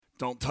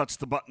Don't touch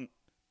the button.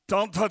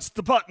 Don't touch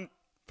the button.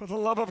 For the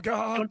love of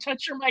God. Don't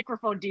touch your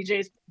microphone,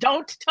 DJs.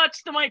 Don't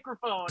touch the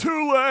microphone.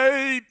 Too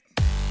late.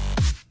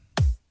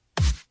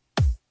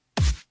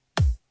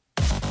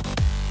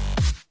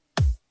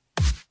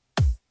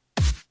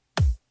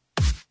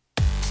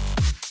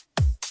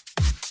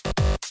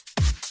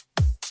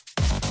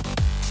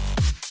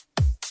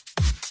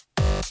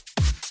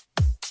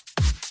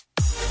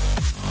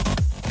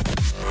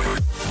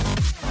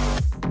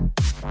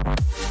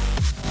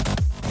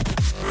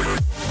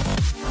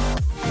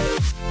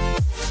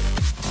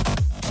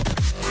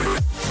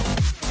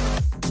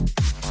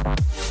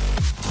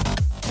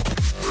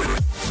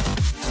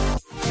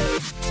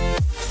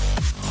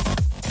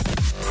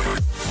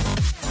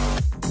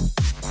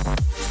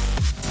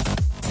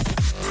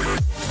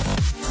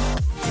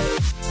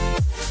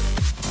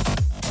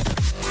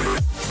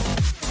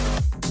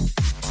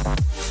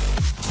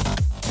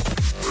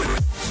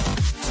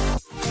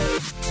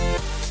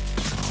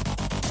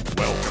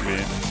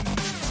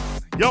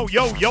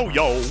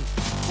 Yo.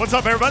 What's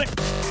up, everybody?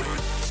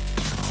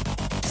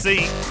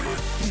 See,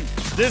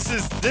 this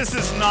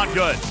is not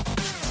good.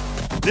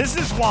 This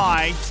is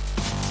why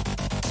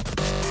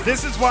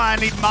I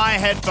need my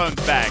headphones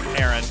back,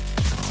 Aaron.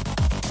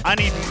 I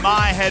need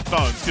my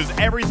headphones because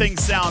everything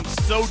sounds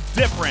so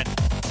different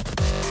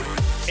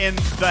in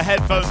the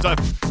headphones I'm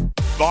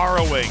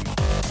borrowing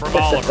from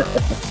Oliver.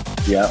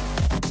 Yeah.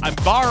 I'm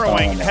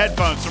borrowing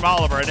headphones from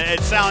Oliver, and it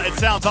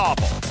sounds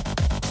awful.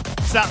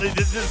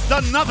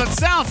 Nothing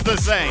sounds the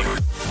same.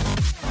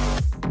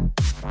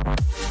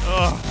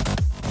 Ugh.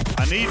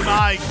 I need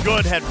my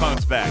good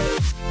headphones back.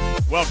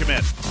 Welcome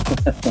in.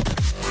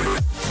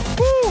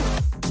 Woo!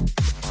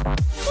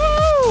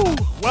 Woo!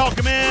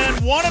 Welcome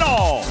in, one and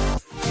all,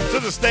 to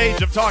the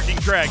stage of Talking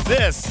Trek.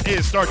 This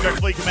is Star Trek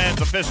Fleet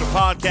Command's official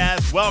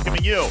podcast,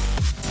 welcoming you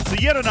to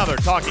yet another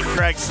Talking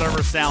Trek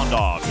server sound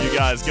off. You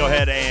guys go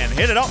ahead and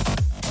hit it up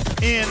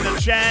in the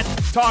chat.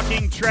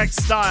 Talking Trek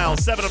style,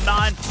 7 of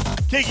 9.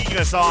 Kicking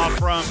us off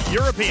from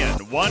European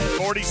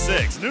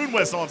 146. Noon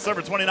whistle on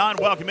server 29.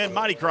 Welcome in,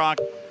 Mighty Croc.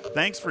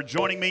 Thanks for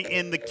joining me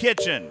in the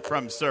kitchen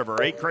from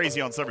server 8. Crazy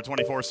on server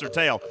 24. Sir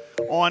Tail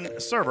on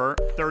server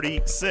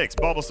 36.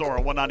 Bulbasaur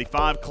on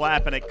 195.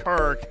 Clapping at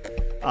Kirk.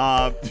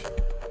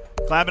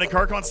 Clapping at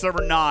Kirk on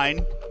server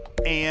 9.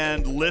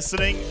 And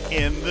listening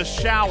in the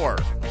shower.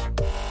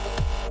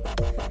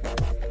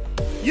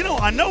 You know,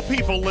 I know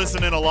people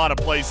listen in a lot of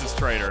places,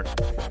 Trader.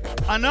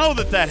 I know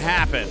that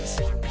happens.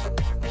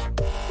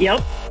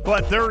 Yep.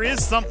 But there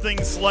is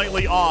something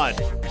slightly odd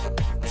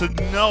to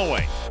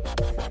knowing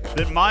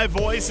that my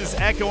voice is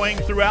echoing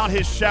throughout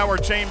his shower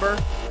chamber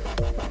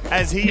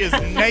as he is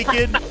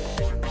naked,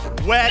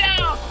 wet,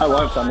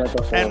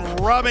 and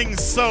rubbing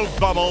soap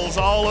bubbles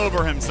all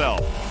over himself.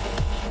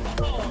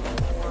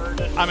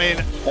 I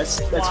mean,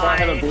 that's why I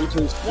have a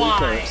Bluetooth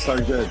speaker. It's so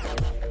good.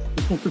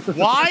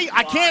 Why?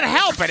 I can't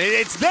help it.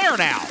 It's there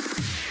now.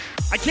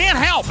 I can't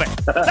help it.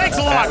 Thanks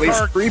a lot, At least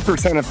Kirk.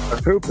 3% of the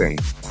pooping.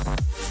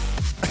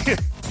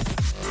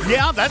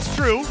 Yeah, that's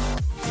true.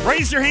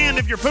 Raise your hand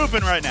if you're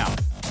pooping right now.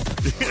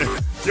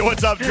 Yo,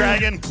 what's up,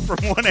 Dragon from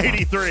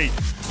 183.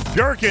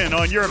 Gherkin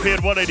on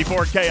European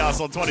 184.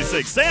 Chaos on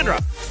 26.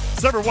 Sandra,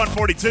 server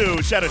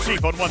 142. Shadow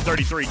Sheep on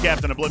 133.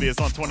 Captain Oblivious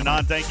on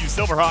 29. Thank you.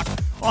 Silverhawk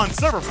on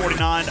server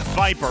 49.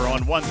 Viper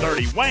on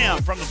 130.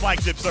 Wham from the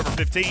flagship server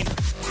 15.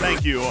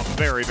 Thank you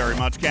very, very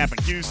much. Cap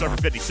and Q, server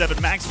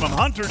 57. Maximum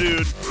Hunter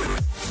Dude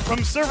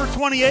from server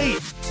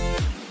 28.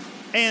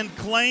 And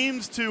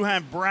claims to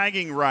have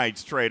bragging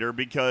rights, Trader,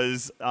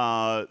 because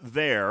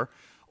there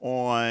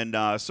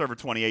on server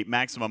 28,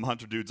 Maximum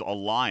Hunter Dudes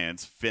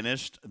Alliance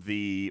finished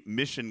the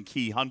Mission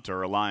Key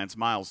Hunter Alliance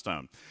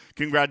milestone.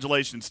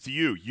 Congratulations to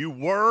you. You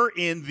were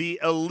in the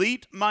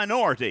elite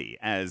minority,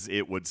 as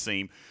it would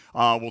seem.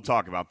 We'll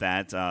talk about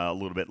that a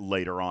little bit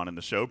later on in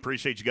the show.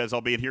 Appreciate you guys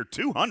all being here.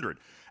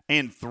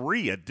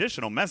 203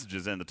 additional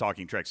messages in the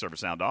Talking Trek server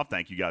sound off.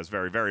 Thank you guys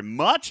very, very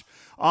much.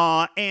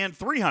 And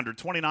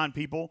 329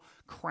 people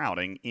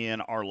crowding in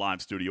our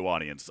live studio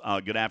audience.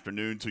 Good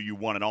afternoon to you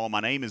one and all.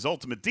 My name is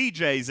Ultimate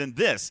DJs, and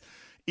this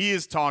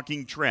is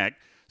Talking Trek,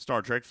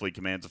 Star Trek Fleet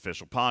Command's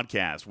official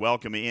podcast.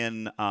 Welcome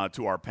in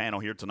to our panel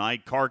here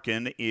tonight.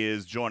 Karkin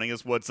is joining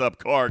us. What's up,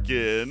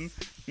 Karkin?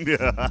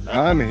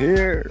 I'm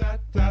here.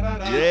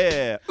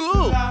 Yeah.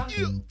 Ooh.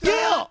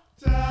 Yeah.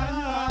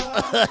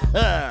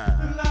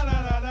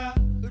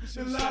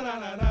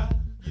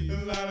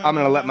 I'm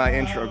going to let my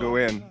intro go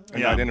in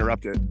and not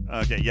interrupt it.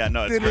 Okay, yeah,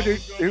 no,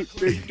 it's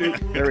great.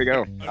 There we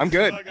go. I'm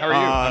good. How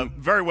are you?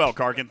 Very well,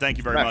 Karkin. Thank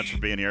you very much for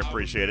being here.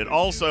 Appreciate it.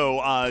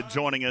 Also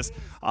joining us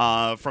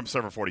from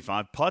Server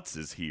 45, Putz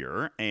is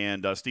here,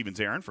 and Steven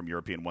Zarin from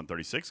European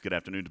 136. Good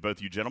afternoon to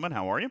both you gentlemen.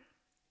 How are you?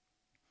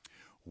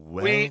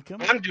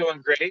 Welcome. I'm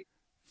doing great.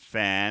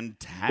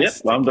 Fantastico. Yep,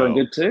 well, I'm doing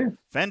good too.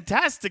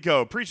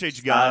 Fantastico. Appreciate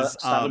you guys.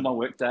 Started my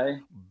work day.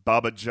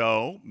 Bubba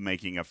Joe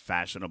making a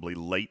fashionably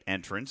late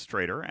entrance,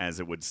 Trader, as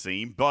it would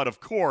seem. But, of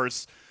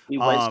course, He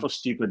waits for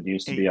stupid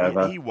news to be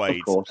over. He waits.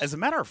 Of course. As a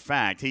matter of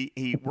fact,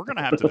 we're going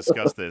to have to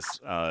discuss this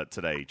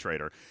today,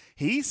 Trader.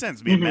 He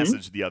sends me a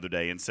message the other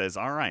day and says,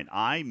 all right,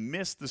 I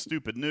missed the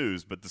stupid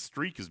news, but the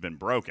streak has been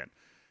broken.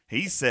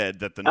 He said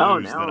that the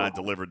news that I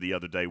delivered the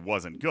other day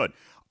wasn't good.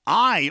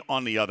 I,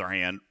 on the other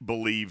hand,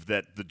 believe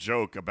that the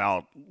joke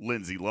about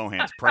Lindsay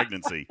Lohan's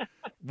pregnancy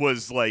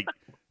was a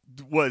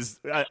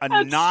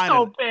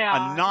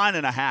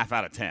 9.5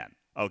 out of 10.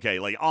 Okay,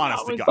 like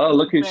honest to God. Oh,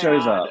 look who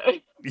shows up.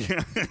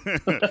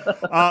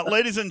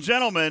 Ladies and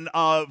gentlemen,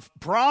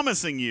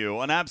 promising you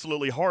an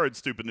absolutely horrid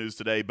stupid news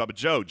today, Bubba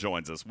Joe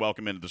joins us.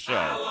 Welcome into the show.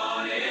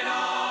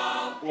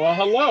 Well,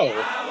 hello.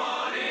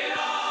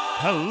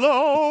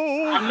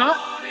 Hello.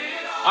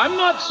 I'm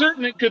not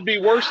certain it could be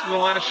worse than the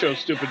last show's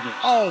stupid news.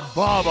 Oh,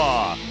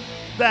 Bubba,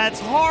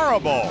 that's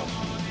horrible.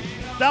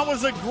 That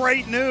was a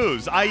great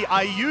news.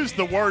 I used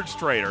the words,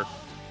 Trader,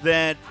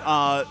 that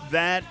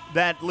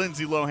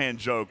Lindsay Lohan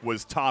joke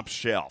was top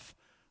shelf.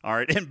 All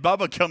right, and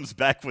Bubba comes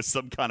back with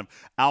some kind of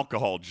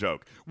alcohol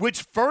joke,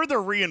 which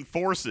further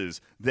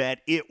reinforces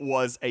that it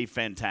was a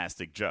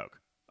fantastic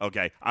joke.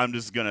 Okay, I'm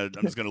just gonna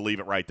leave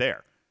it right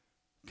there.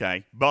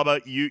 Okay,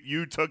 Bubba,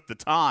 you took the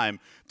time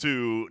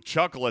to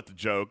chuckle at the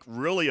joke,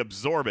 really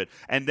absorb it,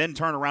 and then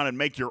turn around and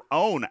make your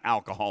own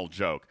alcohol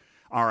joke.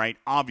 All right,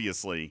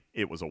 obviously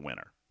it was a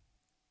winner.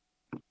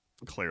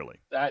 Clearly,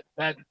 That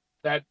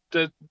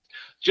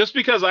just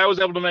because I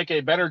was able to make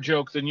a better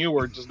joke than you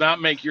were does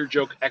not make your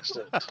joke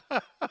excellent.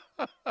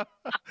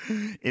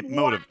 It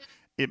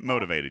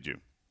motivated you.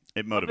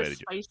 It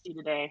motivated you. Spicy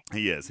today.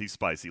 He is. He's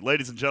spicy.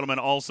 Ladies and gentlemen,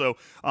 also,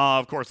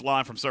 of course,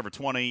 live from Server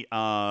 20,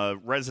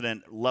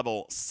 resident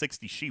level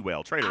 60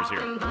 She-Whale. Trader is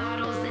here.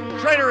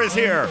 Trader is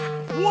here.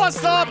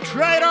 What's up,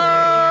 Trader?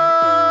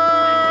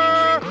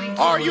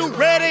 Are you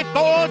ready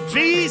for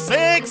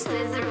G6?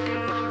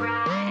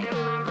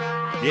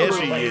 Yes,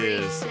 she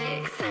is.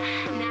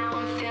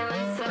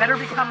 Better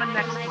be coming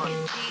next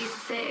month.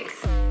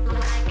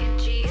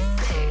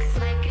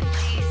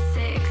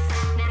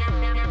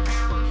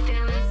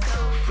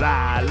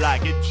 Fly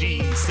like a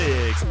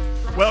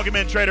G6. Welcome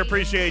in, Trader.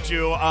 Appreciate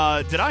you.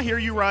 Did I hear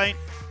you right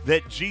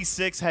that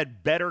G6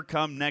 had better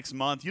come next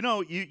month? You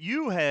know,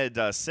 you had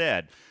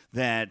said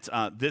that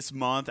this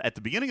month, at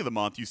the beginning of the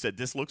month, you said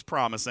this looks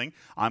promising.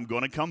 I'm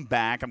going to come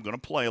back. I'm going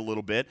to play a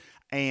little bit.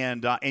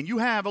 And you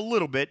have a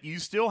little bit. You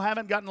still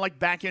haven't gotten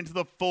back into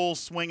the full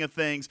swing of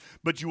things,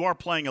 but you are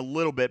playing a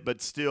little bit,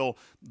 but still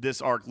this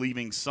arc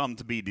leaving some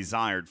to be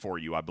desired for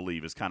you, I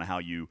believe, is kind of how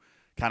you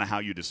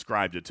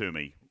described it to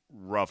me,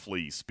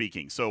 roughly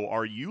speaking. So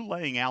are you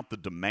laying out the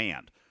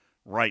demand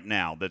right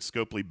now that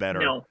Scopely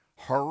better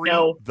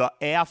hurry the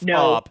F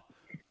up?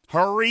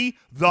 Hurry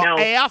the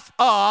F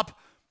up.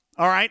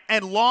 All right,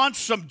 and launch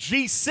some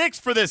G6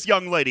 for this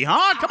young lady,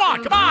 huh? Come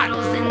on.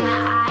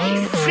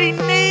 She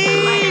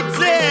needs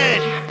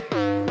it.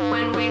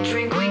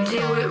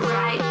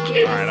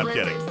 All right, I'm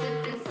kidding.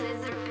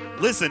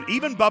 Listen,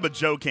 even Bubba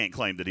Joe can't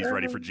claim that he's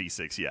ready for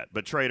G6 yet.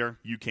 But, Trader,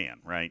 you can,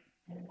 right?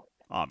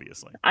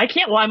 Obviously. I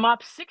can't. Well, I'm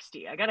up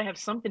 60. I got to have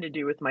something to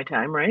do with my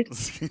time, right?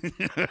 For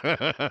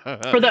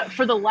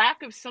the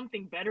lack of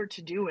something better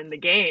to do in the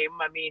game,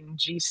 I mean,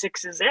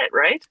 G6 is it,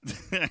 right?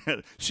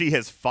 She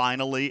has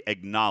finally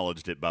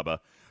acknowledged it,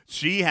 Bubba.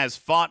 She has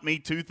fought me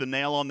tooth and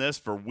nail on this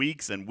for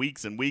weeks and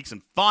weeks and weeks,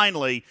 and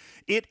finally,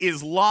 it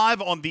is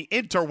live on the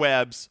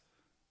interwebs.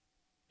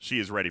 She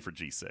is ready for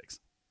G6.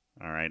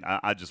 All right,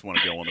 I just want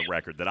to go on the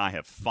record that I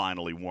have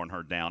finally worn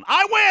her down.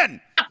 I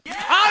win!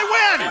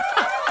 I win!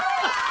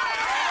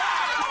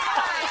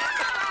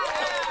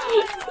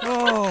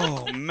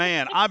 Oh,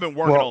 man, I've been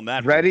working on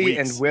that for ready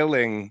weeks. and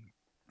willing.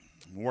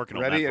 Working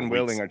on ready that for and weeks.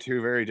 willing are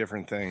two very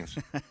different things.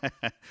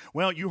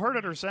 Well, you heard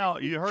it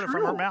herself. You heard it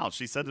from her mouth.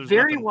 She said there's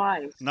very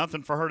wise.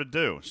 Nothing for her to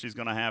do. She's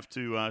going to have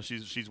to.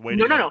 She's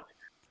waiting. No.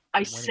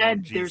 I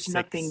said there's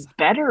nothing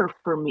better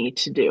for me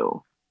to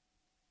do.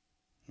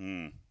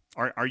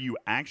 Are you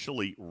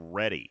actually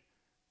ready?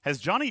 Has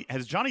Johnny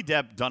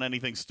Depp done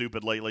anything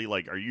stupid lately?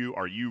 Like, are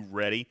you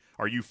ready?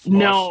 Are you flush?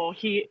 No,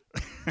 he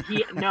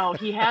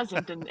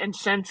hasn't. And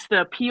since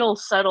the appeal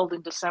settled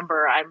in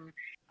December,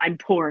 I'm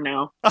poor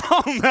now.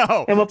 Oh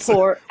no, I'm a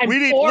poor.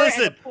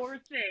 Listen. Poor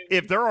thing.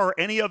 If there are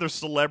any other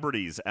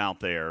celebrities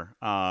out there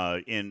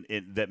in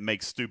that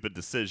make stupid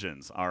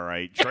decisions, all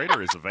right,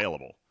 Trader is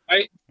available. All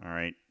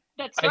right.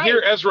 That's I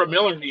hear Ezra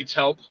Miller needs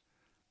help.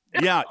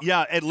 Yeah,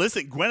 and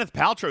listen, Gwyneth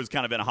Paltrow's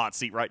kind of in a hot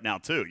seat right now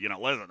too. You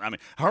know, listen, I mean,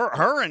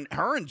 her and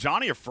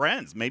Johnny are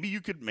friends. Maybe you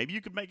could make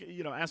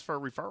it. Ask for a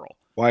referral.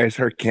 Why is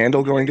her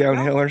candle going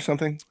downhill or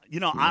something?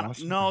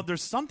 No,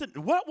 there's something.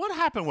 What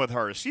happened with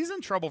her? She's in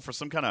trouble for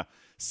some kind of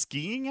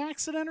skiing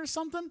accident or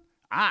something.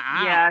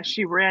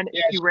 She ran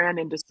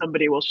into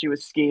somebody while she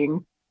was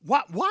skiing.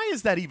 Why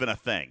is that even a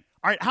thing?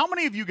 All right, how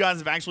many of you guys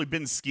have actually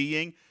been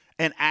skiing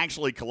and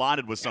actually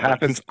collided with somebody?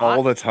 Happens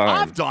all the time.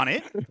 I've done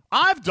it.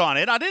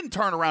 I didn't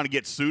turn around and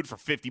get sued for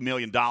 $50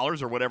 million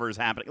or whatever is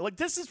happening. Like,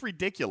 this is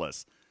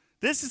ridiculous.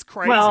 This is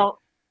crazy.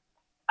 Well,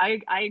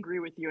 I agree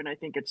with you, and I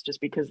think it's just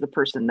because the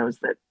person knows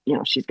that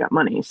she's got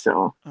money.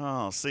 So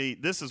see,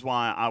 this is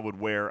why I would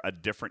wear a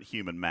different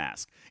human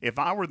mask. If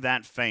I were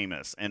that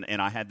famous and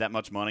I had that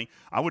much money,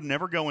 I would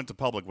never go into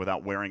public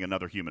without wearing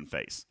another human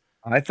face.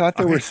 I thought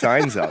there were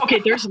signs up.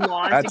 Okay, there's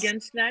laws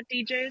against that,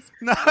 DJs.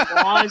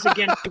 Laws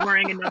against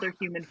wearing another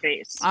human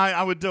face.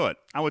 I would do it.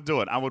 I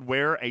would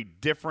wear a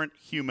different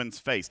human's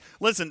face.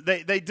 Listen,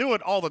 they do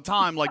it all the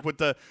time, like with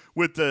the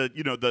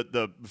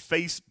the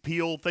face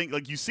peel thing.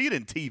 Like you see it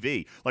in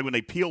TV, like when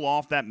they peel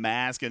off that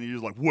mask and you're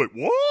just like, wait,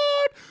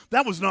 what?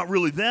 That was not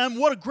really them.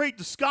 What a great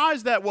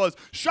disguise that was.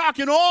 Shock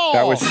and awe.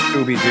 That was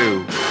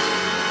Scooby-Doo.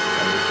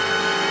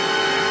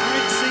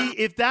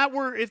 If that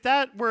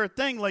were a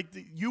thing, like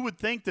you would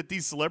think that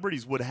these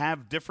celebrities would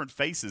have different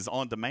faces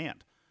on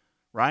demand,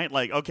 right?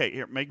 Like, okay,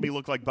 here, make me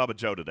look like Bubba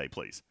Joe today,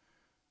 please.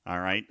 All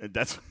right,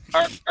 that's.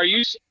 Are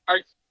you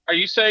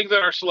saying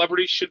that our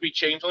celebrities should be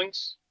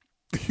changelings?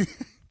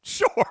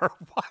 Sure,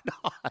 why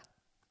not?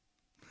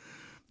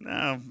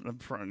 No,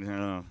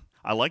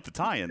 I like the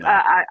tie-in. Though.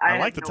 I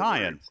like the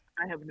tie-in.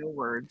 I have no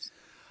words.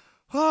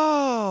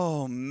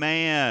 Oh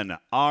man!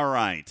 All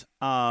right.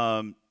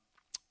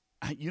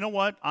 You know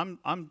what? I'm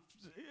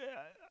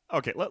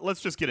okay.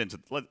 Let's just get into.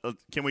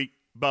 Can we,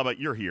 Bubba?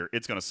 You're here.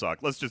 It's gonna suck.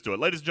 Let's just do it,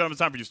 ladies and gentlemen. It's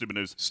time for your stupid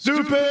news.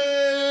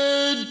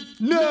 Stupid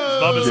news.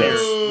 Bubba's here.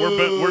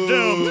 We're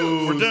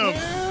doomed. We're doomed.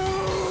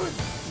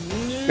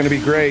 It's gonna be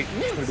great.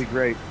 It's gonna be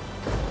great.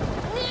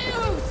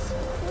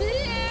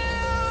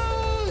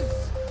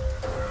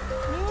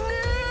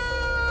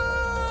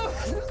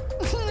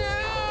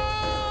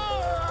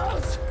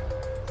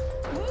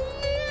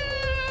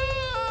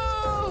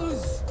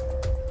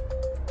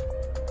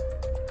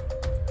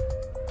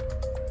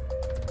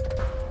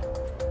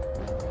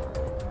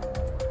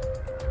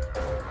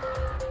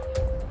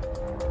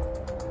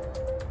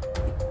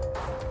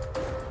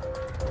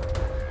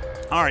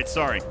 All right,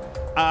 sorry.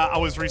 I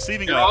was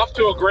receiving You're off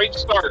to a great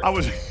start. I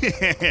was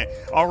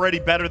already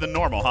better than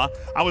normal, huh?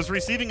 I was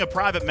receiving a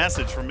private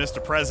message from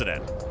Mr.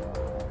 President.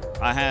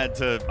 I had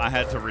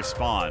to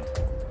respond.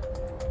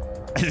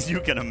 As you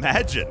can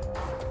imagine,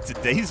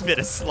 today's been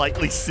a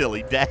slightly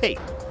silly day.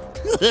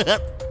 You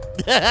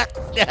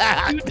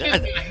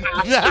didn't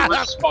have to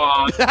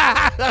respond.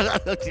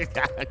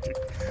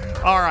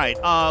 All right,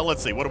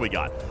 let's see. What do we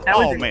got? That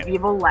was man, an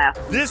evil laugh.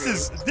 this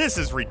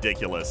is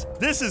ridiculous.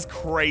 This is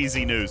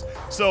crazy news.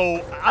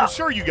 So I'm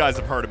sure you guys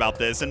have heard about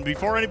this, and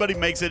before anybody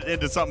makes it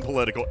into something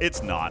political,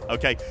 it's not,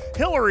 okay?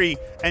 Hillary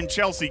and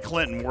Chelsea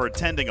Clinton were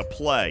attending a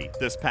play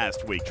this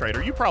past week.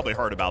 Trader, you probably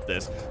heard about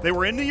this. They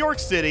were in New York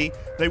City.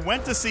 They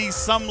went to see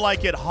Some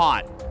Like It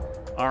Hot,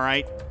 all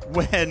right?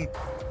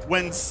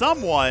 When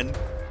someone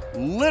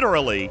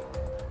literally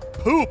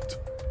pooped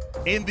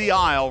in the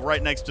aisle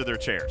right next to their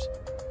chairs.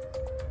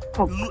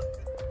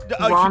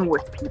 What's wrong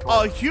with people?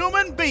 A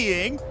human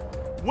being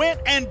went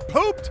and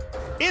pooped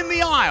in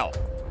the aisle.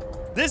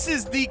 This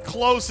is the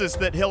closest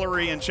that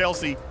Hillary and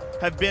Chelsea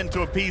have been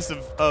to a piece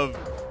of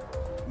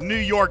New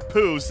York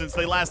poo since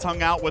they last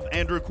hung out with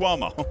Andrew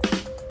Cuomo.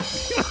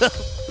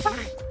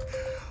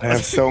 I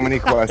have so many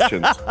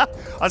questions.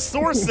 A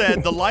source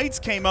said the lights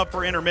came up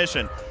for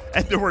intermission,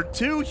 and there were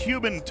two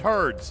human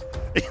turds.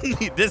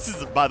 This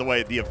is, by the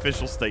way, the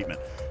official statement.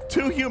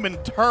 Two human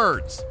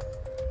turds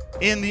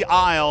in the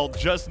aisle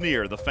just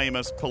near the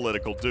famous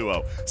political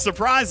duo.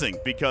 Surprising,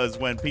 because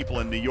when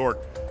people in New York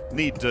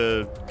need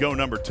to go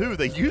number two,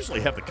 they usually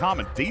have the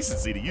common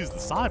decency to use the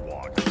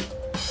sidewalk.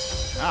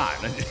 God,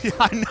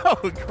 I know.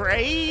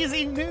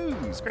 Crazy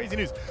news. Crazy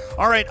news.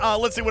 All right,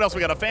 let's see what else we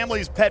got. A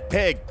family's pet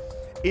pig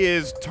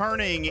is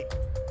turning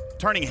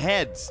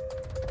heads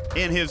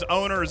in his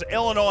owner's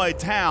Illinois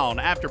town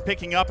after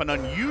picking up an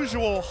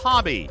unusual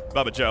hobby,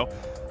 Bubba Joe.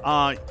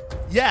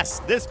 Yes,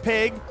 this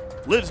pig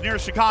lives near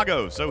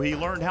Chicago, so he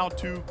learned how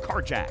to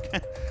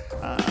carjack.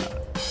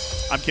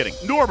 I'm kidding.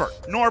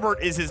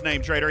 Norbert is his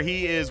name, Trader.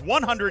 He is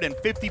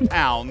 150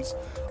 pounds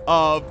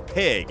of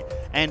pig,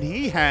 and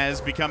he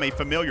has become a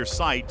familiar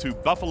sight to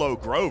Buffalo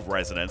Grove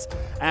residents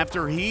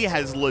after he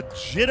has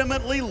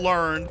legitimately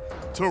learned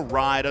to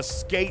ride a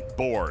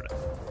skateboard.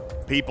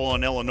 People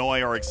in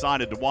Illinois are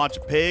excited to watch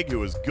a pig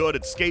who is good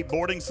at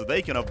skateboarding so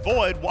they can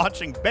avoid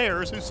watching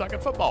bears who suck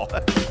at football.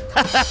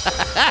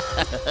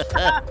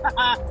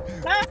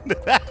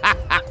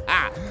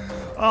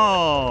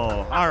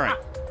 Oh, all right.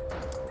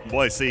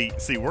 Boy, see,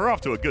 we're off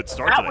to a good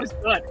start today. That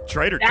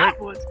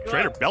was good.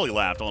 Trader belly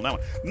laughed on that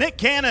one. Nick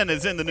Cannon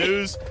is in the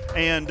news,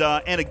 and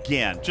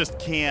again, just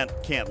can't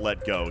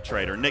let go,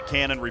 Trader. Nick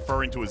Cannon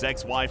referring to his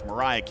ex-wife,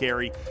 Mariah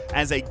Carey,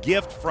 as a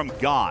gift from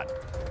God.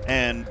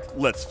 And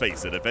let's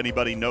face it, if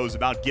anybody knows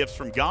about gifts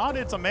from God,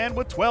 it's a man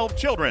with 12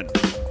 children.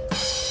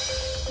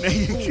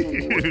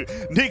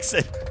 Nick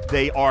said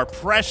they are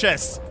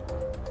precious.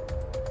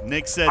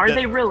 Nick said Are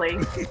they really?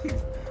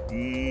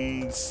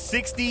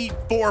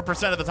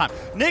 64% of the time.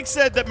 Nick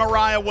said that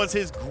Mariah was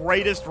his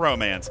greatest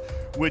romance,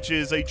 which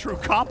is a true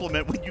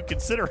compliment when you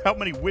consider how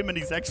many women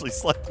he's actually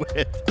slept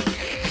with.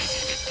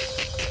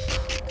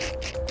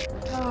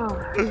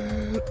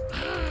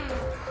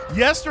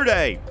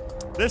 Yesterday,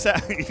 This,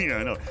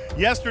 no.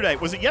 Yesterday,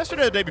 was it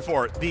yesterday or the day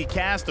before, the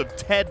cast of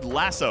Ted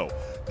Lasso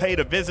paid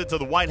a visit to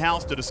the White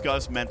House to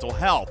discuss mental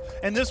health.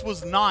 And this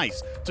was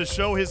nice. To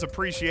show his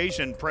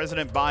appreciation,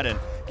 President Biden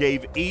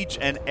gave each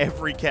and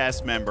every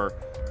cast member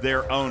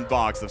their own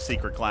box of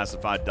secret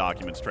classified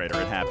documents. Trader,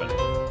 it happened.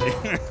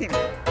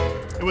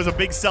 It was a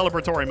big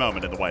celebratory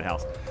moment in the White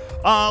House.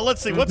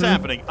 Let's see what's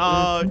happening.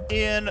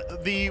 In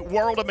the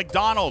world of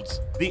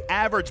McDonald's, the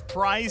average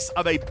price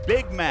of a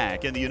Big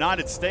Mac in the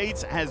United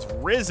States has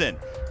risen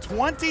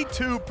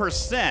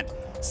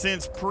 22%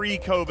 since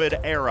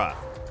pre-COVID era,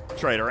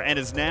 Trader, and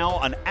is now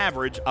an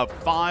average of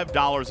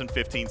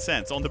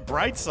 $5.15. On the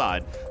bright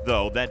side,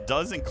 though, that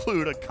does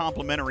include a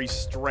complimentary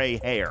stray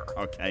hair.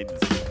 Okay.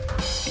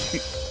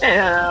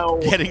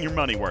 Getting your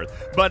money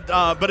worth.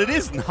 But it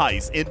is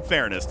nice, in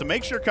fairness, to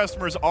make sure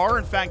customers are,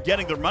 in fact,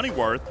 getting their money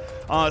worth.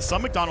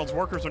 Some McDonald's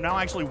workers are now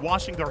actually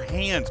washing their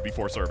hands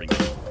before serving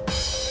them.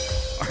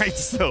 All right,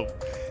 so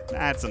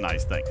that's a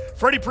nice thing.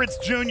 Freddie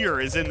Prinze Jr.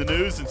 is in the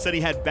news and said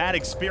he had bad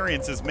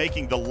experiences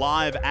making the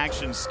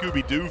live-action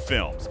Scooby-Doo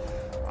films.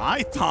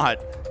 I thought,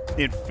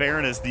 in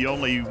fairness, the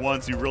only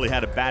ones who really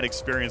had a bad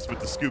experience with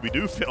the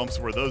Scooby-Doo films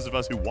were those of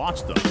us who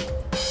watched them.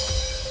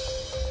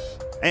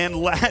 And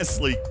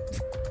lastly,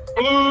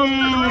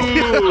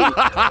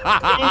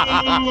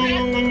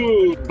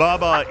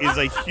 Bubba is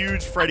a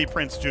huge Freddie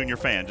Prinze Jr.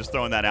 fan. Just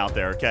throwing that out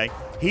there, okay?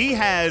 He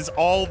has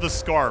all the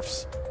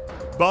scarves.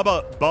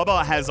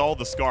 Bubba has all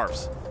the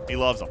scarves. He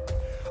loves them.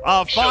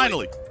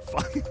 Finally.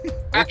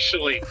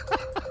 Actually,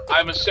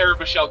 I'm a Sarah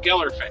Michelle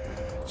Gellar fan.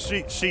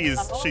 She's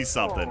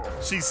something.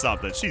 She's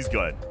something. She's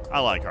good. I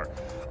like her.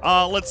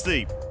 Let's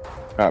see.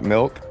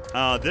 Milk.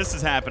 This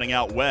is happening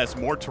out west.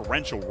 More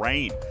torrential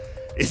rain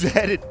is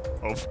headed.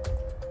 Oh,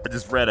 I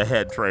just read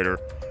ahead, Trader,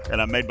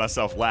 and I made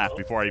myself laugh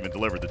before I even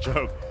delivered the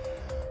joke.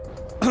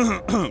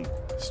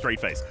 Straight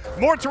face.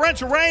 More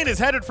torrential rain is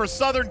headed for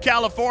Southern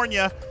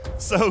California.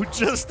 So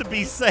just to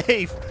be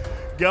safe,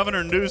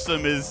 Governor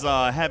Newsom is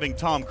having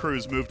Tom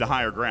Cruise move to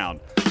higher ground.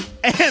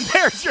 And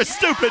there's your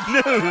stupid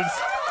news.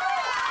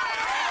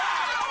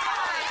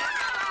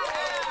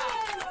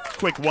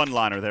 Quick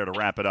one-liner there to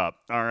wrap it up.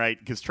 All right,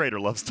 because Trader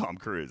loves Tom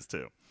Cruise,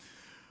 too.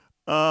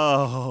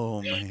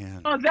 Oh,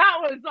 man. Oh, that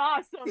was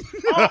awesome.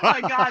 Oh,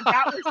 my God,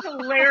 that was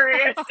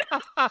hilarious.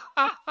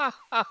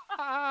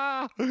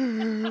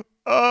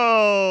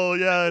 Oh,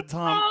 yeah,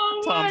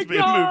 Tom's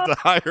being moved to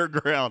higher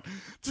ground.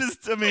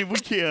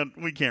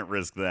 We can't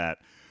risk that.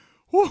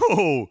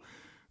 Whoa.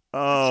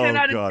 Oh, 10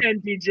 out of God.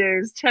 10,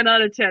 DJs. 10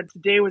 out of 10.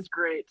 Today was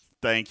great.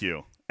 Thank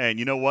you. And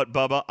you know what,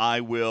 Bubba? I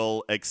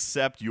will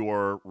accept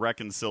your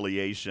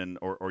reconciliation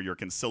or your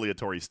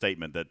conciliatory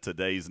statement that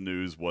today's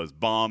news was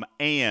bomb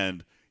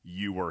and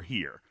you were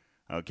here.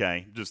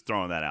 Okay? Just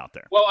throwing that out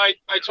there. Well, I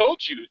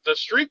told you, the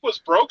streak was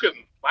broken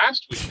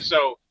last week,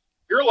 so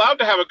you're allowed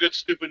to have a good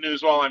stupid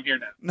news while I'm here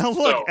now. Now,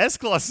 look,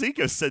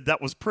 Escalasico said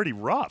that was pretty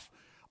rough.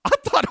 I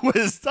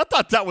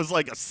thought that was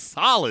like a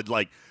solid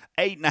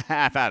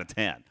 8.5 out of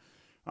 10.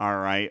 All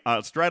right. I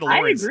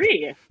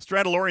agree.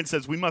 Stradalorian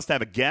says we must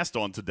have a guest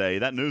on today.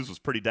 That news was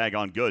pretty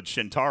daggone good.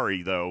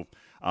 Shintari, though,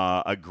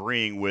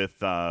 agreeing with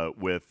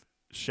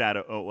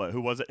Shadow. Oh,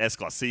 who was it?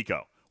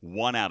 Esclasico.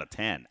 1 out of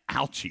 10.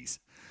 Ouchies.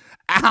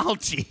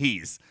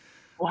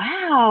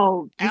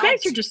 Wow. You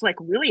guys are just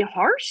really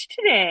harsh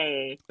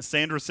today.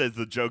 Sandra says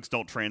the jokes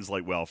don't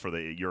translate well for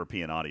the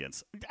European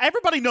audience.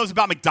 Everybody knows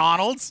about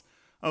McDonald's.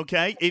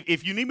 Okay,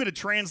 if you need me to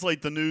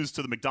translate the news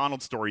to the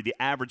McDonald's story, the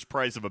average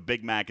price of a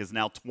Big Mac is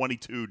now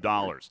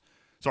 $22.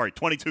 Sorry,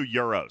 22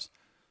 euros.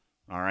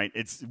 All right,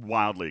 it's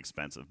wildly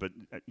expensive, but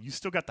you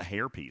still got the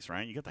hair piece,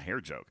 right? You got the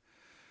hair joke.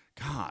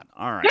 God,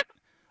 all right.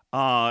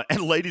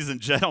 And ladies and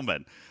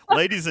gentlemen,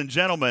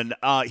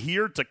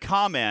 here to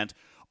comment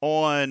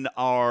on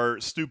our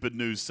stupid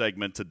news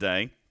segment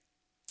today.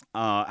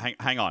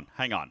 Hang on.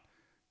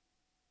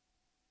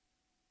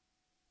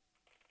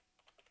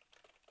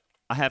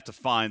 I have to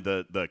find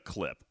the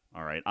clip.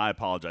 All right, I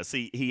apologize.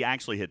 See, he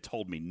actually had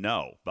told me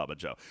no, Bubba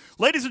Joe.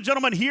 Ladies and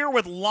gentlemen, here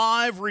with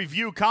live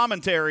review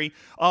commentary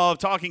of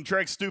Talking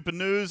Trek Stupid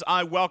News,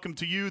 I welcome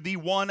to you the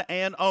one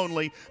and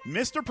only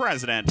Mr.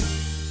 President,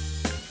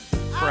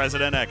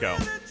 President Echo.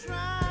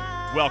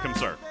 Welcome,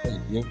 sir.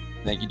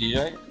 Thank you,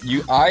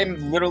 DJ.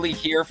 I'm literally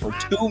here for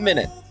 2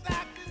 minutes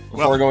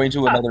before going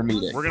to another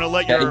meeting. We're gonna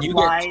let you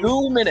get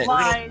 2 minutes.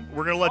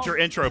 We're gonna let your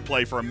intro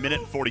play for 1 minute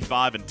and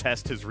 45 and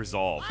test his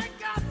resolve.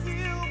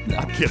 No.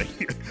 I'm kidding.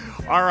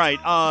 All right.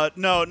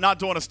 No, not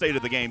doing a state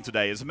of the game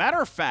today. As a matter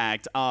of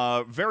fact,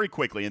 very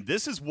quickly, and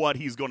this is what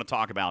he's going to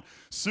talk about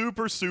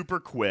super, super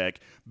quick,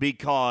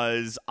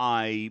 because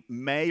I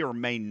may or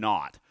may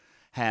not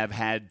have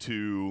had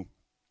to,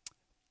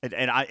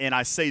 and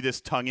I say this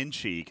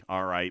tongue-in-cheek,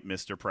 all right,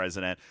 Mr.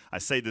 President, I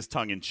say this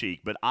tongue-in-cheek,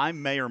 but I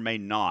may or may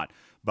not,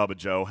 Bubba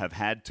Joe, have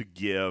had to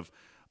give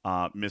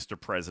Mr.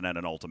 President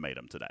an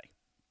ultimatum today.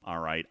 All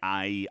right,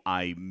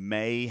 I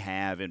may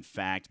have, in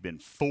fact, been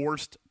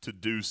forced to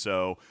do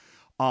so,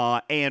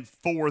 and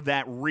for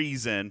that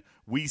reason,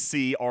 we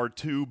see our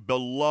two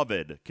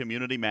beloved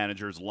community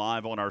managers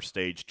live on our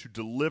stage to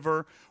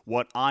deliver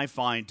what I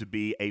find to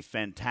be a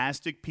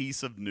fantastic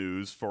piece of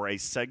news for a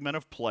segment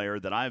of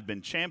player that I've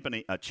been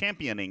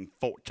championing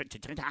for.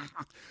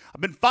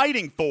 I've been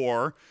fighting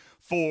for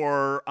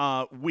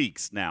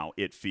weeks now,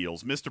 it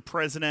feels. Mr.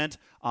 President,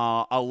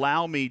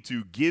 allow me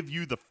to give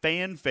you the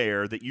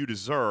fanfare that you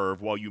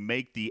deserve while you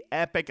make the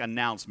epic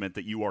announcement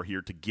that you are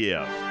here to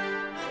give.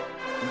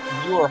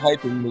 You are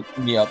hyping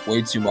me up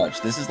way too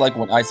much. This is like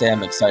when I say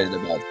I'm excited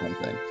about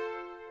something.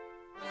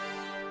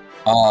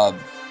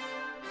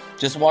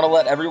 Just want to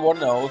let everyone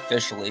know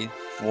officially,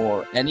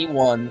 for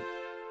anyone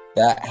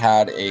that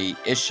had a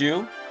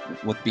issue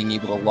with being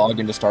able to log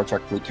into Star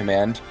Trek Fleet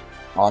Command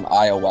on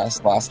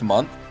iOS last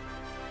month,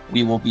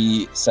 we will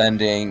be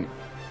sending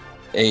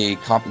a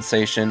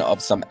compensation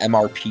of some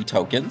MRP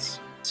tokens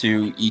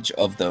to each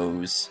of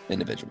those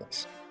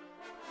individuals.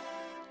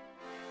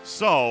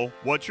 So,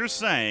 what you're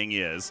saying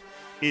is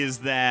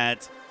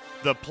that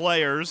the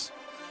players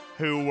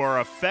who were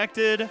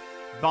affected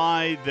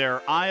by their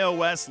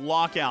iOS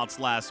lockouts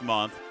last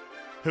month,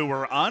 who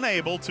were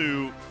unable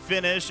to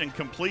finish and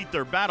complete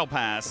their battle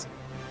pass,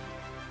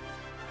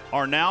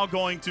 are now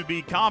going to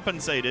be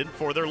compensated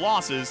for their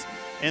losses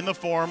in the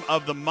form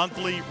of the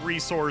monthly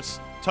resource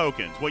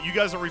tokens. What you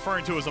guys are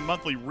referring to as a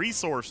monthly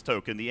resource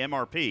token, the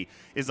MRP,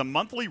 is a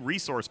monthly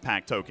resource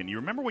pack token. You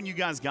remember when you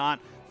guys got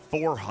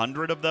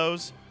 400 of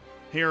those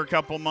here a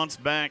couple months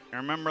back?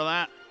 Remember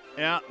that?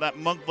 Yeah, that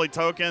monthly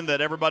token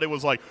that everybody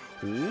was like,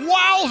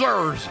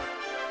 wowzers!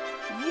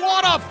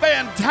 What a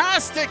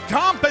fantastic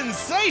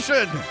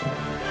compensation!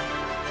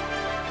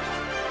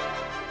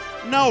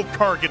 No,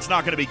 Kirk, it's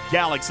not going to be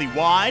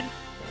galaxy-wide.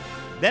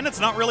 Then it's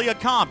not really a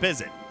comp,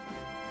 is it?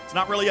 It's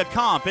not really a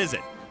comp, is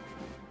it?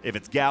 If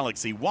it's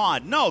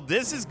galaxy-wide. No,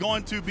 this is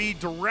going to be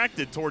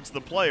directed towards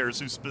the players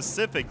who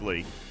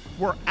specifically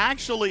were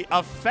actually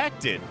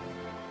affected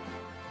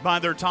by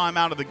their time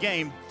out of the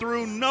game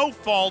through no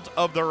fault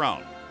of their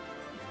own.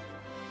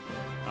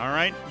 All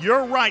right?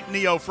 You're right,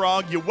 Neo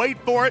Frog. You wait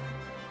for it.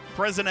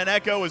 President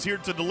Echo is here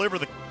to deliver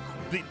the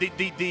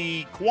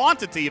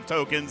quantity of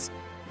tokens,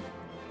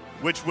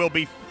 which will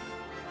be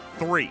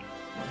 3.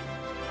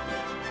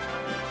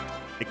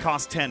 It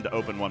costs 10 to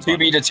open one. To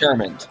be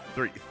determined.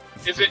 3.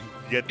 Is it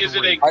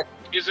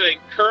a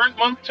current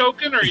month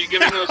token, or are you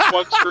giving us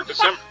ones for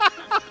December?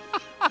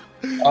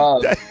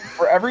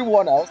 For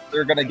everyone else,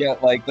 they're gonna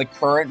get like the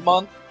current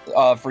month.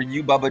 For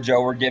you, Bubba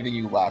Joe, we're giving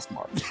you last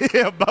March.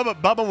 Yeah,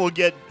 Bubba will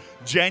get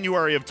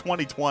January of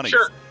 2020's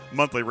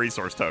monthly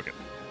resource token.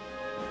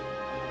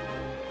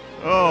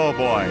 Oh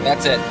boy.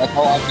 That's it. That's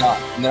all I've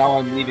got. Now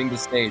I'm leaving the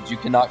stage. You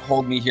cannot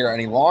hold me here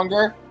any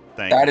longer.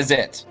 That is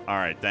it. All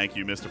right. Thank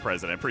you, Mr.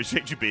 President. I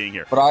appreciate you being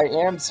here. But I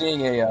am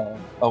seeing a...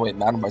 oh, wait.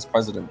 Madam Vice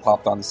President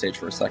popped on the stage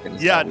for a second.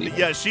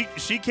 Yeah.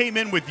 She came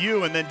in with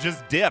you and then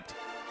just dipped.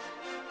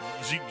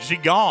 She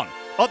gone.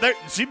 Oh, there.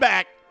 She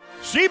back.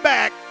 She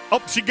back.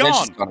 Oh, she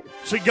gone.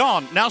 She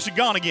gone. Now she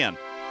gone again.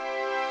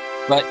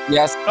 But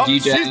yes,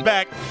 DJ. She's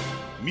back.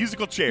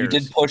 Musical chairs.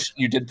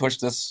 You did push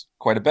this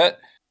quite a bit.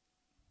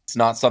 It's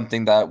not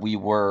something that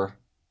we've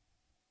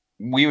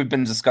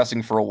been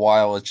discussing for a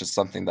while. It's just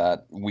something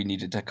that we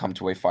needed to come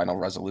to a final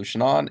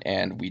resolution on,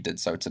 and we did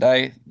so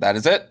today. That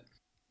is it.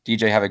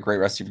 DJ, have a great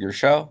rest of your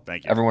show.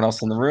 Thank you. Everyone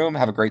else in the room,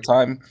 have a great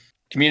time.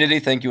 Community,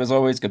 thank you as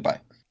always.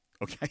 Goodbye.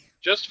 Okay.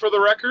 Just for the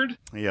record,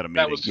 he had a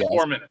meeting. That was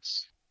 4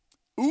 minutes.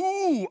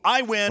 Ooh,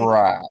 I win.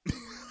 Right.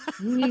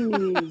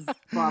 Jeez,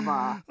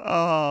 Bubba.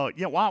 Oh,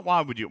 yeah.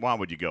 Why would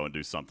you go and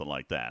do something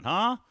like that,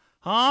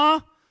 huh?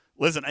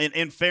 Listen,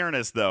 in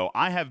fairness, though,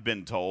 I've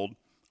been told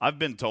by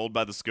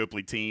the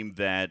Scopely team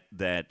that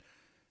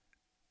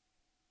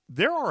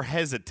there are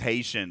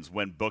hesitations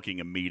when booking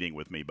a meeting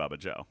with me, Bubba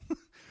Joe.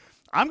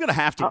 I'm gonna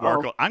have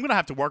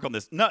to work on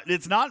this. No,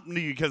 it's not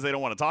because they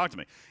don't want to talk to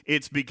me.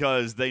 It's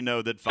because they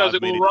know that 5 minutes.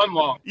 Because it will run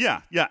long.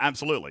 Yeah,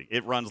 absolutely.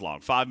 It runs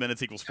long. 5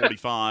 minutes equals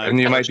 45. And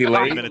you might be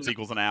late. 5 minutes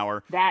equals an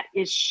hour. That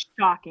is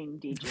shocking,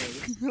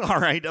 DJ. All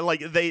right,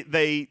 like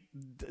they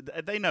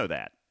know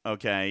that,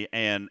 okay,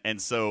 and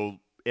so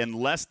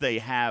unless they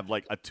have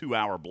like a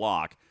 2-hour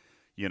block,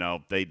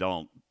 they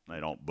don't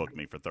book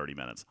me for 30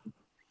 minutes.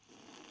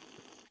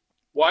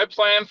 Why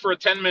plan for a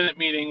 10-minute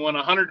meeting when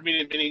a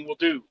 100-minute meeting will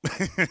do?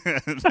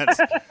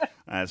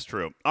 That's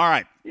true. All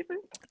right,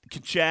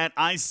 chat.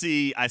 I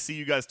see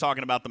you guys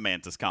talking about the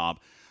Mantis comp.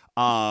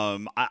 I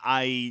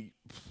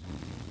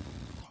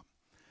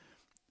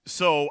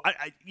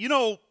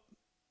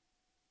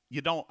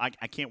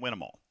can't win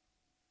them all.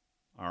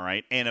 All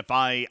right. And if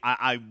I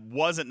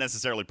wasn't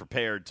necessarily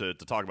prepared to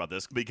talk about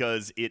this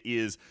because it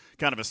is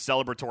kind of a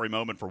celebratory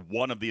moment for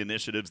one of the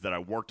initiatives that I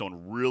worked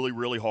on really,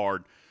 really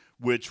hard,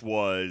 which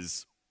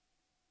was,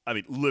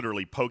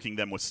 literally poking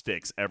them with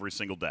sticks every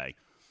single day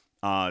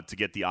to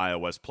get the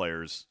iOS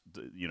players,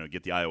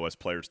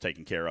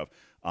 taken care of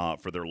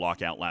for their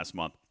lockout last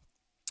month.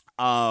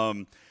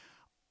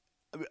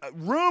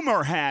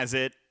 Rumor has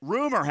it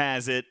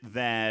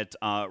that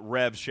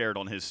Rev shared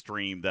on his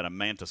stream that a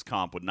Mantis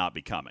comp would not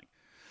be coming.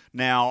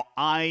 Now,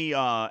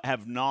 I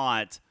have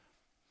not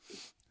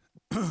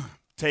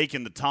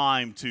taken the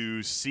time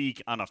to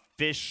seek an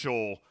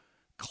official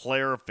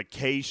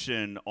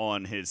clarification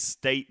on his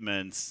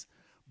statements,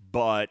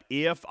 but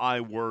if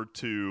I were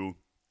to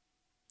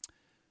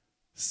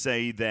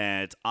say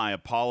that I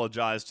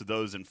apologize to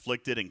those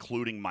inflicted,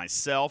 including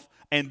myself,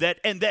 and that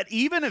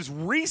even as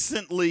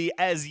recently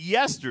as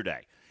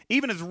yesterday,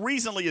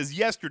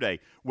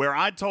 where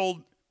I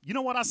told, you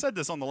know what, I said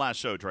this on the last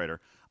show, Trader.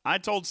 I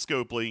told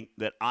Scopely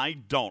that I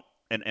don't,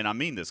 and I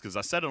mean this because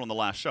I said it on the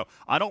last show,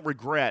 I don't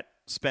regret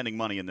spending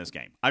money in this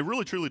game. I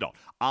really, truly don't.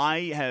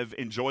 I have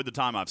enjoyed the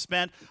time I've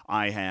spent.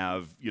 I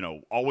have,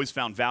 always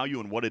found value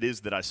in what it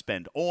is that I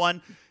spend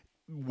on.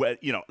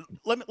 Let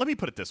me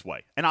put it this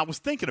way. And I was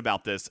thinking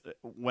about this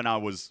when I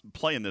was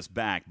playing this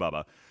back,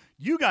 Bubba.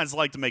 You guys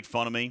like to make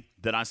fun of me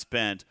that I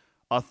spent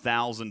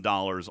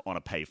 $1,000 on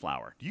a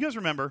Payflower. Do you guys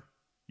remember?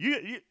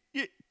 You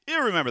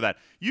remember that?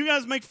 You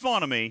guys make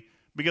fun of me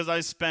because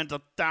I spent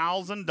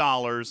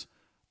 $1,000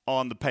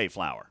 on the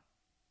Payflower.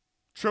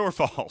 True or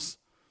false?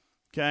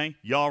 Okay,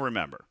 y'all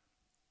remember.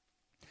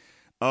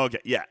 Okay,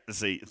 yeah.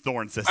 See,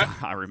 Thorne says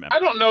I remember. I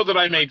don't know that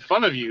I made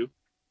fun of you.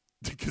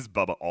 Because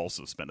Bubba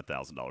also spent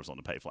 $1,000 on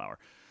the Payflower.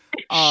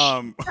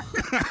 All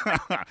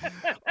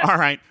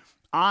right.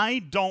 I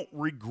don't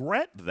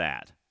regret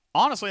that.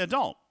 Honestly, I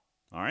don't.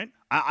 All right.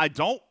 I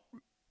don't,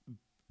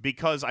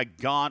 because I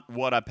got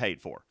what I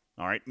paid for.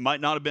 All right. Might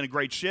not have been a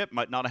great ship.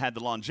 Might not have had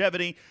the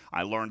longevity.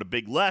 I learned a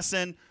big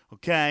lesson.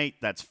 Okay.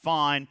 That's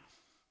fine.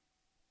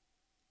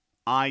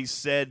 I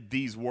said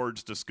these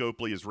words to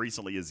Scopely as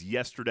recently as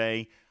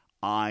yesterday.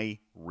 I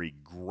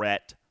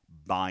regret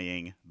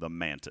buying the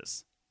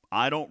Mantis.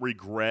 I don't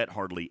regret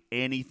hardly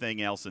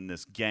anything else in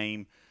this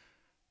game.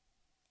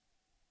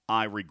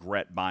 I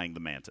regret buying the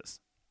Mantis.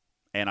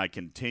 And I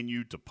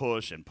continue to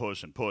push and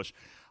push and push.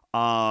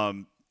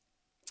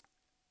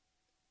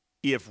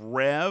 If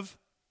Rev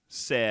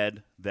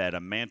said that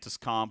a Mantis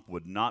comp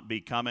would not be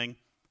coming,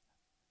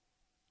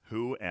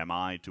 who am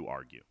I to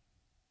argue?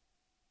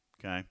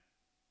 Okay?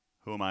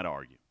 Who am I to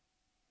argue?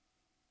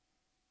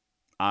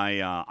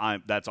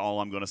 That's all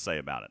I'm going to say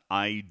about it.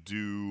 I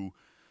do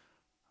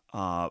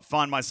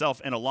find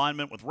myself in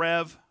alignment with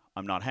Rev.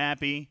 I'm not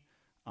happy.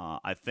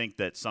 I think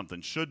that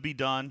something should be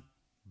done,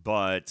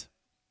 but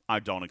I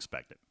don't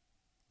expect it.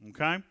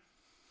 Okay?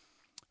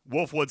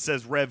 Wolfwood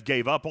says Rev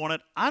gave up on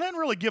it. I didn't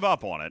really give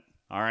up on it.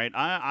 All right?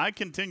 I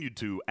continued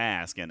to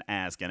ask and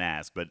ask and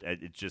ask, but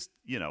it just,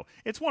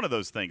 it's one of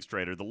those things,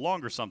 Trader. The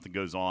longer something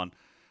goes on,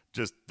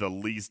 just the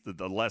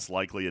less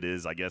likely it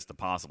is, I guess, to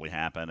possibly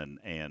happen,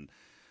 and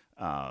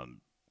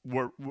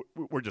we're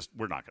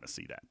not going to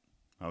see that.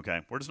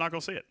 Okay, we're just not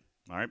going to see it.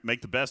 All right,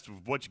 make the best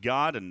of what you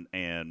got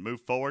and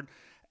move forward.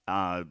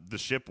 The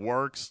ship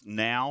works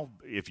now.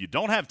 If you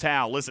don't have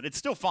Tau, listen, it's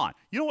still fine.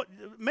 You know what?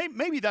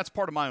 Maybe that's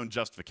part of my own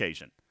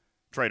justification,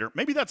 Trader.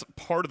 Maybe that's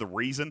part of the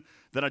reason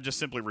that I just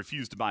simply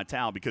refuse to buy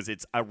Tau, because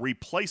it's a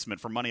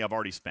replacement for money I've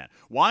already spent.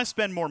 Why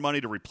spend more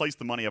money to replace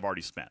the money I've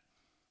already spent?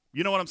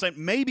 You know what I'm saying?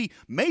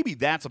 Maybe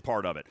that's a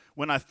part of it.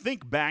 When I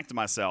think back to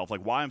myself, like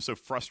why I'm so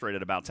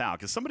frustrated about Tau,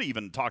 because somebody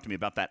even talked to me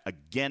about that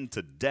again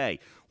today.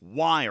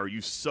 Why are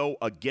you so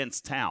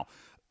against Tau?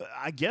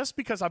 I guess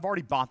because I've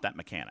already bought that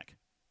mechanic.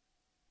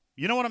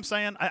 You know what I'm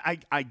saying?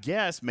 I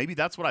guess maybe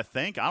that's what I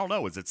think. I don't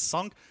know. Is it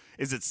sunk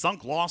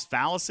loss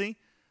fallacy?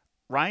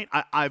 Right?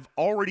 I've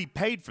already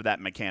paid for that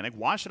mechanic.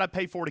 Why should I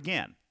pay for it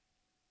again?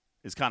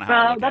 Is kind of how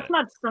I look that's at it.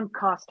 not sunk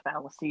cost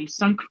fallacy.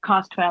 Sunk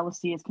cost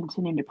fallacy is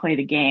continuing to play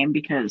the game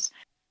because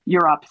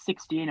you're up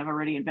 60 and have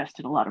already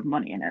invested a lot of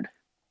money in it.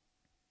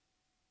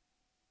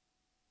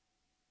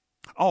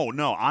 Oh,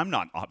 no, I'm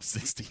not up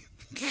 60.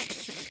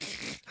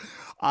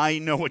 I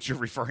know what you're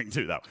referring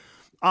to, though.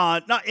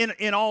 Not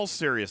in all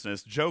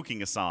seriousness,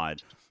 joking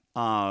aside,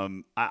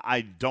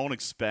 I don't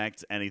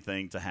expect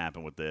anything to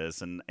happen with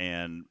this, and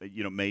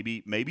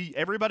maybe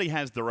everybody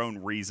has their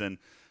own reason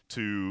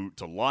to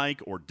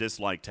like or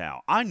dislike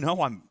Tau. I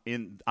know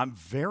I'm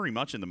very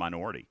much in the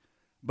minority.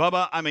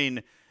 Bubba, I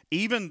mean,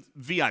 even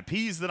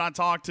VIPs that I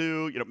talk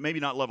to,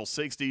 maybe not level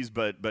 60s,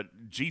 but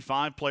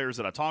G5 players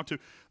that I talk to,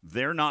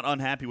 they're not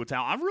unhappy with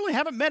Tau. I really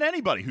haven't met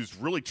anybody who's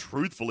really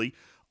truthfully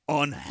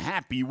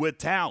unhappy with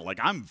Tau. Like,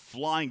 I'm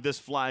flying this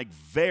flag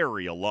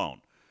very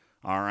alone.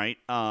 All right.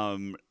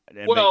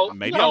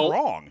 Maybe I'm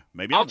wrong.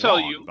 Maybe I'll I'm tell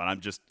wrong, you. But I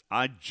just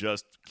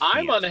can't.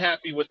 I'm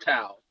unhappy with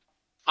Tau.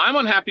 I'm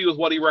unhappy with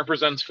what he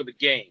represents for the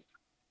game.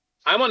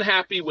 I'm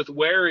unhappy with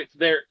where it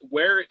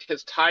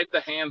has tied the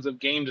hands of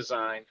game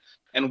design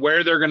and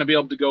where they're going to be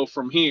able to go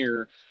from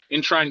here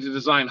in trying to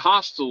design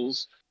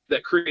hostels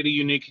that create a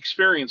unique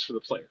experience for the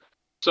player.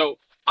 So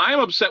I'm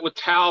upset with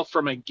Tau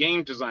from a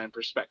game design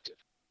perspective.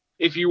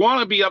 If you want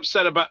to be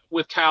upset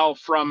with Tau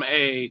from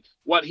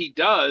what he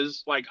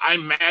does, like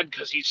I'm mad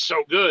because he's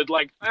so good,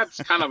 like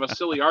that's kind of a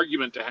silly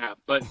argument to have.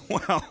 But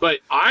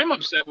I'm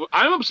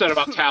upset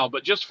about Tau,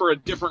 but just for a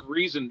different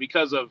reason,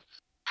 because of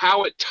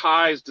how it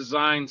ties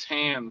design's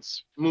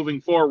hands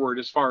moving forward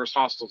as far as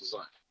hostile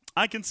design.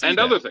 I can see and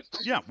that. Other things.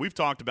 Yeah, we've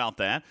talked about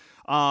that.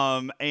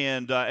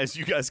 As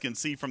you guys can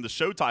see from the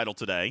show title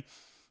today,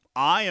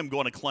 I am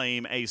going to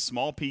claim a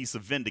small piece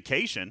of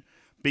vindication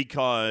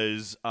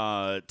because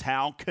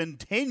Tao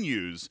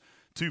continues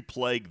to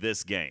plague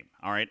this game.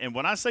 All right. And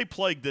when I say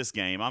plague this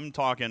game, I'm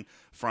talking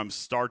from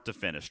start to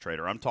finish,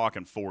 Trader. I'm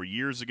talking 4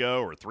 years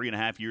ago or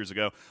 3.5 years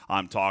ago.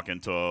 I'm talking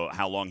to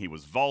how long he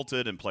was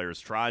vaulted and players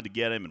tried to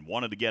get him and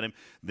wanted to get him.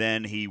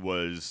 Then he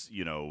was,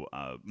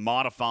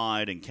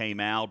 modified and came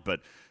out,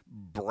 but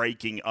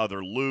breaking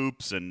other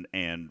loops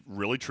and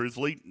really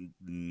truthfully,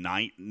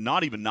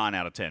 not even 9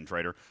 out of 10,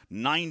 Trader.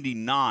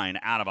 99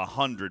 out of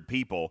 100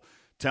 people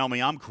tell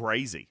me I'm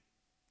crazy.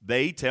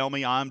 They tell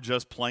me I'm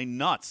just plain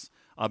nuts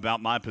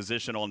about my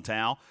position on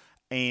Tao.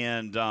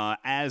 And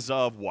as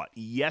of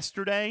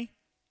yesterday,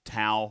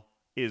 Tao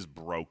is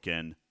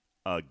broken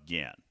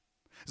again.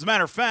 As a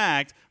matter of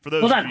fact, for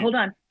those hold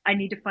on. I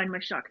need to find my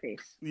shock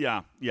face.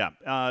 Yeah.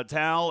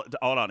 Tao,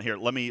 hold on here.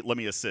 Let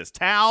me assist.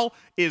 Tao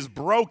is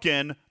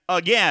broken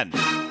again.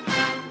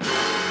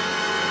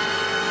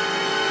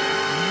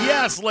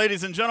 Yes,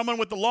 ladies and gentlemen,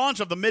 with the launch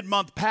of the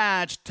mid-month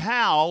patch,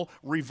 Tao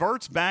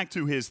reverts back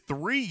to his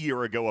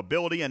 3-year-ago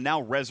ability and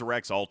now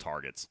resurrects all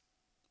targets.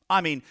 I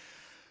mean,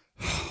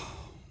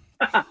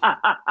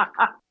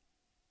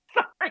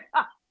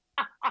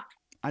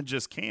 I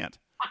just can't.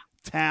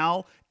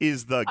 Tao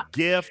is the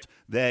gift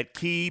that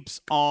keeps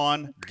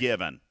on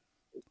giving.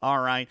 All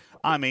right?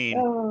 I mean,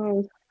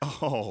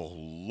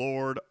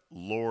 Lord,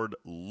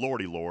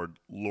 Lordy, Lord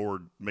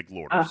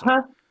McLord.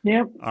 Uh-huh.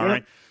 Yep. All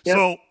right?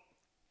 Yep.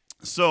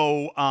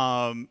 So,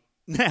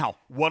 now,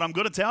 what I'm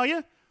going to tell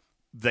you,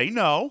 they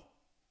know.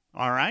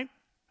 All right?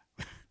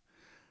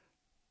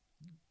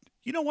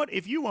 You know what?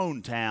 If you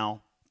own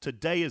Tao,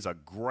 today is a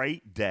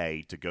great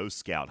day to go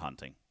scout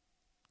hunting.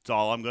 That's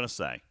all I'm going to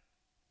say.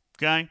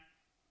 Okay?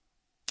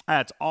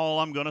 That's all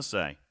I'm going to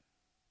say.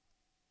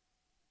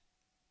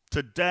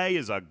 Today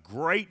is a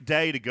great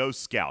day to go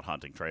scout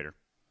hunting, Trader.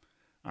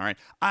 All right?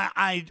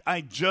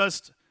 I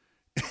just...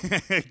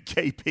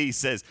 KP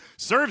says,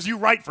 serves you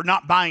right for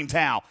not buying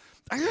Tao.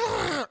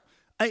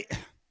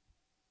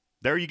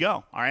 There you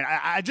go. All right?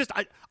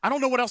 I don't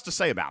know what else to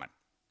say about him.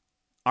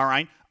 All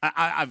right,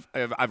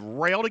 I've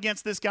railed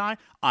against this guy.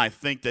 I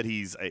think that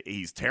he's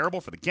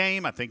terrible for the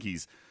game. I think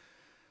he's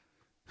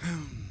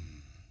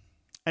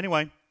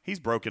anyway. He's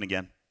broken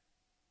again.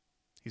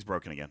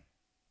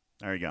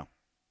 There you go.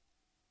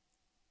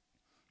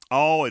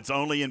 Oh, it's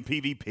only in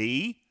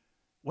PvP?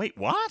 Wait,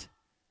 what?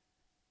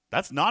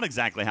 That's not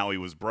exactly how he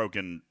was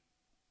broken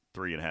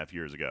 3.5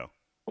 years ago.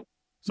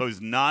 So he's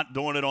not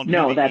doing it on PvP.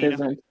 No, that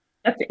isn't.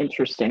 That's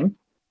interesting.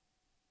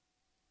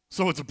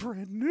 So it's a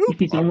brand new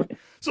one.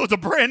 So it's a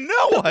brand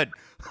new one.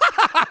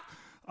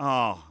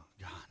 Oh,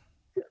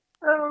 God.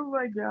 Oh,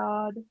 my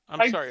God.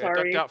 I'm sorry. I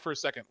ducked out for a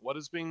second. What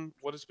is being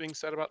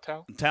said about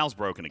Tao? Tao's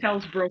broken again.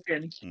 Tao's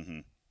broken.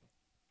 Mm-hmm.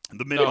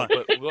 The mid-month,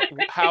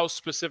 but how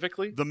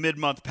specifically? The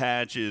mid-month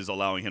patch is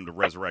allowing him to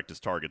resurrect his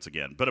targets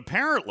again. But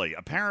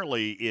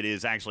apparently it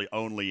is actually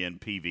only in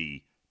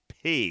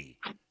PvP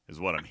is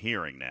what I'm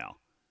hearing now.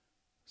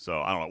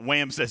 So, I don't know.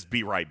 Wham says,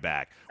 be right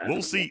back.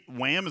 We'll see.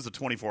 Wham is a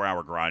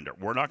 24-hour grinder.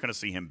 We're not going to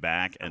see him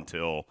back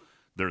until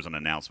there's an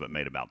announcement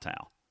made about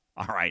Tao.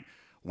 All right.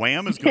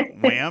 Wham is going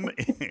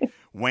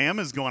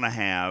to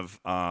have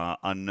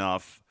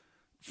enough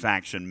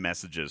faction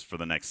messages for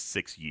the next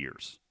 6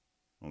 years.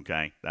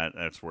 Okay?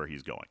 That's where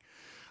he's going.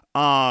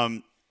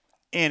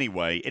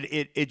 Anyway,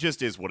 it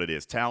just is what it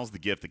is. Tao's the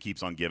gift that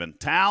keeps on giving.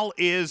 Tao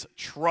is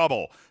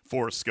trouble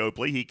for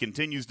Scopely. He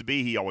continues to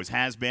be. He always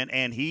has been.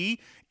 And he,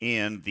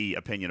 in the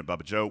opinion of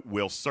Bubba Joe,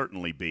 will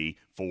certainly be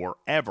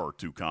forever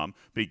to come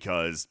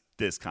because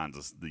these kinds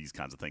of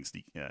things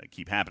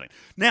keep happening.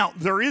 Now,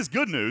 there is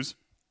good news.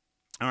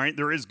 All right,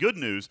 there is good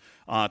news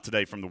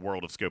today from the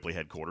World of Scopely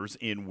headquarters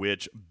in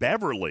which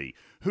Beverly,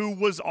 who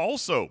was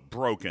also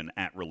broken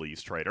at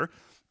release, Trader,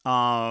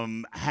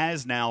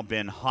 has now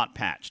been hot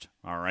patched.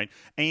 All right.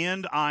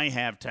 And I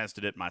have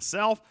tested it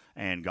myself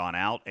and gone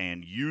out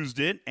and used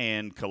it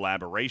in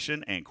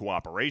collaboration and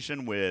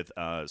cooperation with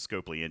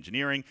Scopely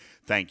Engineering.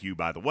 Thank you,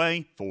 by the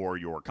way, for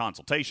your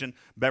consultation.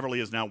 Beverly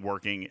is now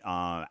working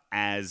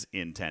as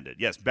intended.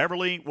 Yes,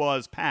 Beverly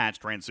was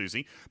patched,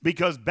 Ransusi,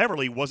 because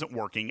Beverly wasn't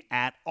working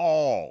at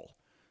all.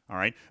 All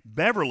right.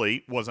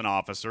 Beverly was an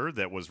officer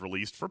that was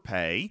released for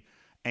pay,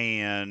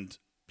 and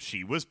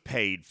she was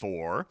paid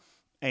for.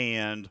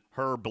 And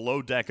her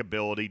below-deck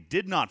ability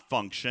did not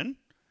function,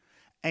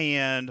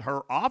 and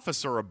her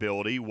officer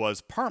ability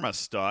was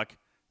perma-stuck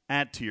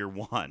at Tier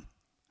 1.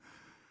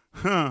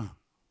 I'm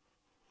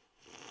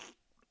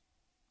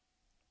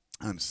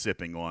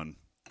sipping on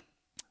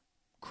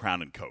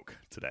Crown and Coke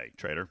today,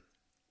 Trader,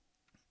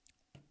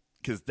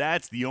 because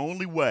that's the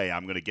only way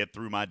I'm going to get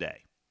through my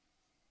day.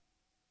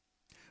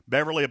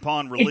 Beverly,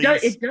 upon release...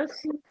 It does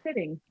seem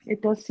fitting.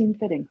 It does seem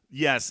fitting.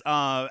 Yes.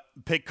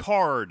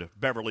 Picard,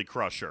 Beverly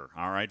Crusher.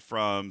 All right.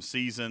 From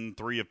Season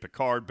 3 of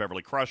Picard,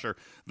 Beverly Crusher.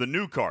 The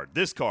new card,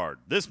 this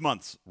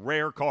month's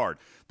rare card.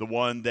 The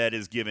one that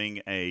is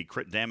giving a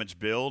crit damage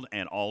build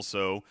and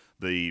also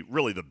the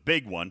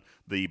big one,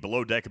 the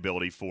below deck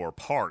ability for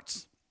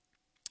parts.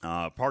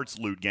 parts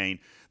loot gain.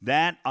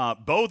 That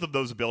both of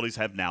those abilities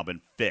have now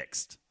been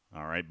fixed.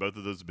 All right, both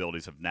of those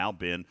abilities have now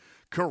been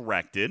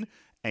corrected,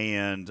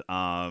 and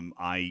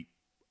I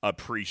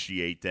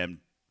appreciate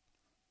them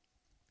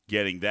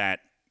getting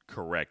that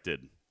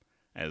corrected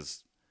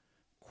as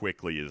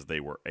quickly as they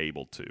were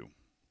able to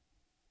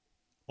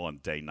on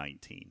day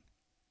 19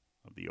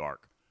 of the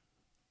arc.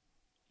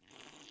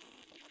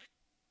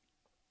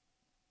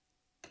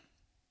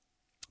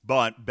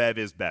 But Bev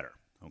is better.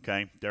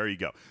 Okay, there you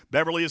go.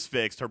 Beverly is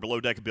fixed. Her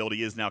below-deck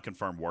ability is now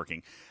confirmed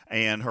working,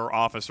 and her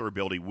officer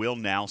ability will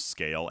now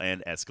scale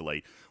and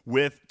escalate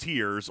with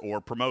tiers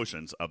or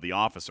promotions of the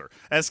officer.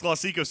 As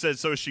Clasico said,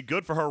 so is she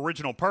good for her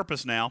original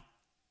purpose now?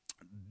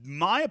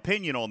 My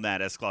opinion on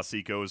that, S.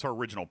 Clasico, is her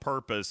original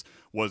purpose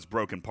was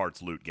broken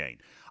parts loot gain.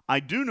 I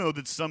do know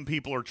that some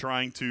people are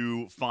trying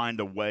to find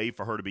a way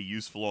for her to be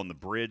useful on the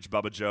bridge,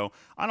 Bubba Joe.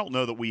 I don't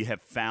know that we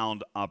have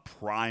found a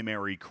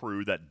primary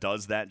crew that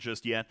does that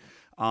just yet.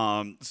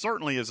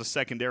 Certainly as a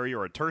secondary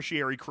or a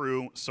tertiary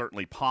crew,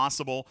 certainly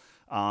possible.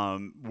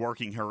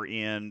 Working her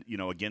in,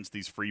 against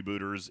these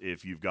freebooters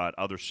if you've got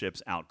other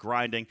ships out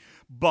grinding.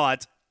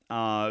 But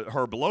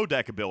her below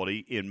deck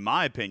ability, in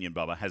my opinion,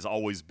 Bubba, has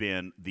always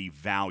been the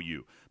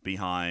value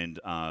behind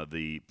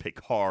the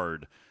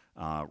Picard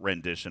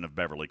rendition of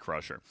Beverly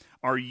Crusher.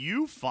 Are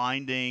you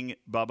finding,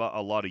 Bubba,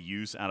 a lot of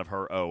use out of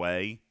her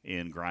OA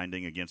in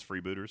grinding against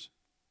freebooters?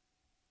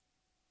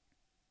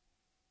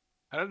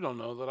 I don't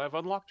know that I've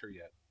unlocked her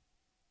yet.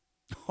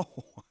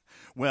 Oh,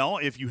 well,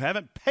 if you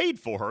haven't paid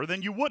for her,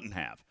 then you wouldn't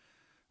have.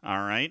 All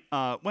right.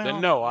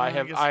 Then no, I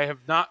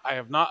have not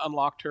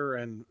unlocked her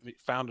and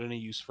found any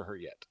use for her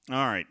yet.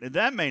 All right.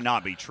 That may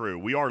not be true.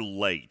 We are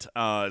late.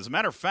 As a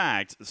matter of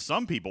fact,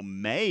 some people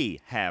may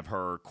have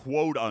her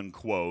quote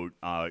unquote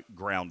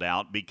ground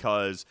out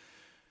because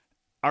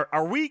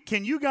are we?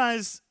 Can you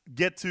guys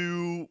get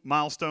to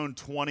milestone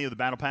 20 of the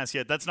battle pass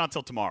yet? That's not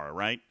till tomorrow,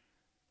 right?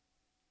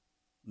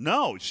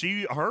 No,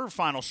 her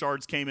final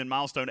shards came in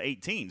milestone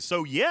 18.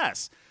 So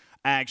yes,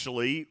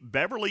 actually,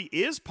 Beverly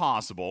is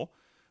possible.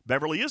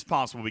 Beverly is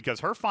possible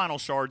because her final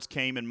shards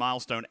came in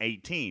milestone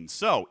 18.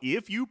 So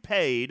if you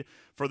paid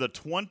for the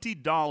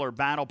 $20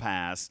 battle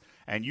pass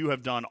and you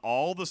have done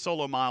all the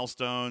solo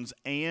milestones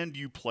and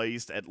you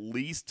placed at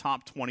least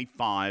top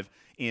 25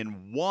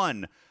 in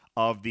one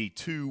of the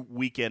 2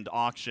 weekend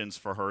auctions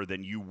for her,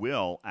 then you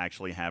will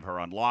actually have her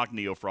unlocked.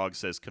 NeoFrog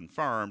says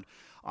confirmed.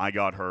 I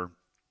got her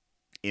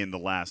in the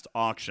last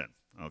auction.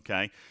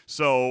 Okay,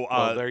 so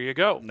there you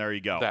go. There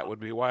you go. That would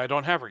be why I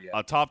don't have her yet.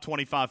 A top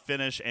 25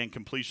 finish and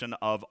completion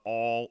of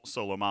all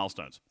solo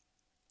milestones.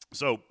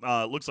 So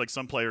looks like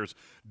some players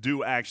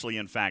do actually,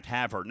 in fact,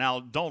 have her.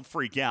 Now, don't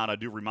freak out. I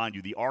do remind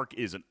you, the arc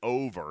isn't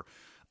over.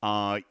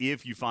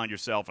 If you find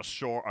yourself a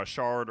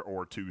shard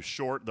or 2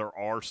 short, there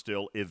are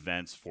still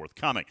events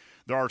forthcoming.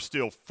 There are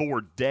still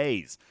 4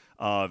 days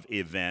of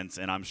events,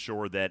 and I'm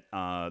sure that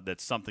that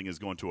something is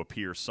going to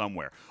appear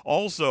somewhere.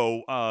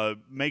 Also,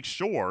 make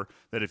sure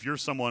that if you're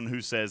someone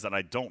who says that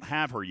I don't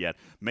have her yet,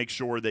 make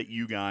sure that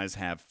you guys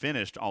have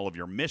finished all of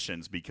your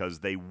missions because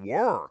they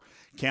were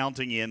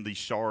counting in the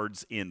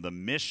shards in the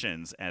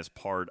missions as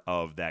part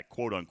of that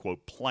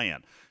quote-unquote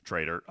plan,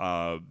 Trader.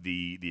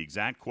 The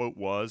exact quote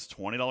was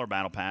 $20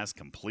 battle pass,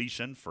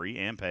 completion, free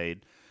and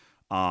paid,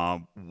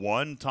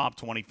 1 top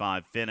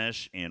 25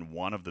 finish in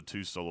one of the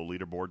 2 solo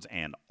leaderboards,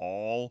 and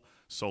all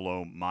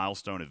solo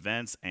milestone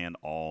events and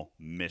all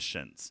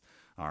missions.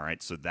 All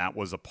right, so that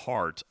was a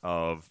part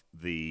of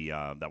the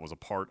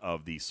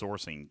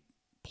sourcing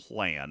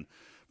plan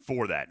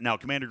for that. Now,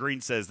 Commander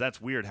Green says that's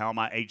weird. How am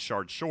I 8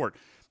 shards short?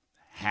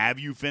 Have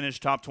you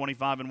finished top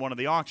 25 in one of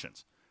the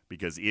auctions?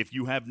 Because if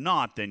you have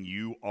not, then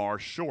you are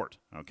short.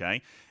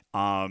 Okay.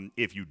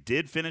 If you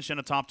did finish in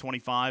a top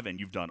 25 and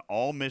you've done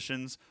all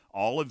missions,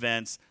 all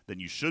events, then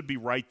you should be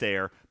right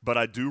there. But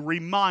I do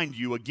remind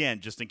you, again,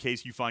 just in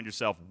case you find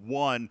yourself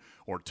 1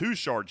 or 2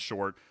 shards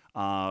short,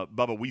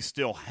 Bubba, we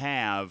still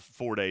have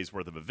 4 days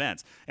worth of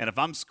events. And if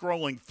I'm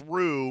scrolling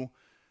through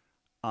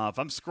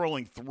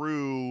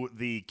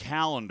the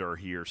calendar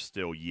here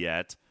still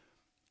yet,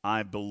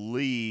 I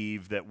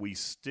believe that we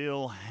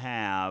still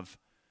have...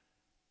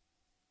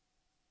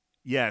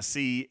 Yeah,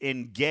 see,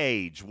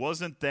 Engage.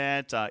 Wasn't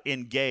that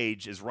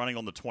Engage is running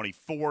on the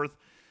 24th.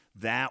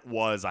 That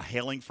was a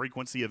hailing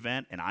frequency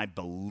event, and I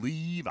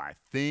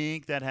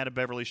think that had a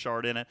Beverly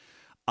shard in it.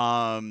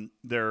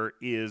 There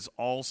is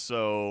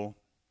also,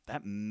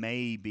 that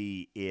may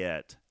be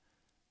it.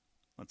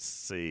 Let's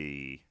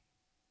see.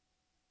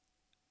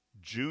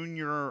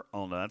 Junior,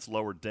 oh no, that's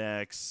lower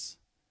decks.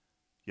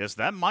 Yes,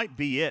 that might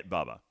be it,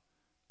 Bubba.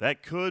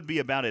 That could be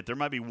about it. There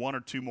might be 1 or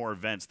 2 more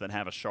events that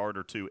have a shard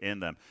or 2 in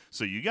them.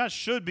 So you guys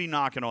should be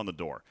knocking on the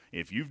door.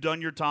 If you've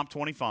done your top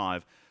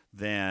 25,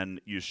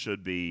 then you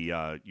should be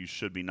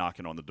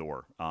knocking on the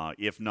door.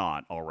 If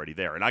not, already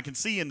there. And I can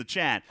see in the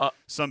chat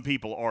some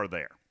people are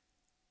there.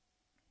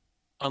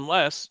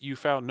 Unless you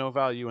found no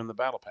value in the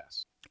battle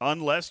pass.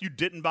 unless you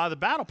didn't buy the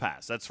Battle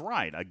Pass. That's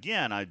right.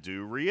 Again, I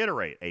do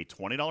reiterate, a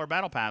 $20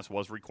 Battle Pass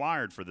was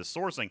required for this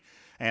sourcing.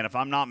 And if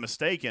I'm not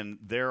mistaken,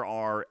 there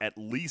are at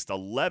least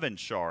 11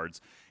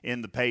 shards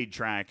in the paid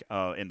track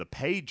of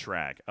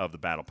the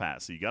Battle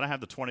Pass. So you got to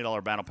have the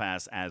 $20 Battle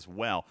Pass as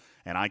well.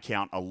 And I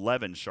count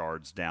 11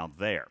 shards down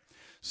there.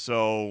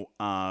 So,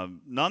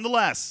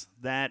 nonetheless,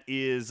 that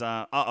is,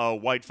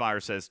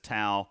 Whitefire says,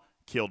 Tau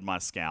killed my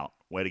scout.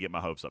 Way to get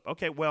my hopes up.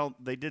 Okay, well,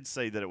 they did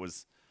say that it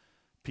was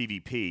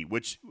PvP,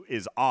 which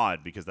is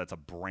odd because that's a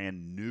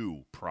brand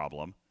new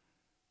problem.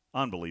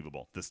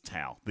 Unbelievable, this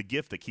Tau. The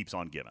gift that keeps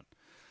on giving.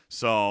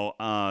 So,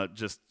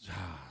 just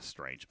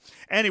strange.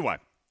 Anyway,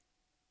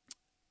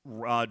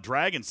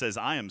 Dragon says,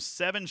 I am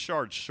 7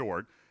 shards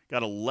short.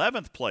 Got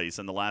 11th place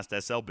in the last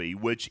SLB,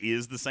 which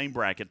is the same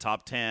bracket,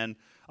 top 10.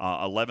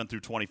 11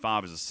 through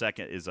 25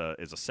 is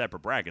a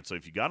separate bracket. So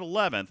if you got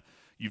 11th,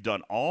 you've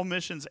done all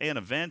missions and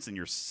events, and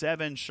you're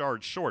 7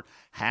 shards short.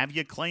 Have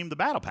you claimed the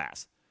Battle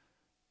Pass?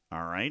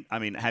 All right. I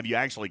mean, have you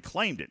actually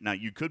claimed it? Now,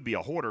 you could be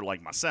a hoarder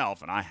like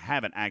myself, and I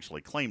haven't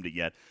actually claimed it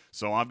yet.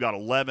 So I've got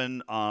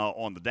 11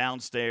 on the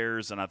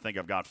downstairs, and I think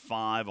I've got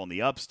 5 on the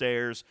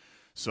upstairs.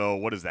 So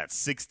what is that,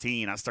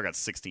 16? I still got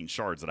 16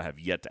 shards that I have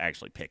yet to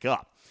actually pick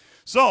up.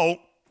 So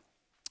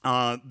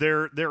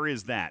there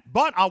is that.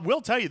 But I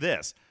will tell you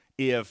this.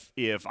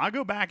 If I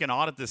go back and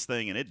audit this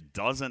thing and it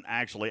doesn't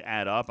actually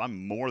add up,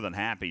 I'm more than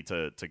happy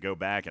to go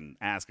back and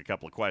ask a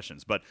couple of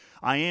questions. But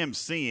I am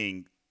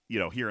seeing,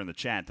 here in the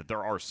chat that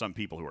there are some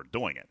people who are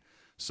doing it.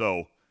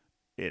 So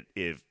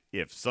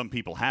if some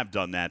people have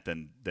done that,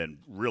 then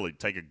really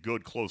take a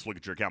good close look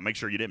at your account. Make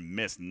sure you didn't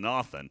miss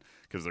nothing,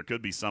 because there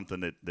could be something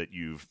that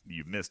you've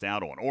missed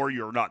out on, or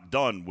you're not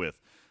done with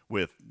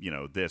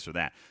this or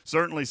that.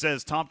 Certainly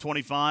says top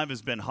 25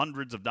 has been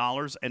hundreds of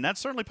dollars, and that's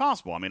certainly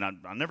possible. I mean,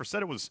 I never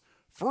said it was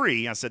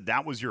free. I said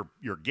that was your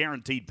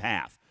guaranteed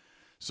path.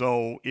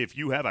 So if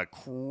you have a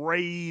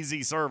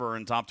crazy server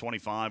and top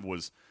 25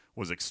 was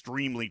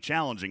extremely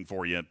challenging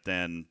for you,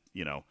 then,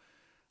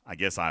 I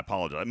guess I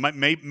apologize.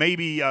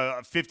 Maybe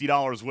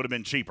 $50 would have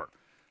been cheaper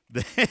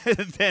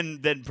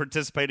than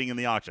participating in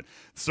the auction.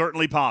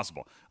 Certainly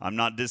possible. I'm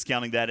not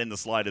discounting that in the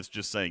slightest,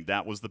 just saying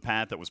that was the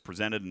path that was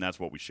presented, and that's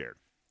what we shared.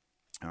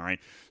 All right,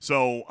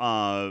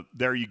 so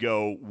there you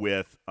go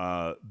with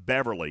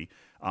Beverly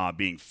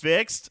being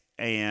fixed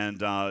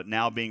and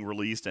now being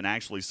released and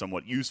actually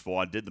somewhat useful.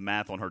 I did the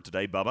math on her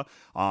today, Bubba.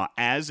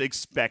 As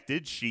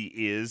expected, she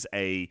is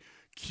a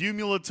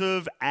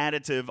cumulative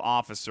additive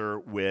officer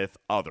with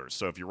others.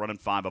 So if you're running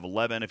 5 of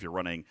 11, if you're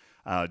running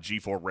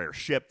G4 Rare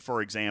Ship,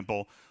 for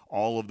example,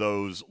 all of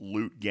those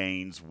loot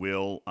gains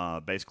will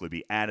basically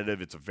be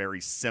additive. It's a very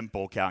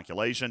simple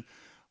calculation.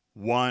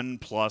 1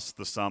 plus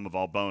the sum of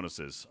all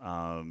bonuses,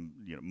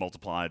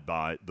 multiplied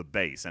by the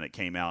base, and it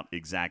came out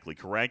exactly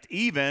correct,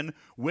 even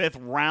with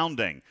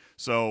rounding.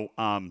 So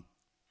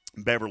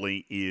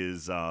Beverly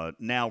is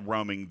now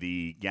roaming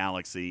the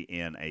galaxy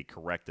in a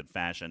corrected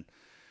fashion.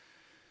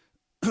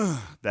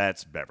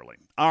 That's Beverly.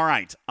 All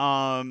right,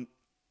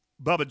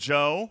 Bubba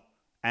Joe,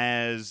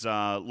 as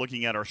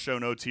looking at our show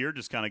notes here,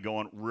 just kind of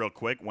going real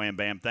quick. Wham,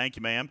 bam, thank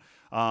you, ma'am.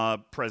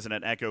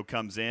 President Echo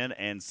comes in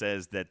and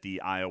says that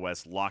the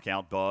iOS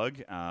lockout bug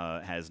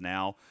has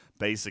now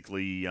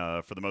basically,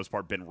 for the most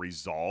part, been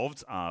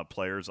resolved.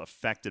 Players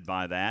affected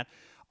by that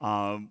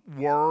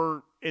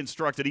were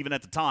instructed, even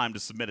at the time, to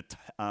submit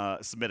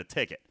a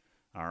ticket.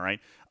 All right.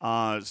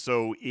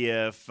 So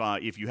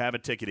if you have a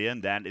ticket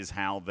in, that is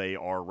how they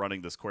are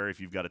running this query. If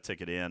you've got a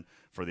ticket in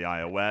for the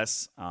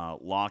iOS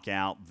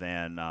lockout,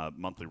 then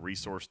monthly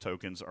resource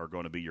tokens are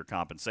going to be your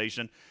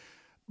compensation.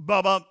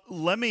 Bubba,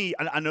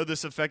 I know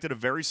this affected a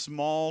very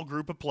small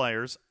group of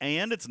players,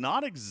 and it's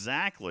not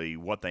exactly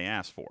what they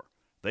asked for.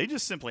 They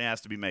just simply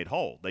asked to be made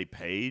whole. They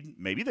paid,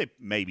 maybe they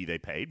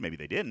paid, maybe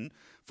they didn't,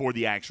 for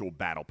the actual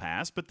battle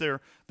pass, but there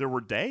were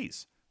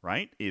days,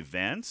 right?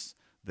 Events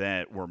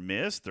that were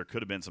missed. There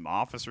could have been some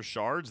officer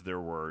shards.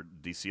 There were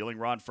de-sealing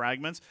rod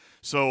fragments.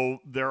 So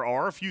there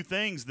are a few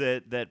things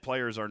that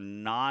players are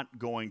not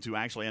going to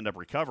actually end up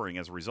recovering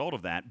as a result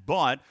of that.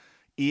 But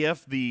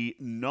if the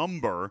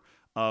number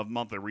of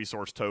monthly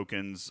resource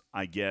tokens,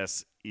 I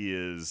guess,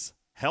 is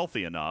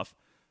healthy enough,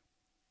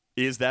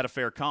 is that a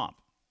fair comp?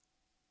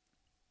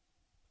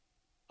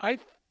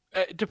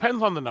 It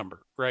depends on the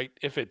number, right?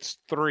 If it's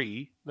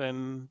 3,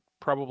 then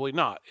probably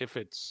not. If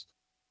it's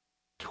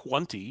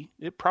 20,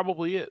 it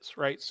probably is,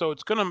 right? So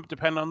it's going to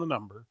depend on the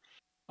number,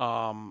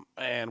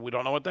 and we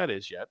don't know what that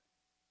is yet.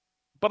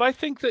 But I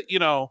think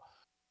that,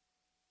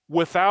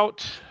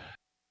 without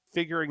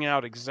figuring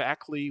out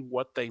exactly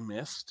what they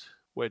missed,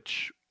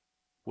 which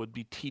would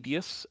be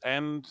tedious,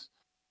 and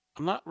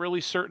I'm not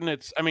really certain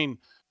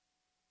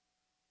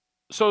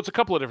so it's a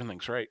couple of different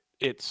things, right?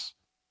 It's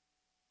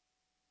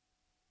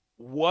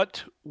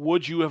what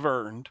would you have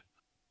earned?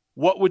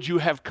 What would you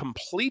have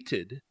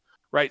completed?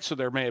 Right, so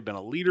there may have been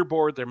a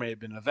leaderboard, there may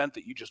have been an event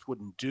that you just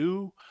wouldn't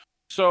do.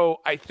 So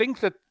I think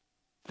that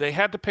they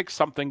had to pick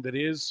something that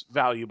is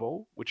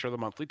valuable, which are the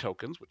monthly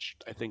tokens, which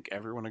I think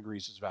everyone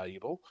agrees is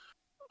valuable.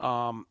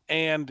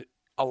 And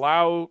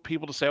allow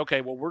people to say,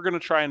 okay, well, we're going to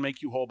try and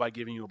make you whole by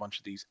giving you a bunch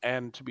of these.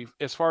 And to be,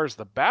 as far as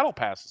the battle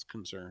pass is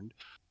concerned,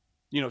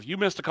 if you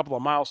missed a couple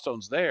of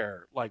milestones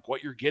there, like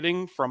what you're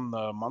getting from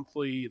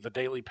the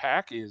daily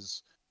pack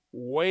is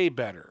way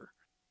better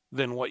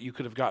than what you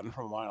could have gotten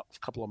from a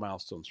couple of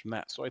milestones from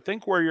that. So I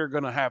think where you're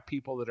going to have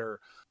people that are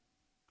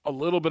a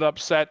little bit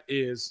upset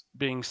is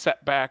being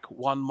set back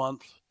 1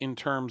 month in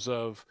terms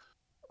of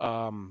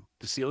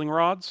the ceiling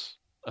rods,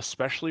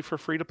 especially for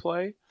free to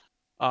play.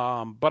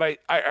 But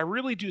I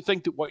really do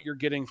think that what you're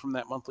getting from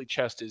that monthly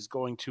chest is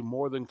going to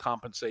more than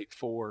compensate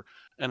for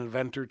an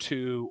event or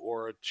two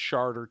or a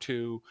shard or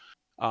two.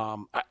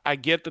 I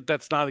get that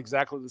that's not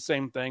exactly the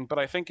same thing, but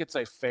I think it's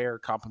a fair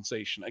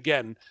compensation.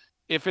 Again,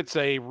 if it's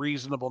a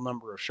reasonable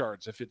number of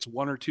shards, if it's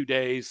 1 or 2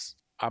 days,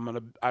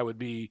 I will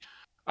be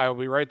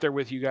right there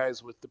with you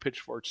guys with the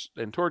pitchforks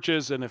and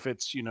torches. And if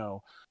it's,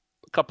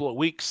 a couple of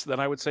weeks, then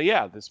I would say,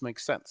 yeah, this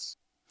makes sense.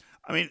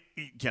 I mean,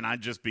 can I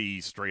just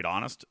be straight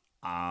honest?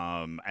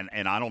 And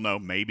I don't know,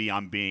 maybe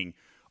I'm being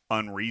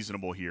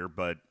unreasonable here,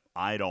 but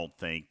I don't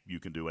think you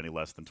can do any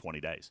less than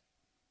 20 days.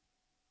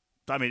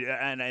 I mean,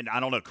 and I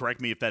don't know,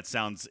 correct me if that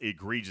sounds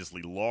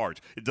egregiously large.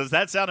 Does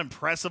that sound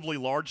impressively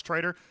large,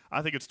 Trader?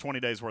 I think it's 20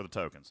 days worth of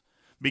tokens.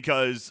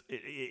 Because,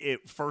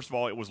 first of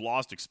all, it was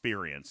lost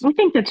experience. I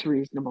think that's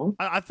reasonable.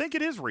 I think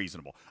it is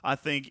reasonable. I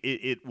think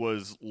it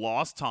was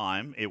lost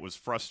time. It was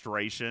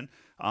frustration.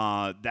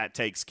 That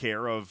takes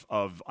care of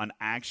an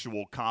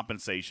actual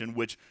compensation,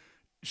 which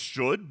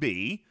should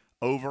be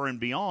over and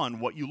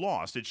beyond what you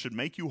lost. It should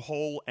make you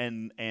whole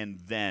and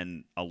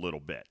then a little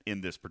bit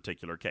in this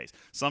particular case.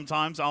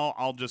 Sometimes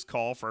I'll just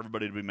call for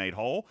everybody to be made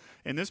whole.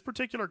 In this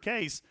particular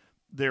case,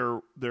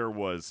 there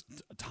was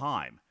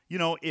time.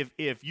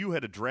 If you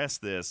had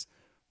addressed this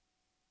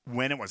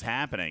when it was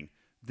happening,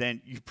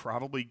 then you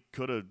probably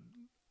could have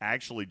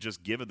actually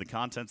just given the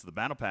contents of the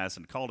battle pass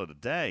and called it a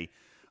day.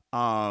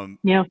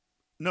 Yeah.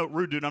 No,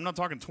 rude dude, I'm not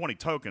talking 20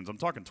 tokens. I'm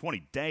talking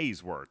 20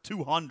 days worth.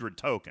 200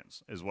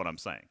 tokens is what I'm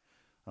saying.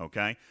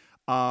 Okay?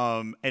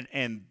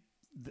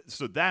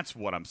 So that's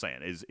what I'm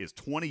saying is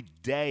 20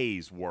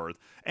 days worth.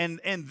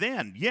 And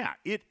then, yeah,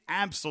 it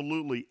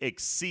absolutely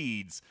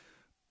exceeds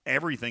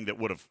everything that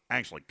would have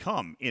actually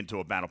come into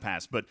a battle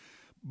pass. But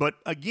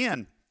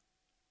again,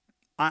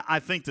 I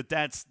think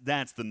that's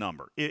the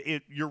number.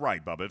 You're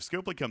right, Bubba. If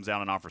Scopely comes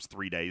out and offers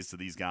 3 days to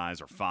these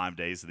guys or 5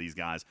 days to these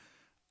guys,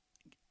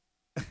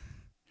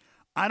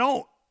 I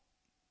don't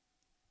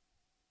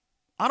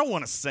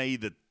want to say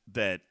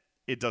that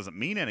it doesn't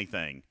mean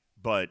anything,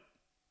 but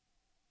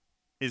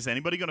is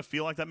anybody going to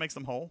feel like that makes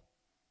them whole?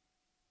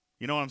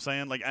 You know what I'm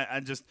saying? Like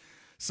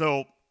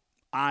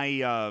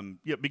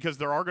because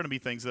there are going to be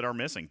things that are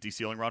missing.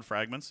 Desealing rod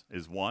fragments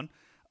is one.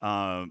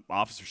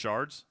 Officer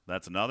shards,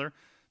 that's another.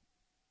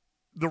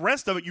 The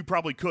rest of it you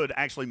probably could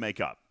actually make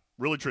up,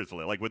 really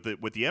truthfully. Like with the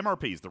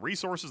MRPs, the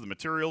resources, the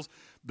materials,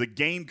 the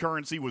game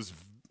currency was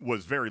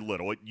very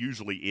little. It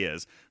usually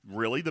is.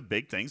 Really, the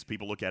big things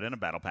people look at in a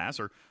battle pass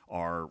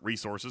are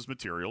resources,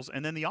 materials,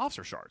 and then the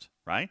officer shards,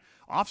 right?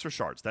 Officer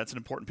shards, that's an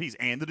important piece,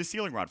 and the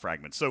desealing rod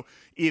fragments. So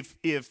if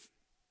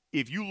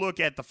you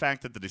look at the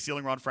fact that the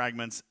desealing rod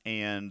fragments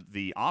and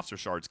the officer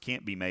shards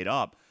can't be made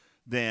up,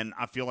 then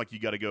I feel like you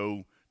got to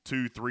go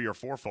 2, 3, or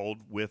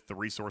 4-fold with the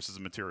resources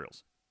and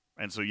materials.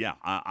 And so, yeah,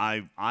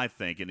 I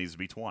think it needs to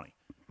be 20,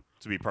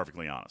 to be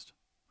perfectly honest.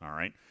 All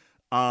right?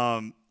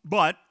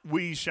 But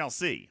we shall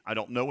see. I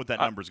don't know what that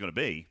number is going to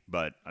be,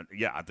 but,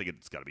 yeah, I think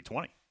it's got to be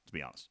 20, to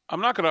be honest.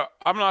 I'm not gonna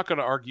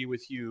argue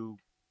with you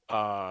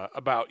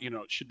about,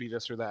 it should be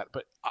this or that.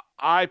 But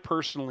I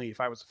personally,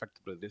 if I was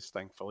affected by this,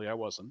 thankfully I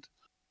wasn't,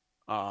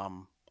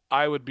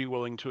 I would be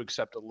willing to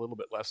accept a little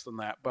bit less than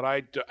that.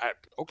 But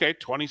okay,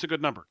 20 is a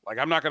good number. Like,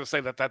 I'm not going to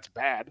say that that's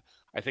bad.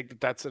 I think that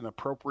that's an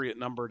appropriate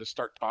number to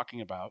start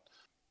talking about.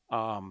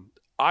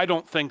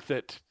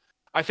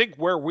 I think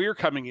where we're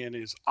coming in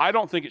is I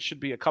don't think it should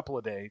be a couple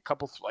of days,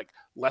 like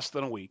less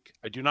than a week.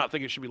 I do not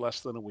think it should be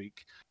less than a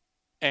week.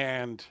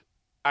 And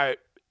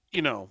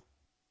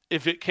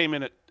if it came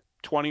in at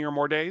 20 or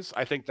more days,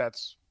 I think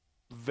that's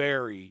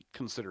very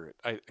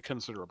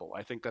considerable.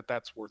 I think that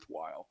that's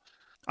worthwhile.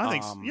 I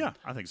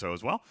think so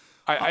as well.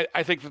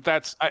 I think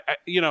that's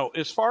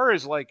as far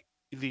as like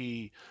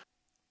the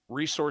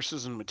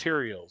resources and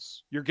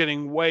materials, you're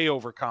getting way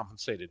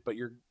overcompensated, but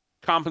you're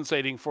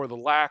compensating for the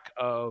lack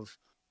of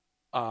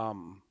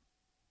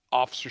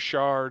officer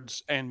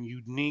shards and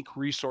unique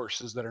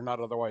resources that are not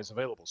otherwise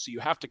available. So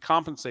you have to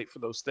compensate for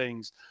those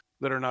things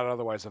that are not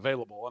otherwise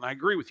available. And I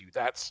agree with you.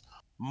 That's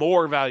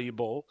more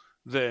valuable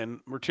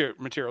than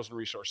materials and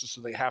resources.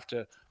 So they have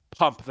to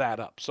pump that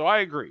up. So I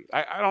agree.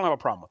 I don't have a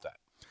problem with that.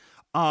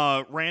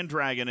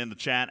 Randragon in the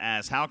chat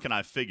asks, how can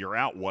I figure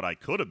out what I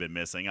could have been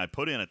missing? I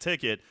put in a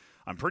ticket.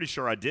 I'm pretty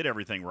sure I did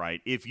everything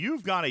right. If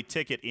you've got a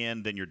ticket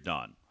in, then you're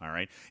done, all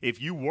right?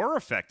 If you were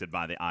affected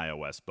by the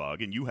iOS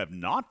bug and you have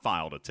not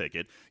filed a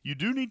ticket, you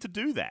do need to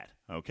do that,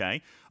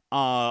 okay?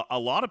 A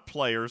lot of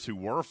players who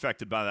were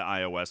affected by the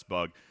iOS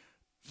bug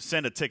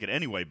send a ticket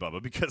anyway,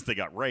 Bubba, because they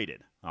got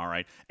raided, all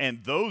right?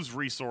 And those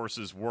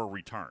resources were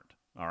returned,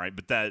 All right,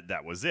 but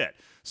that was it.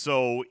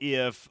 So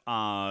if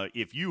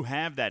you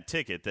have that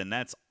ticket, then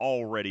that's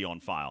already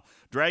on file.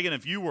 Dragon,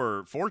 if you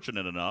were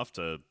fortunate enough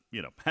to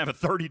have a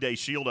 30-day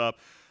shield up,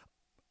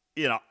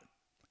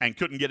 and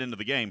couldn't get into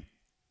the game,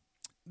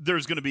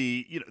 there's going to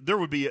be there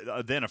would be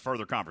then a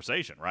further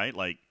conversation, right?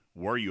 Like,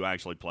 were you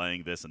actually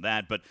playing this and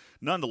that? But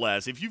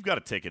nonetheless, if you've got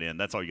a ticket in,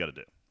 that's all you got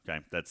to do. Okay,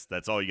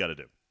 that's all you got to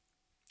do.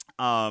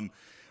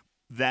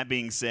 That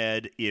being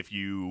said, if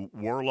you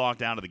were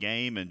locked out of the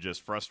game and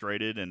just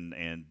frustrated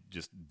and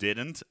just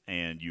didn't,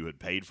 and you had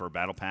paid for a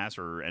battle pass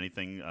or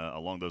anything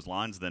along those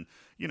lines, then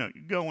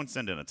go and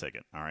send in a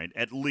ticket. All right,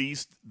 at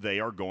least they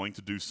are going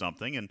to do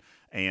something,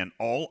 and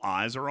all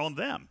eyes are on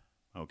them.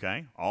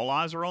 Okay, all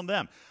eyes are on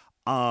them.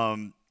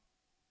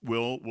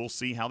 We'll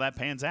see how that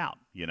pans out.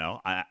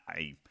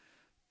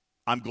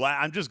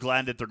 I'm just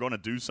glad that they're going to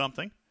do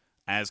something.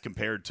 As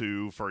compared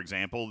to, for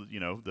example,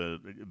 the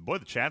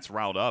chat's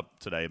riled up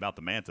today about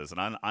the Mantis,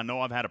 and I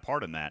know I've had a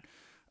part in that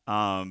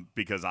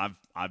because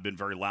I've been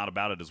very loud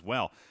about it as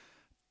well.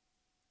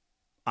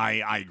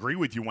 I agree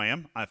with you,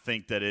 Wham. I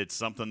think that it's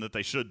something that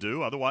they should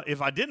do. Otherwise,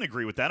 if I didn't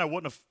agree with that, I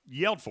wouldn't have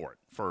yelled for it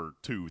for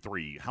 2,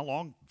 3, how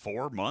long?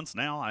 4 months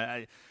now.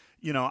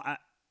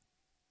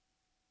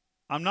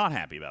 I'm not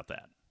happy about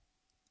that.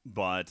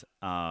 But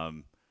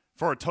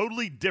for a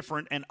totally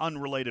different and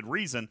unrelated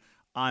reason,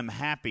 I'm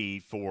happy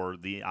for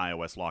the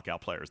iOS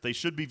lockout players. They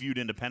should be viewed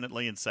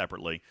independently and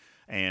separately.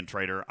 And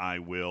Trader, I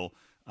will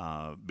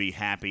be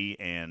happy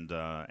and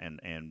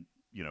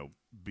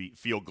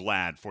feel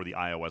glad for the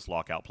iOS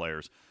lockout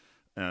players.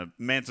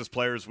 Mantis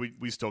players,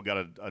 we still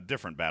got a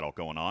different battle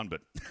going on,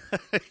 but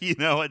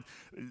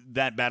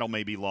that battle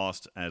may be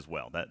lost as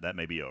well. That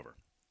may be over.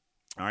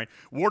 All right.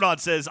 Wardod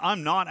says,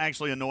 I'm not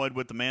actually annoyed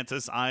with the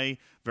Mantis. I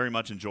very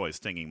much enjoy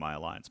stinging my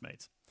alliance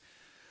mates.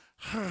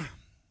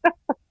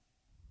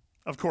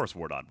 Of course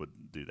Wardod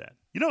would do that.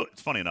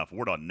 It's funny enough,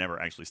 Wardod never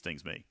actually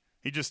stings me.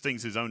 He just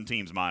stings his own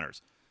team's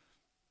minors.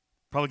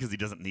 Probably because he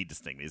doesn't need to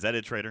sting me. Is that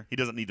it, Trader? He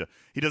doesn't need to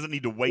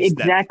waste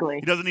exactly.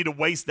 He doesn't need to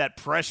waste that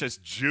precious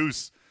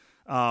juice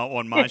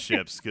on my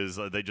ships because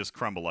they just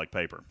crumble like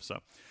paper. So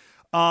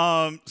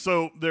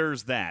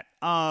there's that.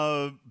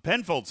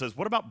 Penfold says,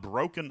 what about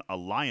broken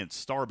Alliance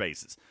star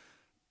bases?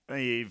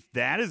 If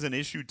that is an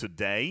issue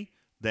today,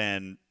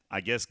 then I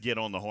guess get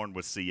on the horn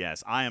with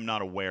CS. I am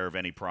not aware of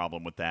any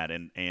problem with that.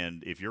 And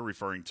if you're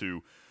referring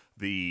to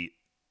the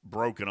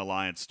broken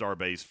Alliance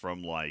starbase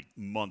from like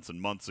months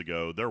and months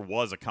ago, there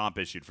was a comp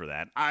issued for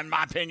that. In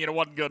my opinion, it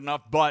wasn't good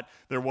enough, but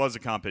there was a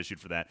comp issued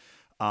for that.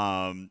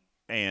 And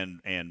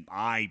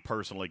I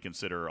personally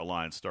consider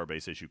Alliance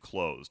starbase issue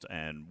closed,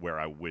 and where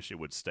I wish it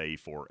would stay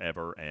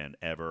forever and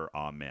ever.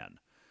 Amen.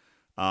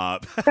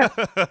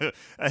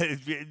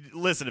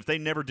 Listen, if they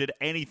never did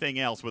anything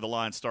else with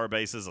Alliance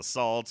starbases,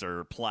 assaults,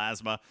 or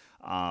plasma,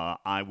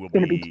 I will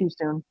be too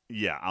soon.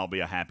 Yeah, I'll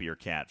be a happier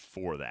cat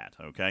for that.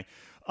 Okay.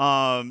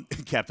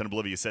 Captain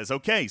Oblivious says,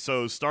 okay,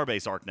 so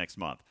starbase arc next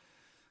month.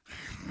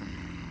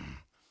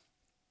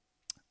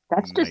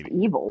 That's just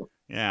evil.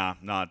 Yeah,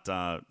 not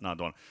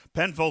doing.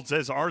 Penfold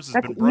says ours has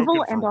That's been broken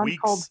evil for and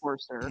weeks. Uncalled for,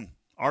 sir.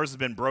 Ours has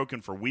been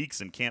broken for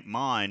weeks and can't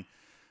mine.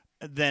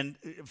 Then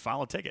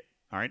file a ticket.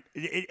 All right,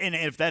 and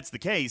if that's the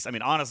case, I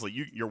mean,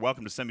 honestly, you're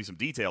welcome to send me some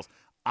details.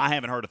 I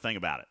haven't heard a thing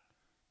about it,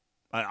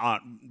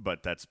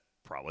 but that's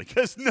probably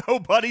because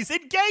nobody's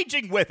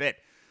engaging with it.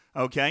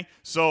 Okay,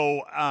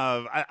 so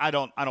I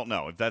don't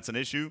know if that's an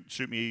issue.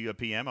 Shoot me a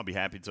PM. I'll be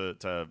happy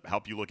to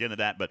help you look into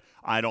that. But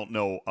I don't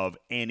know of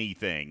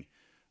anything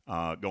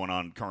going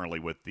on currently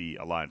with the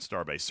Alliance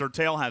starbase. Sir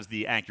Tail has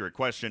the accurate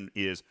question: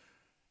 is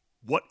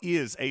what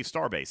is a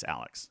starbase,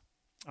 Alex?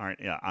 All right,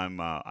 yeah,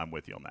 I'm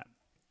with you on that.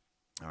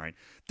 All right.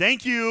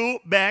 Thank you,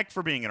 Beck,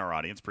 for being in our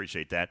audience.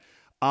 Appreciate that.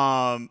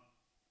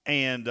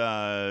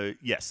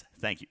 Yes,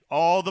 thank you.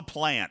 All the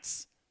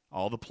plants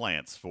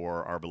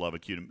for our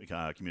beloved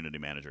community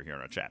manager here in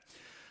our chat.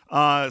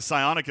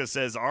 Psionica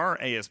says our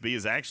ASB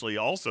is actually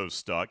also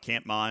stuck.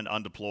 Can't mine,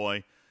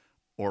 undeploy,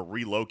 or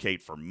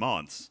relocate for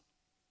months.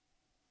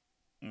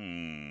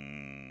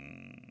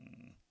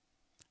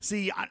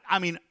 See, I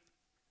mean,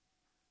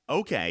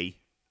 okay.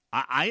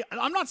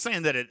 I'm not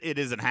saying that it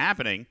isn't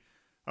happening.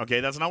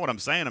 Okay, that's not what I'm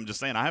saying. I'm just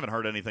saying I haven't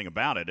heard anything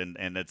about it,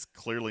 and it's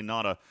clearly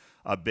not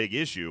a big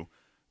issue.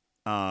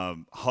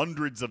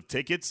 Hundreds of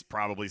tickets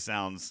probably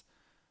sounds...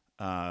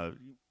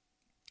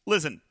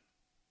 listen,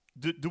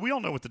 do we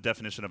all know what the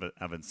definition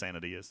of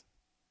insanity is?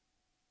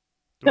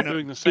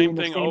 Doing the same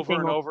thing over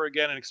and over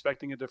again and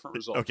expecting a different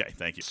result. Okay,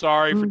 thank you.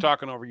 Sorry for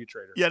talking over you,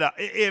 Trader. Yeah,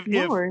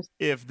 no,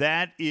 if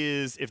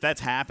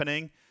that's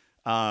happening...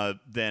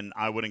 then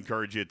I would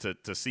encourage you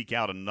to seek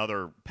out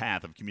another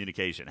path of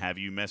communication. Have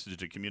you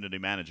messaged a community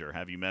manager?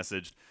 Have you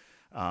messaged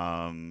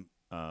a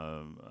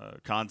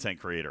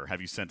content creator?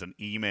 Have you sent an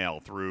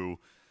email through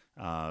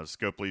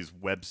Scopely's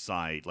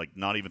website? Like,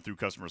 not even through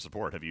customer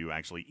support. Have you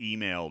actually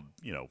emailed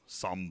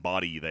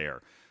somebody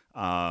there?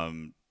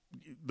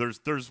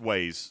 There's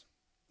ways.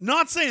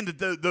 Not saying that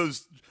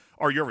those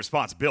are your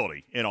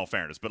responsibility, in all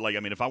fairness, but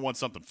if I want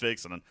something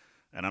fixed and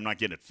and I'm not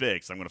getting it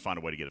fixed, I'm going to find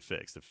a way to get it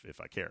fixed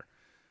if I care,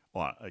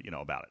 about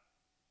it.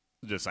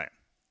 Just saying.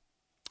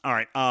 All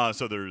right.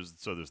 So there's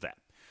that.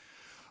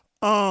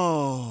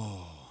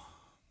 Oh.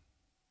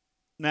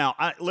 Now,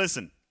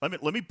 listen.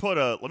 Let me put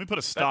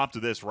a stop to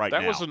this right now.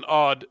 That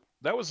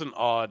was an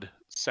odd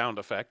sound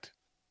effect.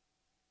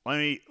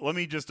 Let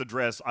me just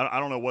address. I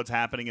don't know what's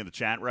happening in the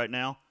chat right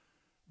now,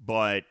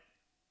 but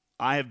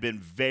I have been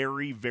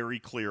very, very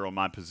clear on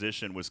my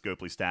position with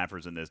Scopely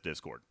staffers in this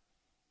Discord.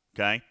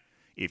 Okay,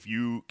 if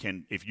you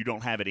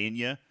don't have it in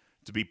you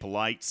to be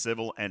polite,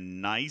 civil,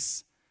 and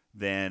nice,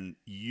 then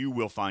you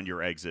will find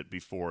your exit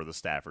before the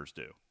staffers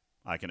do.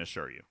 I can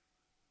assure you.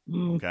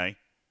 Okay,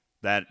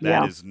 that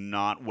is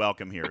not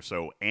welcome here.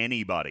 So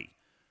anybody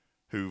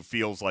who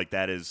feels like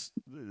that is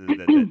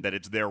that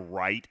it's their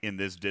right in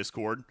this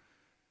Discord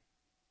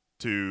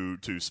to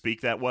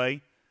speak that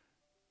way,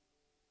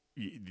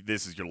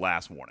 this is your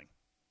last warning.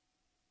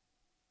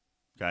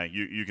 Okay,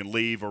 you can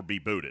leave or be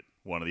booted,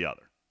 one or the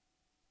other.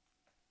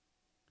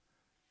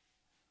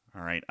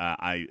 All right,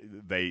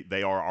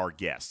 they are our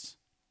guests,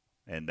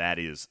 and that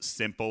is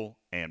simple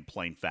and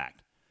plain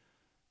fact.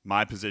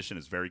 My position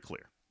is very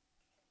clear.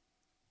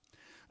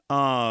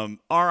 All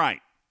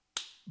right,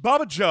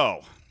 Bubba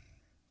Joe.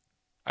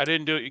 I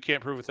didn't do it. You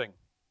can't prove a thing.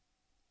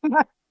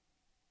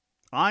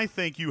 I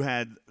think you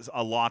had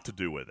a lot to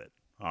do with it.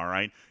 All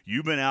right,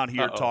 you've been out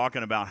here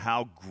talking about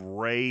how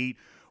great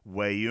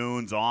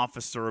Wayoon's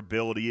officer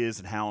ability is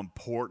and how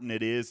important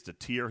it is to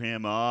tear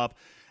him up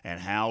and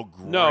how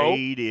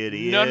great it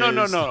is. No.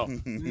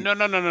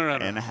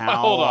 And how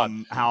hold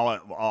on.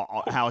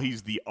 How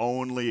he's the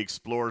only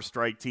Explorer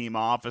Strike Team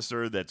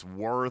officer that's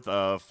worth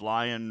a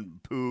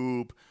flying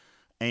poop.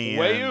 And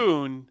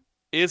Wayoon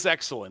is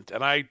excellent,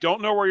 and I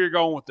don't know where you're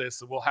going with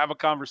this, and we'll have a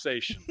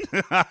conversation.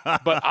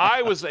 But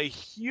I was a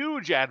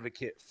huge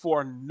advocate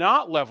for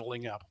not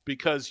leveling up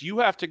because you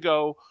have to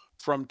go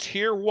from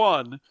Tier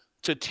 1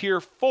 to Tier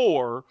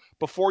 4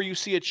 before you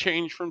see a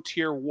change from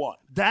Tier 1.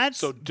 That's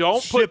so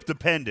don't ship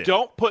dependent.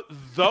 Don't put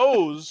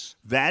those.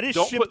 That is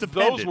don't ship put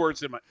dependent. Those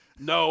words in my.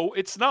 No,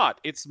 it's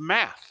not. It's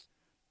math.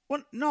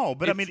 Well, no,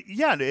 but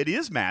it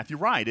is math. You're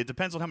right. It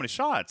depends on how many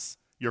shots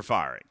you're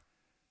firing.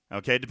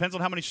 Okay, it depends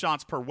on how many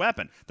shots per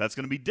weapon. That's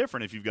going to be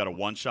different if you've got a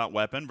one-shot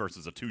weapon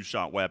versus a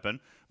two-shot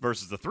weapon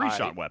versus a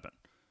three-shot weapon.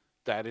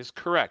 That is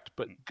correct,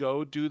 but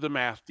go do the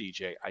math,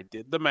 DJ. I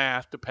did the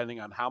math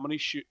depending on how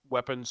many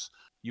weapons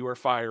you are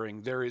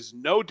firing. There is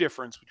no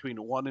difference between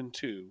 1 and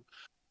 2.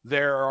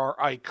 There are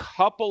a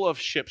couple of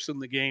ships in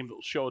the game that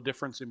will show a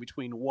difference in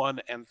between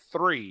 1 and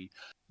 3.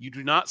 You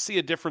do not see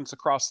a difference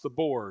across the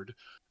board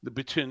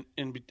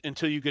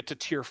until you get to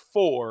Tier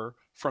 4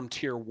 from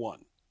Tier 1.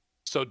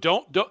 So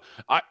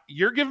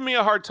you're giving me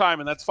a hard time,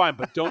 and that's fine,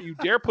 but don't you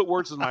dare put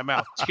words in my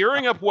mouth.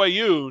 Tearing up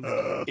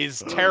Wayoon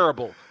is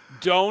terrible.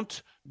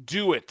 Don't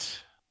do it.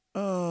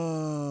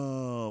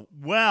 Well,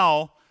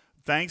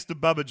 thanks to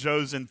Bubba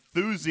Joe's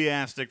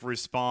enthusiastic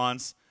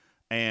response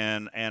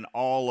and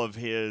all of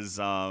his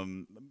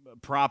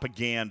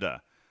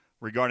propaganda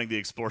regarding the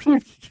Explorer.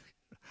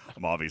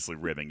 I'm obviously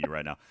ribbing you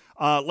right now.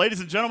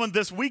 Ladies and gentlemen,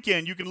 this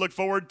weekend you can look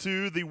forward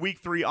to the Week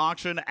 3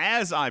 auction,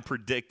 as I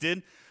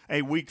predicted.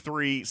 A Week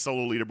 3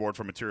 solo leaderboard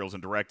for materials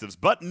and directives,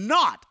 but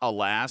not,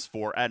 alas,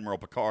 for Admiral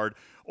Picard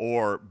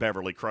or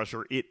Beverly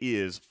Crusher. It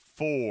is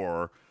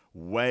for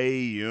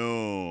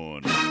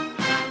Wayoon.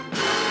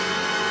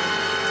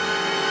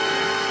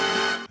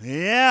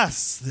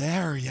 Yes,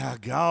 there you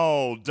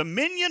go.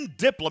 Dominion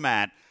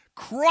Diplomat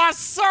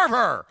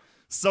cross-server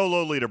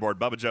solo leaderboard.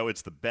 Bubba Joe,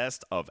 it's the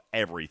best of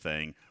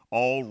everything,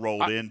 all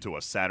rolled into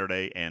a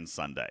Saturday and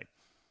Sunday.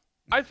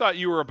 I thought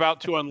you were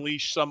about to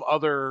unleash some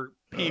other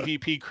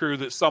PvP crew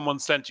that someone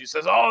sent you.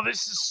 Says, "Oh,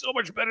 this is so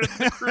much better than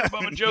the crew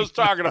Bubba Joe's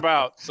talking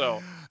about."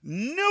 So,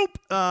 nope.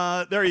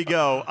 There you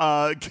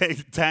go.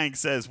 Tank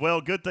says,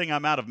 "Well, good thing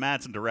I'm out of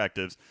mats and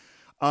directives.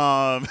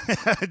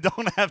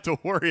 Don't have to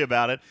worry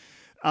about it."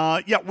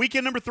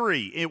 Weekend number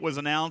 3. It was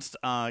announced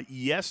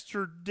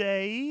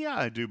yesterday,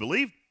 I do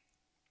believe.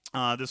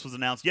 This was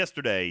announced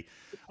yesterday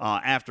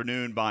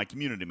afternoon by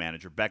community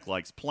manager Beck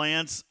Likes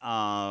Plants.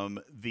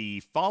 The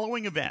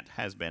following event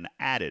has been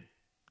added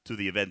to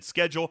the event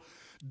schedule.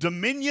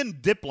 Dominion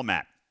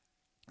Diplomat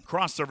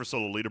cross-server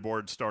solo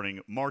leaderboard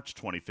starting March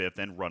 25th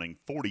and running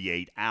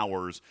 48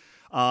 hours.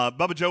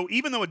 Bubba Joe,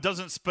 even though it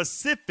doesn't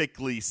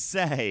specifically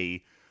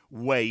say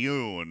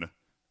Wayoon,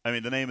 I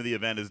mean, the name of the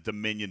event is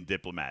Dominion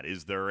Diplomat.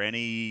 Is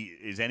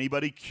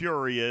anybody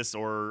curious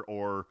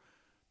or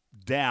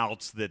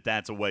doubts that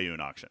that's a Wayoon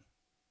auction?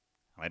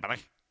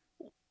 Anybody?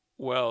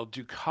 Well,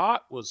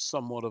 Ducat was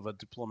somewhat of a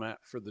diplomat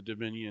for the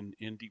Dominion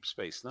in Deep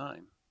Space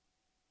Nine.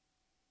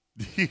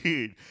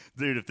 Dude,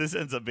 if this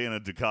ends up being a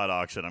Ducat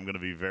auction, I'm going to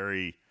be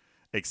very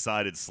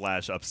excited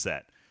 /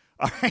 upset.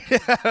 All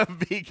right,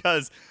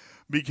 because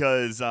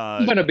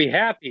I'm going to be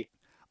happy.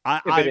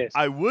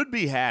 I would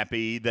be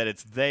happy that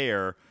it's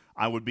there.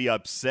 I would be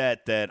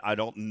upset that I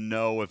don't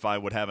know if I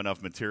would have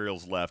enough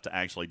materials left to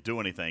actually do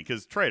anything.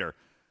 Because, Trader,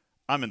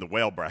 I'm in the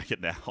whale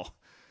bracket now.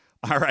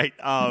 All right.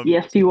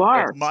 Yes, you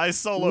are. My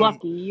solo,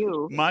 Lucky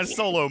you. My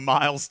solo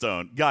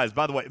milestone, guys.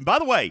 By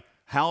the way,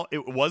 how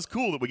it was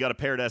cool that we got a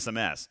paired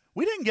SMS.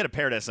 We didn't get a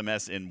paired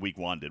SMS in week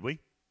 1, did we?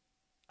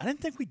 I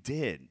didn't think we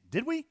did.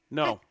 Did we?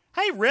 No.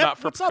 Hey, Rip, Not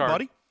for what's up, Picard.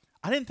 buddy?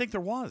 I didn't think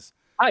there was.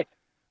 Hi.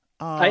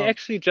 I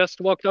actually just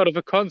walked out of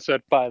a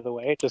concert, by the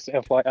way, just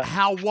FYI.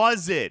 How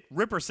was it?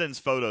 Ripper sends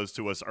photos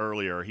to us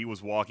earlier. He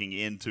was walking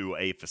into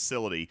a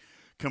facility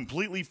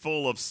completely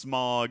full of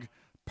smog,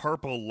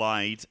 purple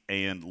light,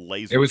 and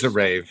lasers. It was a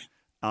rave.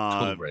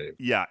 Total rave.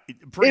 Yeah.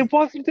 It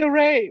wasn't a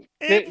rave.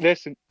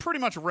 Listen. Pretty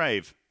much a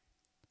rave.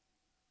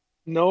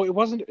 No, it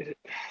wasn't.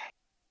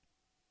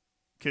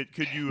 Could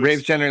you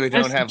Raves generally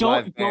don't have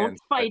live Don't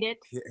bands. fight it.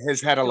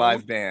 His had a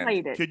live band.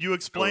 Fight it. Could you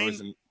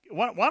explain?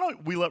 Why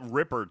don't we let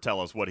Ripper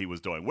tell us what he was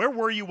doing? Where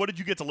were you? What did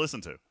you get to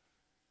listen to?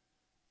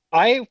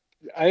 I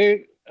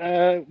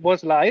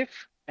was live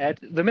at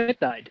the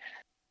Midnight.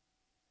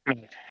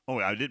 Oh,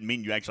 I didn't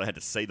mean you actually had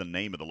to say the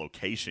name of the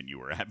location you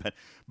were at,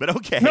 but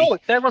okay. No,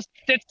 that's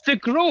the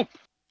group.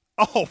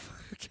 Oh,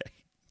 okay.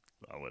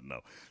 I wouldn't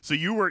know. So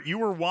you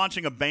were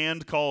watching a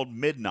band called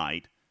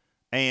Midnight,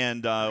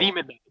 and The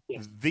Midnight.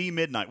 Yes. The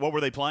Midnight. What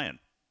were they playing?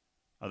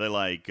 Are they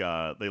like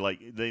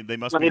they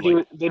must Well,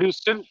 be they do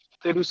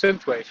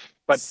synthwave,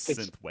 but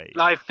synthwave. it's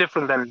live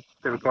different than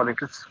the recording.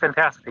 It's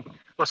fantastic. It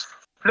was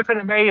flipping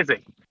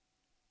amazing.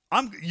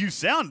 You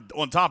sound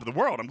on top of the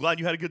world. I'm glad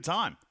you had a good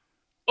time.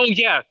 Oh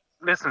yeah,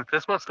 listen,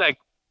 this was like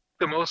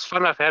the most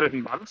fun I've had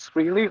in months.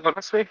 Really,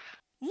 honestly.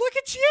 Look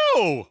at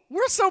you!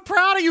 We're so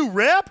proud of you,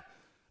 Rip.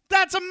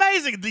 That's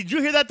amazing. Did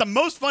you hear that? The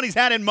most fun he's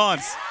had in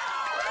months.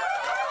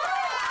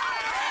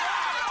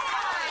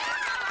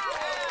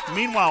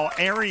 Meanwhile,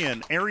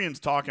 Arian's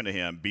talking to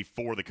him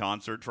before the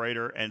concert,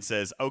 Trader, and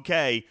says,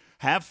 okay,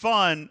 have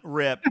fun,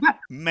 Rip.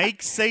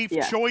 Make safe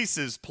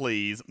choices,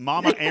 please.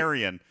 Mama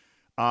Arian.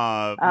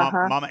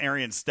 Mama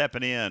Arian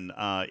stepping in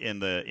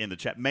the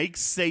chat. Make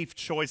safe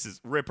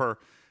choices. Ripper,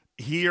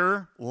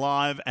 here,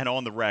 live, and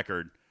on the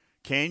record,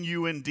 can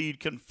you indeed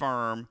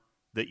confirm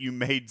that you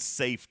made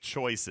safe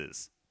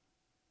choices?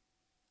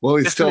 Well,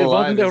 he's still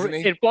alive, isn't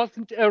he? It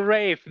wasn't a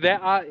rave.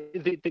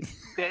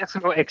 There's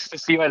no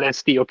ecstasy or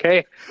LSD,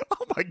 okay?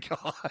 Oh, my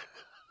God.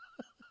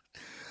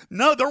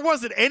 No, there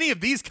wasn't any of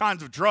these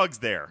kinds of drugs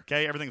there,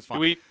 okay? Everything's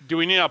fine. Do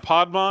we need a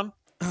Podmon?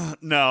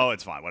 No,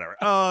 it's fine. Whatever.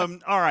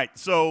 All right.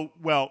 So,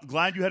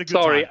 glad you had a good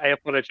time. Sorry, I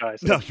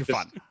apologize. No, you're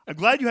fine. I'm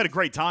glad you had a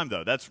great time,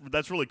 though. That's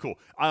really cool.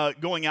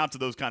 Going out to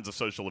those kinds of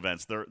social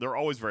events, they're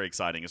always very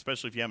exciting,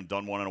 especially if you haven't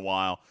done one in a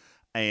while.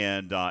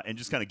 And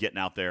just kind of getting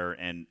out there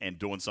and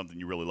doing something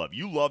you really love.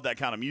 You love that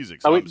kind of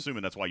music, so I'm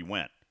assuming that's why you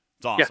went.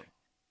 It's awesome.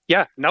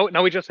 Yeah.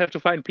 Now we just have to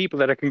find people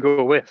that I can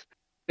go with.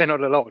 They're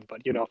not alone,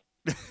 but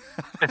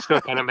I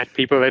still kind of met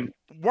people and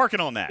working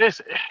on that.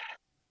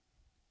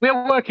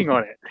 We're working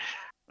on it.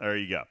 There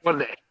you go. One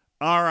day.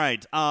 All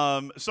right.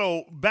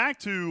 So back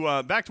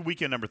to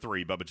weekend number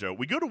 3, Bubba Joe.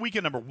 We go to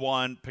weekend number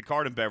 1,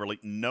 Picard and Beverly,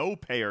 no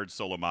paired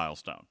solo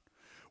milestone.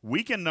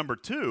 Weekend number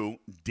 2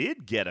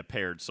 did get a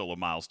paired solo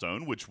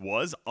milestone, which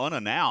was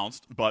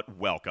unannounced, but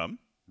welcome,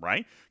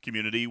 right?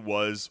 Community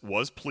was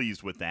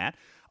pleased with that.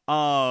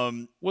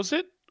 Was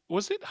it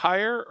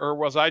higher, or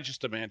was I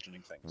just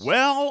imagining things?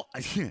 Well,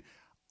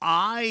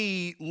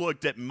 I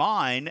looked at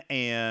mine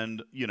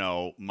and,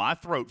 my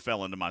throat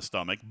fell into my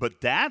stomach, but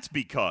that's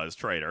because,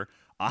 Trader,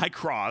 I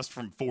crossed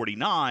from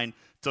 49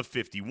 to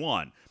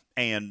 51,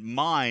 and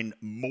mine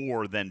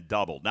more than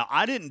doubled. Now,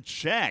 I didn't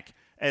check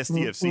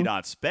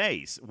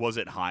STFC.space. Was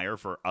it higher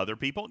for other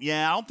people?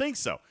 Yeah, I don't think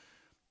so.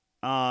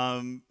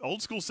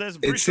 Old School says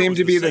it seemed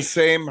to be the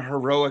same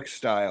heroic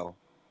style.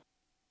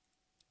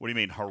 What do you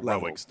mean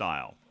heroic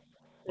style?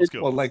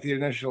 Well, like the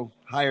initial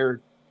higher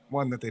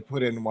one that they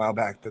put in a while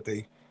back that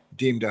they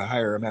deemed a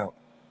higher amount.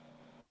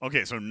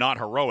 Okay, so not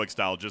heroic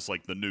style, just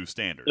like the new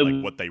standard,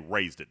 like what they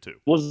raised it to.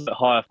 Was it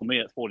higher for me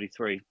at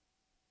 43?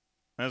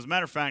 As a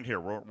matter of fact, here,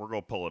 we're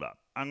going to pull it up.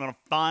 I'm going to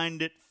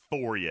find it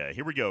for you.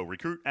 Here we go.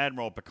 Recruit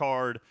Admiral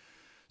Picard,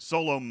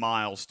 solo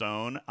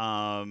milestone.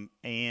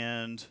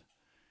 And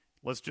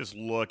let's just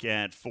look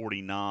at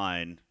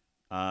 49.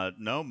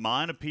 No,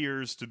 mine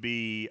appears to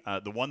be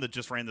the one that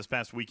just ran this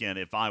past weekend.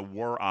 If I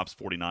were Ops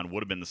 49,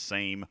 would have been the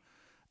same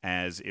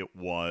as it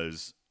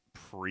was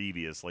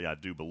previously, I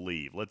do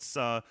believe. Let's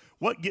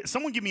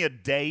someone give me a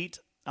date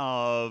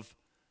of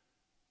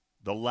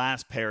the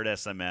last paired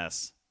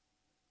SMS.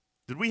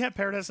 Did we have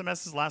paired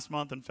SMSs last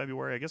month in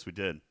February? I guess we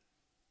did.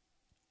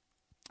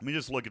 Let me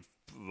just look at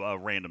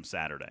random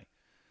Saturday.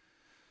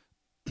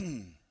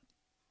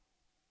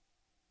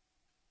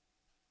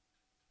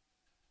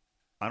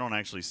 I don't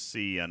actually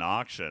see an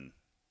auction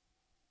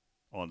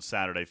on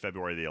Saturday,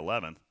 February the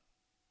 11th.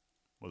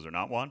 Was there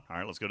not one? All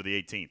right, let's go to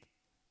the 18th.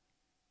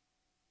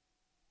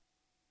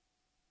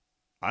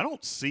 I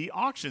don't see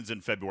auctions in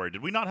February.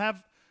 Did we not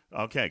have?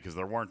 Okay, because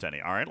there weren't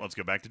any. All right, let's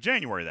go back to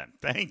January then.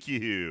 Thank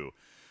you.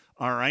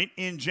 All right,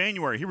 in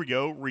January, here we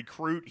go.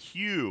 Recruit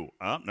Hugh.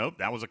 Nope,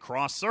 that was a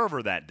cross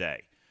server that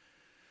day.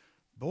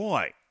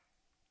 Boy,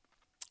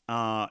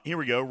 Here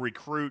we go.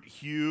 Recruit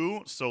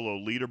Hugh, solo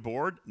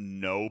leaderboard,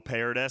 no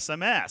paired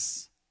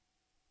SMS.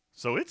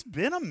 So it's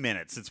been a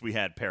minute since we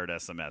had paired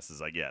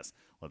SMSs, I guess.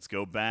 Let's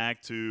go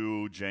back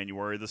to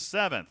January the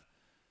 7th,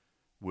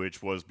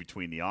 which was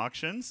between the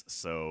auctions.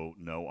 So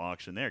no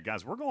auction there.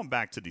 Guys, we're going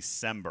back to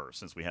December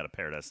since we had a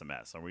paired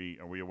SMS. Are we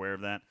aware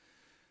of that?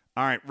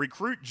 All right.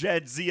 Recruit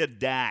Jedzia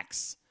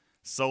Dax,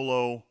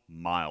 solo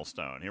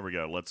milestone. Here we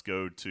go. Let's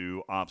go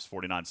to Ops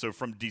 49. So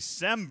from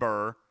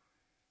December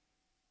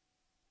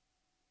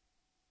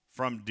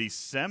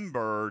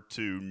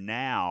to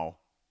now,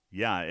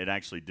 yeah, it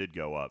actually did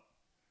go up.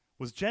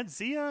 Was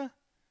Jedzia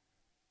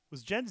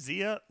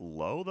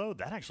low, though?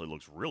 That actually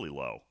looks really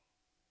low.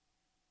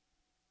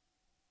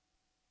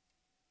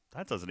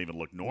 That doesn't even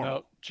look normal.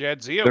 No,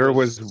 Jedzia There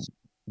was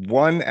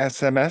one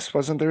SMS,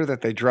 wasn't there, that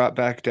they dropped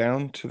back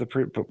down to the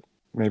but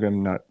maybe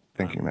I'm not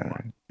thinking that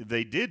right.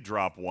 They did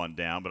drop one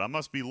down, but I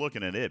must be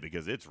looking at it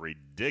because it's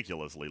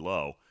ridiculously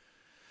low.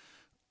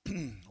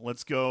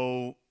 Let's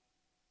go.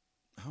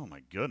 Oh, my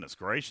goodness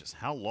gracious.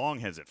 How long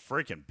has it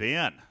freaking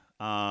been?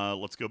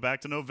 Let's go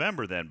back to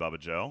November then, Bubba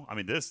Joe. I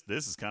mean, this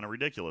is kind of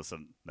ridiculous,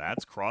 and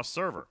that's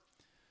cross-server.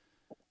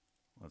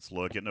 Let's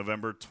look at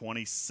November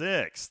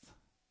 26th.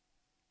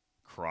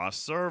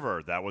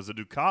 Cross-server. That was a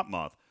Ducat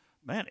month.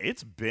 Man,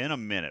 it's been a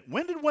minute.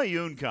 When did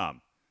Wayoon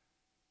come?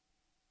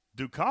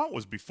 Ducat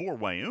was before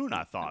Wayoon,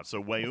 I thought.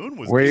 So Wayoon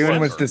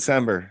was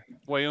December.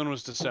 Wayoon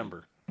was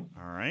December.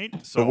 All right.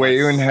 So but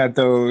Wayoon had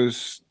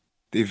those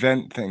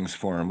event things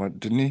for him,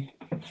 didn't he?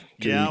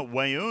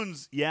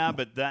 Wayoon's,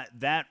 but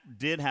that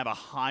did have a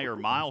higher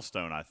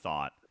milestone, I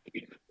thought.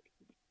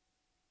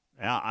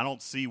 Yeah, I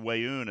don't see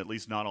Wayoon, at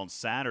least not on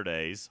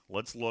Saturdays.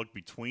 Let's look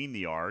between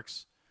the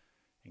arcs.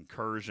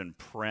 Incursion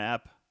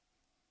prep.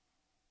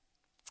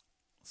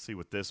 Let's see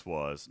what this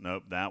was.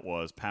 Nope, that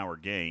was power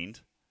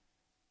gained.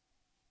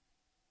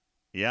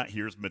 Yeah,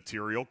 here's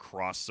material,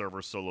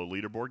 cross-server solo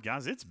leaderboard.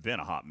 Guys, it's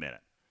been a hot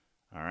minute.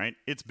 All right?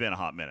 It's been a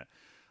hot minute.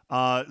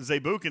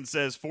 Zabukin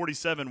says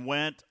 47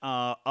 went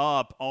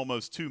up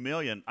almost 2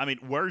 million. I mean,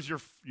 where's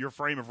your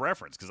frame of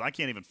reference? Because I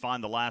can't even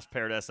find the last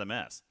paired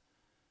SMS.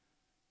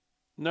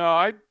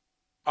 No,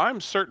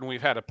 I'm certain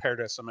we've had a paired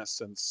SMS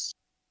since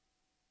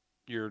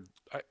you're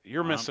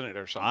missing it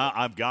or something.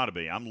 I've got to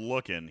be. I'm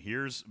looking.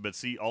 But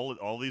see,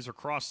 all these are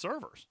cross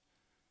servers.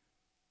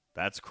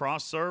 That's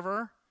cross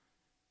server.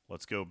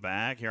 Let's go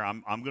back here.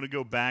 I'm going to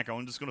go back.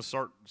 I'm just going to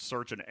start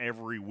searching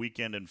every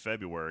weekend in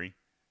February.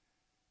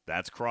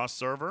 That's cross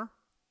server.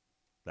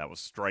 That was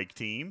Strike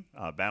Team.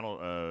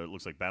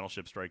 Looks like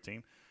Battleship Strike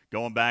Team.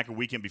 Going back a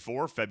weekend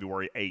before,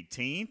 February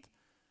 18th.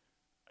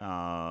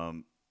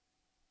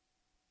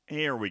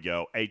 Here we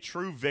go. A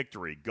True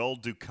Victory,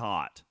 Gold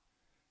Ducat,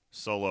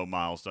 solo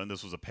milestone.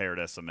 This was a paired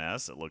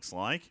SMS, it looks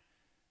like.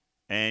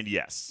 And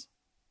yes,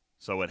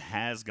 so it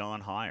has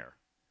gone higher.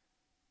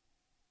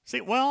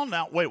 See, well,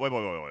 now, wait.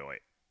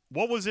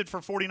 What was it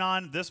for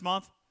 49 this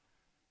month?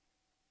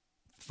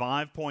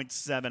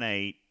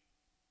 5.78.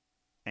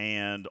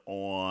 And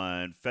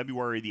on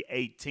February the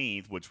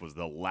 18th, which was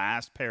the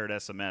last paired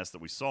SMS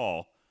that we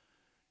saw,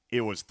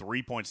 it was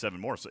 3.7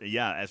 more. So,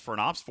 yeah, as for an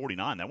Ops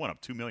 49, that went up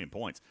 2 million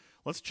points.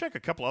 Let's check a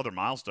couple other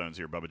milestones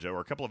here, Bubba Joe,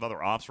 or a couple of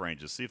other Ops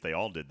ranges, see if they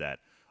all did that.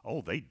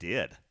 Oh, they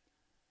did.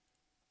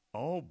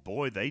 Oh,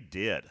 boy, they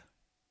did.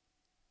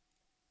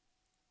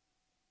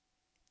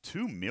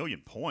 2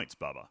 million points,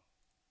 Bubba.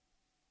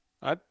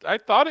 I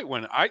thought it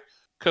went.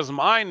 Because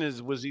mine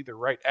was either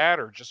right at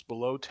or just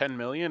below 10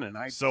 million, and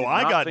I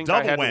got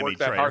double whammy,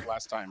 that hard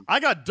last time. I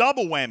got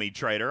double whammy,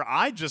 Trader.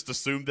 I just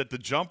assumed that the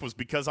jump was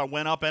because I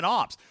went up in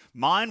Ops.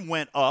 Mine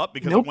went up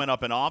because it went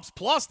up in Ops,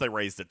 plus they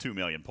raised it 2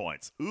 million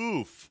points.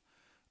 Oof.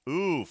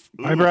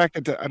 My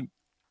bracket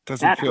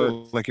doesn't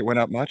feel like it went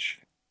up much.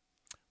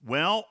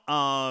 Well,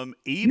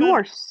 you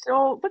are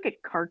so look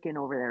at Karkin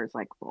over there. It's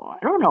like, well,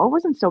 I don't know, it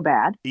wasn't so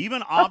bad.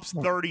 Even Ops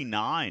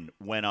 39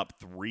 went up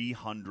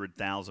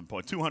 300,000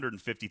 points,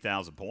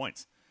 250,000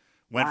 points.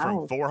 Went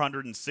from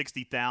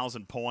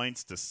 460,000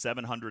 points to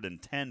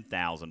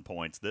 710,000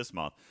 points this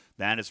month.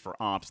 That is for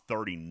Ops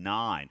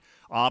 39.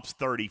 Ops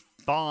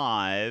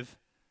 35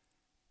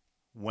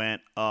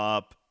 went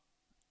up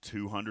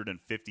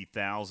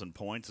 250,000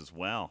 points as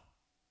well.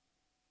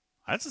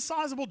 That's a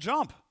sizable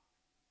jump.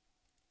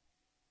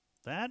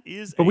 But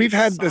we've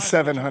had the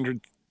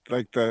 700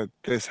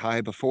 this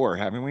high before,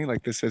 haven't we?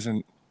 Like this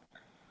isn't.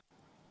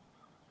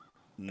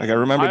 Like I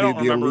remember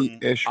the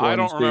elite-ish ones. I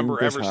don't remember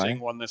being this ever high. seeing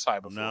one this high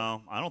before.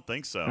 No, I don't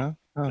think so. No?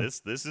 Oh.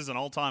 This is an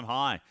all-time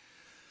high.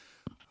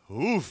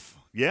 Oof.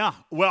 Yeah.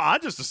 Well, I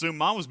just assumed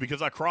mine was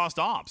because I crossed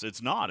Ops.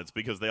 It's not. It's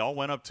because they all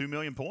went up 2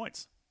 million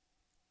points.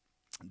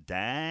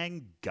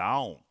 Dang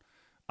gone.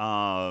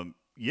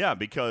 Yeah,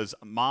 because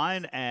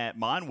mine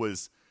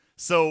was.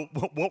 So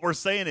what we're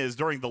saying is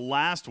during the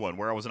last one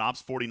where I was an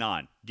Ops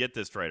 49, get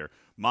this, Trader,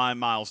 my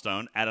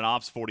milestone at an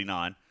Ops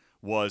 49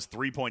 was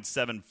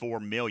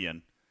 3.74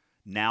 million.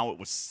 Now it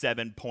was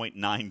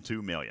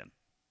 7.92 million.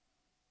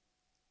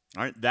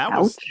 All right,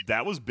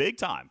 that was big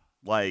time.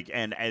 Like,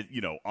 and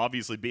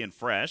obviously being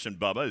fresh, and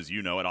Bubba, as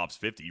you know, at Ops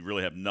 50, you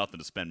really have nothing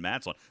to spend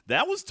mats on.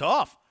 That was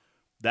tough.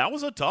 That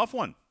was a tough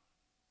one.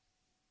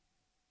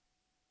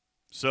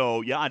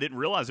 So, yeah, I didn't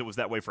realize it was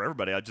that way for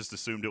everybody. I just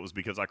assumed it was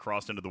because I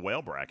crossed into the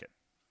whale bracket.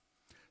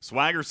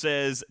 Swagger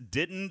says,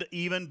 didn't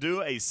even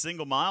do a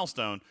single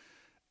milestone.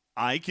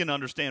 I can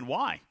understand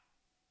why.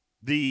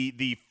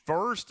 The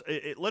first,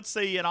 let's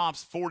say in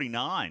Ops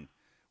 49,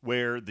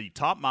 where the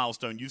top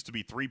milestone used to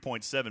be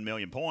 3.7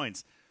 million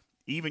points,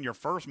 even your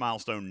first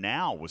milestone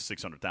now was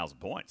 600,000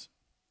 points.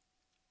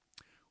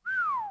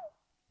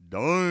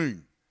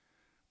 Dang.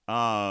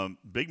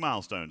 Big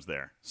milestones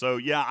there. So,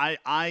 yeah,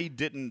 I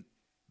didn't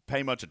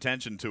pay much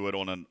attention to it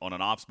on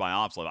an ops by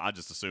ops level. I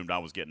just assumed I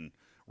was getting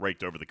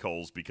raked over the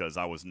coals because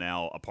I was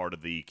now a part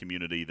of the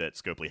community that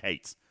Scopely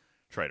hates,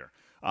 Trader,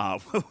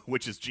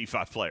 which is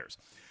G5 players.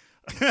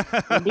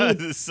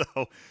 So,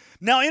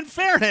 now, in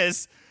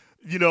fairness,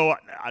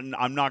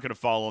 I'm not going to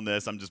fall on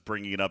this. I'm just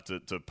bringing it up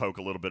to poke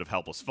a little bit of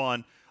helpless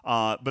fun.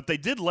 But they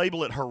did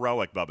label it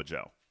heroic, Bubba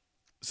Joe.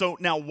 So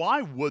now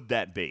why would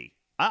that be?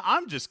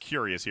 I'm just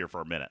curious here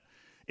for a minute.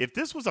 If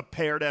this was a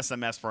paired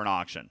SMS for an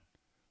auction,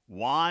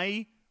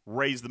 why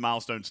raise the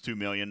milestones 2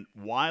 million?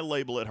 Why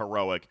label it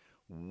heroic?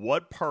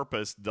 What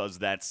purpose does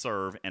that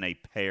serve in a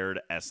paired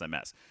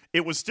SMS?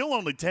 It was still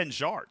only 10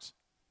 shards.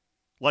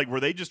 Like, were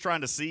they just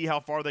trying to see how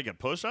far they could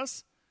push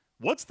us?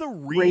 What's the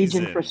reason? Rage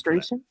and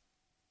frustration?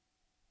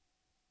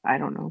 I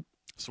don't know.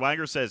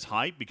 Swagger says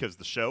hype because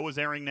the show is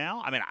airing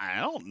now. I mean, I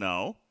don't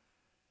know.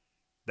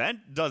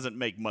 That doesn't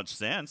make much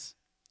sense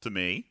to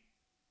me.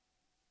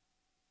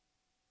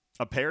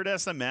 A paired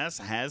SMS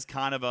has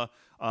kind of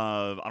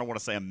I don't want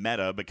to say a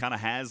meta, but kind of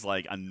has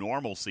like a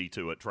normalcy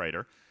to it,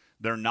 Trader.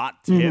 They're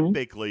not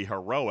typically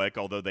heroic,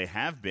 although they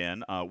have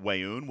been.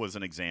 Wayoon was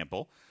an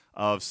example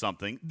of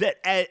something that,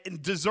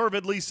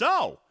 deservedly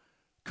so,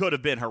 could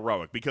have been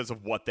heroic because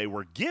of what they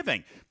were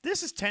giving.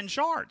 This is 10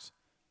 shards.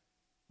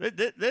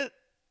 This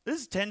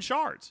is 10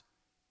 shards.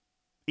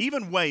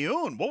 Even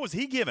Wayoon, what was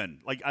he given?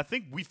 Like, I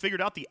think we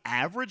figured out the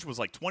average was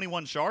like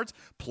 21 shards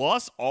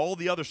plus all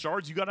the other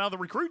shards you got out of the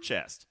recruit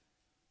chest.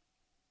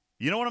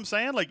 You know what I'm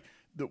saying? Like,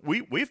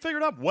 we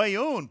figured out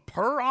Wayoon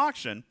per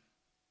auction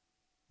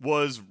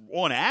was,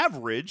 on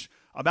average,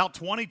 about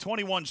 20,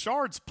 21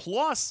 shards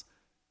plus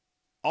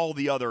all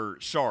the other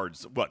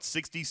shards.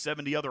 60,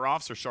 70 other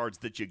officer shards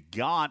that you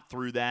got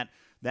through that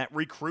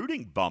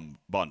recruiting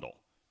bundle.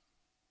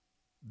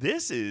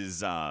 This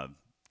is,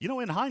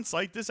 in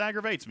hindsight, this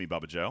aggravates me,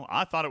 Bubba Joe.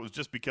 I thought it was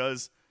just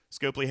because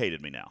Scopely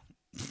hated me now.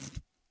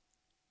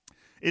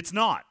 It's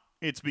not.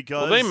 It's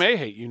because... Well, they may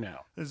hate you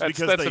now. That's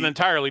an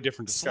entirely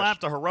different discussion.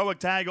 Slapped a heroic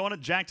tag on it,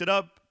 jacked it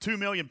up 2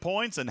 million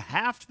points, and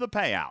halved the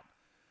payout.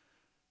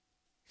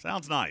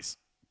 Sounds nice.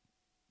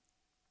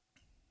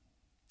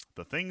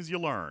 The things you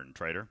learn,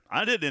 Trader.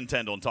 I didn't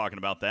intend on talking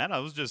about that. I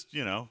was just,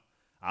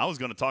 I was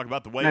going to talk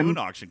about the Wayoon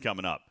auction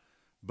coming up.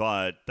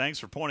 But thanks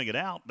for pointing it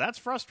out. That's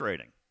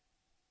frustrating.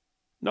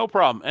 No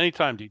problem.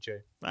 Anytime,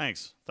 DJ.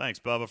 Thanks,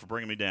 Bubba, for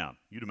bringing me down.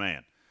 You the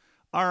man.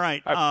 All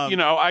right.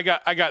 I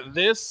got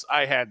this.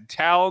 I had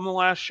Tal in the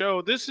last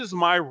show. This is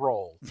my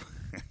role.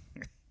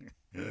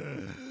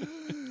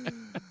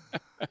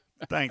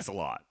 Thanks a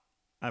lot.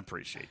 I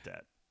appreciate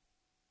that.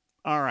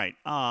 All right.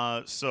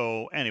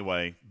 So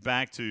anyway,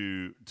 back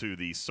to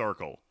the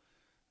circle.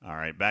 All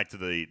right, back to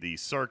the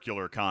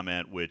circular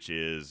comment, which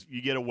is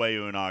you get a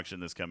Wayoon auction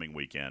this coming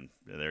weekend.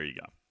 There you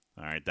go.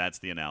 All right, that's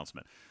the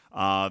announcement.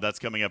 That's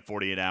coming up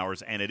 48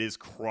 hours, and it is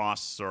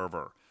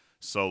cross-server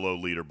solo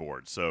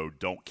leaderboard. So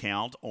don't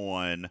count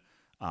on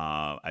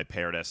a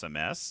paired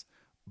SMS,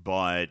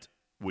 but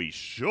we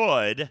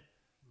should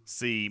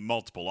see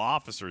multiple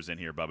officers in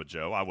here, Bubba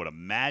Joe. I would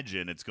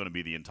imagine it's going to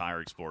be the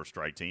entire Explorer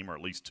Strike team, or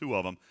at least 2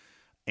 of them.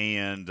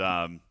 And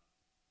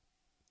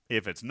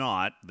if it's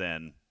not,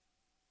 then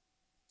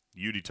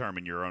you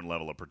determine your own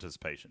level of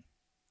participation.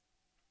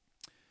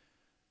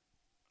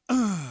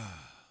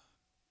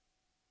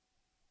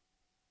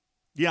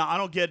 Yeah, I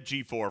don't get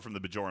G4 from the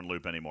Bajoran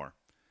loop anymore.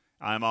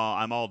 I'm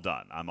all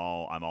done. I'm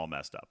all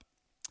messed up.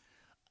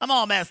 I'm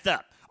all messed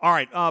up. All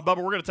right, Bubba,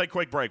 we're going to take a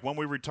quick break. When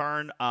we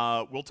return,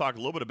 we'll talk a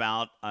little bit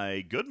about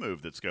a good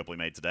move that Scopely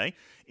made today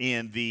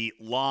in the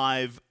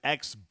live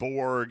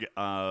X-Borg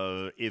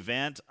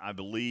event. I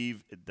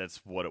believe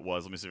that's what it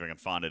was. Let me see if I can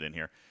find it in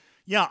here.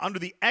 Yeah, under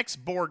the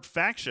X-Borg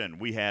faction,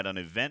 we had an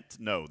event.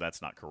 No,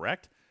 that's not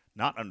correct.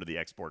 Not under the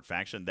X-Borg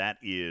faction. That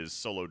is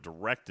solo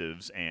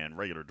directives and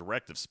regular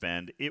directive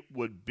spend. It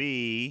would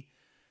be...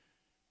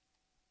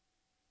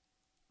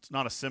 It's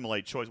not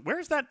assimilate choice.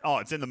 Where's that? Oh,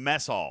 it's in the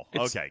mess hall.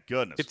 Okay,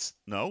 goodness.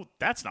 No,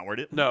 that's not where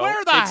it is. No,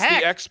 where the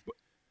heck?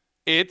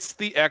 It's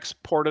the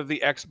export of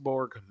the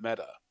X-Borg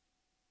meta.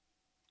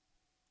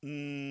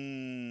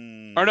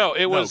 Or no,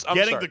 it was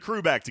getting the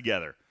crew back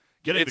together.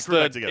 It's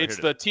the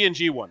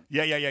TNG one.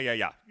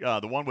 Yeah.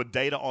 The one with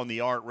data on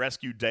the art,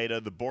 rescue data,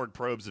 the Borg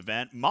probes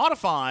event,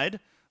 modified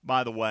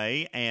by the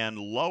way, and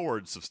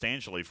lowered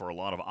substantially for a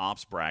lot of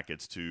ops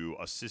brackets to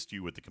assist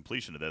you with the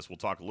completion of this. We'll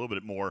talk a little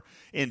bit more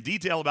in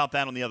detail about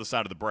that on the other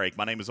side of the break.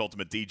 My name is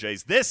Ultimate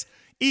DJs. This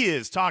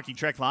is Talking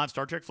Trek Live,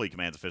 Star Trek Fleet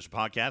Command's official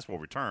podcast. We'll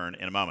return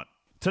in a moment.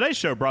 Today's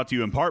show brought to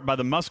you in part by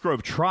the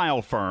Musgrove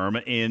Trial Firm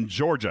in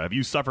Georgia. Have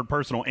you suffered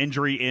personal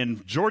injury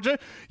in Georgia?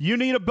 You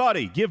need a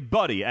buddy. Give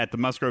Buddy at the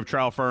Musgrove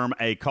Trial Firm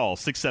a call,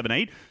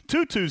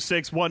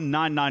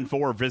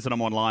 678-226-1994. Visit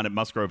them online at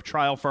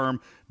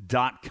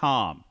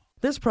musgrovetrialfirm.com.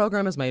 This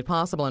program is made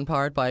possible in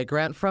part by a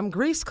grant from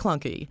Grease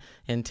Clunky.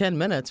 In 10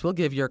 minutes, we'll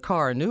give your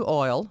car new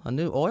oil, a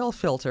new oil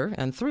filter,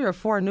 and 3 or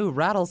 4 new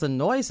rattles and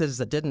noises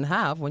it didn't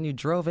have when you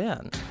drove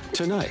in.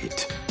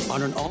 Tonight,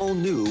 on an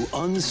all-new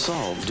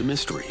Unsolved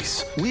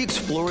Mysteries, we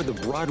explore the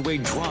Broadway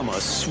drama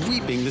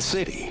sweeping the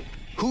city.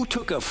 Who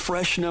took a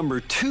fresh number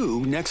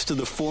 2 next to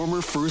the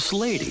former First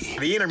Lady?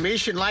 The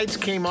intermission lights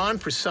came on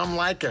for Some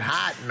Like It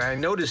Hot, and I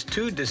noticed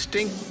 2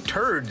 distinct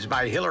turds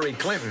by Hillary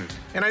Clinton.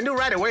 And I knew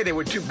right away they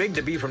were too big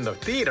to be from the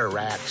theater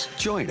rats.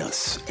 Join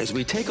us as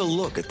we take a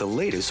look at the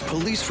latest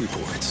police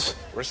reports.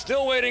 We're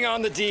still waiting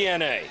on the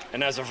DNA,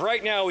 and as of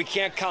right now, we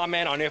can't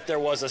comment on if there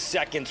was a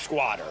second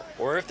squatter,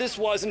 or if this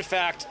was, in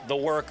fact, the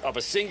work of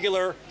a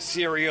singular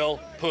serial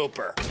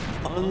pooper.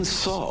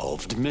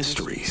 Unsolved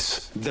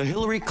Mysteries. The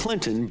Hillary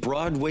Clinton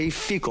Broadway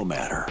fecal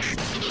matter.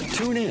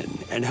 Tune in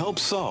and help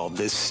solve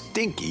this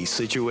stinky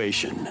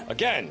situation.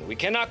 Again, we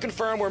cannot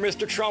confirm where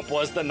Mr. Trump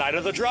was the night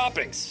of the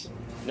droppings.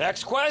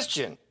 Next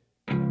question.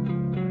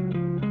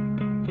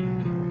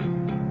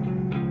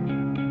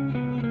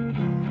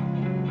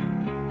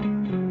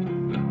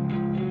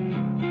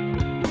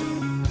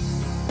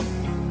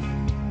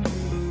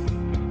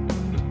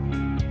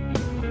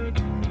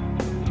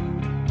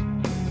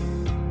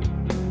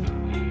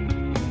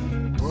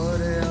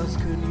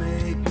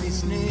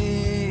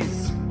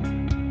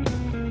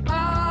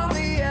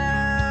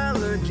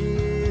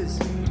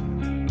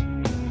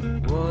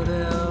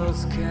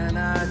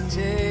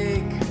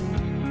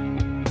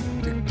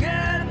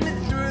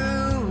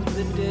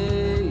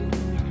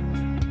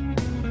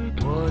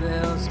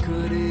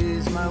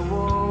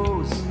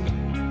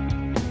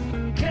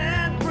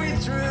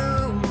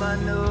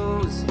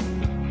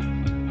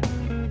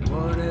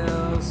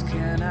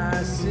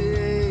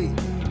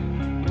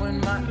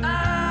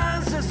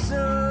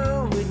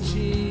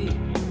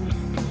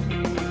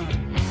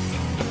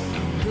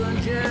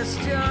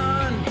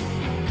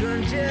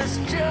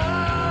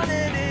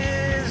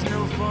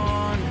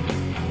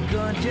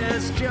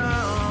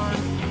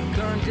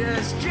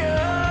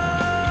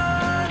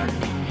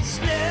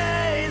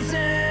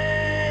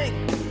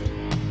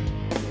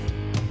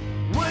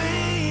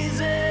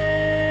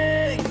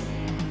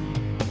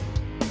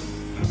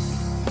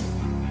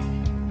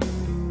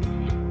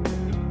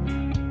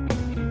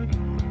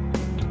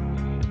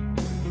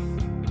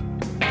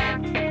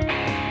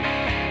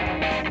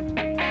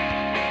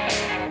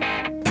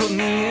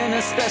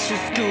 Special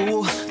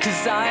school,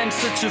 'cause I am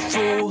such a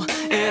fool,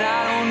 and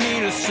I don't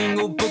need a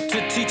single book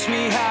to teach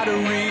me how to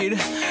read.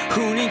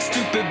 Who needs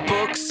stupid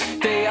books?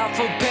 They are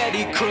for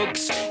petty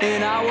crooks,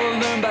 and I will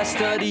learn by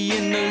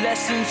studying the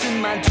lessons in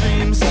my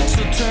dreams.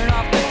 So turn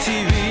off the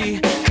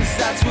TV, 'cause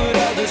that's what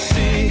others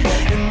see,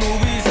 and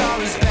movies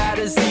are as bad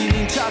as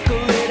eating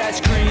chocolate ice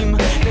cream.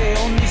 They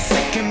only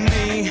sicken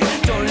me,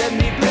 don't let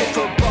me play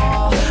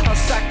football. I'll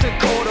sack the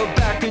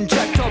quarterback and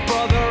jack the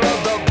brother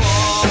of the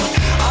ball.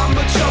 I'm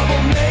a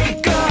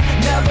troublemaker,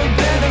 never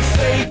been a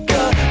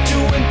faker,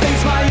 doing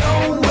things my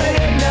own way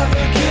and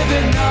never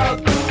giving up.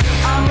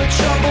 I'm a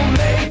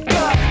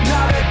troublemaker,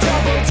 not a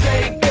double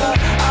taker.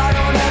 I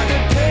don't have the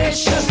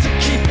patience to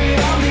keep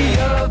it on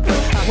the up.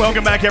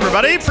 Welcome back,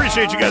 everybody.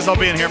 Appreciate you guys all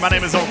being here. My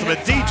name is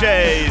Ultimate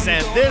DJs,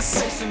 and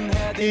this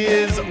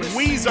is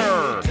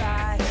Weezer.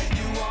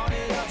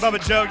 Bubba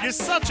Joe, you're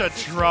such a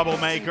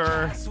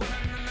troublemaker.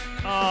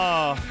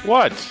 Oh,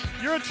 what?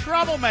 You're a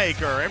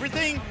troublemaker.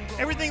 Everything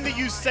that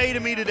you say to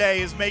me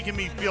today is making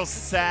me feel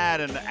sad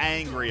and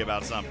angry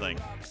about something.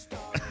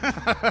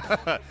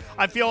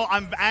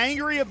 I'm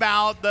angry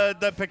about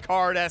the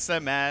Picard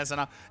SMS,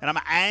 and I'm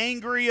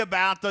angry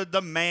about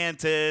the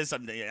Mantis.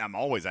 I'm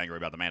always angry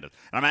about the Mantis,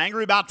 and I'm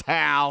angry about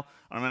Tau.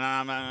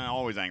 I'm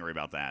always angry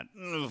about that.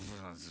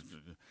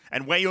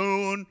 And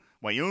Wayun,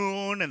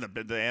 and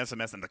the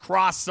SMS and the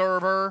cross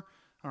server.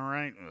 All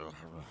right.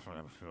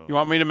 You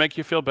want me to make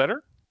you feel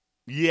better?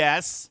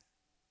 Yes.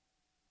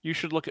 You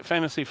should look at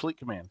Fantasy Fleet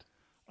Command.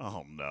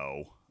 Oh,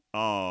 no.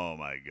 Oh,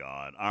 my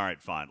God. All right,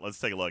 fine. Let's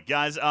take a look.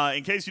 Guys,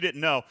 in case you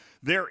didn't know,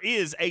 there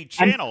is a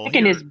channel I'm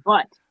kicking his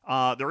butt.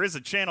 There is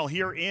a channel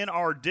here in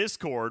our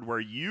Discord where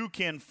you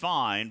can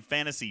find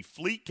Fantasy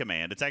Fleet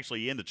Command. It's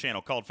actually in the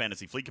channel called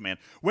Fantasy Fleet Command,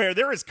 where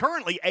there is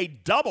currently a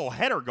double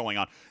header going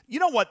on. You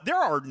know what? There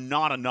are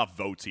not enough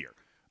votes here.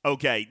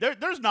 Okay,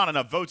 there's not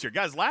enough votes here.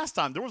 Guys, last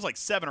time there was like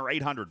 700 or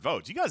 800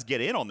 votes. You guys get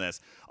in on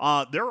this.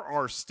 There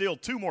are still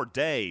 2 more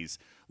days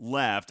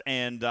left,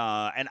 and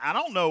I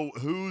don't know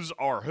whose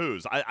are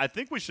whose. I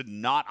think we should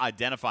not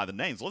identify the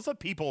names. Let's let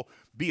people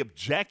be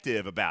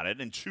objective about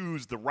it and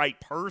choose the right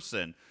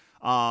person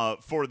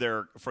for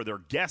their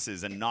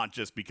guesses and not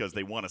just because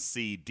they want to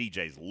see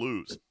DJs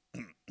lose.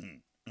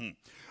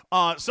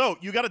 So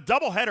you got a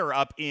doubleheader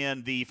up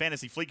in the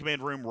Fantasy Fleet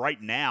Command room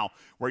right now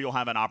where you'll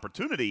have an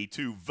opportunity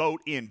to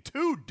vote in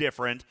 2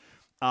 different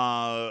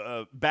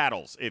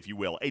battles, if you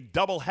will. A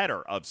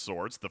doubleheader of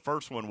sorts. The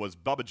first one was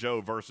Bubba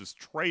Joe versus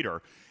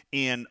Trader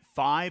in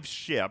 5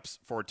 ships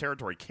for a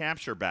territory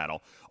capture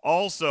battle.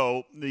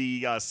 Also,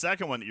 the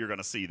second one that you're going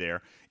to see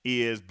there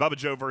is Bubba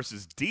Joe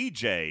versus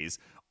DJs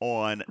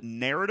on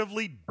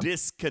narratively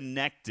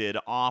disconnected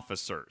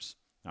officers.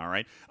 All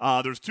right.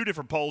 There's 2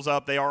 different polls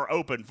up. They are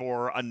open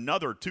for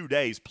another 2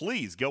 days.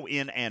 Please go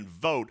in and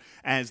vote,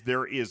 as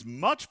there is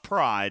much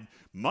pride,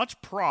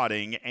 much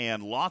prodding,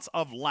 and lots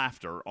of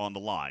laughter on the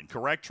line.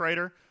 Correct,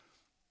 Trader?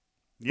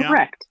 Yeah.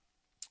 Correct.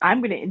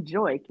 I'm going to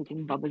enjoy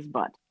kicking Bubba's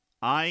butt.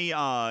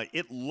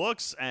 It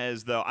looks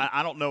as though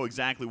I don't know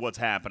exactly what's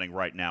happening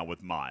right now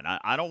with mine.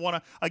 I don't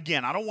want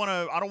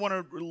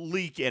to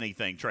leak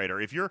anything,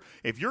 Trader. If you're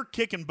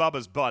kicking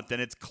Bubba's butt, then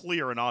it's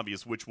clear and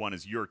obvious which one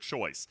is your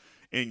choice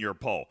in your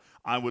poll.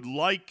 I would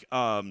like,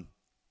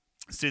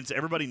 since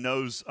everybody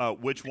knows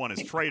which one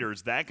is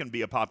Trader's, that can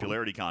be a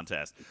popularity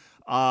contest.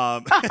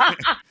 But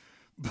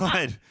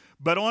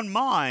on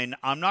mine,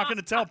 I'm not going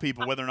to tell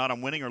people whether or not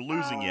I'm winning or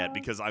losing yet,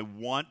 because I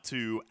want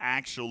to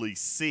actually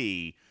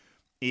see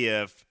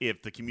if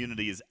the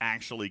community is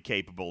actually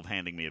capable of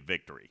handing me a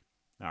victory.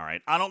 All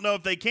right. I don't know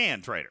if they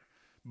can, Trader,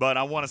 but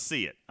I want to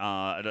see it.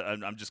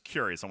 I'm just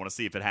curious. I want to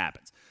see if it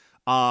happens.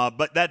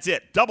 But that's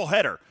it.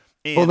 Doubleheader.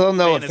 Well, they'll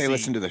know fantasy. if they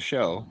listen to the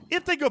show.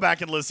 If they go back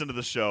and listen to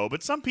the show,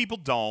 but some people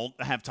don't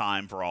have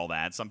time for all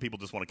that. Some people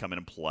just want to come in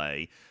and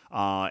play,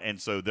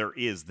 and so there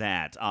is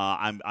that.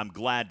 I'm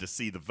glad to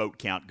see the vote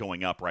count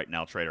going up right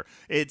now, Trader.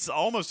 It's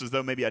almost as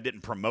though maybe I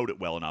didn't promote it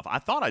well enough. I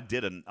thought I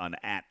did an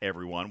at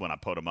everyone when I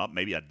put them up.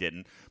 Maybe I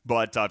didn't.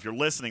 But if you're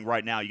listening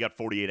right now, you got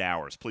 48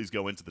 hours. Please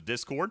go into the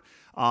Discord.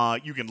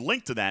 You can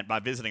link to that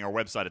by visiting our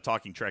website at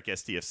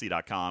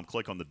TalkingTrekSTFC.com.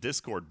 Click on the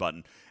Discord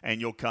button,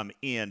 and you'll come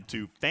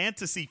into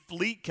Fantasy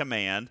Fleet Command.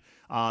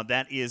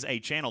 That is a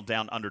channel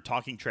down under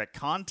Talking Trek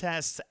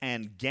Contests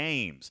and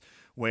Games,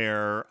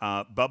 where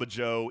Bubba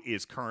Joe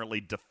is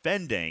currently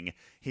defending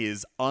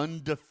his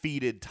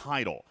undefeated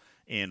title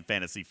in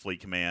Fantasy Fleet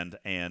Command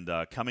and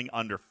coming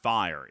under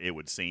fire, it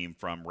would seem,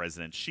 from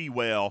Resident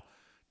She-Whale,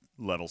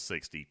 level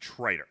 60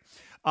 Trader.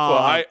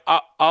 Well,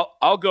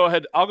 I'll go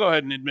ahead. I'll go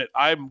ahead and admit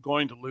I'm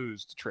going to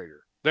lose to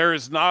Trader. There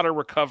is not a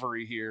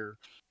recovery here.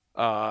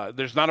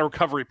 There's not a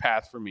recovery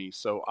path for me,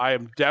 so I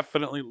am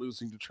definitely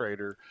losing to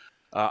Trader.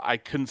 I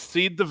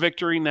concede the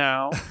victory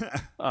now.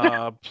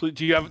 Please,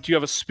 do you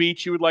have a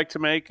speech you would like to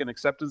make, an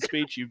acceptance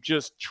speech? You've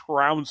just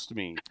trounced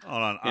me.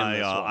 Hold on,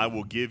 I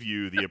will give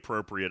you the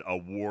appropriate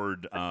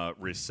award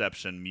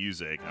reception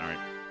music.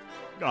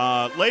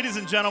 All right, ladies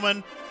and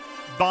gentlemen,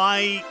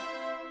 by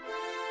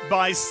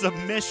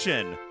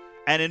submission,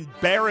 an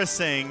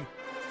embarrassing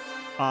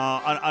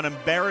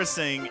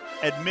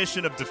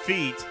admission of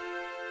defeat.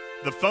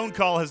 The phone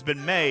call has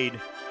been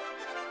made.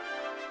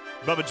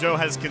 Bubba Joe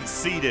has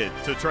conceded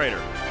to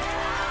Trader.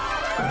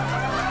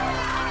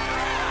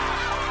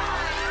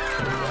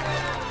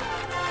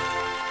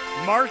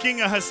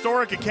 Marking a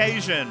historic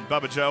occasion,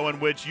 Bubba Joe, in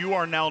which you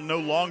are now no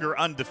longer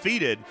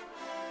undefeated.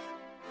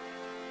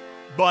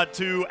 But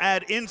to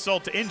add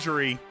insult to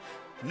injury,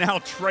 now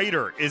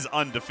Trader is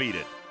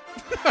undefeated.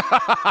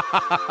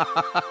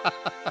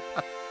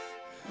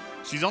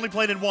 She's only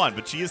played in 1,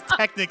 but she is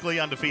technically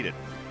undefeated.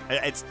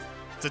 It's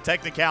a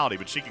technicality,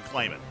 but she can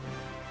claim it.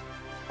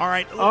 All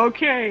right.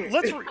 Okay.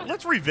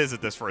 Let's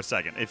revisit this for a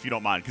second, if you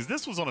don't mind, because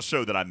this was on a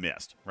show that I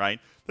missed, right?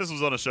 This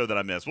was on a show that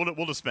I missed.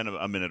 We'll just spend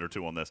a minute or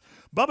two on this.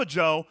 Bubba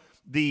Joe,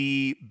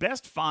 the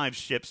best 5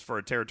 ships for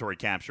a territory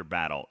capture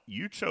battle,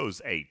 you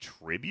chose a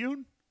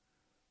Tribune?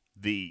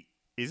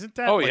 Isn't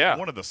that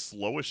one of the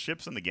slowest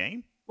ships in the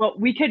game? Well,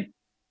 we could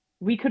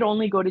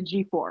only go to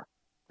G4.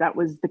 That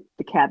was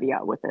the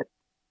caveat with it.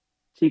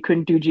 So you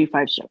couldn't do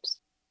G5 ships.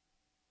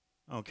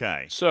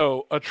 Okay.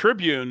 So a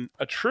Tribune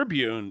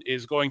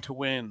is going to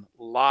win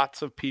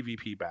lots of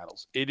PvP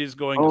battles. It is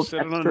going to sit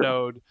on a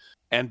node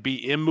and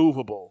be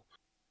immovable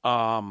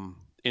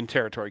in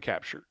territory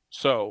capture.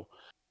 So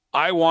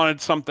I wanted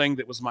something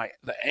that was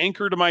the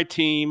anchor to my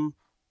team,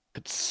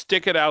 could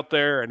stick it out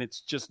there, and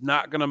it's just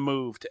not going to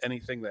move to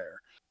anything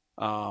there.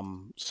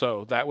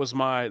 So that was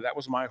my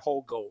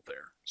whole goal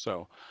there.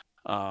 So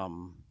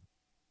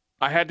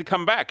I had to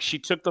come back. She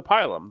took the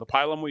Pylum. The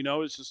Pylum, we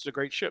know, is just a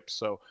great ship.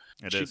 So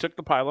she took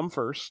the Pylum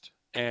first,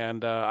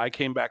 and I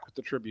came back with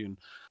the Tribune.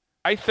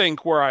 I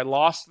think where I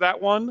lost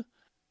that one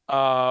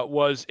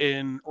was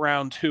in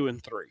round 2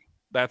 and 3.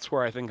 That's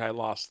where I think I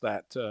lost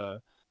that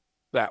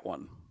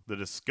one. The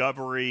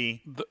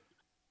Discovery.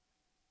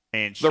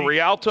 And the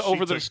Rialta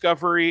over the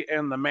Discovery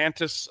and the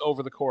Mantis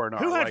over the Coronar.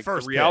 Who had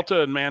first the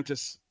Rialta and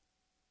Mantis.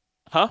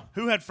 Huh?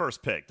 Who had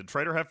first pick? Did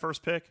Trader have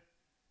first pick?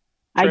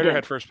 Trader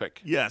had first pick.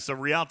 Yeah, so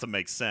Rialta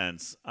makes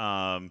sense.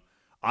 I'm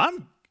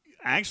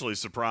actually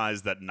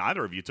surprised that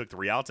neither of you took the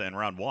Rialta in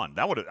round 1.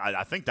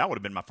 I think that would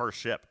have been my first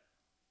ship,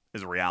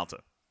 is a Rialta.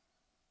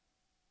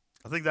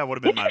 I think that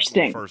would have been my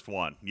first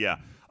one. Yeah.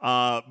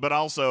 But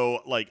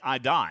also, like, I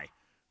die,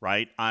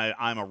 right?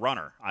 I'm a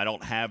runner. I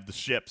don't have the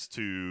ships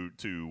to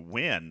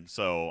win,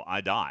 so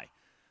I die.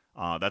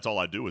 That's all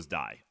I do is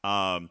die.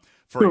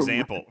 For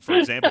example,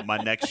 my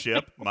next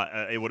ship,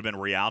 it would have been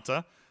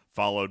Rialta,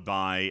 followed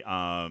by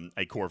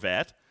a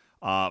Corvette,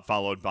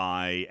 followed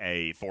by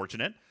a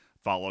Fortunate,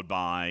 followed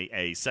by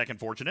a second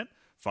Fortunate,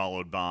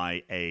 followed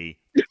by a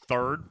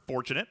third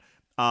Fortunate,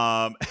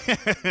 and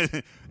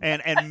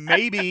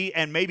maybe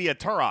a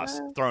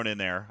Turas thrown in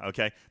there.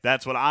 Okay,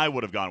 that's what I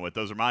would have gone with.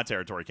 Those are my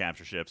territory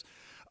capture ships.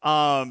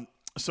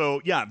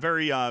 So yeah,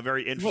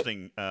 very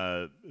interesting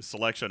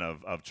selection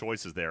of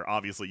choices there.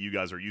 Obviously, you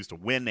guys are used to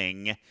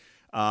winning.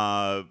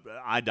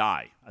 I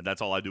die.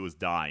 That's all I do is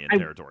die in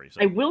territory.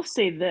 So. I will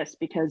say this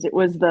because it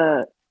was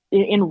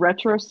in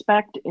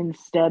retrospect,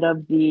 instead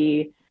of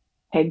the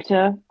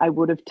Hegta, I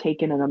would have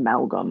taken an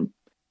Amalgam.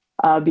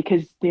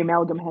 Because the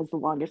Amalgam has the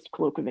longest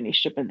cloak of any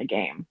ship in the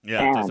game.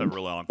 Yeah, it does have a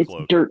really long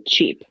cloak. It's dirt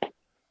cheap.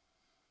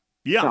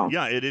 Yeah, So.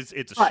 yeah, it is.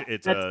 It's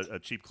a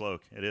cheap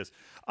cloak. It is.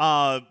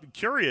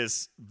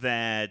 Curious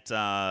that,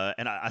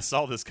 and I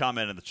saw this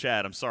comment in the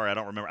chat. I'm sorry, I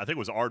don't remember. I think it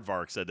was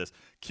Aardvark said this.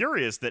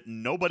 Curious that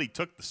nobody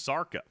took the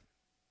Sarko.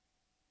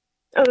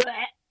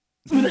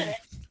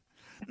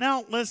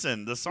 Now,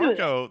 listen, the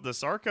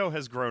Sarko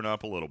has grown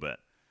up a little bit.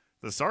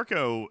 The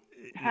Sarko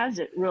has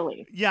it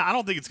really? Yeah, I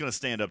don't think it's going to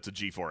stand up to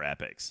G4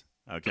 Epics.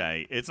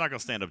 Okay, it's not going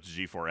to stand up to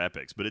G4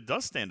 Epics, but it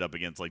does stand up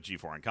against like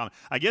G4 Uncommon.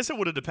 I guess it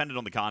would have depended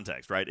on the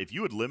context, right? If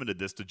you had limited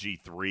this to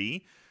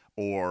G3,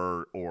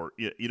 or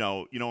you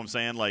know what I'm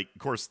saying? Like, of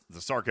course, the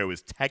Sarko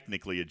is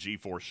technically a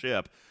G4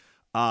 ship,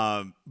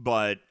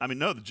 but I mean,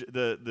 no,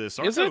 the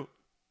Sarko. Is it?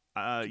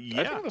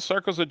 Yeah, I think the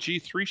Sarko's a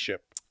G3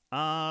 ship.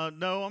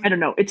 No, I don't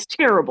know. It's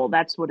terrible.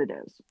 That's what it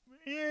is.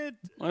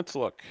 Let's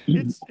look.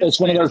 It's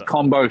one of those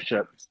combo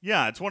ships.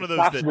 Yeah, it's one of those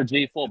that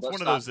G4, it's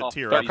one of those that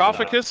tier up.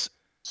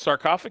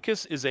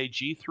 Sarcophagus is a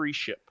G3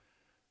 ship.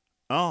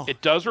 Oh,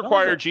 it does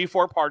require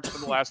G4 parts for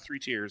the last 3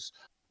 tiers,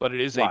 but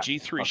it is a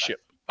G3 ship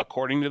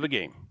according to the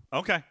game.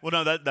 Okay, well,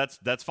 no,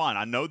 that's fine.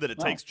 I know that it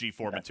takes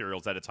G4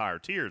 materials at its higher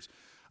tiers,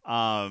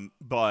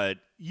 but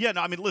yeah,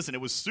 no, I mean, listen, it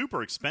was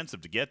super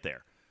expensive to get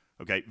there.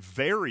 Okay,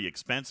 very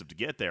expensive to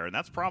get there, and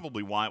that's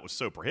probably why it was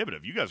so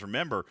prohibitive. You guys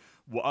remember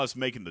us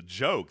making the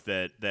joke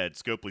that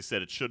Scopely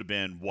said it should have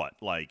been what,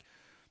 like,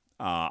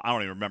 I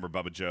don't even remember,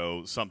 Bubba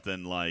Joe,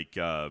 something like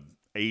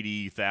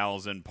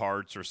 80,000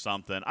 parts or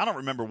something. I don't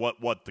remember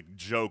what the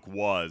joke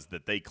was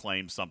that they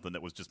claimed something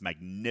that was just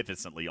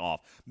magnificently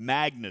off,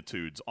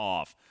 magnitudes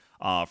off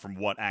from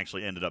what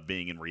actually ended up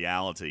being in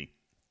reality.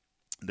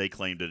 They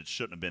claimed that it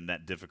shouldn't have been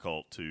that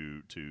difficult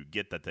to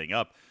get that thing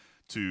up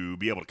to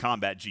be able to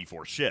combat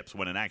G4 ships,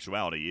 when in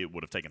actuality it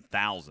would have taken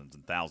thousands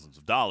and thousands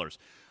of dollars.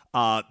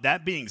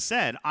 That being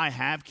said, I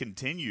have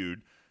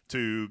continued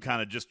to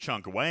kind of just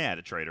chunk away at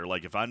it, Trader.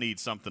 Like, if I need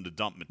something to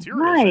dump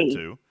materials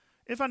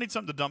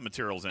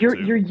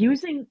into, You're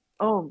using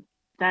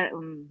that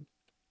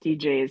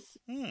DJs.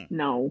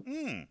 No.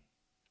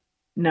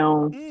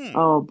 No.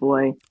 Oh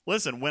boy.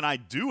 Listen, when I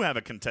do have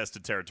a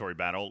contested territory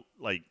battle,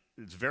 like,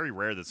 it's very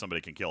rare that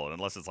somebody can kill it,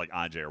 unless it's like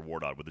IJ or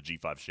Wardod with a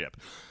G5 ship.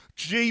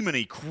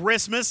 Jiminy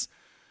Christmas.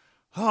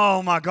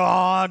 Oh, my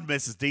God.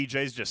 Mrs.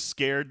 DJ's just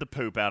scared the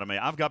poop out of me.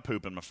 I've got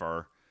poop in my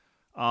fur.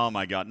 Oh,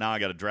 my God. Now I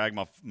got to drag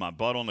my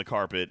butt on the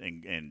carpet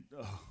and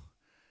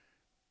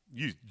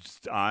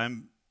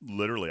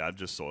I've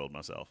just soiled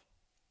myself.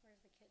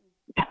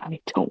 I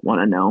don't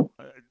want to know.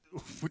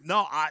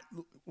 No,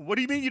 what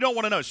do you mean you don't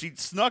want to know? She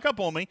snuck up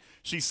on me.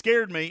 She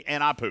scared me,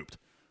 and I pooped.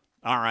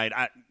 All right.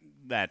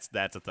 That's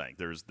a thing.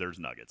 There's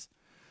nuggets.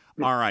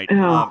 All right.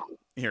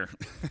 Here,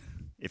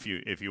 if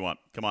you want,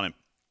 come on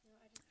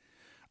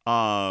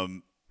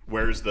in.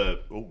 Where's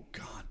the? Oh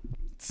God,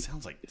 it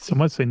sounds like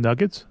someone say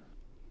nuggets.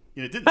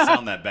 Yeah, it didn't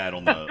sound that bad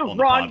on the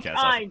Wrong podcast.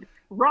 Kind.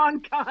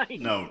 Wrong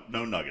kind. No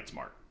nuggets,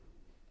 Mark.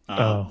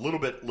 Little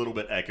bit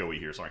echoey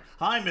here. Sorry.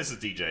 Hi, Mrs.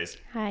 DJs.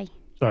 Hi.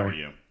 How are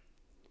you?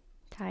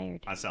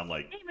 Tired. I sound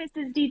like. Hey,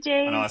 Mrs.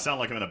 DJ. I know. I sound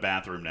like I'm in a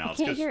bathroom now. I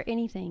can't hear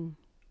anything.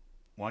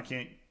 Why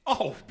can't?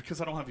 Oh,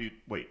 because I don't have you.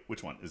 Wait,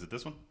 which one? Is it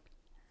this one?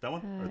 That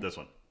one? Or this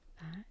one?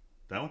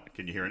 That one?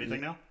 Can you hear anything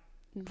now?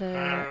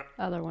 The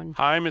other one.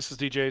 Hi, Mrs.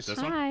 DJs. This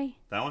Hi. one?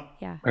 That one?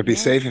 Yeah. I'd be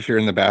safe if you're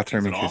in the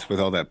bathroom in case with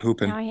all that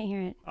pooping. No, I can't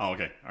hear it. Oh,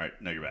 okay. All right.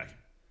 Now you're back.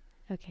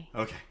 Okay.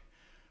 Okay.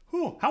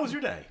 Whew. How was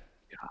your day?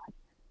 God.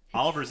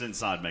 Oliver's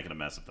inside making a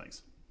mess of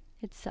things.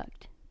 It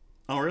sucked.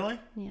 Oh, really?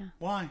 Yeah.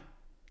 Why?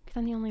 Because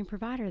I'm the only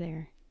provider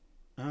there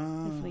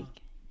this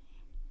week.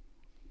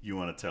 You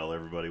want to tell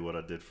everybody what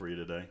I did for you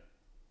today?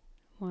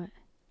 What?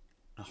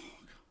 Oh, God.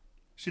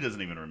 She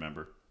doesn't even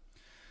remember.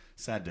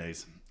 Sad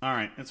days. All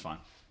right, it's fine.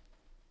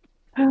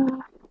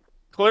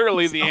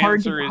 Clearly, the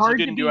answer is you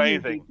didn't do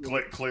anything.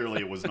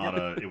 Clearly, it was not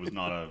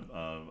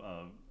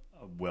a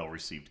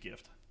well-received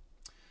gift.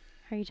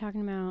 Are you talking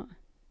about?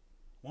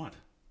 What?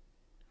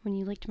 When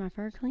you licked my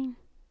fur clean?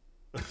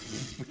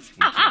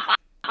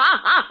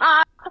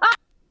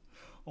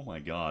 Oh my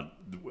God.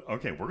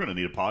 Okay, we're gonna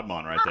need a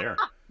Podmon right there.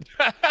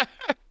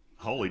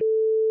 Holy.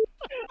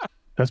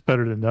 That's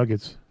better than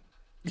nuggets.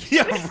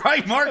 Yeah,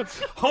 right, Mark.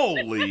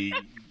 Holy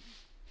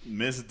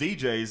Mrs.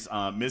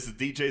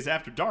 DJ's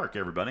After Dark,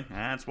 everybody.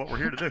 That's what we're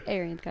here to do.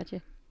 Arian's got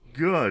you.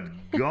 Good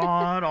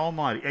God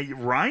Almighty!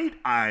 Right?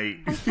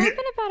 I'm talking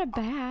about a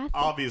bath.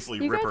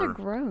 Obviously, you Ripper. guys are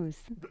gross.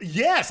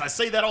 Yes, I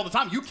say that all the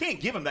time. You can't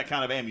give them that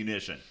kind of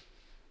ammunition.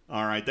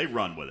 All right, they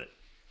run with it.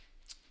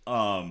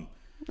 Well,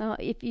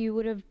 if you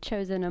would have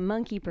chosen a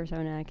monkey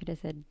persona, I could have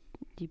said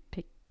you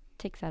pick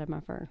ticks out of my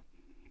fur,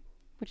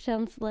 which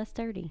sounds less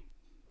dirty.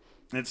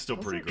 It's still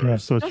pretty gross. Yeah,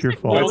 so it's your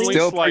fault. It's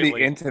still slightly.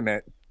 pretty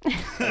intimate.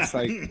 It's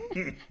like,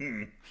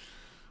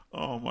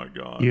 oh my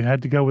God! You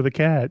had to go with a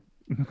cat.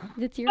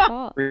 It's your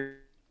fault.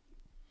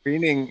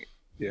 Meaning,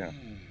 yeah.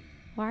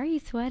 Why are you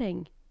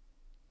sweating?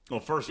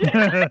 Well, first of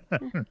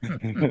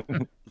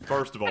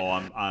all,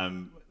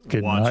 I'm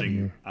Getting hot in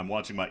here. I'm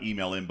watching my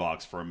email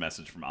inbox for a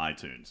message from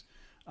iTunes.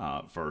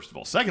 First of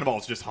all, second of all,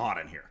 it's just hot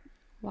in here.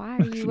 Why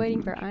are you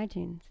waiting for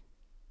iTunes?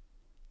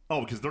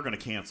 Oh, because they're going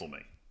to cancel me.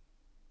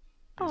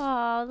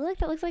 Oh, look!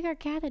 That looks like our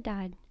cat that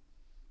died.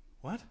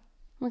 What?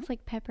 Looks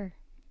like Pepper.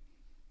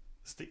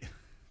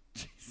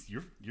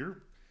 Jeez, you're.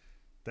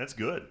 That's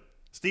good.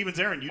 Stevens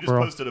Aaron, you just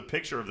posted a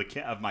picture of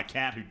of my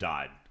cat who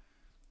died.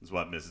 Is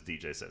what Mrs.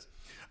 DJ says.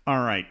 All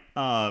right.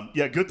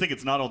 Yeah, good thing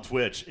it's not on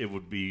Twitch. It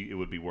would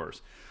be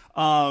worse.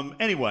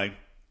 Anyway.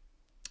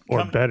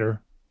 Or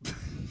better.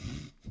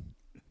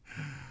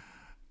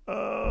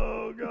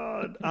 Oh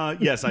God.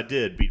 Yes, I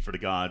did. Beat for the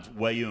Gods.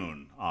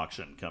 Wayun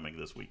auction coming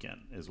this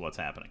weekend is what's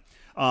happening.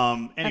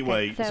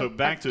 Anyway, okay, so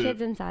back to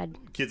Kids Inside.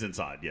 Kids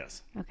Inside,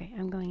 yes. Okay,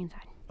 I'm going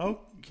inside.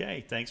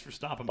 Okay, thanks for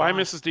stopping Bye, by.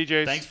 Mrs.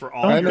 DJs. Thanks for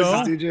all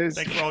Mrs. DJs.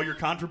 Thanks for all your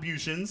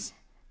contributions.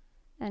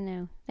 I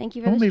know. Thank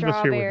you for Don't the leave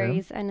us here with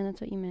strawberries. I know that's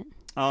what you meant.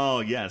 Oh,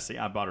 yeah. See,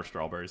 I bought her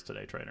strawberries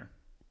today, Trader.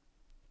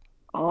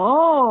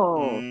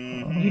 Oh,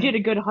 you did a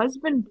good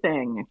husband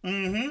thing.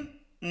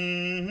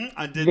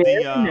 I did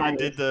Very I nice.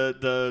 did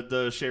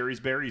the Sherry's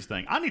Berries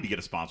thing. I need to get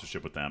a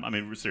sponsorship with them. I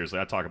mean, seriously,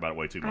 I talk about it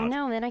way too much. I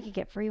know. Then I could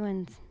get free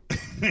ones.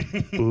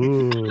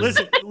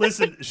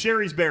 Listen,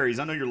 Sherry's Berries.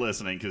 I know you're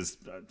listening because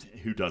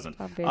who doesn't?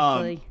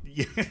 Obviously.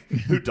 Yeah,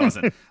 who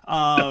doesn't?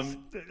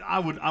 I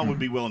would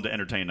be willing to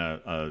entertain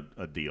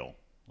a deal.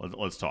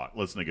 Let's talk.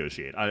 Let's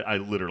negotiate. I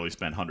literally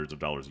spend hundreds of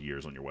dollars a year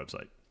on your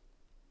website.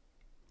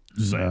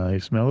 I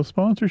smell a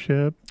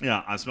sponsorship.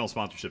 Yeah, I smell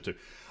sponsorship too.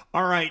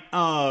 All right.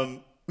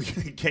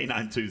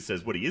 K92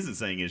 says what he isn't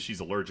saying is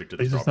she's allergic to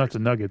the It's just not the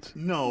nuggets.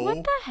 No.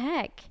 What the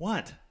heck?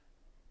 What?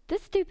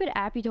 This stupid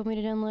app you told me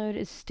to download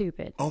is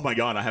stupid. Oh my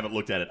God, I haven't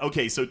looked at it.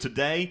 Okay, so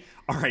today,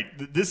 all right,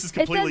 this is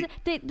completely. It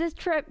says this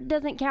trip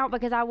doesn't count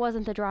because I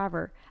wasn't the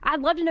driver. I'd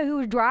love to know who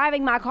was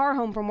driving my car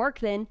home from work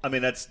then. I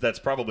mean, that's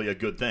probably a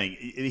good thing.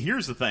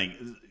 Here's the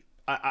thing.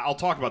 I'll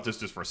talk about this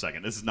just for a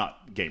second. This is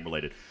not game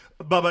related.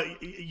 Bubba,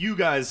 you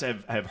guys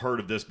have heard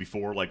of this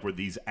before, like where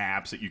these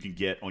apps that you can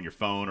get on your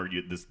phone or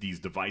these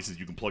devices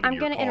you can plug into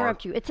your car. I'm going to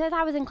interrupt you. It says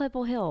I was in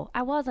Claypool Hill.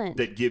 I wasn't.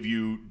 That give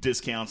you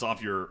discounts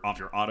off your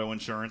auto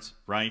insurance,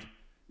 right?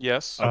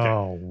 Yes. Okay.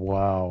 Oh,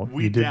 wow.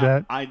 You did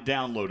that? I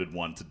downloaded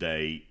one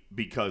today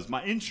because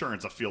my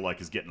insurance, I feel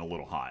like, is getting a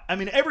little high. I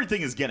mean,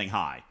 everything is getting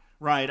high,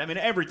 right? I mean,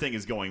 everything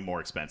is going more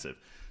expensive.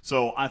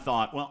 So I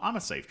thought, well, I'm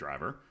a safe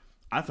driver.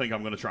 I think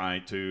I'm going to try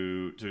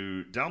to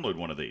download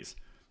one of these.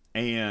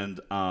 And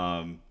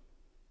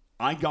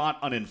I got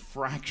an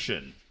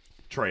infraction,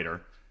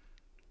 Trader.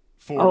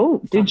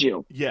 Did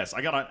you? Yes,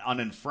 I got an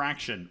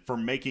infraction for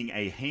making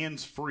a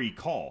hands-free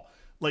call.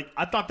 Like,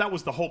 I thought that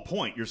was the whole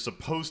point. You're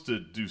supposed to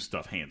do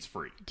stuff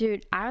hands-free.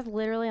 Dude, I was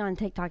literally on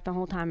TikTok the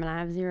whole time, and I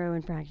have 0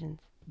 infractions.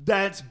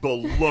 That's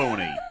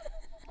baloney.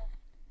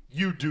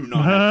 You do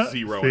not have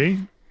 0. See?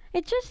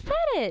 It just said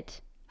it.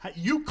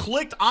 You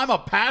clicked I'm a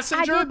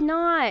passenger? I did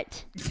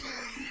not.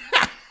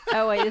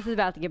 Oh, wait, this is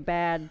about to get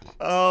bad.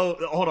 Oh,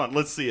 hold on.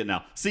 Let's see it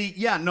now. See,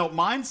 yeah, no,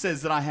 mine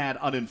says that I had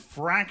an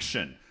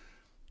infraction,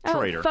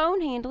 Trader. Oh, phone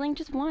handling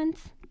just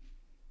once.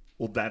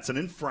 Well, that's an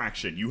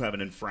infraction. You have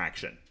an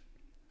infraction.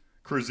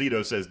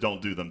 Cruzito says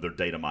don't do them. They're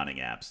data mining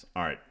apps.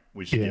 All right.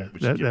 We should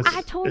get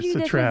I told you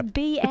this trap. was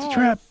BS. It's a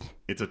trap.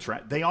 It's a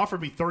trap. They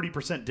offered me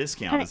 30%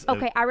 discount. Honey,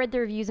 okay, I read the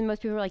reviews, and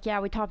most people were like, yeah,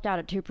 we topped out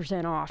at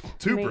 2% off.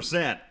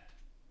 2%.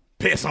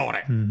 Piss on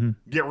it. Mm-hmm.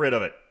 Get rid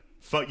of it.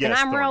 Yes, and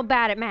I'm Thorne. real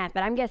bad at math,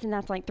 but I'm guessing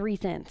that's like 3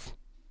 cents.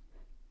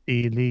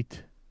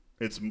 Elite.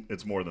 It's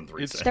more than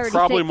 3 cents. It's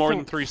probably more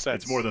than cents. 3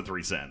 cents. It's more than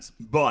 3 cents.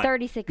 But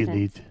 36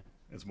 Elite. cents.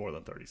 It's more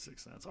than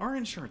 36 cents. Our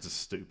insurance is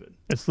stupid.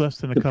 It's less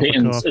than a cup of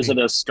Depends. coffee. Is it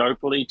a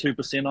Scopely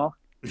 2% off?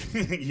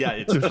 Yeah,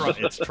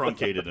 it's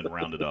truncated and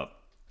rounded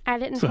up. I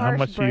didn't So how harsh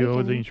much do you owe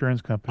the braking.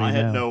 insurance company I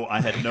had now?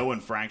 no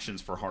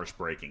infractions for harsh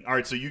braking. All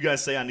right, so you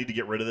guys say I need to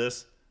get rid of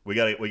this? We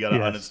got to Yes.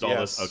 uninstall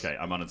Yes. this. Okay,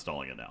 I'm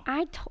uninstalling it now.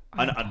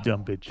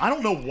 Dumb bitch. I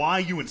don't know why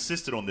you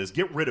insisted on this.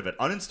 Get rid of it.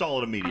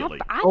 Uninstall it immediately.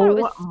 I thought it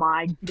was.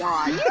 My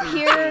God. You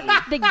hear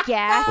the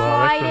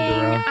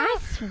gaslighting? around. I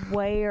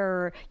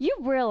swear. You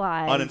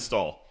realize.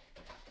 Uninstall.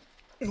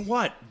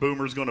 What?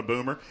 Boomer's going to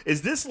boomer?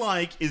 Is this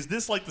like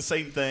the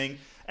same thing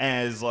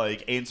as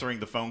like answering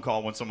the phone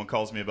call when someone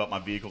calls me about my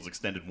vehicle's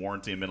extended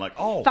warranty and been like,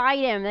 "Oh, Fight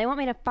him. They want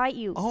me to fight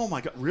you. oh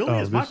my god, really?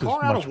 Is my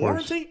car out of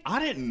warranty? I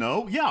didn't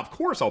know. Yeah, of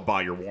course I'll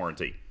buy your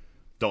warranty.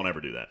 Don't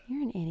ever do that.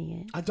 You're an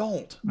idiot. I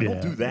don't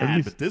do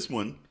that. But this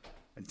one,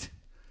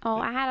 Oh,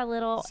 I had a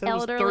little said it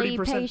was elderly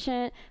 30%,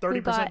 patient who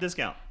 30% got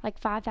discount. like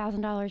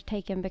 $5,000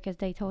 taken because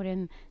they told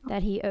him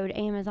that he owed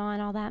Amazon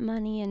all that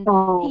money and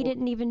he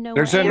didn't even know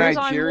There's what a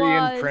Amazon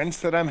Nigerian was. prince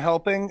that I'm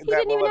helping. He that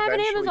didn't even will have an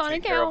eventually Amazon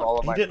take care of account. all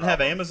of He my didn't have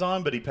problems.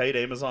 Amazon, but he paid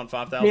Amazon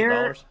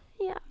 $5,000.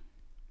 Yeah.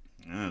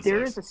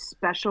 There is a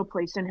special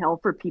place in hell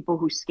for people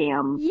who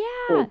scam Yeah.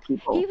 old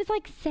people. He was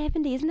like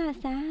 70. Isn't that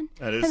sad?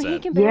 That is I mean, he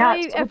sad. can Yeah,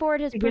 barely so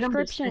afford his they get 'em to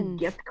send prescription.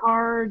 gift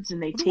cards,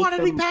 and they take Why did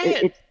he them. pay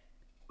it?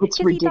 It's Because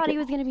he ridiculous. thought he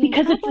was going to be in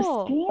because it's a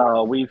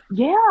trouble. scam.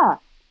 Yeah.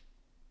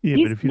 Yeah,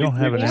 These- but if you don't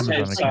have an these Amazon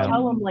scammers, like, tell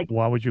 'em, account, like,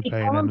 why would you they pay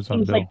tell an 'em Amazon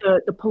things bill?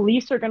 like the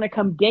police are going to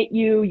come get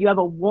you. You have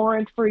a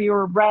warrant for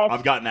your arrest.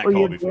 I've gotten that or call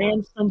your before.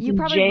 grandson's You in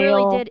probably jail.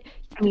 really did.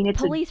 I mean,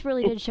 Police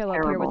really did show up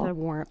here with terrible. a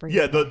warrant for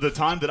Yeah, you. the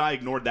time that I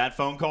ignored that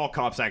phone call,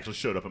 cops actually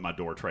showed up at my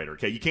door, Trader.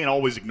 Okay, you can't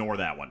always ignore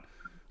that one.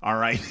 All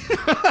right.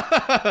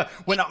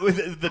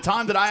 The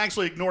time that I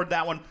actually ignored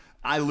that one,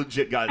 I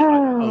legit got.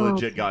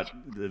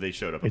 They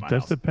showed up at It my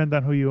does house. depend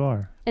on who you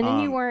are. And then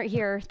you weren't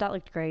here. That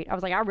looked great. I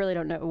was like, I really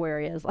don't know where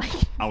he is. Like,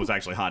 I was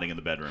actually hiding in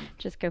the bedroom.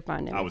 just go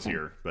find him. I was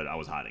here, but I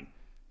was hiding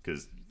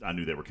because I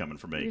knew they were coming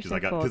for me. You're Because so I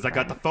got full of the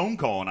crap. phone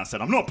call and I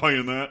said I'm not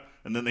paying that,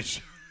 and then they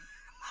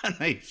and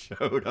they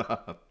showed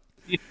up.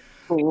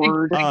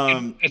 Bored.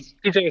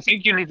 DJ, I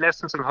think you need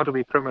lessons on how to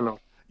be criminal.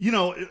 You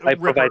know, I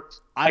Ripper,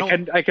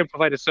 can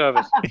provide a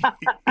service.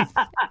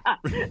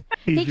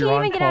 He can't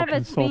even get out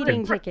of a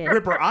speeding ticket.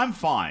 Ripper, I'm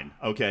fine.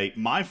 Okay,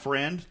 my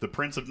friend, the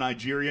Prince of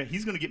Nigeria,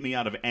 he's going to get me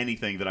out of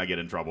anything that I get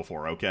in trouble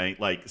for. Okay,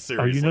 like Are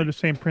seriously. you know the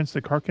same prince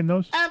that Karkin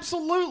knows?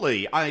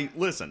 Absolutely. I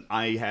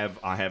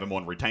have him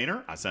on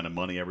retainer. I send him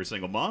money every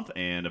single month,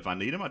 and if I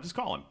need him, I just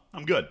call him.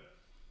 I'm good.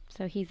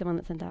 So he's the one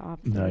that sent that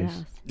officer to the Nice.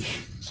 house.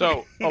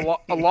 So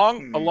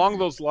along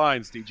those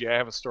lines, DJ, I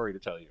have a story to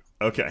tell you.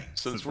 Okay.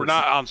 Since we're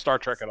not on Star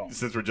Trek at all.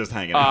 Since we're just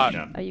hanging out.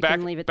 Oh, you back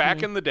can leave it to back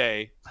me. in the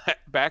day,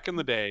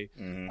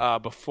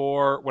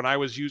 before when I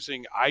was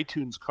using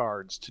iTunes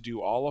cards to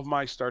do all of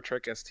my Star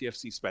Trek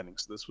STFC spending.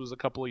 So this was a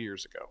couple of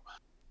years ago.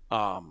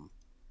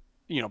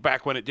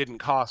 Back when it didn't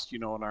cost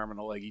an arm and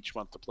a leg each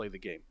month to play the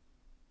game.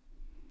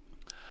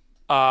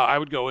 I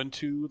would go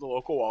into the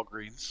local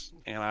Walgreens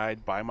and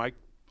I'd buy my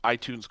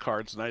iTunes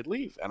cards and I'd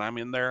leave. And I'm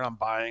in there and I'm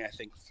buying, I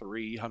think,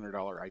 $300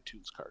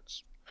 iTunes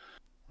cards.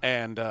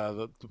 And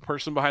the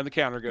person behind the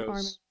counter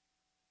goes,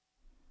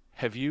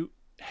 "Have you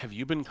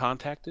been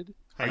contacted?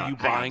 Are you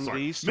buying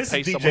these to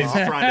pay someone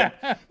off?"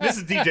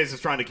 Mrs. DJs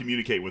is trying to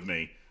communicate with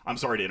me. I'm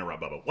sorry to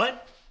interrupt, Bubba.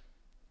 What?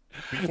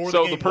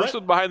 So the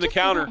person behind the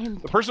counter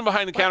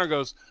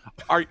goes,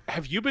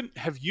 "Have you been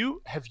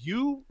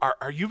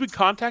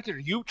contacted? Are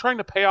you trying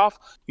to pay off?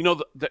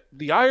 The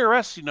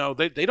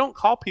IRS. They don't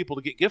call people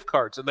to get gift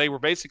cards, and they were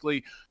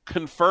basically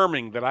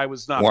confirming that I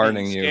was not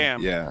Warning being you,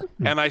 scammed." yeah.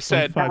 And I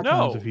said, 25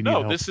 times if you need "No,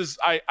 help." this is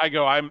I'm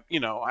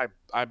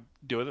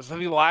doing this. I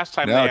think the last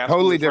time No, they asked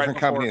totally me was different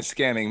company is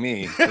scanning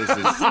me. This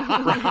is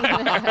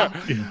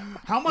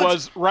How much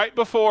was right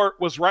before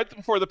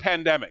the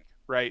pandemic.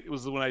 Right, it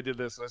was when I did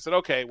this, and I said,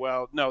 "Okay,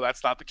 well, no,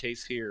 that's not the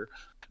case here."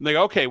 And they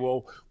go, "Okay,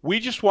 well, we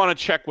just want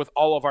to check with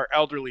all of our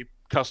elderly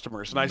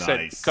customers." And I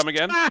said, "Come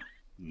again?"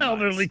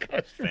 Elderly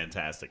Nice.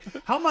 Fantastic.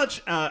 How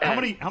much? How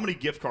many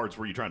gift cards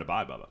were you trying to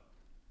buy, Bubba?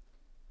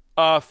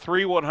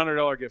 3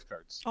 $100 gift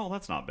cards. Oh,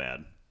 that's not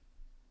bad.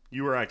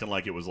 You were acting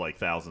like it was like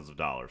thousands of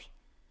dollars.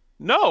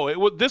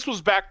 No, this was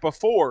back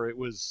before it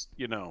was,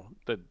 then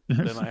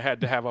I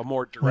had to have a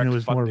more direct When it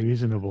was more funding.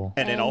 reasonable.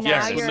 And in all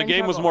Yes, fairness, when the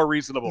game was more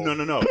reasonable.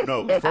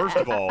 No. First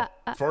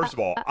of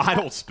all, I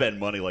don't spend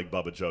money like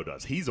Bubba Joe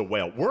does. He's a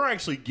whale. We're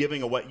actually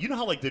giving away. You know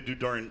how like they do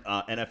during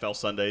NFL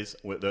Sundays,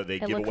 where they It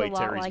give looks away a lot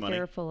Terry's like money.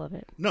 they're full of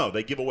it. No,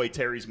 they give away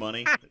Terry's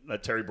money.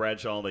 Terry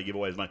Bradshaw, they give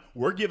away his money.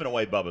 We're giving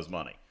away Bubba's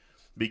money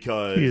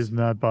because He is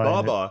not buying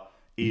Bubba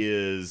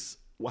is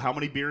how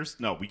many beers?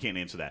 No, we can't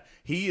answer that.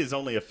 He is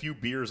only a few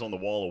beers on the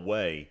wall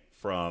away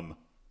from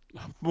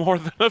More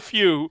than a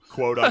few.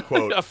 quote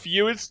unquote. A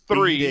few is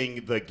 3.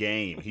 Beating the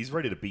game. He's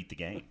ready to beat the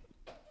game.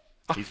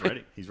 He's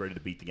ready. He's ready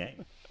to beat the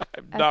game.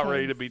 I'm not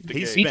ready to beat the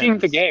game. Beating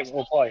the game.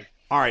 Oh boy.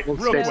 All right, real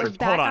stay quick. with-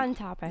 back Hold on. on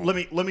topic.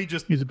 Let me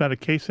just. He's about a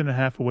case and a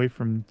half away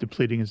from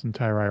depleting his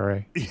entire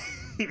IRA.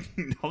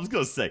 I was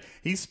gonna say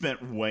he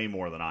spent way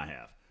more than I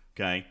have.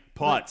 Okay,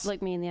 putts.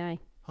 Look me in the eye.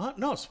 Huh?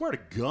 No, swear to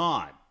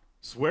God.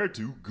 Swear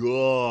to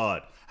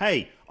God.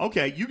 Hey,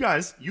 okay, you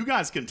guys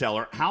can tell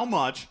her how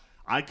much.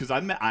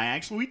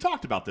 We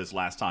talked about this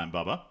last time,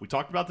 Bubba. We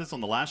talked about this on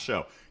the last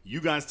show.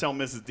 You guys tell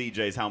Mrs.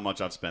 DJs how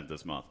much I've spent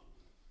this month.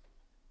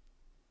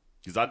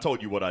 Because I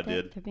told you what I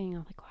did. They're being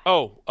awfully quiet.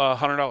 Oh,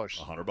 $100.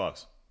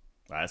 $100.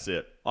 That's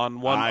it. On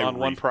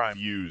one prime.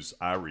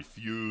 I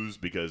refuse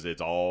because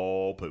it's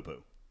all poo-poo.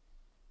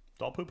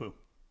 It's all poo-poo.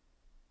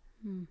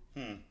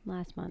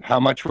 Last month. how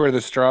much were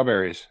the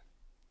strawberries?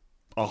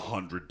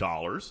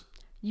 $100.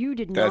 You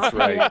did That's not pay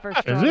right. up for it?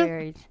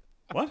 strawberries.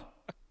 What?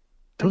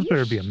 Those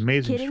better be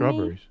amazing kidding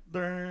me?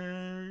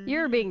 strawberries.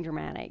 You're being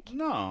dramatic.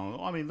 No,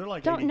 I mean they're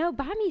like Don't 80, no,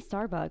 buy me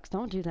Starbucks.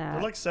 Don't do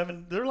that.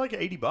 they're like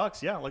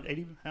 $80. Yeah, like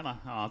 80. Hang on,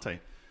 I'll tell you.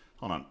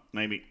 Hold on,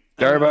 maybe.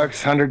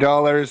 Starbucks,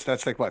 $100.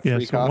 That's like what? Yeah.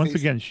 Three So coffees. once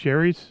again,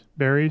 Sherry's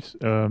berries.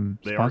 They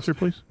Sponsor, are-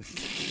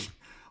 please.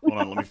 Hold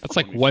on, let me. That's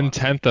like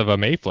 1/10 of a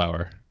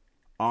Mayflower.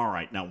 All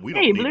right, now we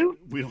Hey, don't need Blue.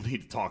 we don't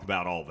need to talk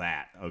about all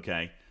that,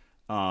 okay?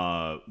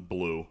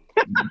 Blue.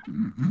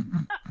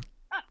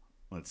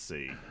 Let's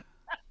see.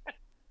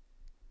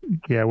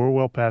 Yeah, we're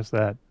well past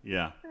that.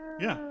 Yeah.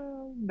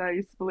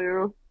 Nice,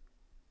 Blue.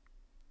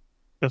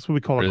 That's what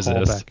we call a Resist.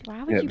 callback.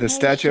 Why would Yeah, you the pay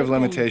statute of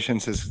shipping?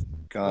 limitations is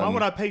gone. Why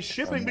would I pay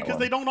shipping? on that Because one.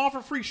 they don't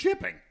offer free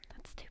shipping.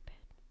 That's stupid.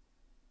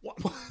 What?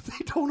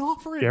 They don't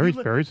offer it. Sherry's You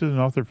li- berries doesn't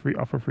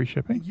offer free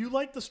shipping. You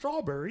like the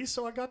strawberries,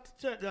 so I got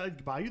to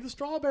buy you the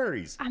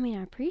strawberries. I mean,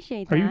 I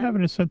appreciate that. Are you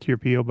having it sent to your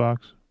PO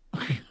box?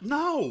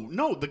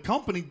 No, the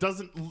company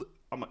doesn't.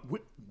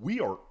 We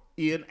are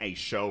in a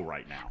show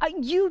right now.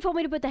 You told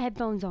me to put the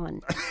headphones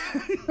on.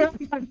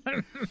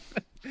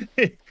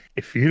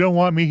 If you don't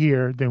want me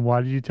here, then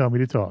why did you tell me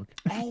to talk?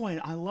 Oh,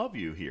 I love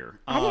you here.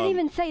 I didn't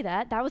even say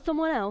that. That was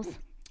someone else.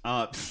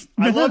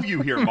 I love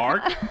you here,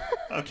 Mark.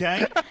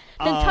 Okay.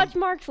 Then touch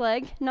Mark's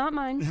leg, not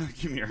mine.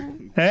 Give me your.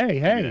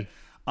 Hey.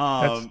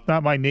 That's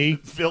not my knee.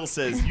 Phil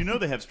says, you know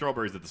they have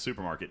strawberries at the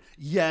supermarket.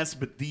 Yes,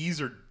 but these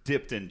are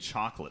dipped in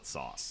chocolate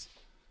sauce.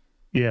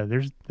 Yeah,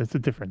 that's a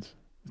difference.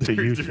 It's a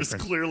huge There's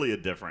difference. clearly a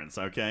difference,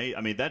 okay?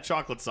 I mean, that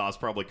chocolate sauce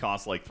probably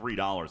costs like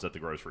 $3 at the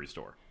grocery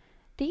store.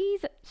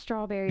 These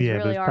strawberries Yeah,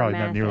 but really it's are probably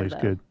massive, not nearly as though.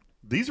 good.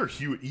 These are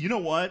huge. You know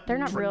what? They're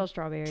not real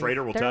strawberries.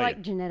 Trader will They're tell like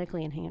you.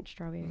 genetically enhanced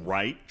strawberries.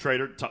 Right?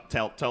 Trader,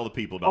 tell the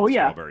people about Oh, the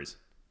yeah. strawberries.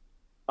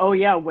 Oh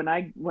yeah, when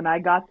I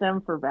got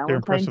them for Valentine's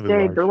impressively Day,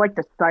 large. they're like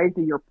the size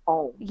of your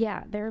palm.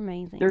 Yeah, they're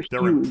amazing. They're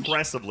huge.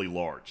 Impressively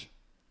large.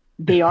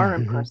 They are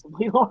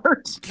impressively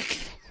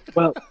large.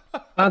 Well,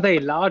 are they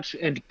large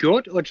and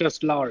good or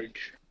just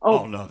large?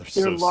 Oh, no, they're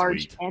so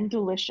large sweet. and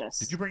delicious.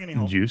 Did you bring any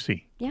home?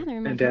 Juicy. Yeah, they're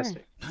in my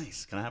Fantastic.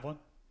 Nice. Can I have one?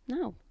 car.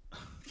 No.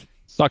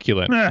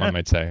 Succulent, one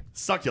might say.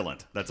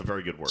 Succulent. That's a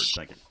very good word.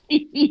 Thank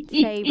you.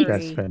 Savory.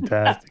 That's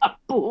fantastic.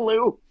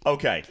 Blue.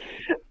 Okay.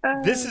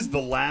 This is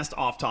the last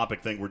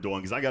off-topic thing we're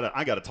doing because I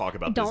gotta talk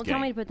about this Don't game. tell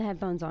me to put the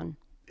headphones on.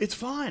 It's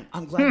fine.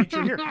 I'm glad that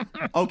you're here.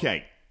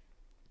 Okay.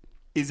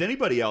 Is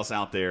anybody else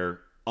out there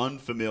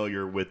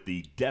unfamiliar with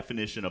the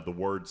definition of the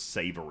word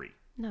savory?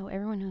 No,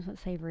 everyone knows what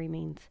savory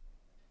means.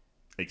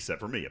 Except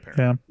for me,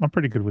 apparently. Yeah, I'm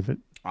pretty good with it.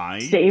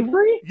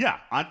 Savory? Yeah,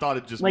 I thought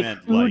it just Like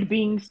meant food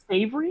being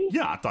savory?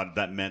 Yeah, I thought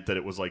that meant that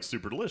it was like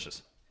super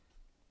delicious.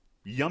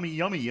 Yummy,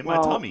 yummy in my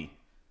Well- tummy.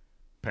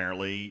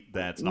 Apparently,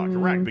 that's not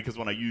correct because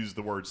when I use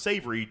the word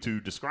savory to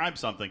describe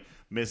something,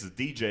 Mrs.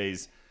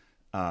 DJ's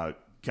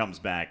comes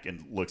back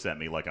and looks at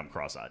me like I'm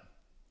cross-eyed.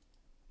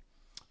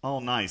 Oh,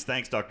 nice.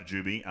 Thanks, Dr.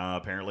 Juby.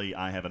 Apparently,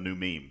 I have a new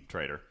meme,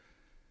 Trader.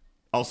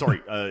 Oh,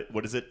 sorry.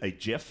 What is it? A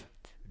GIF?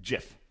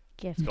 GIF.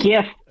 GIF.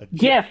 GIF. A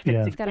GIF.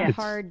 Yeah. It's got a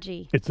hard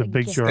G. It's a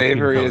big GIF. jar.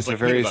 Savory No, is it's a like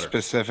very peanut butter.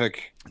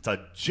 specific It's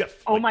a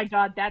GIF. Oh my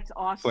god, that's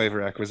awesome.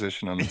 flavor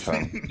acquisition on the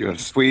tongue. You have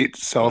sweet,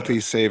 salty,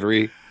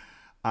 savory.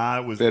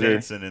 I was bitter.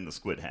 dancing in the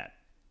squid hat.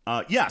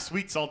 Yeah,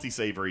 sweet, salty,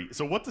 savory.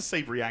 So what does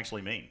savory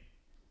actually mean?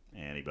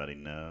 Anybody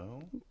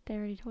know? They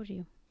already told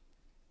you.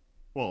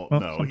 Well, Well,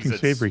 no. He something said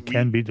savory sweet.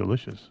 can be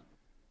delicious.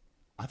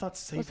 I thought Well,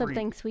 savory.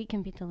 something sweet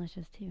can be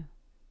delicious too.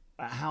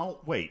 How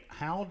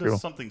does True.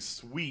 something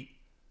sweet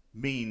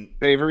mean?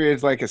 Savory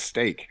is like a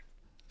steak.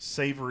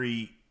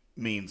 Savory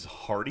means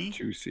hearty,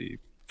 Juicy,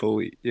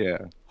 fully, yeah.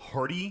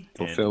 hearty,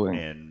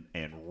 Fulfilling.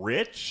 and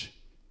rich.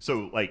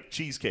 So like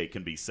cheesecake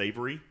can be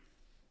savory,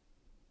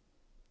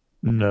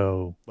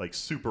 No. like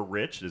super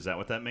rich. Is that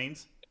what that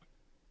means?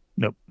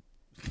 Nope.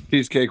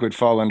 Cheesecake would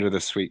fall under the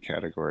sweet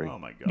category. Oh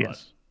my god.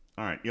 Yes.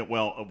 All right. Yeah.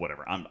 Well,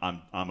 whatever. I'm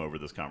over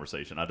this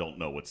conversation. I don't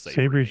know what savory.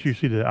 Savory is means.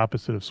 usually the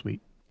opposite of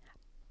sweet.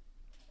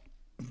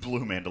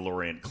 Blue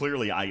Mandalorian.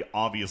 Clearly, I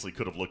obviously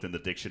could have looked in the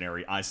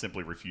dictionary. I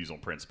simply refuse on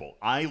principle.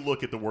 I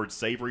look at the word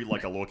savory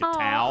like I look at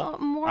towel.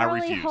 I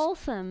Morally refuse.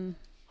 wholesome.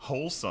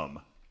 Wholesome.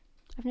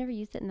 I've never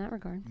used it in that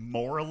regard.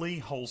 Morally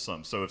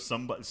wholesome. So if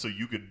somebody, so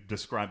you could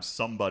describe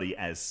somebody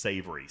as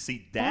savory.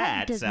 See,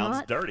 that does sounds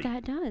not- dirty,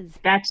 That does.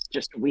 That's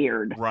just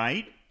weird.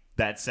 right?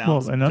 That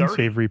Well, sounds an dirty.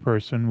 unsavory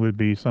person would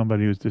be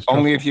somebody who's distrustful.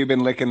 Only if you've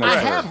been licking the I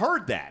rubber. have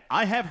heard that.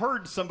 I have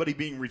heard somebody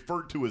being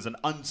referred to as an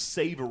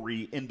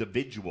unsavory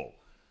individual.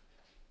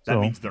 That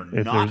So means they're if not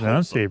there's an wholesome.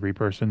 unsavory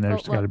person,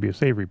 there's Well, got to be a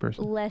savory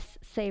person. Less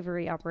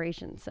savory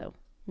operation, so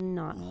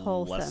not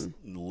wholesome.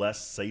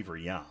 Less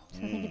savory, yeah. So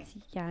I think it's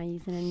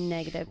using a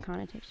negative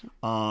connotation.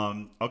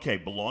 Okay,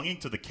 belonging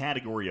to the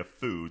category of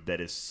food that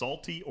is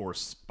salty or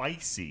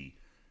spicy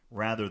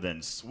rather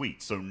than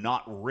sweet, so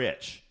not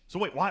rich. So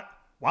wait, why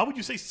would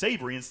you say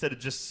savory instead of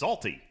just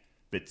salty?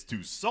 If it's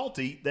too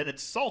salty, then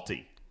it's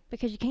salty.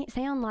 Because you can't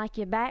sound like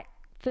your back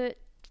foot.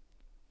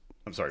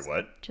 I'm sorry,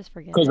 what? Just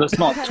forget Because it. it's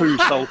not too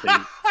salty.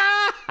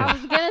 I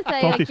was gonna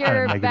say Salty's like kinda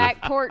your negative.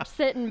 back porch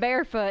sitting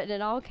barefoot, and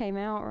it all came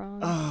out wrong.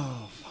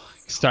 Oh,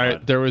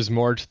 There was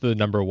more to the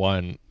number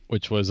one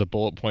which was a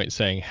bullet point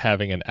saying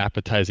having an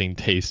appetizing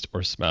taste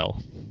or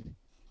smell.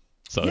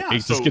 So Yeah,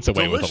 it just gets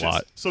away delicious. with a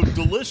lot. So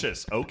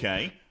delicious.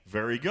 Okay,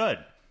 very good.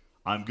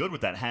 I'm good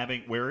with that.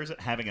 Having an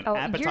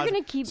appetizer? You're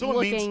going to keep So it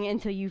means- looking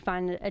until you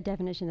find a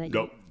definition that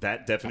No,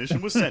 that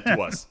definition was sent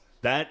to us.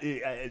 That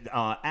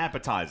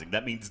appetizing.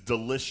 That means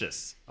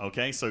delicious.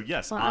 Okay, so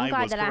yes, Well, I'm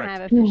glad was that correct. I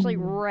have officially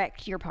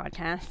wrecked your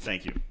podcast.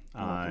 Thank you.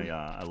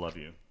 I love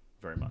you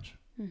very much.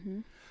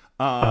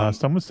 Mm-hmm.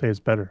 Some would say it's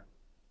better.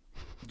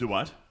 Do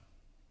what?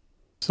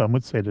 Some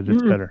would say that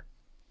it's better.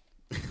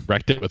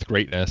 Wrecked it with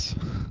greatness.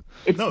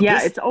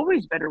 It's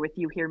always better with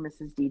you here,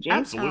 Mrs. DJ.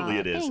 Absolutely,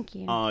 it is. Thank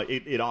you.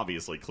 It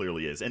obviously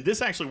clearly is, and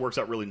this actually works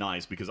out really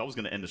nice because I was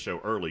going to end the show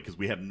early because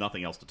we have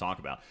nothing else to talk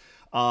about.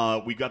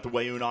 We've got the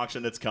Wayoon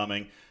auction that's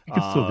coming. You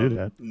can still do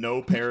that.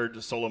 No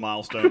paired solo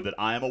milestone that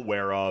I am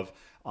aware of.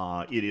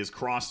 It is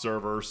cross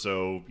server,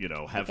 so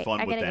have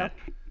fun with that.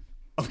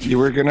 Okay. You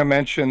were going to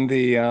mention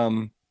the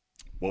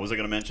what was I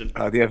going to mention?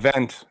 The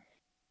event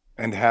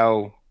and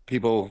how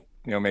people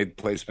made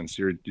placements.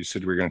 You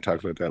said we were going to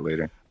talk about that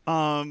later.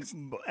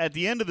 At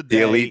the end of the day,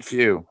 the elite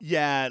few.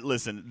 Yeah,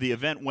 listen, the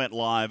event went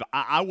live.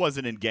 I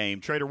wasn't in game.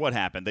 Trader, what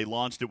happened? They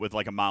launched it with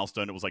like a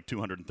milestone. It was like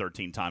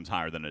 213 times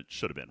higher than it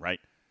should have been, right?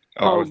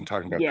 I wasn't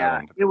talking about that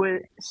one. It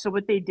was. So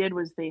what they did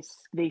was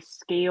they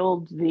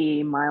scaled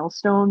the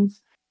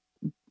milestones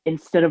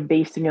instead of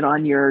basing it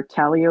on your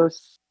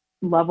Talios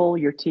level,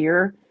 your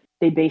tier.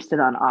 They based it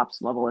on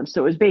ops level, and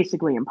so it was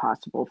basically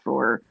impossible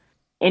for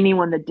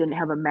anyone that didn't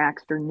have a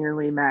maxed or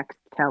nearly maxed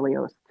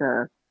Talios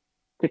to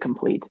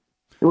complete.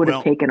 It would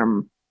have taken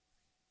them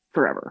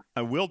forever.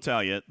 I will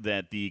tell you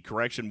that the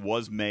correction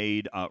was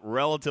made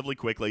relatively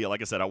quickly.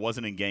 Like I said, I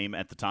wasn't in game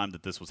at the time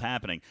that this was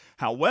happening.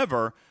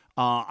 However,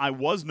 I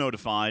was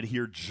notified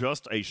here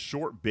just a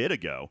short bit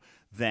ago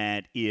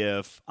that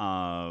if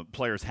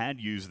players had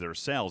used their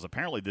cells,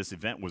 apparently this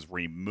event was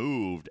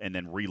removed and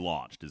then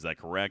relaunched. Is that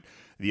correct?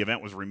 The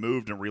event was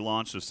removed and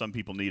relaunched, so some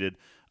people needed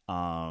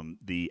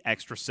the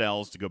extra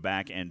cells to go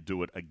back and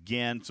do it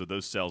again. So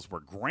those cells were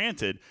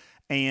granted.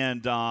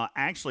 And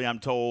actually, I'm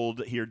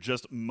told here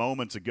just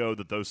moments ago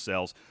that those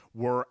cells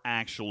were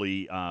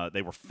actually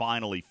they were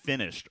finally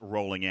finished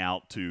rolling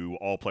out to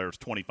all players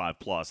 25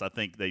 plus. I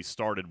think they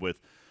started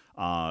with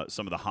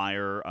some of the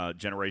higher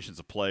generations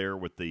of player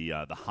with the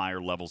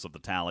higher levels of the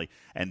tally,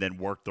 and then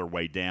worked their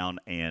way down.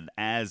 And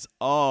as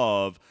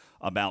of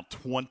about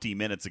 20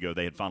 minutes ago,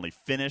 they had finally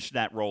finished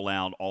that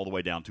rollout all the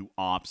way down to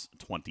Ops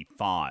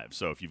 25.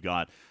 So if you've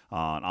got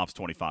an Ops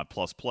 25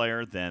 plus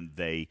player, then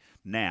they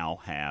now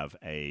have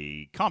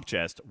a comp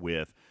chest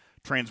with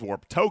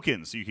Transwarp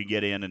tokens, so you can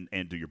get in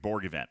and do your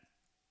Borg event.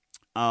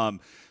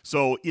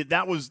 So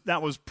that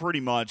was pretty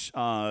much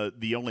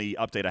the only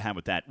update I have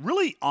with that.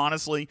 Really,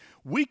 honestly,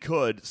 we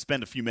could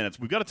spend a few minutes.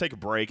 We've got to take a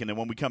break, and then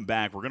when we come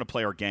back, we're going to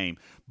play our game.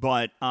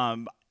 But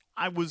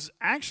I was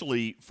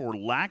actually, for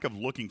lack of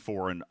looking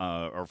for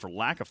or for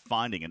lack of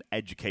finding an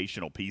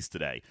educational piece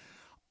today,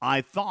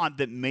 I thought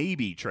that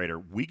maybe, Trader,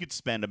 we could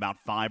spend about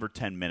 5 or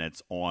 10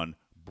 minutes on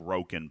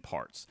broken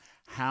parts,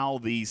 how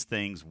these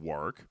things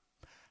work,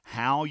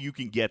 how you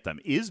can get them.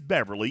 Is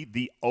Beverly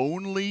the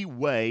only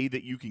way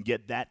that you can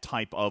get that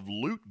type of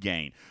loot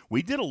gain?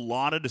 We did a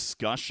lot of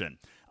discussion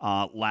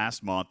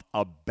last month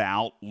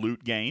about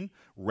loot gain,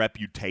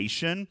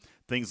 reputation,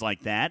 things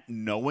like that,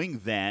 knowing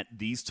that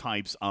these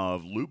types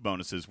of loot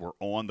bonuses were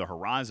on the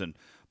horizon.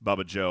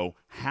 Bubba Joe,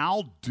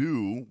 how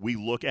do we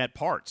look at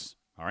parts?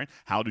 All right.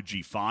 How do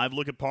G5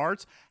 look at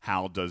parts?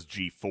 How does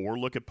G4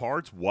 look at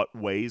parts? What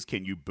ways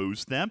can you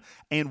boost them?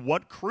 And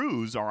what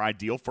crews are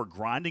ideal for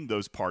grinding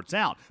those parts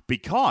out?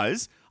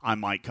 Because I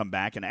might come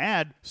back and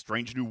add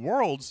Strange New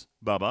Worlds,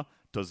 Bubba,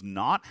 does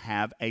not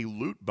have a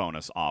loot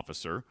bonus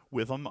officer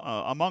with them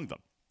among them.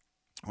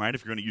 All right.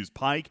 If you're going to use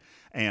Pike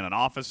and an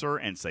officer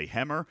and say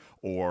Hemmer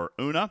or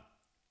Una,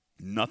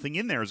 nothing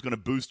in there is going to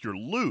boost your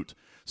loot.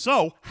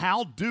 So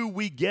how do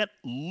we get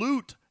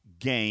loot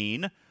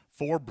gain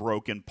for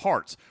broken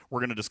parts?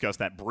 We're going to discuss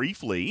that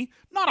briefly.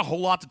 Not a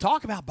whole lot to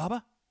talk about,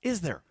 Bubba,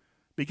 is there?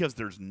 Because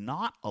there's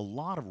not a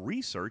lot of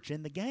research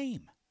in the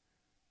game.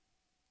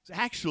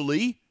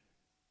 Actually,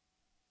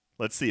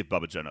 let's see if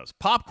Bubba Joe knows.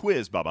 Pop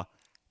quiz, Bubba.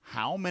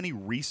 How many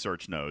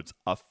research nodes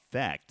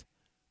affect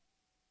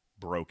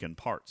broken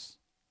parts?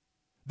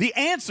 The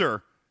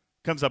answer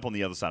comes up on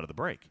the other side of the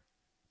break.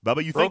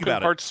 Bubba, you think about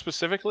it. Broken parts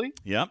specifically?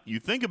 Yep, you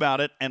think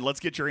about it, and let's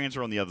get your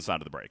answer on the other side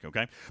of the break,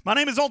 okay? My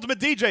name is Ultimate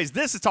DJs.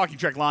 This is Talking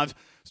Trek Live,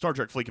 Star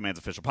Trek Fleet Command's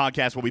official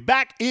podcast. We'll be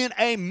back in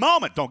a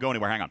moment. Don't go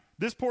anywhere. Hang on.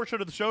 This portion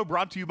of the show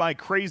brought to you by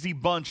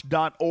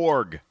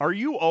CrazyBunch.org. Are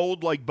you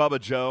old like Bubba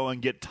Joe and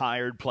get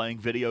tired playing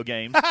video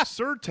games?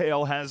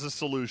 Surtail has a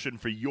solution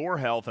for your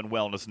health and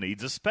wellness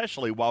needs,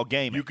 especially while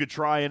gaming. You could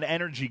try an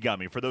energy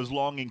gummy for those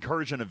long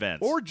incursion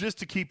events, or just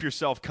to keep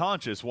yourself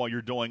conscious while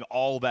you're doing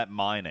all that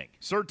mining.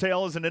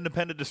 Surtail is an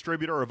independent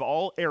distributor of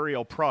all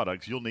aerial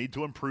products you'll need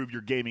to improve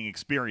your gaming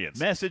experience.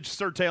 Message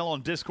Surtail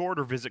on Discord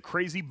or visit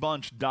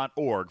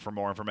CrazyBunch.org for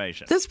more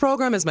information. This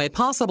program is made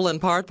possible in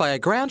part by a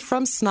grant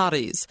from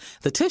Snotties,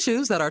 the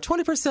tissues that are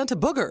 20%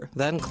 booger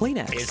than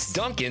Kleenex. It's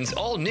Dunkin's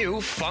all-new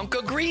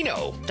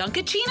Funkagreeno.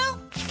 Dunkachino?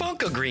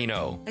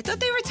 Funkagreeno. I thought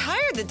they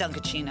retired the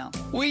Dunkachino.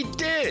 We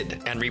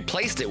did, and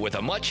replaced it with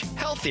a much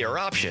healthier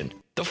option.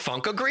 The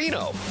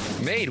Funkagreeno.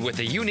 Made with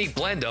a unique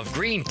blend of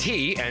green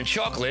tea and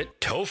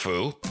chocolate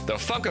tofu, the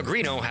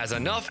Funkagreeno has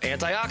enough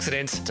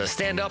antioxidants to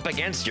stand up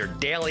against your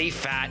daily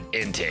fat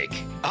intake.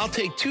 I'll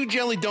take 2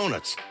 jelly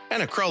donuts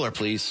and a cruller,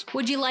 please.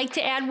 Would you like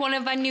to add one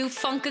of our new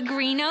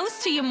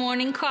Funkagreenos to your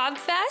morning carb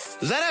fest?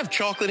 Does that have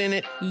chocolate in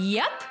it?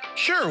 Yep.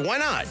 Sure, why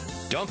not?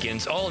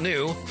 Dunkin's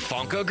all-new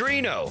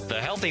Funkagreeno, the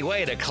healthy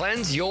way to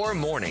cleanse your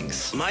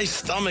mornings. My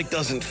stomach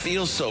doesn't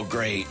feel so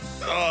great.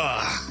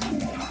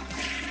 Ugh.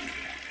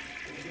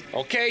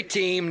 Okay,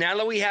 team, now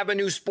that we have a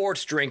new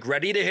sports drink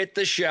ready to hit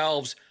the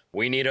shelves,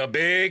 we need a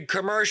big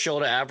commercial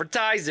to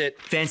advertise it.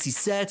 Fancy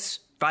sets,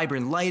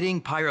 vibrant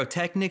lighting,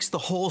 pyrotechnics, the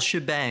whole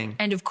shebang.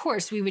 And of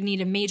course, we would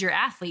need a major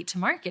athlete to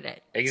market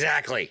it.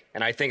 Exactly,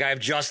 and I think I have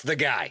just the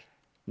guy.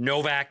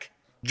 Novak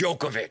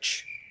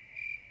Djokovic.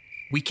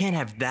 We can't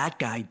have that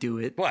guy do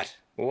it. What?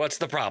 What's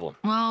the problem?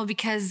 Well,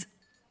 because,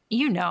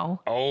 you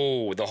know.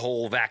 Oh, the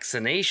whole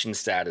vaccination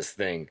status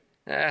thing.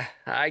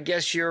 I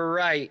guess you're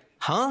right.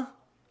 Huh?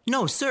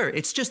 No, sir,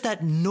 it's just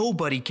that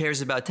nobody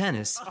cares about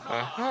tennis.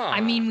 Uh-huh. I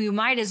mean, we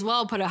might as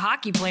well put a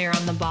hockey player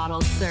on the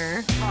bottle,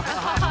 sir.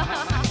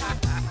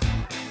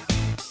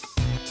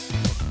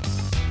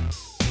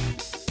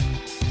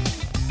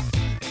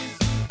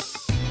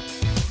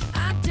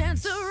 I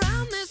dance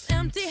around this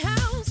empty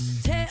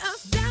house, tear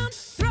us down,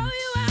 throw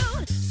you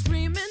out,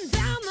 screaming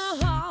down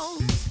the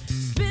halls,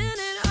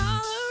 spinning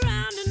all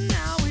around, and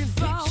now we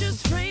fall.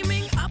 Pictures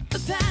framing up the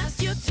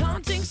past, your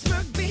taunting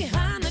smirk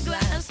behind the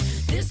glass.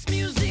 This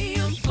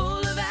museum full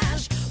of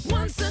ash,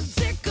 once a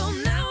tickle,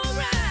 now a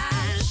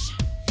rash.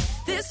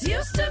 This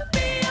used to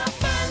be a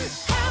fun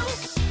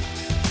house,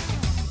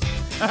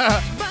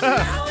 but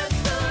now it's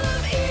full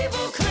of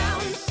evil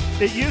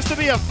clowns. It used to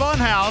be a fun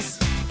house,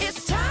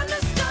 It's time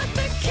to start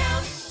the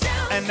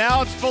countdown. and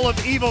now it's full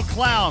of evil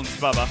clowns,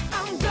 Bubba.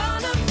 I'm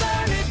gonna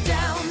burn it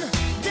down,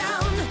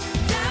 down,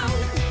 down.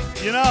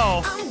 You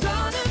know, I'm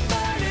gonna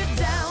burn it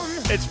down.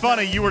 it's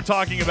funny, you were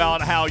talking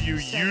about how you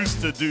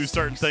used to do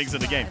certain things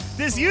in the game.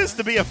 This used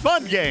to be a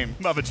fun game,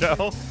 Bubba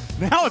Joe.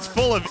 Now it's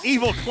full of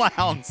evil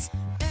clowns.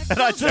 And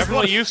I just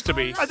Definitely used to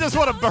be. I just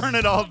want to burn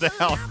it all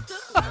down.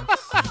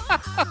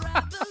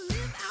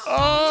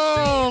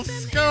 Oh,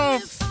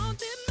 Scoops.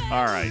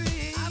 All right.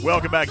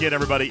 Welcome back in,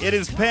 everybody. It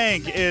is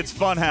Pink. It's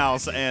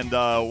Funhouse, and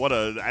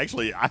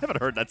actually, I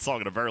haven't heard that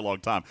song in a very long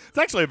time. It's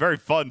actually a very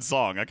fun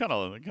song. I kind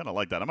of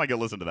like that. I might go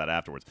listen to that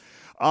afterwards.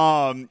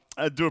 I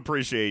do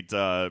appreciate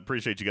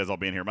you guys all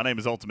being here. My name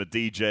is Ultimate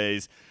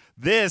DJs.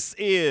 This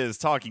is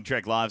Talking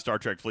Trek Live, Star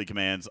Trek Fleet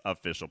Command's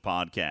official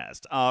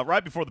podcast.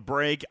 Right before the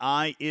break,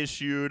 I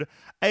issued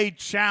a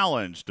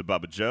challenge to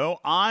Bubba Joe.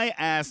 I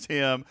asked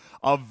him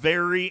a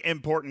very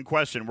important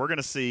question. We're going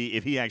to see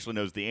if he actually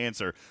knows the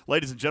answer.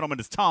 Ladies and gentlemen,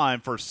 it's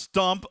time for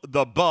Stump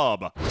the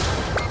Bub.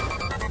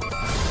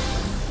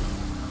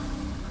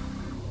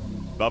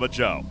 Bubba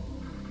Joe.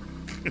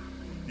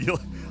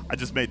 I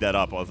just made that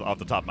up off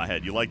the top of my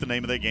head. You like the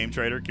name of that game,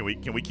 Trader? Can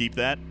we keep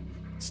that?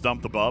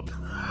 Stump the Bub?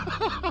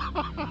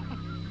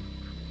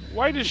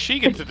 Why does she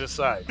get to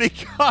decide?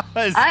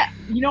 Because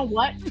you know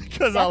what?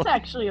 Because that's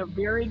actually a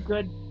very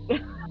good.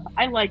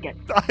 I like it.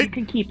 You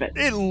can keep it.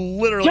 It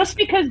literally just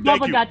because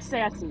Thank Bubba you. got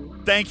sassy.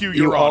 Thank you,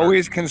 You Your Honor.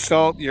 always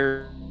consult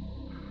your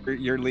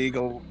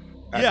legal.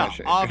 Yeah,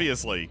 attaché.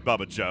 obviously,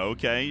 Bubba Joe.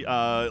 Okay,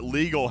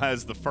 legal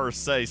has the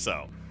first say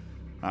so.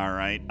 All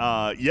right.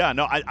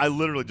 I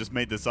literally just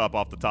made this up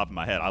off the top of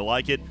my head. I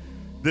like it.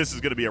 This is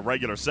going to be a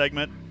regular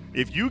segment.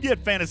 If you get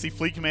Fantasy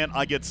Fleet Command,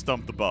 I get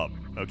Stump the Bub.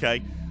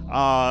 Okay.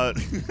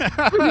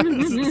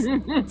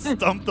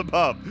 Stump the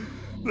Bub.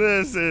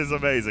 This is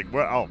amazing.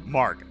 Well,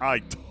 Mark, I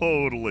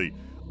totally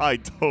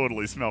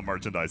smell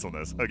merchandise on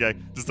this. Okay,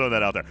 just throw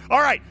that out there. All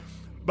right,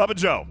 Bubba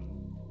Joe.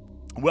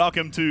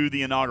 Welcome to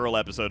the inaugural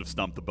episode of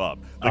Stump the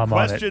Bub.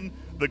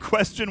 The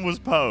question was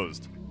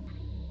posed: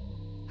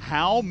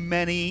 how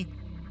many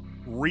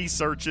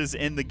researches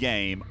in the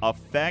game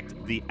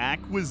affect the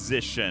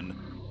acquisition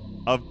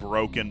of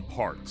broken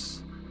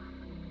parts?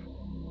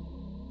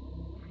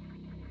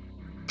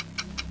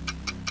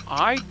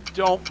 I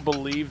don't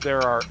believe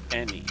there are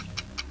any.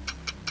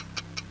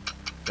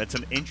 That's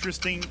an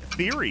interesting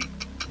theory,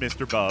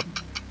 Mr. Bub.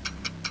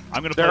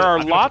 There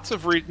are lots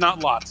of not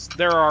lots.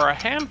 There are a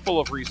handful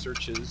of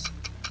researches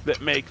that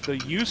make the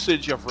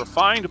usage of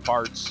refined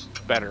parts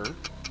better.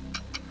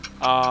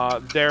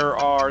 There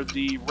are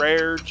the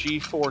rare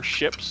G4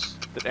 ships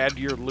that add to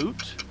your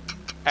loot,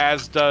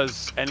 as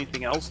does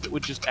anything else that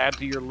would just add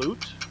to your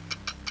loot.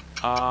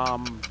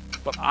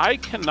 But I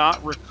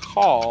cannot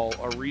recall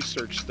a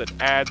research that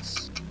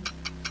adds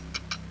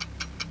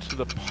to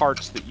the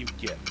parts that you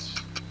get.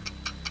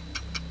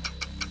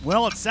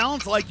 Well, it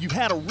sounds like you've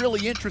had a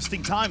really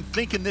interesting time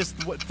thinking this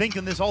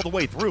all the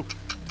way through.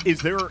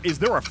 Is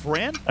there a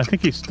friend? I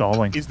think he's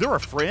stalling. Is there a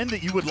friend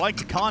that you would like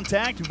to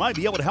contact who might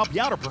be able to help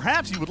you out, or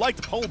perhaps you would like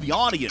to poll the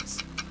audience?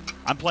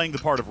 I'm playing the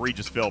part of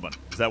Regis Philbin.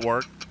 Does that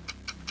work?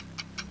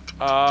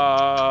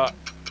 No,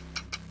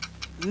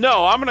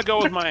 I'm going to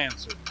go with my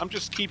answer. I'm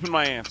just keeping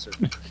my answer.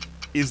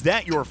 Is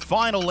that your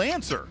final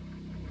answer?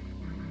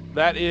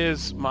 That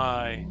is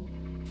my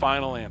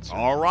final answer.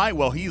 All right,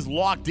 well, he's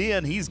locked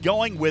in. He's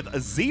going with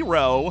a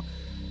 0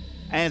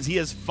 as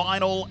his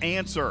final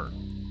answer.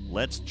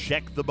 Let's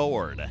check the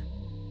board.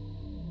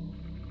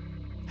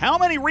 How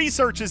many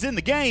researches in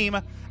the game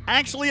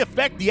actually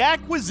affect the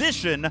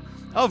acquisition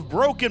of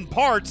broken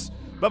parts?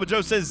 Bubba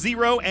Joe says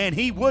 0, and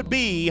he would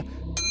be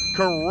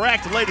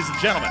correct, ladies and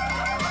gentlemen.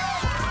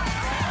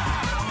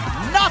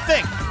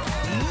 Nothing.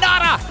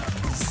 Nada.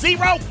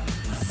 0.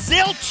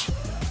 Zilch.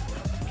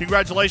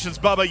 Congratulations,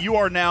 Bubba. You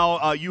are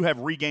now, you have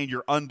regained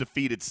your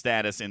undefeated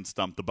status in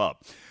Stump the Bub.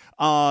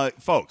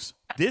 Folks,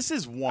 this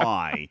is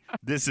why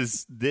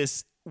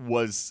this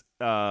was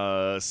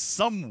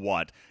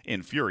somewhat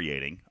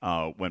infuriating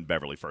when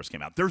Beverly first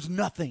came out. There's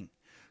nothing,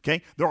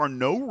 okay? There are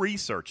no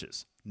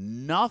researches,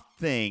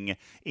 nothing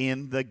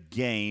in the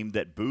game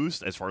that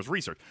boosts, as far as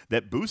research,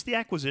 that boosts the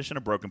acquisition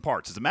of broken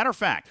parts. As a matter of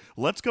fact,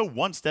 let's go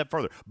one step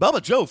further.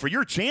 Bubba Joe, for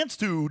your chance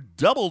to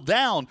double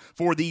down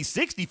for the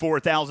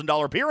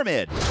 $64,000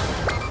 pyramid.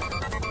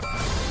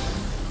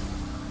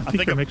 I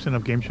think you're mixing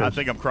up game shows. I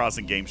think I'm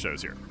crossing game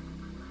shows here.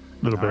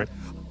 A little bit. Right.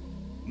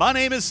 My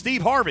name is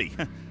Steve Harvey,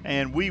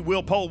 and we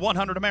will poll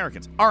 100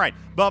 Americans. All right,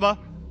 Bubba.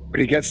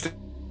 When he gets to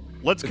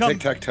let's come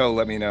tic-tac-toe,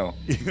 let me know.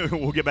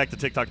 We'll get back to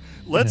TikTok.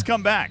 Let's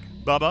come back,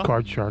 Bubba.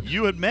 Card sharks.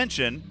 You had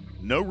mentioned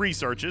no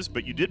researches,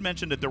 but you did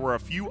mention that there were a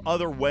few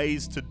other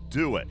ways to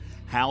do it.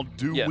 How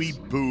do we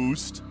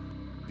boost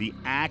the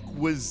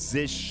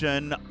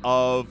acquisition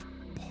of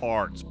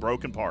parts,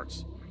 broken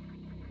parts?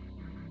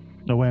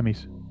 No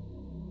whammies.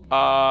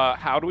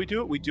 How do we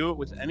do it? We do it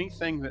with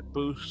anything that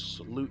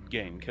boosts loot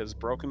gain, because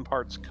broken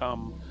parts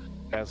come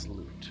as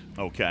loot.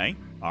 Okay.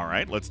 All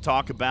right. Let's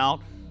talk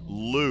about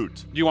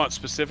loot. Do you want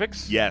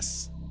specifics?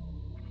 Yes.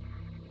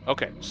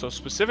 Okay. So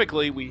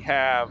specifically, we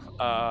have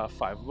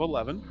 5 of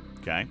 11.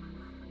 Okay.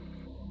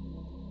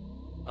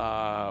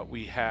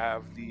 We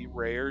have the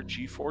rare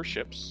G4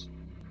 ships.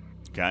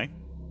 Okay.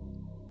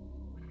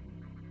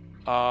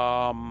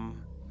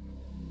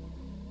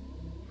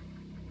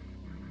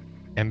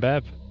 And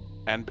Bev.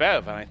 And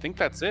Bev, and I think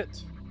that's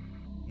it.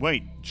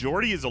 Wait,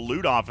 Jordy is a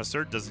loot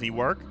officer. Doesn't he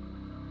work?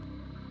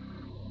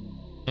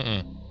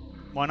 Mm-mm.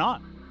 Why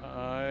not?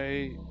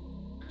 I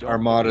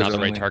Armada's not the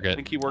right only. target. I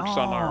think he works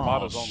on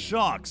Armadas only.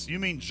 Shucks. You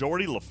mean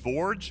Jordy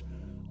LaForge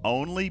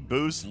only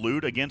boosts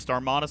loot against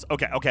Armadas?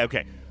 Okay.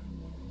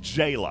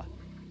 Jayla,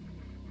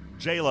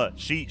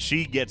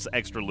 she gets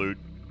extra loot.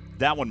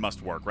 That one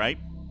must work, right?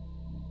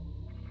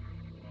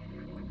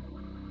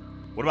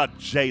 What about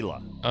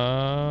Jayla?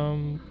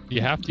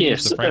 You have to Yes,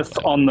 use the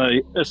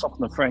Franklin. it's on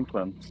the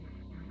Franklin.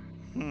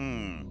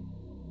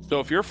 So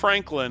if your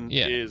Franklin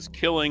is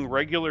killing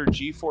regular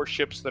G4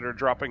 ships that are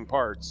dropping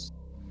parts,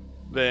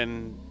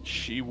 then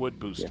she would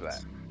boost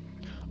that.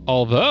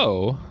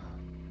 Although,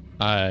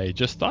 I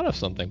just thought of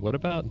something. What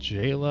about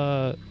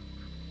Jayla,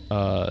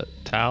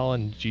 Tal,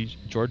 and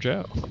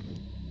Giorgio?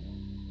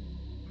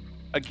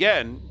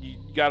 Again, you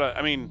gotta,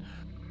 I mean,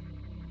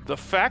 the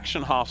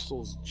faction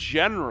hostiles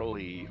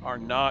generally are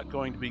not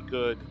going to be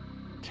good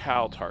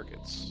Tal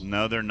targets.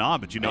 No, they're not,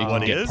 but you know You what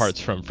can get is?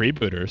 parts from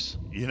freebooters.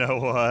 You know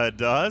what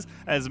does?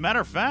 As a matter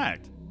of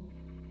fact,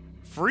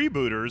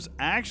 freebooters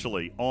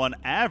actually, on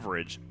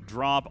average,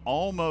 drop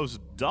almost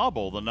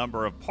double the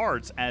number of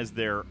parts as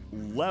their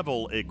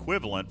level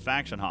equivalent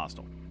faction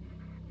hostile.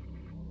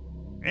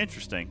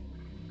 Interesting.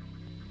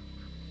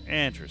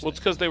 Well, it's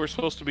because they were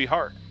supposed to be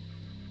hard.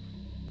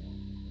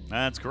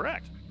 That's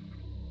correct.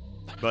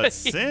 But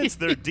since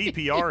their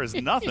DPR is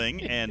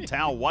nothing and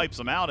Tal wipes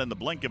them out in the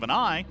blink of an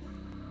eye,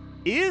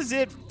 is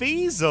it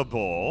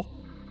feasible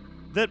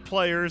that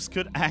players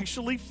could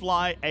actually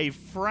fly a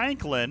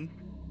Franklin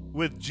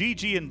with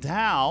Gigi and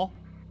Tal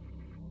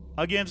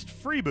against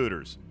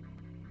freebooters?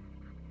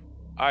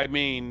 I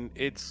mean,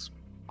 it's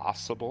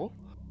possible.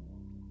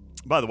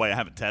 By the way, I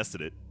haven't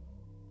tested it.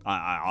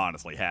 I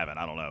honestly haven't.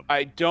 I don't know.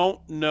 I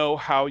don't know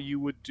how you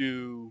would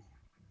do.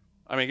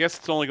 I mean, I guess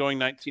it's only going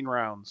 19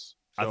 rounds.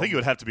 I think it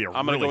would have to be a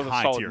I'm gonna really go with a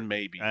high solid tier.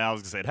 maybe. I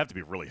was gonna say it'd have to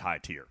be really high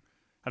tier.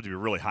 Have to be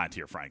really high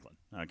tier Franklin.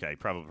 Okay,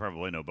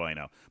 probably no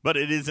bueno. But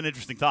it is an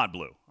interesting thought,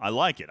 Blue. I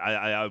like it.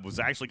 I was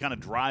actually kind of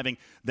driving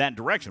that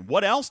direction.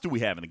 What else do we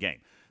have in the game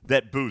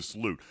that boosts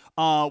loot?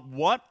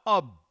 What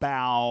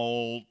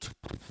about The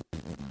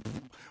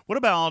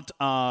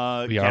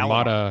Galinar?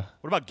 Armada.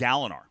 What about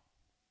Galinar?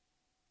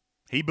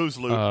 He boosts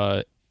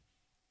loot.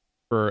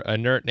 For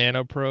inert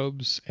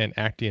nanoprobes and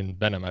Actian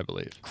venom, I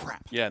believe.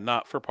 Crap. Yeah,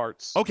 not for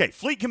parts. Okay,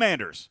 fleet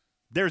commanders.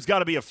 There's got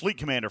to be a fleet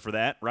commander for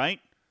that,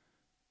 right?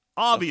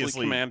 Obviously. A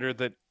fleet commander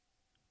that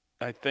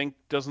I think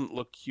doesn't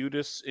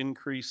Locutus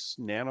increase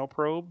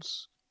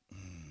nanoprobes.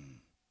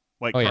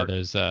 Wait, Yeah, Kirk.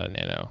 there's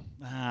nano.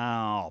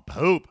 Oh,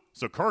 poop.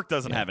 So Kirk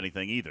doesn't have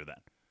anything either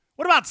then.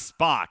 What about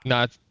Spock?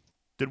 Not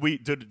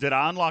Did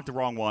I unlock the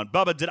wrong one?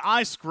 Bubba, did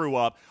I screw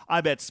up?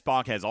 I bet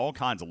Spock has all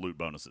kinds of loot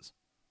bonuses.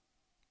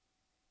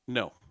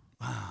 No.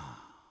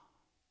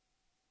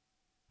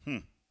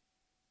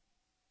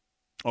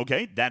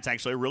 Okay, that's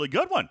actually a really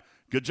good one.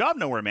 Good job,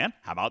 Nowhere Man.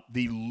 How about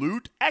the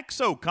Loot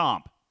Exo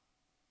Comp?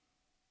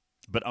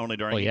 But only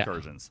during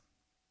incursions.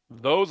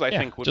 Those I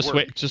think would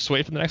work. Just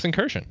wait for the next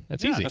incursion.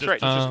 That's easy. That's right.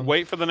 Just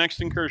wait for the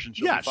next incursion.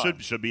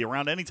 Should be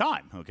around any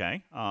time.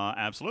 Okay,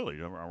 absolutely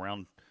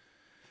around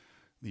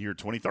the year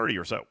 2030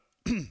 or so.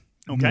 Okay,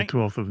 The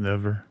 12th of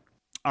never.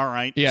 All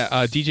right. Yeah,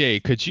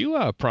 DJ, could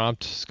you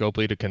prompt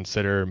Scopely to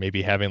consider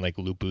maybe having like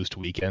loot boost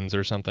weekends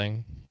or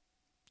something?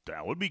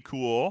 That would be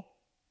cool.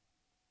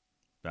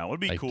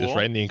 Just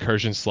right in the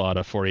incursion slot,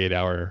 a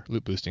 48-hour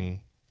loot boosting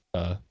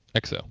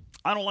exo.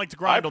 I don't like to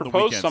grind on the weekends.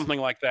 I proposed something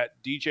like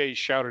that. DJ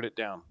shouted it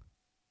down.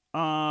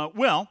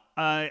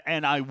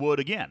 And I would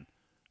again,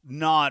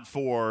 not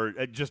for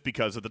just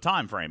because of the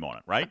time frame on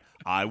it, right?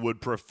 I would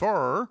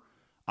prefer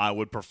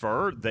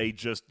they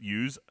just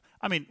use.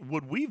 I mean,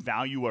 would we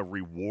value a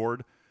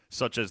reward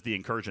such as the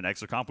incursion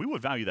exocomp? We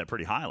would value that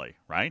pretty highly,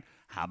 right?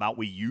 How about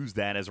we use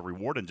that as a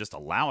reward and just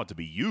allow it to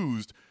be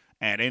used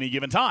at any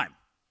given time,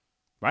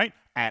 right?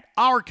 At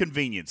our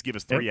convenience, give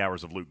us 3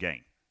 hours of loot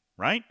gain,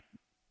 right?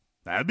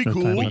 That'd be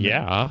cool.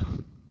 Yeah.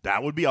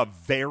 That would be a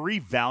very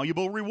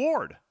valuable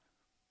reward.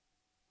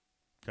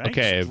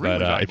 Okay,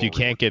 but if you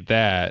can't get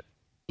that,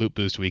 loot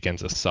boost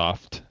weekend's a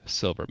soft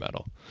silver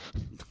medal.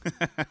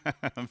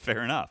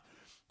 Fair enough.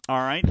 All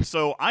right,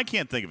 so I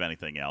can't think of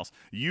anything else.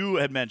 You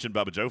had mentioned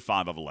Bubba Joe,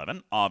 5 of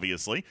 11,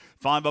 obviously.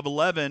 5 of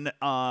 11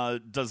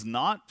 does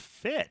not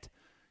fit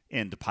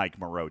into Pike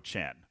Moreau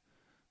Chen.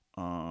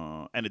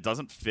 And it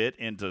doesn't fit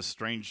into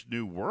Strange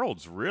New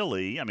Worlds,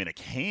 really. I mean, it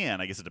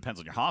can. I guess it depends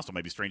on your hostile.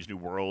 Maybe Strange New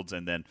Worlds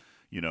and then,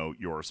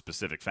 your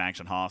specific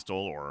faction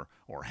hostile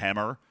or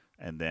Hammer,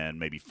 and then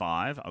maybe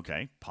 5.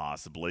 Okay,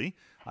 possibly.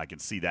 I can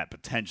see that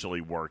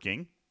potentially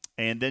working.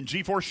 And then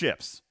G4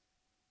 ships,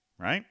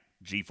 right?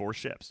 G4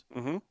 ships.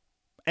 Mm-hmm.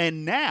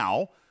 And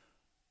now,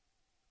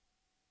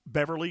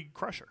 Beverly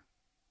Crusher.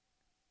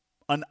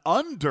 An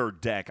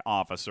underdeck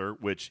officer,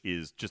 which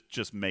is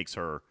just makes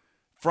her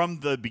from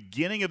the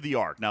beginning of the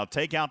arc. Now,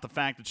 take out the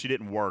fact that she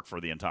didn't work for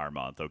the entire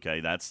month,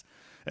 okay? That's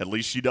at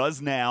least she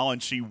does now,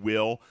 and she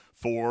will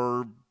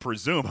for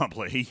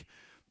presumably,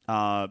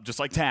 just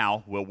like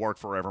Tau, will work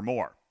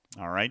forevermore.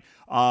 All right?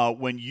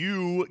 When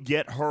you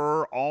get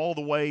her all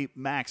the way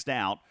maxed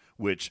out,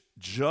 which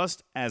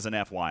just as an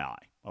FYI,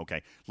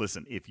 okay,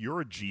 listen, if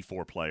you're a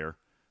G4 player,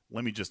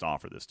 let me just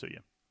offer this to you.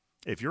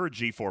 If you're a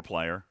G4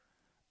 player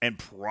and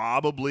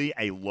probably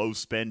a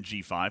low-spend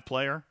G5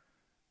 player,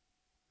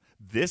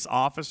 this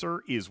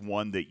officer is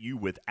one that you,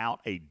 without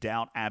a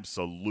doubt,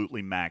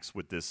 absolutely max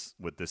with this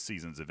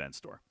season's event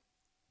store.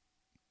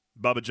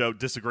 Bubba Joe,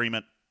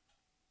 disagreement?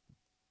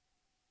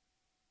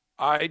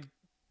 Her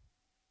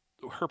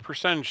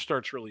percentage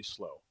starts really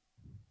slow.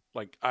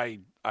 Like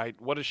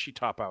what does she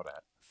top out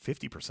at?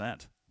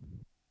 50%.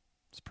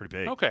 It's pretty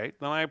big. Okay,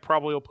 then I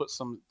probably will put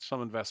some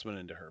investment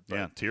into her. But,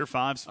 yeah, tier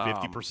 5's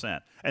 50%,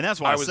 and that's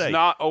why I was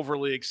not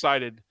overly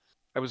excited.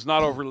 I was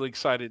not overly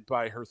excited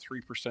by her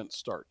 3%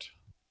 start.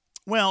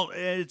 Well,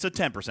 it's a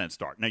 10%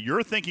 start. Now,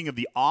 you're thinking of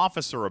the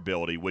officer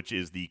ability, which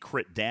is the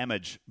crit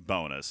damage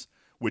bonus,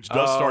 which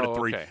does start at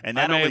 3. Okay. And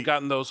that I may have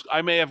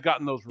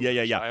gotten those.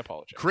 Yeah. I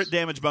apologize. Crit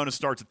damage bonus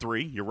starts at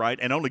 3. You're right,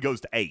 and only goes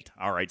to 8.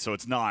 All right, so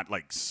it's not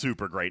like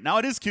super great. Now,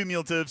 it is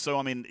cumulative, so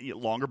I mean,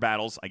 longer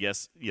battles, I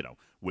guess,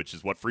 which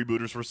is what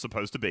freebooters were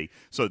supposed to be.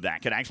 So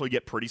that could actually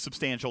get pretty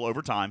substantial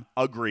over time.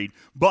 Agreed.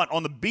 But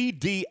on the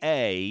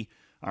BDA,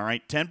 all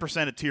right,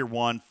 10% at tier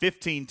 1,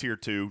 15 tier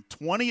 2,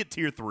 20 at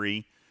tier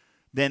 3.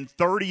 Then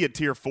 30 at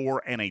tier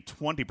 4 and a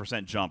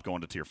 20% jump going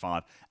to tier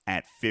 5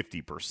 at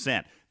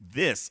 50%.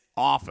 This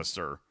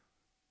officer,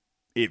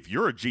 if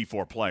you're a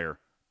G4 player,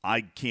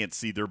 I can't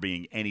see there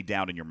being any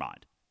doubt in your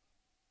mind.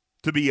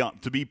 To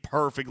be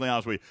perfectly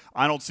honest with you,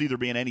 I don't see there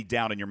being any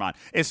doubt in your mind,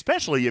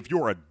 especially if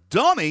you're a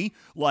dummy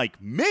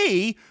like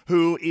me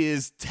who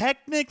is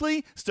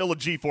technically still a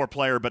G4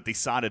 player but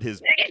decided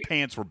his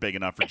pants were big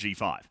enough for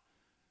G5. All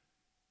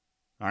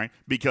right?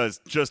 Because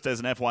just as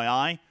an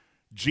FYI,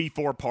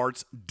 G4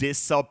 parts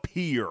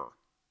disappear.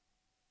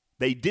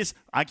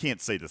 I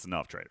can't say this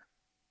enough, Trader.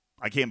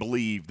 I can't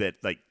believe that,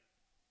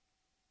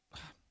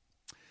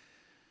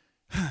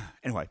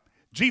 anyway,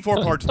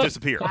 G4 parts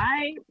disappear.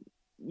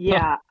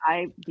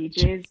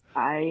 DJs,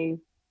 I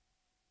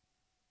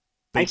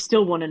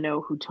still want to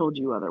know who told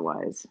you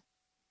otherwise.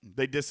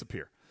 They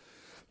disappear.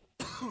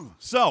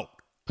 So.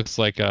 Looks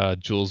like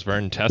Jules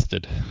Verne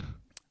tested.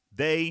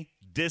 They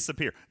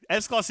disappear.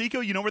 Es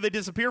Clasico, you know where they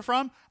disappear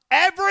from?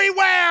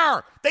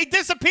 Everywhere! They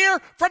disappear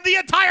from the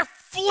entire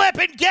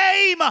flipping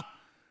game!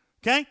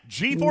 Okay?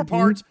 G4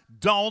 parts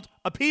don't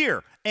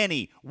appear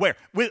anywhere.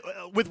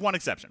 With one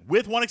exception.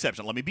 With one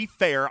exception. Let me be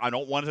fair. I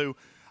don't want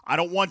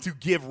to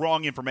give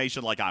wrong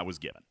information like I was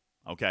given.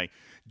 Okay?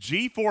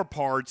 G4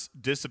 parts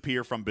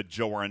disappear from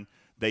Bajoran.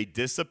 They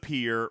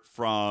disappear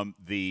from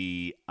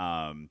the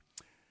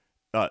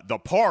The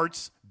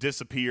parts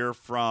disappear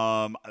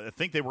from, I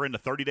think they were in the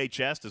 30-day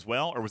chest as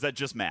well, or was that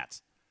just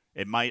mats?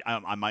 It might.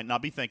 I might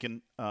not be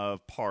thinking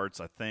of parts,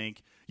 I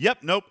think. Yep,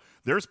 nope,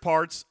 there's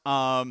parts.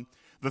 The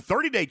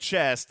 30-day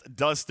chest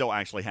does still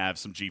actually have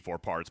some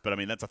G4 parts, but, I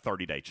mean, that's a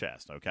 30-day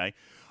chest, okay?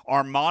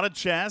 Armada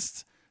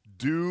chests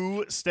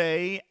do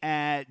stay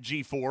at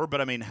G4, but,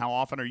 I mean, how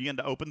often are you going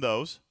to open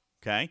those,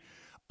 okay?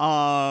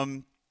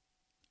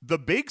 The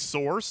big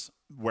source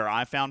where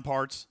I found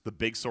parts, the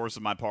big source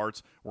of my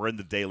parts were in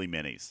the daily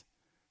minis,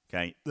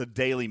 okay? The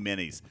daily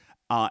minis.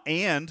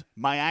 And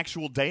my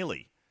actual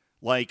daily.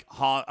 Like,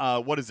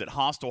 what is it,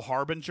 Hostile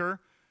Harbinger,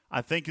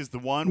 I think is the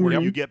one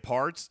where you get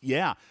parts.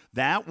 Yeah,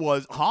 that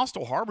was,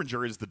 Hostile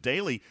Harbinger is the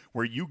daily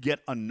where you get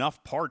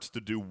enough parts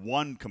to do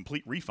one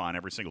complete refine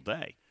every single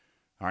day.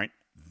 All right?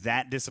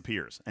 That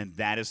disappears, and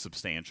that is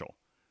substantial.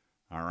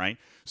 All right?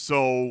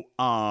 So,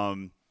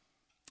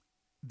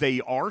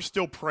 they are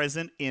still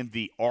present in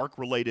the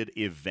ARC-related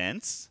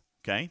events,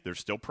 okay? They're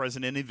still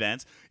present in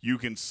events. You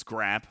can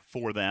scrap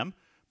for them,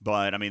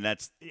 but, I mean,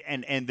 that's –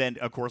 and then,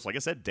 of course, like I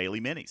said,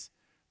 daily minis.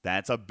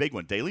 That's a big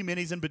one. Daily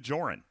minis and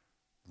Bajoran.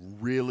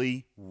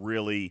 Really,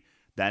 really,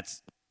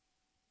 that's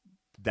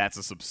a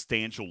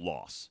substantial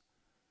loss,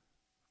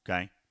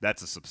 okay?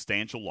 That's a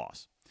substantial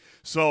loss.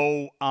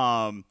 So,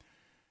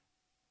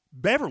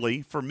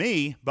 Beverly, for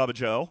me, Bubba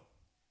Joe,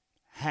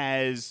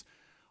 has –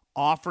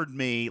 offered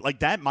me, like,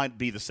 that might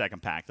be the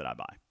second pack that I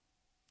buy.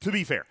 To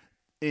be fair,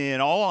 in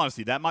all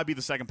honesty, that might be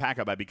the second pack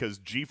I buy because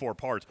G4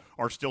 parts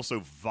are still so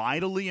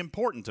vitally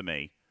important to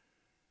me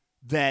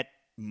that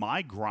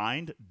my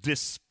grind,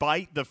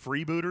 despite the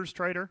freebooters,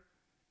 Trader,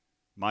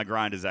 my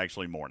grind is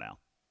actually more now.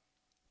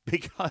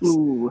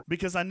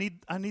 Because I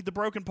need the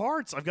broken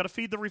parts. I've got to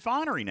feed the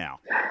refinery now.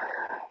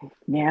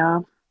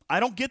 Yeah. I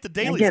don't get the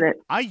dailies. I get it.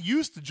 I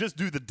used to just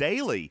do the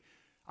daily.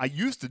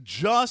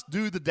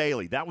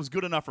 That was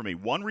good enough for me.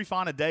 One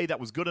refine a day, that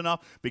was good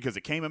enough because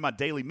it came in my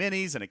daily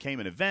minis and it came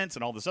in events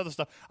and all this other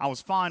stuff. I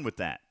was fine with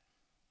that.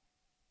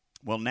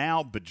 Well,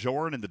 now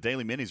Bajoran and the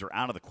daily minis are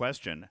out of the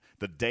question.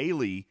 The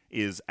daily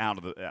is out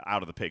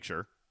of the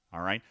picture. All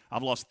right?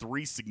 I've lost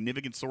 3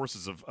 significant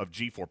sources of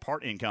G4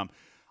 part income.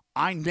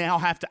 I now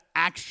have to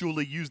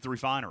actually use the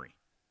refinery.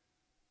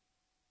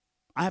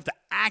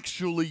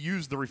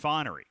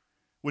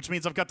 Which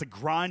means I've got to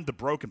grind the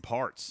broken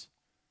parts.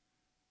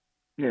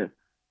 Yeah.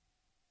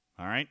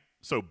 All right.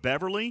 So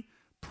Beverly,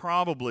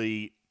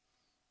 probably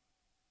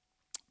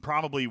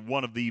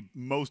one of the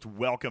most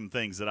welcome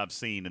things that I've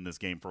seen in this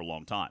game for a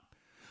long time.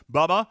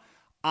 Bubba,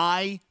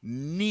 I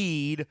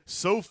need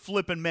so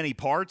flippin' many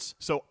parts,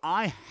 so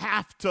I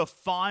have to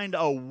find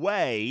a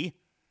way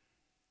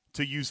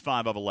to use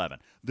 5 of 11.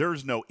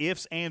 There's no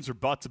ifs, ands, or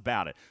buts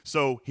about it.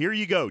 So here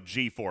you go,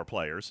 G4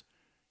 players.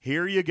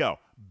 Here you go.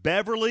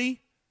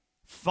 Beverly,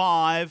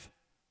 5,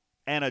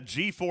 and a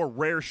G4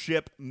 rare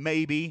ship,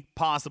 maybe,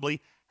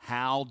 possibly.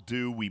 How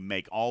do we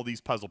make all these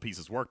puzzle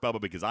pieces work,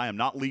 Bubba? Because I am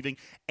not leaving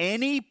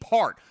any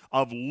part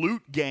of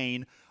loot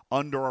gain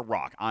under a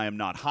rock. I am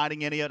not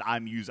hiding any of it.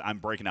 I'm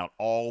breaking out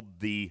all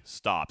the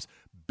stops.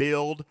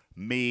 Build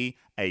me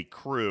a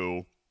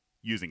crew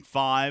using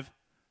 5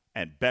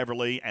 and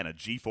Beverly and a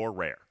G4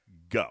 rare.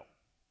 Go.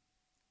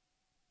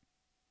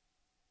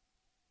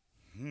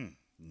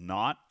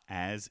 Not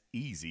as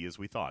easy as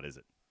we thought, is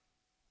it?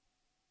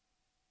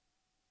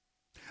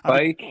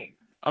 Spike.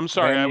 I'm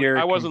sorry,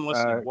 I wasn't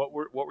listening. What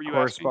were you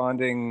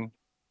corresponding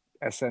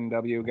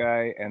SNW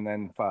guy, and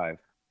then 5.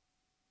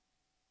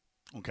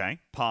 Okay,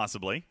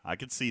 possibly. I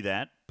could see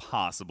that,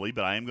 possibly,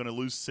 but I am going to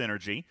lose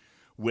synergy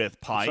with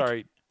Pike.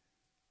 Sorry,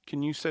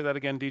 can you say that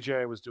again, DJ?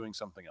 I was doing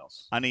something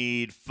else. I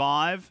need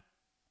 5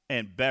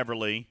 and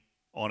Beverly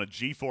on a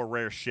G4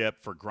 rare ship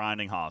for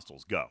grinding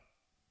hostiles. Go.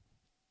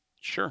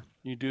 Sure.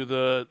 You do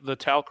the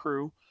Tal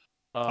crew.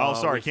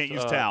 Sorry, can't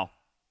use Tal.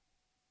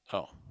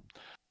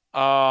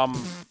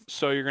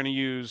 So you're going to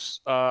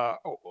use,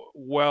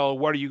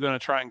 what are you going to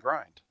try and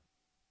grind?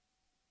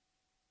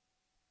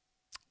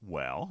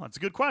 Well, that's a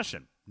good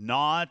question.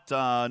 Not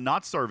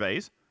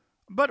surveys,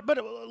 but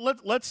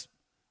let's.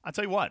 I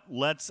tell you what.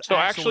 Let's. So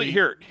actually,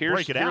 here's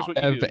break it out.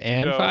 What you do.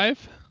 And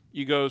 5.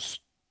 You go.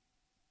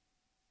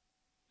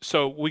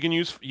 So we can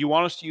use. You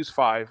want us to use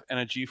 5 and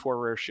a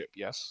G4 rare ship?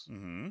 Yes.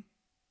 Mm-hmm.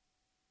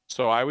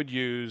 So I would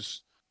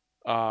use.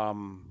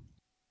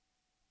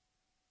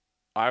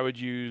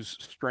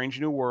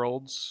 Strange New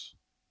Worlds,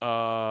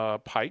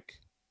 Pike.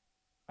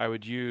 I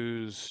would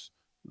use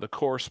the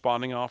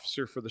corresponding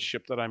officer for the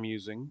ship that I'm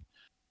using.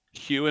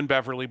 Hugh and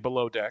Beverly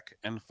below deck,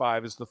 and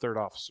 5 is the third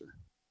officer.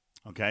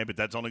 Okay, but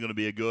that's only going to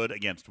be a good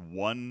against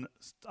one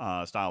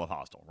style of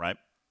hostile, right?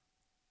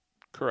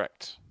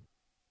 Correct.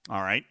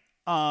 All right.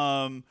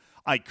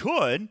 I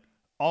could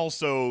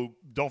also,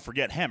 don't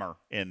forget Hemmer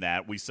in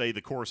that. We say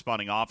the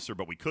corresponding officer,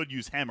 but we could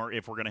use Hemmer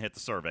if we're going to hit the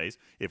surveys,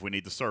 if we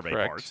need the survey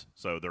parts.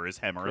 So there is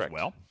Hemmer as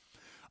well.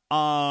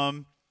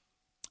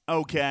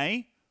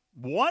 Okay.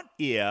 What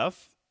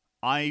if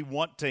I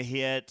want to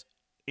hit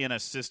in a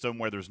system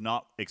where there's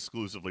not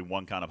exclusively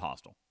one kind of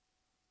hostile?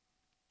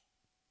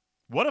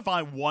 What if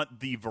I want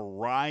the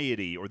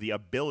variety or the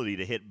ability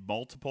to hit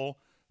multiple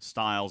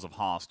styles of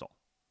hostile?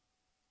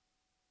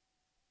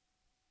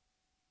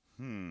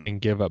 And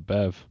give up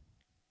Bev.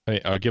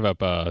 Or give up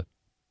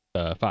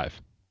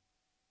 5.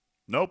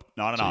 Nope,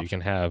 not an so option. You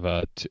can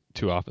have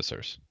 2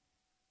 officers.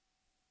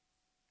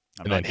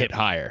 I'm and then hit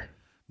higher.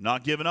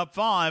 Not giving up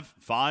 5.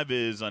 5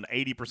 is an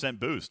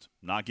 80% boost.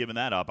 Not giving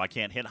that up. I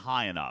can't hit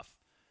high enough.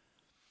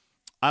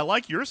 I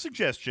like your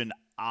suggestion,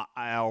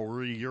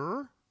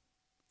 Aurier,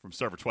 from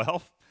Server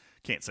 12.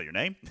 Can't say your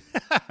name.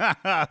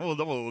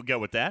 we'll go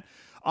with that.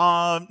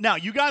 Now,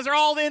 you guys are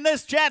all in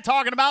this chat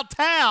talking about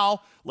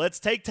Tal. Let's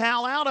take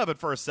Tal out of it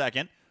for a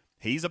second.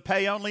 He's a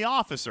pay-only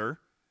officer.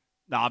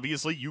 Now,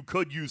 obviously, you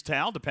could use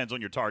Tal. Depends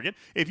on your target.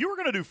 If you were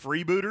going to do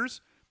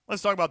freebooters,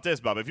 let's talk about this,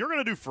 Bob. If you're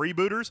going to do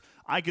freebooters,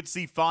 I could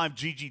see 5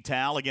 GG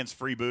Tal against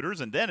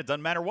freebooters, and then it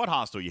doesn't matter what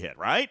hostile you hit,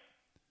 right?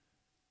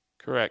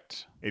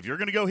 Correct. If you're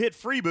going to go hit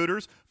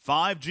freebooters,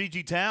 5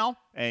 GG Tal,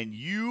 and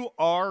you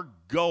are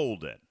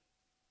golden.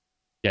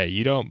 Yeah,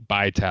 you don't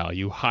buy Tal.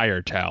 You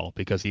hire Tal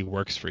because he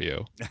works for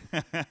you.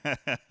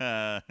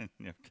 Okay,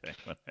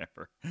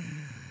 whatever.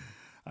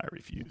 I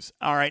refuse.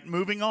 All right,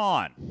 moving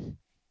on.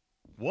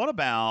 What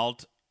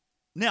about...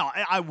 Now,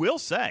 I will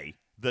say,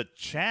 the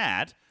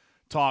chat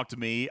talked to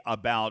me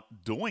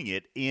about doing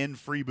it in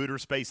freebooter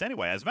space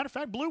anyway. As a matter of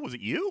fact, Blue, was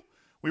it you?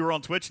 We were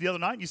on Twitch the other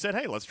night, and you said,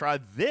 hey, let's try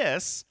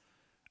this.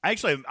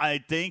 Actually, I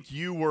think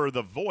you were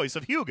the voice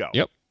of Hugo.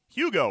 Yep.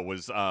 Hugo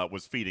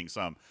was feeding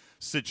some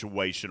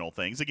situational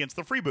things against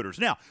the freebooters.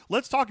 Now,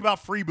 let's talk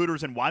about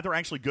freebooters and why they're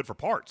actually good for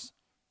parts.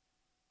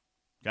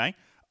 Okay?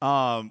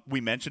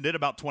 We mentioned it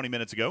about 20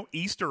 minutes ago.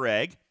 Easter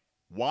egg.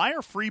 Why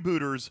are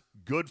freebooters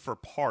good for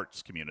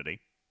parts,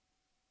 community?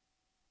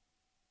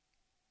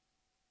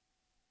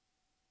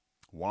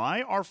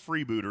 Why are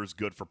freebooters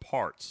good for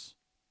parts?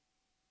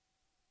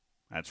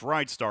 That's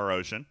right, Star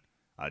Ocean.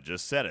 I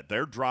just said it.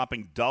 They're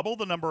dropping double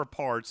the number of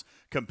parts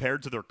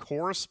compared to their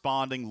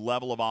corresponding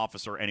level of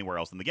officer anywhere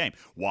else in the game.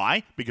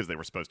 Why? Because they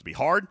were supposed to be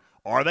hard.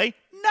 Are they?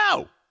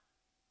 No.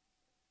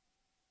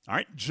 All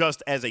right,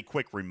 just as a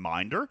quick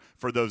reminder,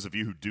 for those of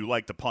you who do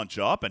like to punch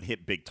up and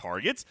hit big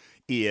targets,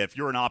 if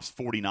you're an Ops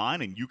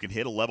 49 and you can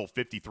hit a level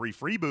 53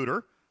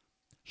 freebooter,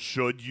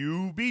 should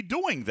you be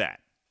doing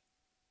that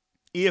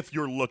if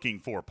you're looking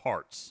for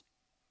parts?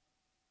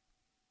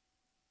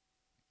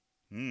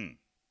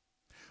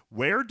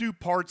 Where do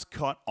parts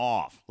cut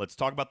off? Let's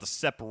talk about the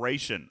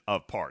separation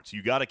of parts.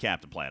 You got it,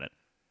 Captain Planet.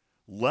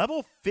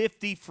 Level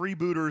 50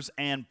 freebooters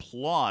and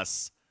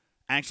plus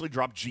actually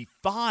drop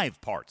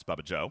G5 parts,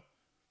 Bubba Joe.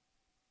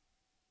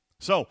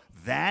 So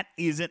that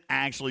isn't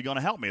actually going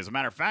to help me. As a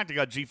matter of fact, I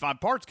got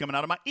G5 parts coming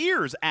out of my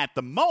ears at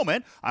the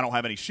moment. I don't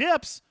have any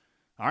ships.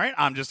 All right,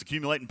 I'm just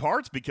accumulating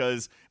parts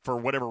because for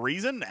whatever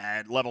reason,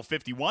 at level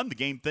 51, the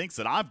game thinks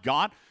that I've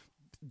got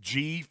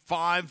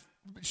G5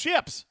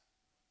 ships.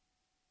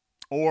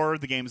 Or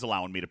the game is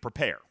allowing me to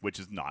prepare, which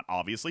is not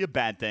obviously a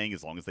bad thing.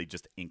 As long as they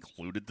just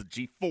included the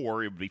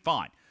G4, it would be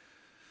fine.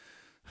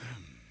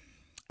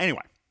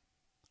 Anyway,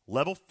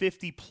 level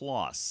 50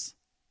 plus,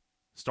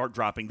 start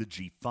dropping the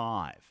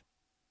G5.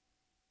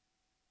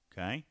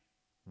 Okay?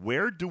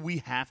 Where do we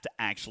have to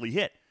actually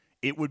hit?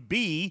 It would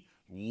be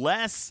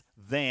less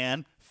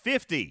than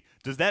 50.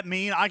 Does that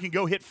mean I can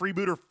go hit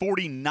freebooter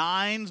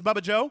 49s,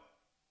 Bubba Joe?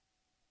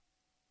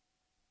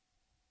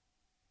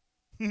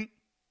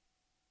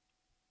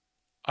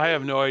 I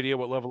have no idea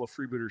what level of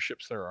freebooter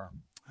ships there are.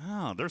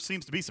 Oh, there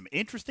seems to be some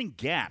interesting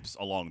gaps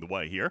along the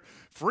way here.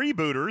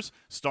 Freebooters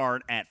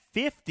start at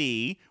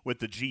 50 with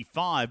the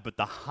G5, but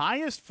the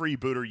highest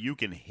freebooter you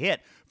can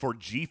hit for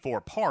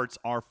G4 parts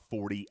are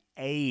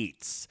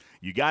 48s.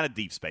 You got a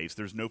deep space.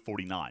 There's no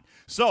 49.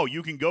 So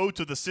you can go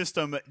to the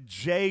system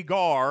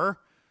Jagar,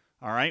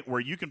 all right,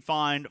 where you can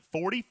find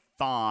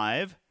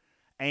 45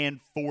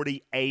 and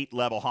 48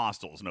 level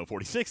hostiles. No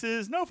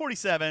 46s, no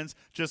 47s,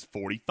 just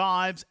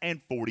 45s and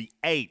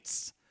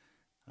 48s.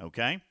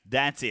 Okay?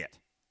 That's it.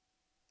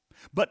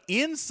 But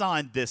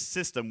inside this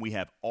system, we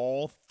have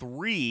all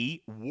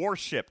 3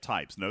 warship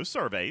types. No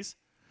surveys,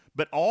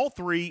 but all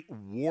 3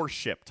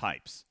 warship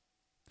types.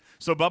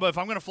 So, Bubba, if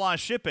I'm going to fly a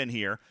ship in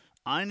here,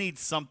 I need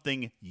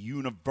something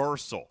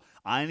universal.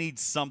 I need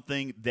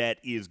something that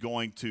is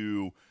going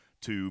to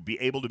be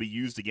able to be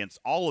used against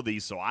all of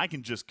these so I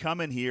can just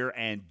come in here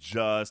and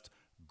just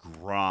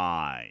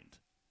grind.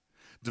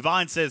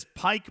 Divine says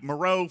Pike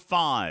Moreau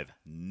 5.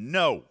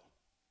 No.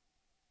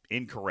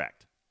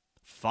 Incorrect.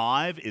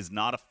 5 is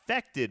not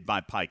affected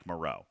by Pike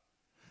Moreau.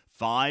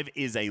 5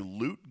 is a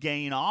loot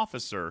gain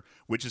officer,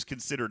 which is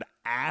considered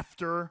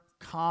after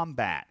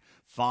combat.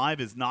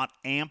 5 is not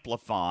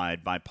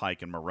amplified by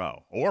Pike and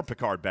Moreau, or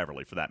Picard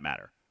Beverly for that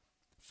matter.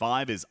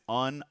 5 is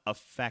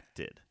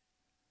unaffected.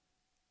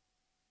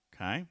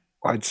 Okay?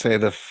 I'd say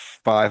the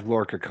 5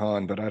 Lorca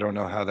Khan, but I don't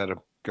know how that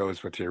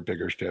goes with your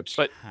bigger ships.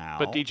 But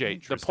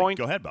DJ, the point.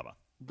 Go ahead, Bubba.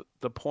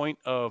 The point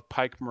of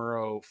Pike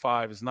Moreau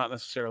 5 is not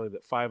necessarily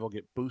that 5 will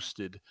get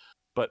boosted,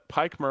 but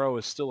Pike Moreau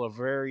is still a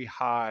very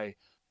high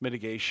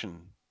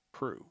mitigation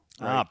crew.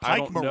 Right?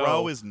 Pike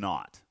Moreau is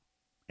not.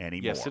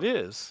 anymore. Yes, it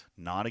is.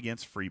 Not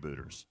against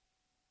freebooters.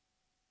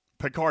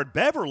 Picard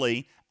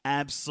Beverly,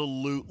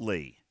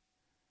 absolutely.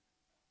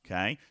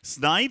 Okay.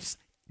 Snipes,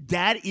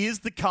 that is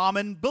the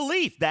common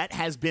belief. That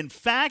has been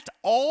fact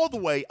all the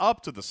way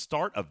up to the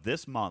start of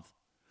this month.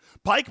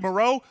 Pike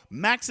Moreau,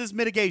 Max's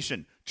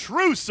mitigation.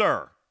 True,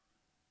 sir.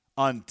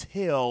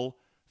 Until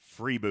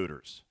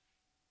freebooters.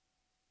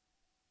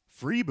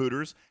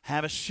 Freebooters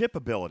have a ship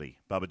ability,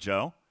 Bubba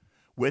Joe,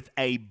 with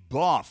a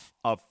buff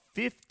of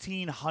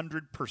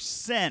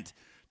 1,500%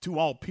 to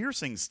all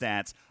piercing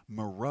stats.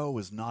 Moreau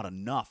is not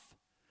enough.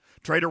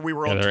 Trader, we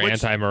were on they're Twitch.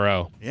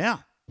 anti-Moreau. Yeah.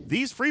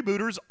 These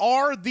freebooters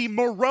are the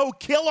Moreau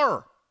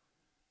killer.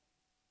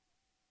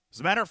 As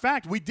a matter of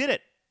fact, we did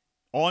it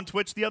on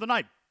Twitch the other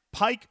night.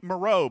 Pike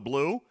Moreau,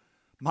 Blue.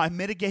 My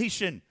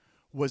mitigation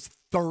was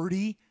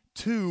 32%.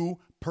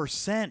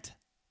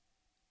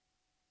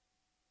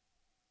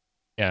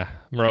 Yeah,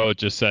 Moreau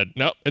just said,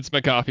 nope, it's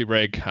my coffee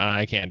break.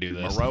 I can't do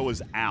this. Moreau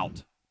is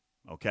out.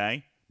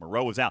 Okay?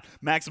 Moreau is out.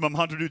 Maximum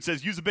Hunter Dude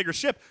says, use a bigger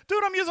ship.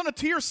 Dude, I'm using a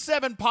tier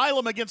 7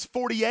 Pilum against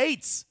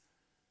 48s.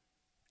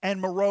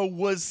 And Moreau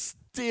was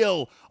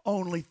still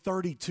only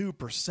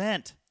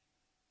 32%.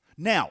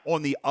 Now,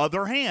 on the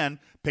other hand,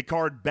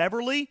 Picard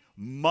Beverly,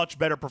 much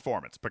better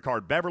performance.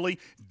 Picard Beverly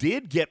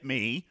did get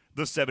me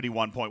the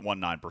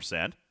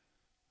 71.19%.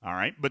 All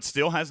right, but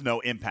still has no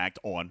impact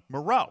on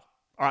Moreau.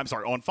 Or I'm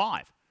sorry, on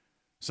 5.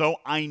 So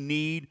I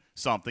need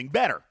something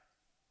better.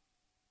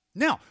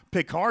 Now,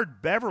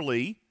 Picard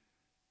Beverly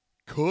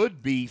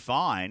could be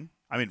fine.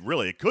 I mean,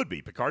 really, it could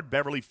be. Picard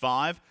Beverly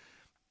 5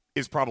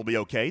 is probably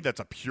okay. That's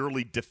a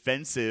purely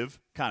defensive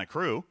kind of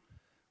crew.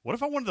 What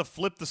if I wanted to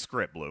flip the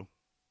script, Blue?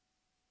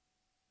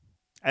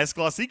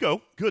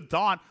 Esclasico, good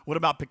thought. What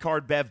about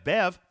Picard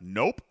Bev?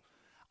 Nope.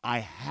 I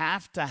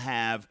have to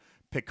have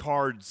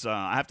Picard's,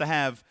 I have to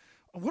have,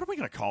 what are we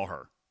going to call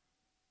her?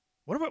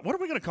 What are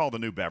we going to call the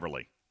new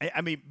Beverly?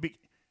 I mean,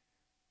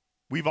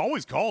 we've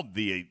always called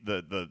the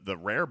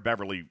rare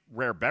Beverly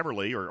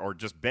or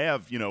just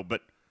Bev, you know,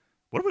 but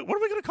what are we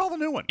going to call the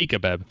new one?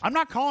 Pika Bev. I'm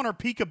not calling her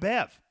Pika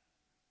Bev.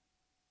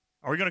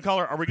 Are we going to call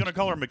her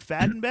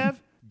McFadden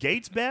Bev?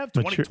 Gates Bev?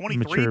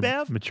 2023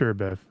 Bev? Mature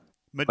Bev.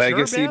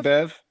 Legacy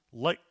Bev?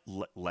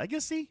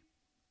 Legacy?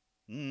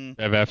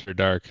 Bev After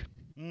Dark.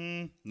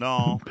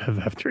 No. Bev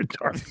After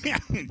Dark.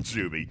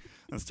 Juby.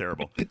 That's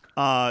terrible.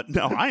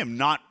 No, I am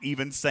not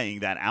even saying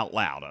that out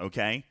loud,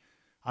 okay?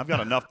 I've got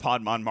enough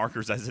Podmon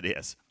markers as it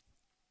is.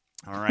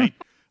 All right?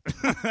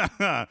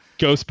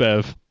 Ghost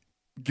Bev.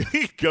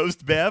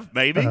 Ghost Bev,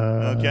 maybe.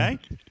 Okay.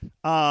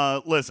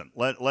 Listen,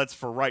 let's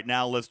for right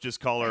now, let's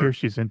just call her. Here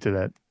she's into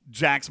that.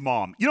 Jack's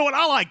mom. You know what?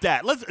 I like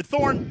that.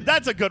 Thorn,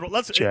 that's a good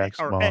one. Jack's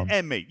mom.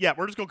 And me. Yeah,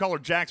 we're just going to call her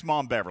Jack's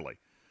mom, Beverly.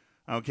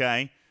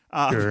 Okay.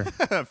 Sure.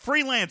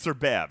 Freelancer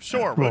Bev.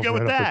 Sure, we'll go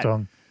with that.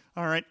 All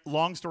right.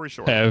 Long story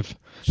short. Bev.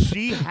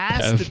 She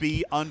has to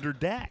be under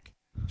deck.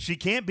 She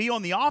can't be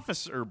on the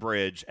officer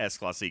bridge,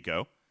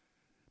 Esclasico,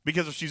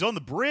 because if she's on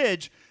the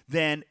bridge,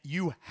 then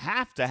you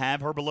have to have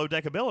her below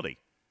deck ability.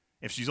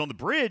 If she's on the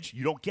bridge,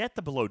 you don't get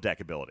the below deck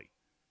ability.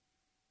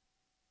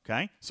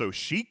 Okay? So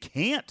she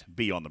can't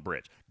be on the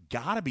bridge.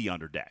 Gotta be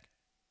under deck.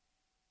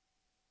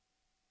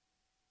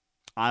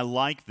 I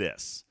like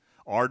this.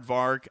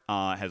 Aardvark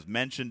has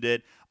mentioned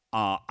it.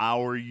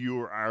 Our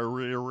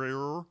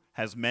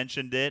has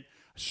mentioned it.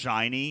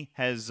 Shiny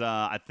has,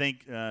 I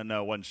think,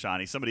 no, it wasn't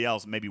Shiny. Somebody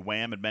else, maybe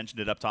Wham, had mentioned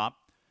it up top.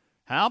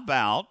 How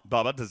about,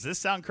 Bubba, does this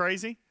sound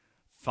crazy?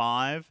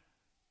 5,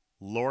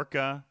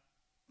 Lorca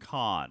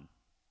Khan.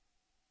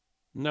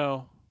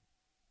 No.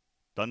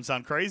 Doesn't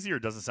sound crazy or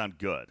does it sound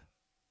good?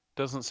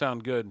 Doesn't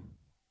sound good.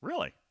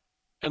 Really?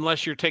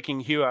 Unless you're taking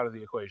Hugh out of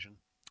the equation.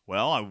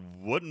 Well, I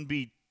wouldn't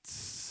be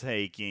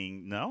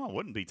taking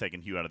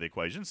Hugh out of the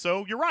equation.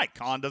 So you're right.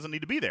 Khan doesn't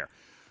need to be there.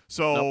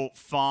 So nope.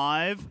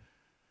 5.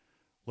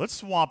 Let's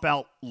swap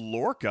out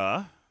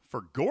Lorca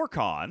for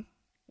Gorkon.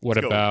 What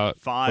about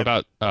 5?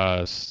 What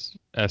about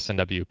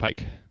SNW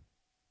Pike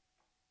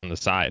on the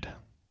side?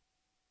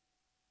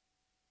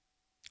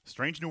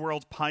 Strange New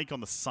Worlds Pike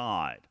on the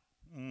side.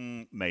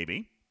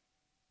 Maybe.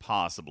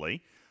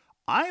 Possibly.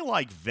 I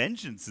like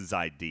Vengeance's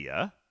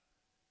idea.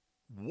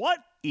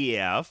 What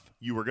if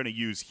you were going to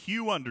use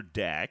Hugh under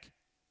deck?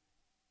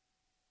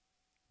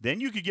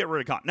 Then you could get rid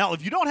of Khan. Now,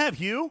 if you don't have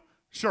Hugh,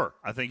 sure.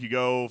 I think you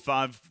go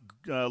 5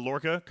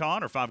 Lorca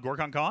Khan or 5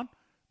 Gorkon Khan.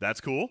 That's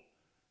cool.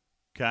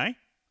 Okay.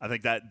 I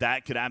think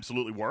that could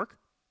absolutely work.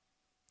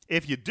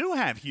 If you do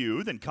have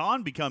Hugh, then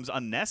Khan becomes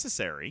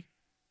unnecessary.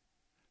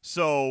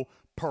 So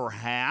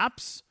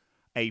perhaps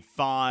a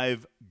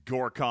 5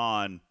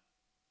 Gorkon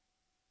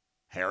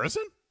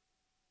Harrison?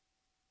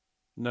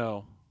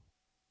 No.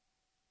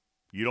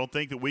 You don't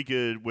think that we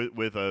could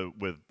with a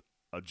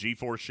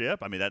G4 ship?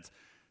 I mean,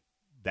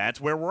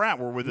 that's where we're at.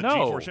 We're with a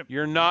G4 ship.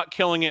 You're not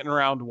killing it in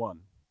round 1.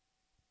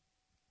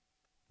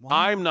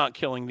 Why? I'm not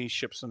killing these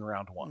ships in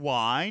round 1.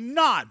 Why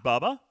not,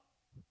 Bubba?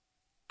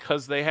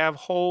 Because they have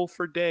hull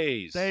for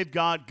days. They've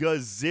got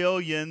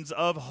gazillions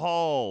of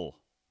hull.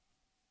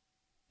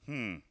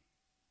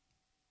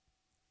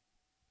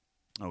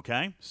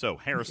 Okay, so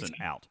Harrison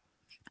out.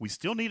 We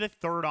still need a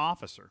third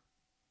officer.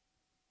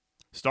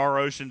 Star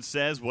Ocean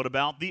says, what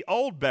about the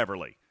old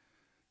Beverly?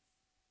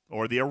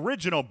 Or the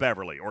original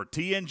Beverly? Or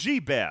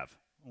TNG Bev?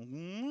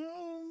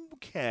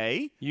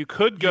 Okay. You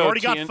could go. You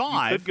already got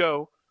 5.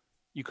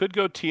 You could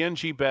go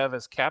TNG Bev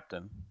as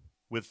captain.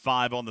 With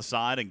 5 on the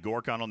side and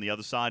Gorkon on the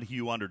other side,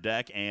 Hugh under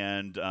deck,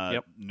 and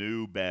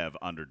new Bev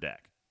under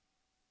deck.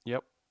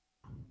 Yep.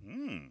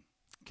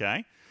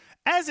 Okay.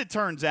 As it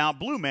turns out,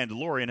 Blue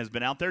Mandalorian has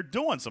been out there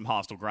doing some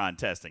hostile grind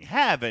testing.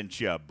 Haven't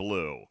you,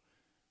 Blue?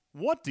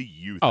 What do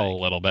you think? Oh, a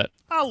little bit.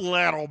 A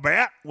little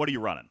bit. What are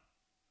you running?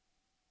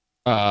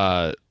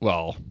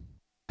 Well,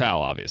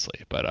 Tal,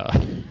 obviously, but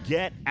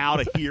Get out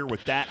of here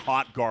with that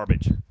hot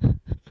garbage.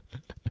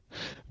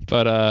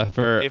 But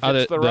for if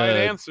it's the right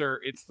answer,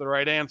 it's the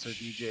right answer,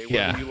 DJ,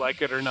 whether you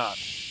like it or not.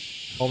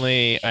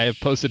 I have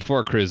posted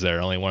 4 crews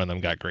there. Only one of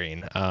them got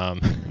green.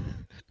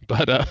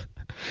 But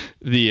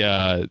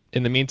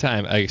in the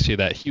meantime, actually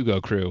that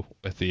Hugo crew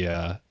with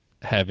the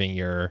having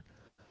the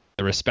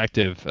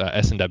respective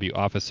S&W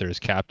officers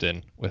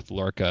captain with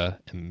Lorca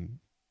and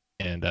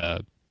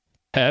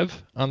Pev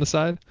on the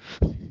side.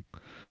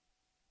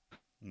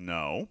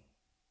 No,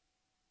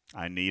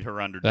 I need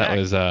her under deck. That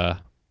was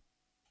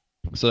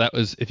So that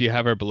was, if you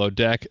have her below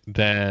deck,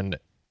 then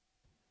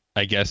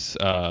I guess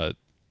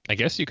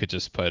you could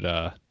just put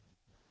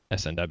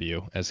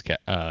SNW as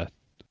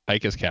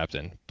Pike as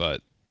captain,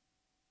 but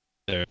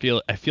I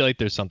feel like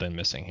there's something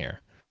missing here.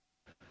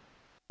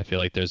 I feel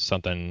like there's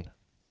an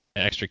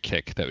extra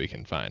kick that we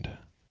can find.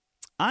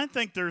 I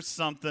think there's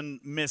something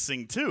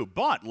missing too,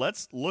 but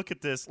let's look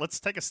at this. Let's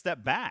take a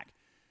step back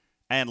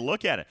and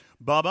look at it.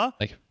 Bubba,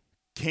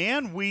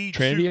 can we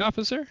Trinity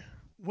officer?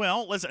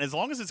 Well, listen, as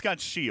long as it's got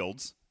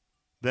shields,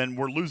 then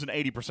we're losing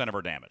 80% of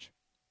our damage,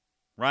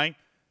 right?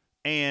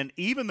 And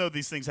even though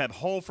these things have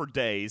hull for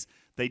days,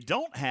 they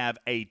don't have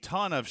a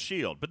ton of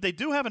shield, but they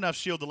do have enough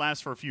shield to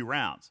last for a few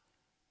rounds.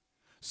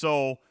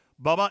 So,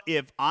 Bubba,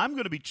 if I'm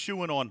going to be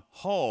chewing on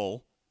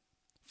hull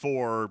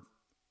for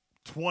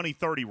 20,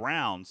 30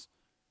 rounds,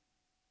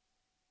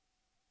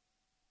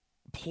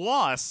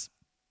 plus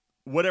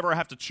whatever I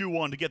have to chew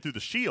on to get through the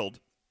shield,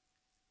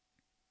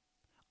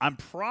 I'm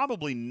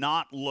probably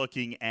not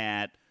looking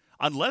at,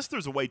 unless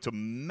there's a way to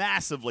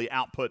massively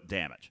output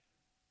damage,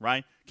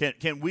 right?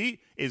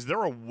 Is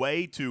there a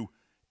way to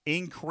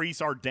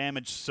increase our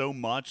damage so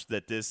much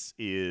that this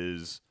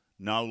is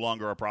no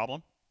longer a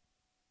problem?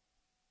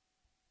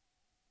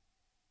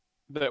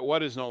 That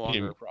what is no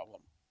longer a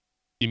problem?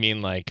 You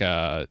mean like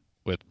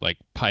with like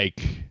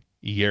Pike,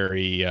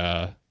 Yuri,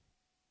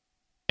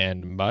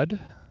 and Mud?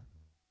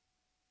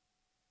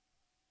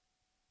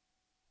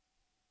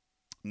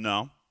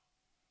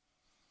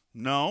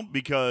 No,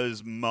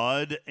 because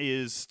Mud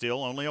is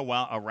still only a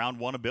round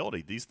 1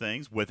 ability. These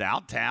things,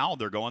 without Tau,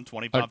 they're going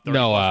 25, 30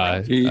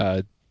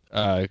 Mud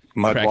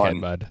Crackhead 1.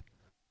 Mud.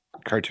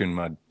 Cartoon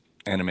Mud.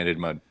 Animated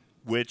Mud.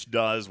 Which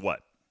does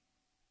what?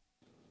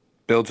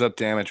 Builds up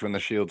damage when the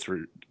shields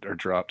are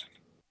dropped.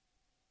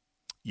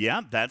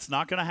 Yeah, that's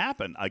not going to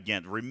happen.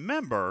 Again,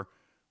 remember,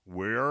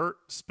 we're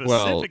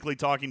specifically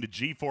talking to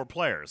G4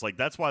 players. Like,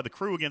 that's why the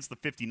crew against the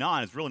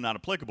 59 is really not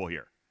applicable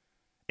here.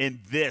 In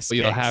this case.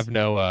 You'll have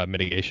no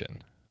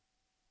mitigation.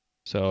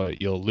 So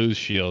you'll lose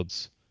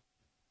shields,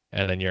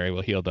 and then Yuri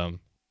will heal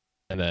them,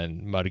 and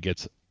then Mud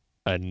gets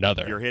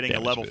another. You're hitting a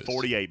level boost.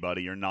 48,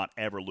 buddy. You're not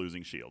ever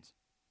losing shields.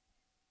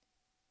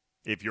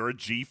 If you're a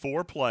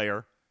G4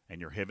 player and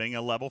you're hitting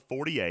a level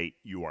 48,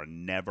 you are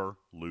never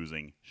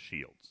losing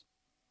shields.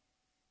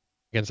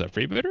 Against a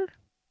freebooter?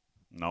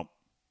 Nope.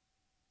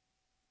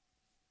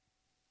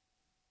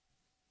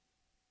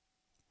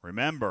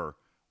 Remember,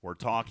 we're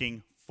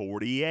talking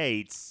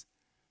 48s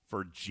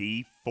for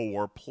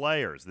G4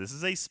 players. This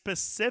is a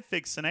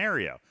specific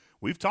scenario.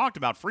 We've talked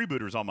about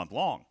freebooters all month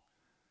long.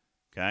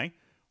 Okay?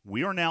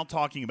 We are now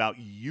talking about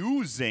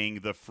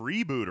using the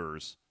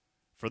freebooters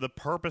for the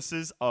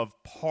purposes of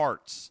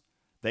parts.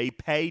 They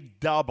pay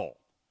double.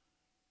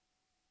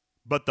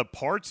 But the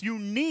parts you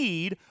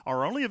need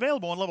are only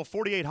available on level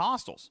 48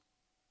 hostiles.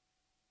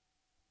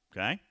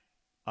 Okay?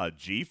 A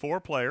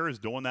G4 player is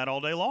doing that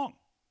all day long.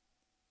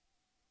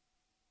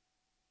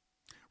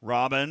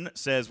 Robin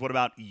says, what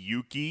about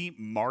Yuki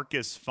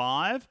Marcus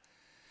 5?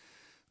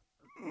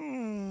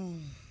 I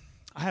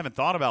haven't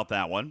thought about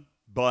that one,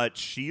 but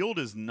shield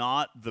is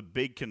not the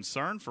big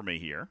concern for me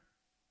here.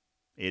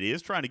 It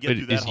is trying to get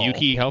through that Is hole.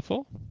 Yuki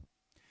helpful?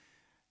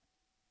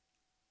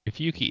 If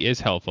Yuki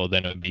is helpful,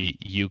 then it would be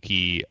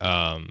Yuki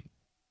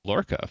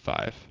Lorca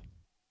 5.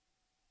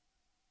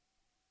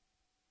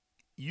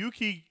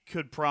 Yuki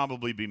could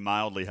probably be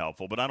mildly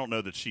helpful, but I don't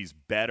know that she's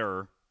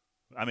better.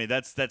 I mean,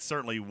 that's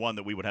certainly one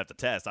that we would have to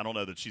test. I don't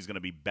know that she's going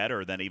to be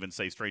better than even,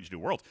 say, Strange New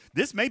Worlds.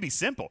 This may be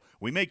simple.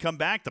 We may come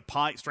back to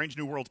Pike, Strange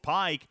New Worlds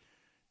Pike,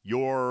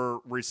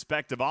 your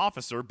respective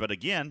officer, but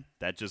again,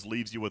 that just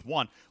leaves you with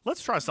one.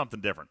 Let's try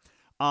something different.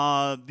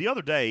 The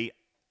other day,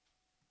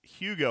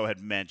 Hugo had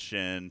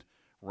mentioned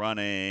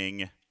running.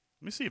 Let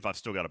me see if I've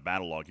still got a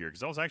battle log here,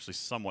 because I was actually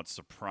somewhat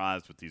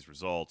surprised with these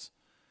results.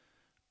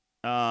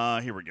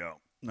 Here we go.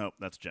 Nope,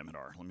 that's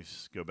Jem'Hadar. Let me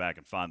just go back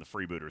and find the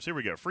freebooters. Here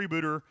we go.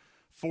 Freebooter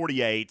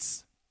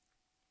 48s.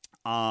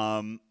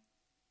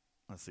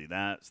 Let's see.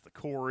 That's the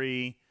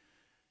Corey.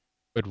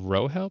 Would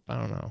row help? I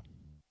don't know.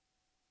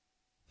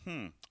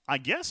 I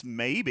guess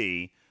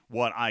maybe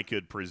what I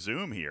could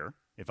presume here,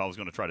 if I was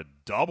going to try to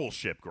double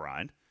ship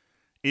grind,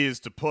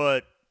 is to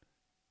put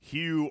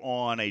Hugh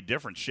on a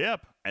different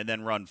ship and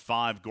then run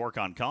 5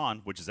 Gorkon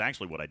Khan, which is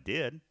actually what I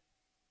did.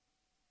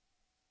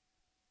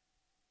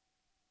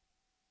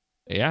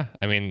 Yeah,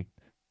 I mean,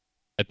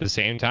 at the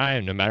same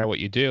time, no matter what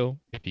you do,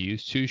 if you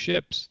use 2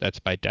 ships, that's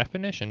by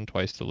definition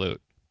twice the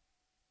loot.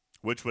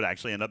 Which would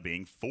actually end up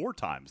being 4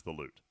 times the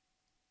loot.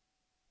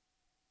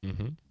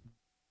 Mm-hmm.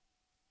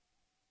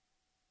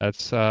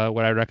 That's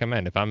what I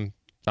recommend. If I'm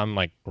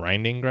like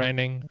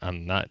grinding,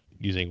 I'm not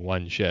using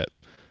 1 ship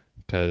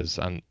because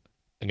I'm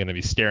going to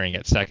be staring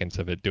at seconds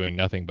of it doing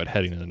nothing but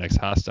heading to the next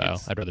hostile.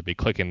 I'd rather be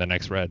clicking the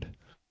next red.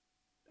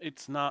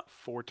 It's not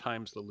 4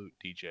 times the loot,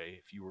 DJ.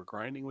 If you were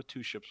grinding with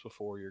 2 ships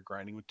before, you're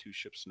grinding with 2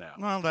 ships now.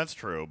 Well, that's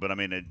true, but I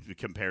mean,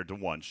 compared to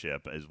 1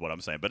 ship is what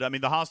I'm saying. But I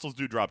mean, the hostiles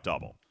do drop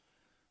double.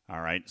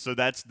 All right, so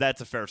that's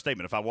a fair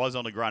statement. If I was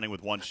only grinding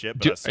with 1 ship,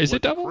 but I split is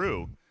it double? the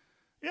crew,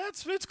 yeah,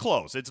 it's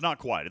close. It's not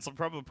quite. It's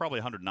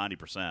probably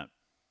 190%.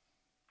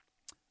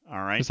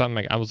 All right. So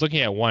I was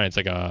looking at 1. It's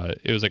like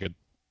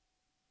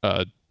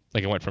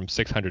it went from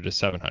 600 to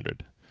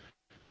 700,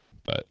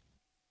 but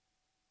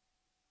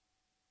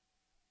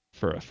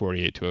for a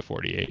 48 to a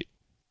 48.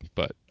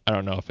 But I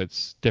don't know if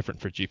it's different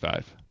for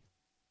G5.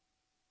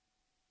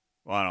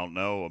 Well, I don't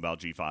know about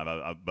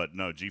G5, but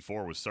no,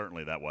 G4 was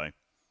certainly that way.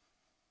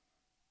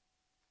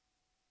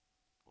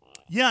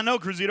 Yeah, no,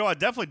 Cruzito, I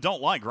definitely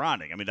don't like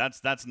grinding. I mean,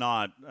 that's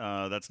not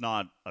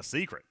a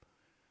secret.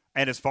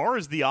 And as far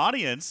as the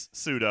audience,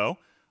 Pseudo,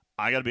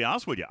 I got to be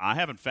honest with you, I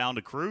haven't found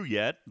a crew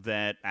yet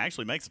that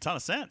actually makes a ton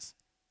of sense.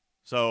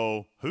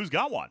 So who's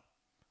got one?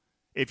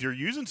 If you're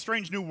using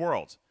Strange New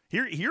Worlds,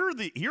 here are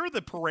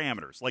the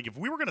parameters. Like if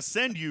we were going to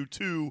send you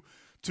to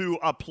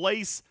a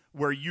place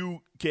where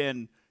you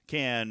can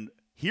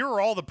here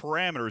are all the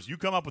parameters. You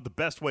come up with the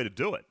best way to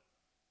do it.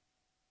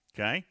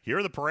 Okay, here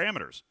are the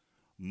parameters.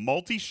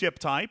 Multi-ship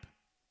type,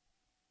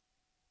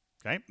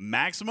 okay,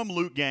 maximum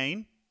loot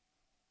gain,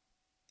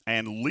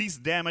 and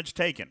least damage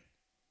taken.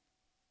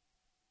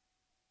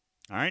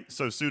 All right,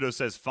 so Pseudo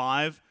says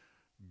 5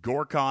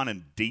 Gorkon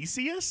and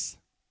Decius.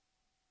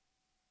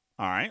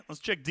 All right, let's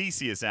check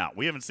Decius out.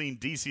 We haven't seen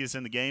Decius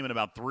in the game in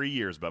about 3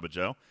 years, Bubba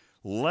Joe.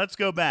 Let's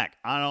go back.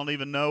 I don't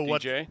even know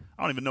what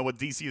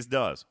Decius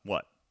does.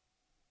 What?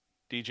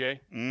 DJ,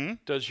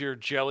 does your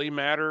jelly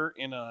matter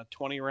in a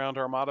 20-round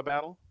Armada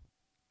battle?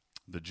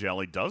 The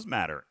jelly does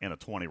matter in a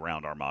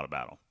 20-round Armada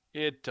battle.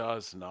 It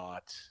does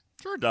not.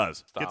 Sure it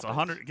does. Gets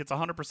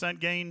 100%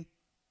 gain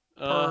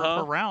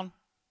per round.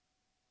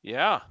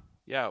 Yeah,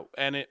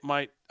 and it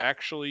might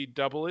actually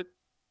double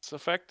its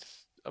effect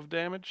of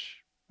damage,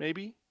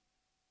 maybe.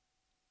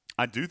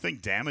 I do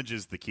think damage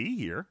is the key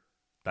here.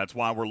 That's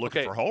why we're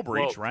looking for hull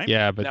breach, right?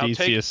 Yeah, but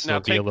DCS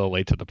will be a little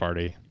late to the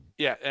party.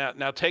 Yeah,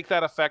 now take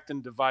that effect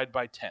and divide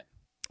by 10.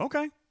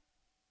 Okay.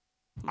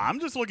 I'm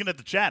just looking at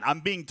the chat.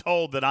 I'm being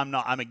told that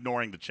I'm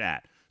ignoring the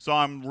chat. So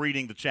I'm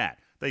reading the chat.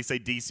 They say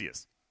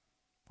Decius.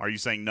 Are you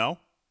saying no?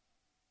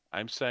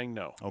 I'm saying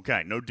no.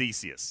 Okay, no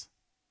Decius.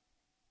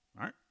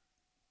 All right.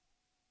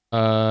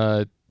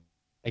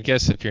 I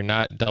guess if you're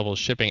not double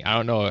shipping, I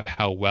don't know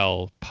how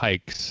well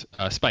Spike's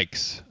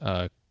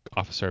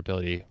officer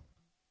ability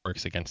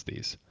works against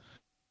these.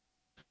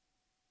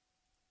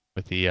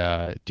 With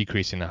the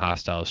decreasing the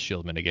hostiles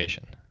shield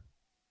mitigation.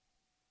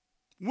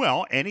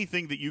 Well,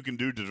 anything that you can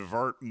do to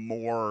divert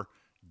more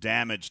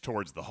damage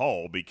towards the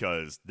hull,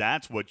 because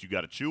that's what you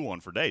got to chew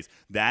on for days.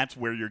 That's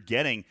where you're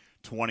getting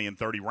 20 and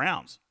 30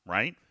 rounds,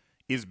 right?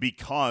 Is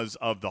because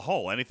of the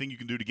hull. Anything you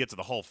can do to get to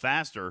the hull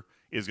faster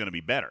is going to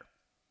be better.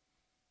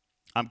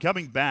 I'm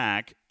coming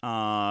back.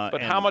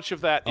 But how much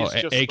of that is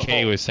just AK the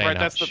hull? was saying right,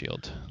 that's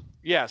shield.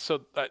 Yeah, so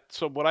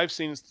what I've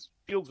seen is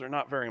shields are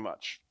not very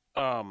much.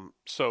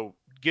 So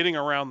getting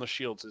around the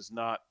shields is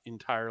not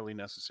entirely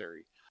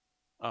necessary.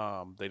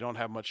 They don't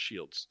have much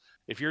shields.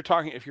 If your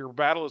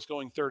battle is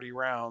going 30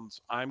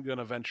 rounds, I'm going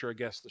to venture a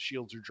guess the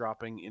shields are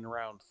dropping in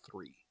round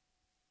 3.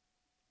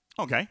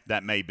 Okay,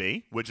 that may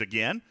be, which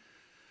again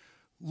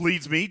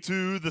leads me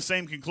to the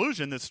same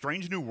conclusion that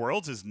Strange New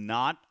Worlds is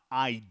not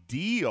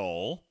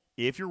ideal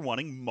if you're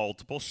wanting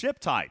multiple ship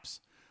types.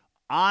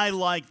 I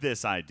like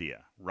this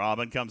idea.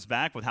 Robin comes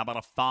back with how about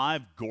a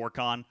 5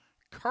 Gorkon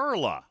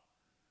Kurla?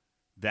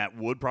 That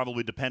would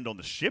probably depend on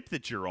the ship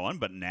that you're on,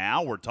 but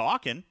now we're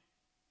talking.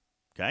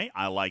 Okay,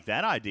 I like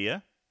that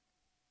idea.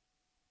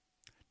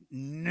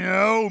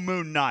 No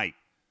Moon Knight.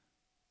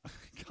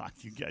 God,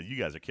 you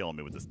guys are killing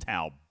me with this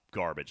Tau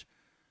garbage.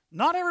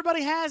 Not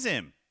everybody has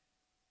him.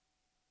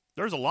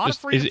 There's a lot of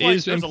free to play.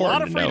 There's a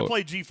lot of free to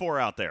play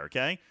G4 out there.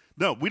 Okay,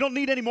 no, we don't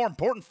need any more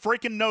important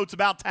freaking notes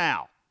about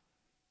Tau.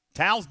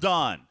 Tau's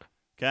done.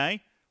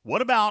 Okay,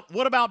 what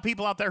about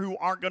people out there who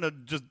aren't going to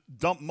just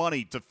dump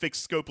money to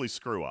fix Scopely's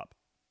screw up?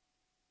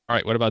 All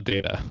right, what about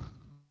Data?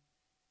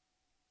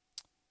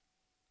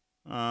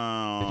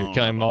 If you're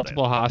killing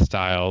multiple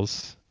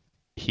hostiles,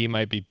 he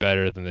might be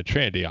better than the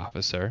Trinity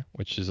officer,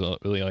 which is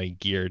really only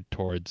geared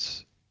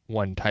towards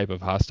one type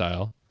of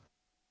hostile.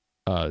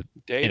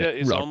 Data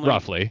is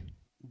roughly.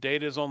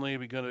 Data is only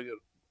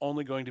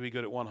going to be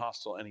good at one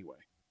hostile anyway.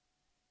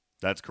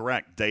 That's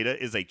correct.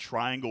 Data is a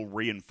triangle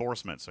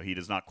reinforcement, so he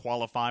does not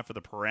qualify for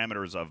the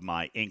parameters of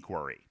my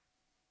inquiry.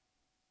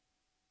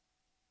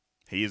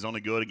 He is only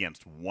good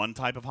against one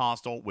type of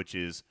hostile, which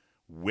is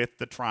with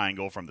the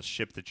triangle from the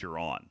ship that you're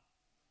on.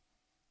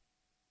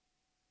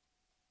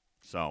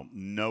 So,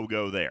 no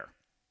go there.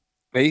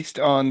 Based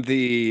on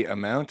the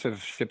amount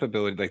of ship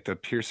ability, like the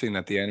piercing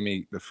that the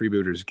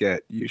freebooters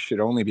get, you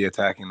should only be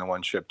attacking the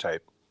one ship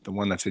type, the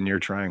one that's in your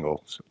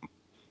triangle. So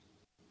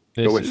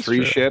go with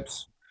 3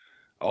 ships,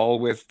 all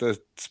with the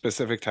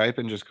specific type,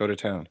 and just go to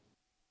town.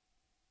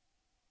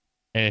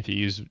 And if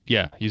you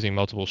using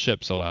multiple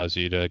ships allows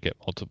you to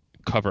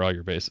cover all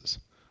your bases.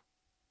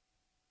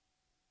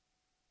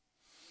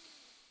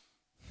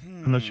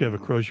 Unless you have a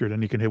crozier,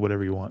 then you can hit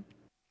whatever you want.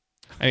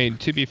 I mean,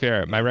 to be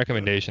fair, my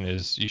recommendation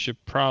is you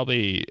should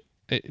probably.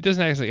 It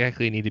doesn't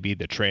exactly need to be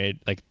the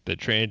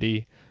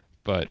Trinity,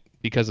 but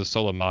because of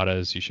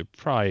Solomatas, you should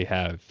probably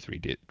have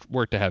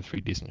work to have 3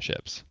 decent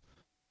ships,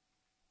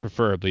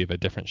 preferably of a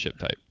different ship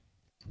type.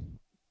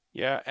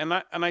 Yeah, and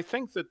I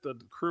think that the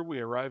crew we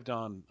arrived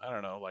on, I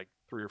don't know, like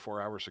 3 or 4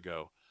 hours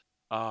ago,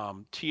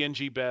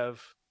 TNG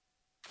Bev,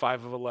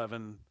 5 of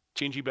 11,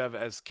 TNG Bev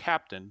as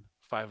captain,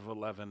 5 of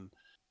 11,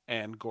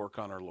 and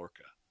Gorkon or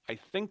Lorca. I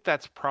think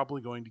that's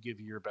probably going to give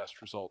you your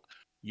best result.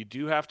 You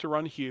do have to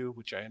run Hugh,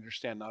 which I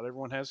understand not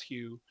everyone has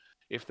Hugh.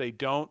 If they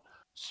don't,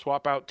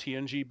 swap out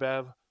TNG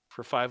Bev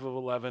for 5 of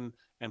 11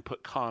 and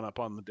put Khan up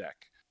on the deck.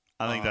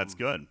 I think that's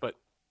good. But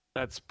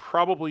that's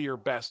probably your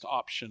best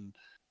option.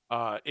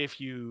 If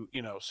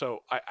so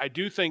I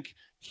do think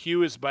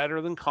Hugh is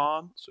better than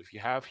Khan. So if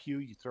you have Hugh,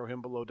 you throw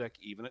him below deck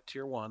even at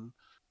tier 1.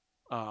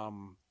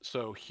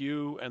 So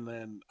Hugh and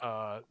then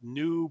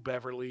new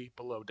Beverly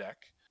below deck.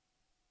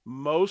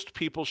 Most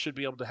people should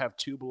be able to have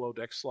 2 below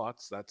deck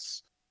slots.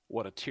 That's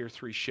what a tier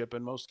 3 ship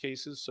in most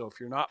cases. So if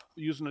you're not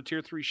using a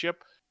tier 3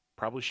 ship,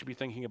 probably should be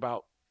thinking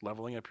about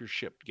leveling up your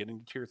ship. Getting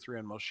to tier 3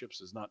 on most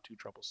ships is not too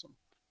troublesome.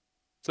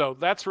 So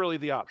that's really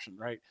the option,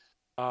 right?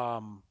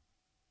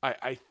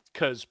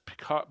 Because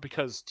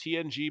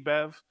TNG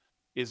Bev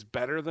is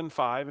better than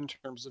 5 in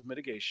terms of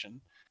mitigation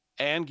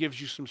and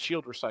gives you some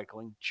shield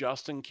recycling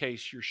just in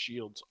case your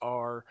shields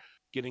are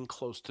getting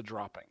close to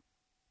dropping.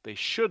 They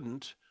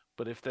shouldn't,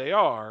 but if they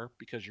are,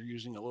 because you're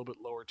using a little bit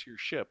lower tier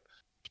ship,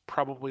 it's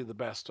probably the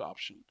best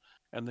option.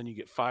 And then you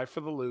get 5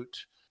 for the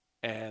loot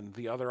and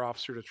the other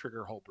officer to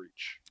trigger hull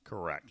breach.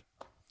 Correct.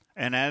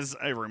 And as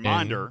a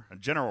reminder, a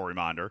general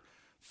reminder,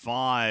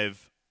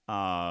 5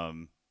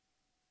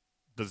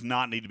 does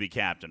not need to be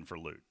captain for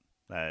loot.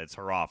 It's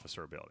her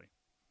officer ability.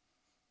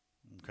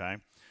 Okay.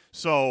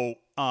 So,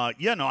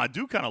 I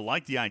do kind of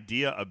like the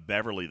idea of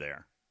Beverly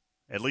there.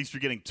 At least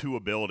you're getting 2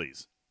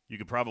 abilities. You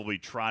could probably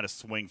try to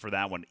swing for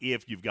that one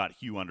if you've got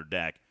Hugh under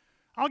deck.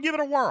 I'll give it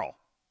a whirl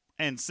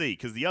and see,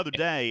 because the other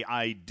day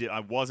I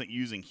wasn't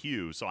using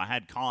Hugh, so I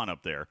had Khan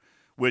up there,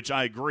 which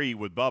I agree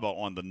with Bubba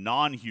on the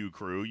non-Hugh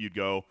crew. You'd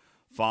go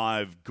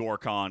 5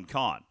 Gorkon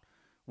Khan,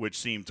 which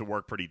seemed to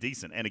work pretty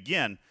decent. And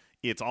again,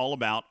 it's all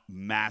about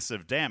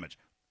massive damage.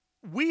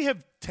 We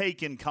have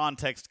taken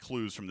context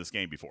clues from this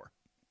game before.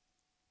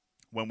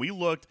 When we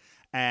looked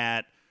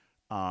at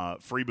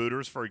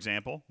freebooters, for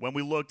example, when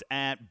we looked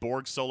at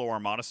Borg Solo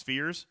Armada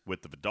spheres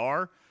with the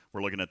Vidar,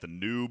 we're looking at the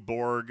new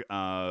Borg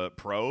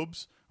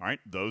probes. All right,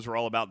 those are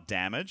all about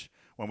damage.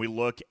 When we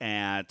look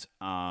at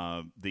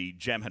the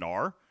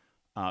Jem'Hadar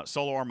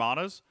Solo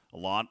Armadas, a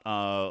lot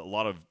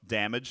of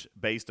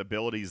damage-based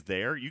abilities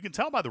there. You can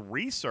tell by the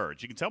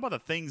research. You can tell by the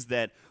things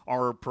that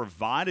are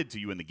provided to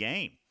you in the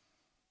game.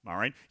 All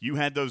right, you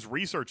had those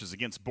researches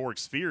against Borg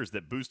spheres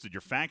that boosted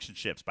your faction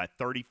ships by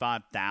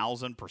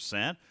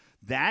 35,000%.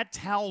 That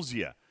tells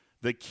you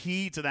the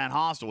key to that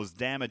hostile is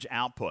damage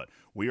output.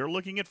 We are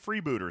looking at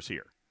freebooters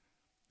here.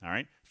 All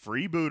right,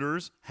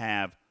 freebooters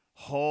have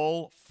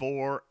hull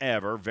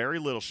forever, very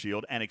little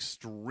shield, and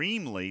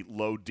extremely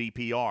low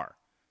DPR.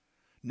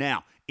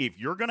 Now, if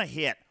you're going to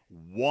hit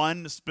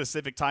one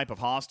specific type of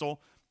hostile,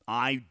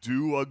 I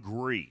do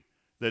agree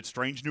that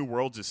Strange New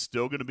Worlds is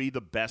still going to be the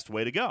best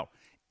way to go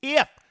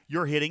if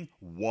you're hitting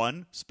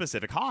one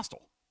specific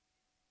hostile.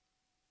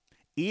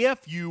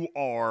 If you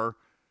are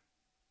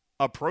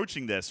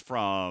approaching this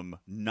from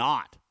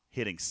not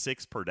hitting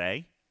 6 per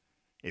day,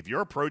 if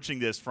you're approaching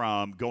this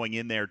from going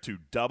in there to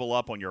double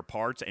up on your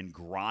parts and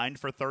grind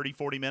for 30,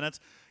 40 minutes,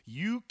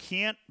 you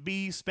can't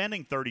be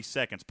spending 30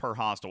 seconds per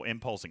hostile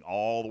impulsing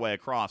all the way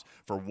across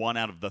for 1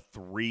 out of the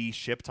 3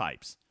 ship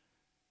types.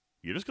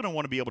 You're just going to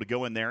want to be able to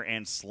go in there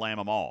and slam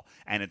them all.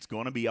 And it's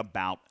going to be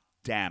about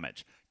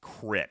damage,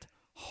 crit,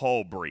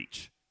 hull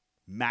breach,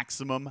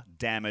 maximum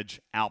damage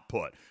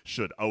output.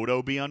 Should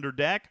Odo be under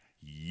deck?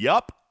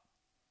 Yup.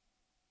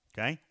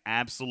 Okay,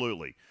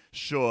 absolutely.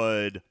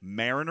 Should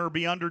Mariner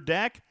be under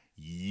deck?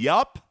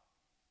 Yup.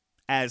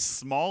 As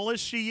small as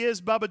she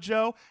is, Bubba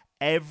Joe,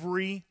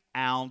 Every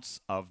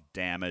ounce of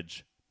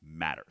damage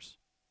matters.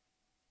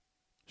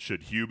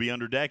 Should Hugh be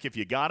under deck if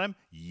you got him?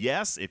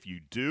 Yes. If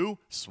you do,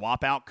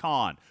 swap out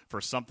Khan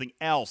for something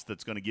else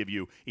that's going to give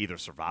you either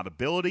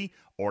survivability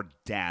or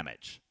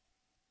damage.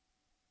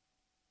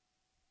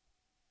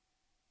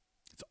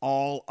 It's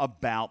all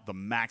about the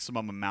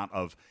maximum amount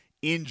of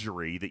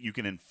injury that you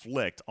can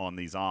inflict on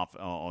these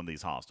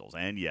hostiles.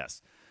 And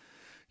yes,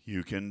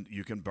 you can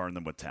burn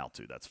them with Tal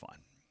too. That's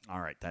fine.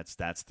 All right,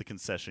 that's the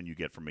concession you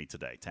get from me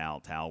today.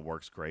 Tal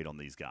works great on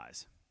these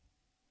guys.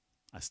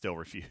 I still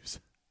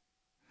refuse.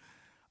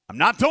 I'm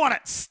not doing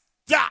it.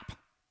 Stop.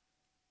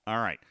 All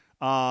right,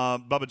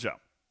 Bubba Joe,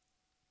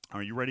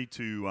 are you ready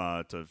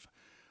to?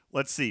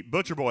 Let's see.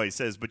 Butcher Boy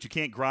says, but you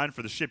can't grind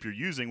for the ship you're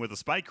using with a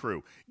spike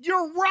crew.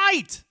 You're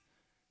right.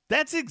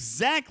 That's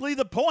exactly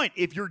the point.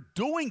 If you're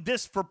doing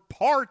this for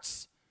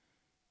parts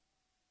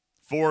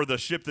for the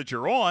ship that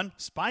you're on,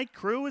 spike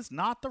crew is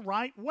not the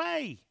right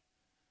way.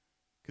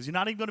 Because you're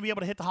not even going to be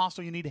able to hit the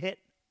hostile you need to hit.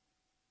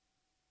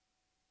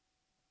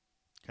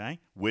 Okay?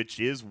 Which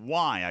is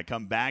why I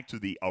come back to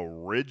the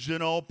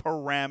original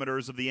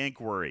parameters of the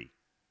inquiry.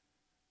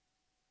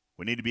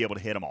 We need to be able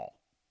to hit them all.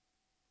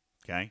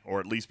 Okay? Or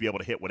at least be able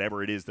to hit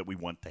whatever it is that we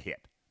want to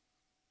hit.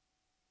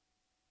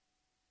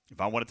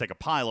 If I want to take a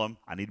pylum,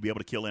 I need to be able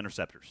to kill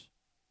interceptors.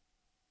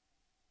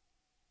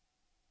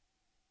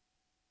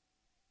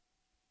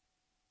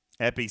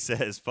 Epi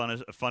says,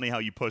 funny how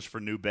you push for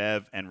new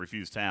Bev and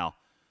refuse Tal.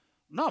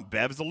 No,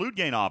 Bev is a loot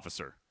gain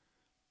officer.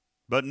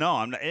 But no,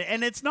 I'm not,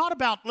 and it's not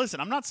about, listen,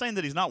 I'm not saying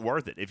that he's not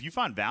worth it. If you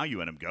find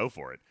value in him, go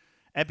for it.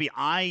 Epi,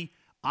 I'm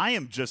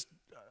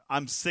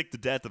sick to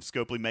death of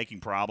Scopely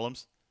making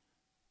problems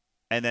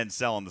and then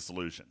selling the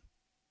solution.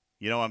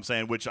 You know what I'm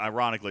saying? Which,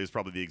 ironically, is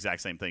probably the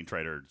exact same thing,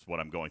 Trader, is what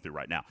I'm going through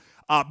right now.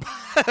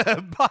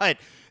 But,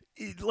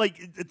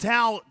 like,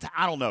 Tal,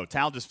 I don't know.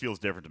 Tal just feels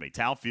different to me.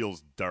 Tal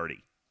feels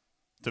dirty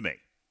to me.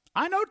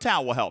 I know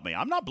Tal will help me.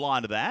 I'm not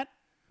blind to that.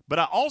 But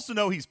I also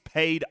know he's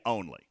paid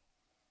only.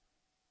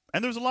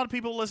 And there's a lot of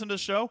people who listen to the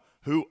show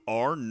who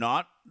are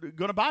not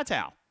going to buy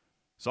Tal.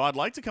 So I'd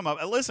like to come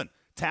up. And listen,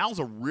 Tal's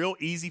a real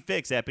easy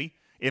fix, Epi.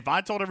 If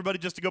I told everybody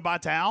just to go buy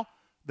Tal,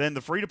 then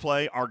the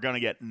free-to-play are going to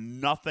get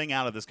nothing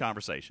out of this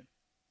conversation.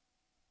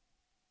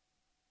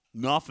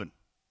 Nothing.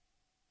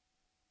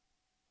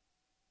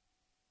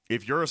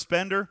 If you're a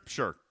spender,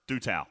 sure, do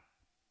Tal.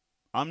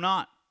 I'm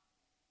not.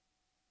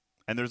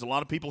 And there's a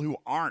lot of people who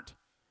aren't.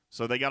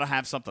 So they got to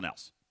have something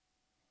else.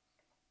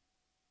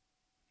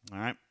 All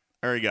right,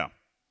 there you go.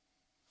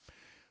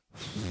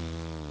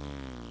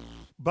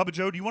 Bubba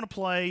Joe, do you want to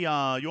play? You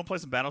want to play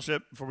some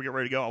Battleship before we get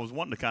ready to go? I was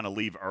wanting to kind of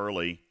leave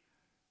early,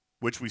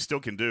 which we still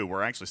can do.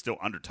 We're actually still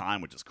under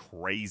time, which is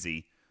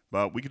crazy.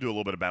 But we could do a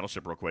little bit of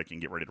Battleship real quick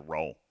and get ready to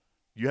roll.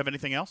 Do you have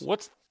anything else?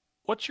 What's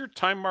your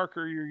time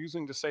marker you're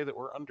using to say that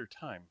we're under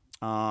time?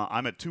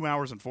 I'm at 2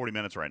 hours and 40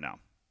 minutes right now.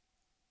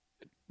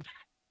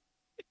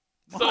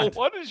 So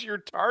what is your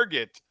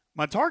target?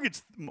 My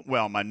target's,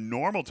 well, my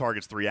normal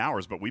target's 3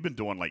 hours, but we've been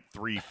doing like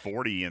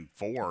 3:40 and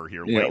 4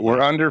 here lately. Yeah,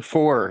 we're under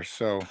 4,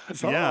 so.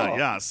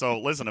 Yeah. So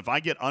listen, if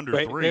I get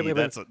under 3,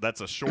 that's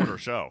a shorter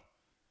show.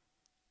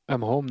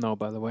 I'm home now,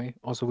 by the way.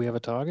 Also, we have a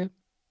target?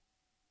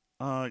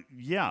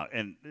 Yeah,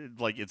 and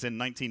like it's in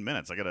 19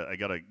 minutes. I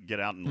gotta get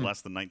out in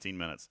less than 19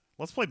 minutes.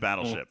 Let's play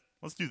Battleship.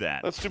 Let's do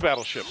that. Let's do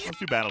Battleship.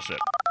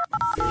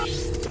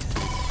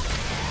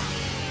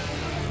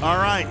 All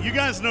right, you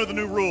guys know the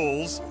new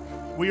rules.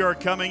 We are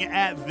coming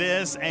at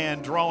this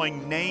and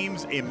drawing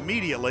names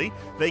immediately.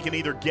 They can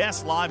either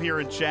guess live here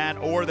in chat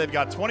or they've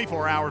got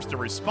 24 hours to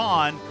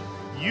respond.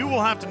 You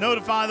will have to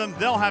notify them.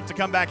 They'll have to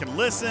come back and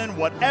listen.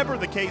 Whatever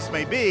the case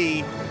may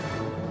be,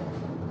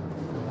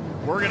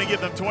 we're going to give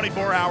them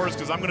 24 hours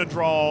because I'm going to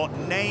draw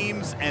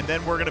names and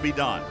then we're going to be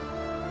done.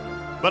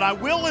 But I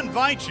will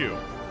invite you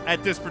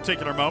at this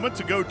particular moment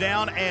to go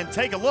down and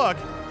take a look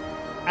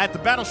at the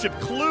Battleship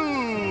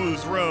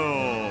Clues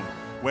room,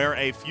 where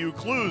a few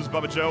clues,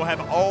 Bubba Joe, have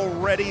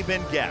already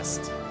been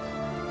guessed.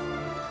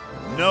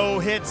 No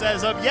hits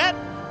as of yet,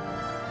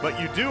 but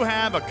you do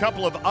have a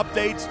couple of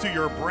updates to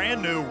your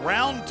brand new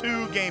Round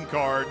 2 game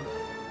card.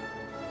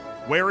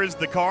 Where is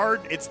the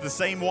card? It's the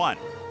same one.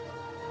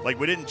 Like,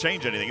 we didn't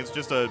change anything. It's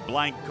just a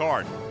blank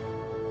card.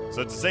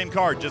 So it's the same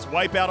card. Just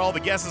wipe out all the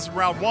guesses from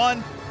Round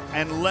 1,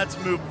 and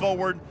let's move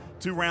forward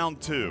to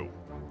Round 2.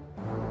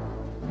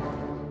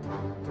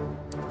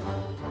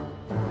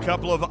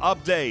 Couple of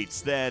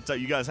updates that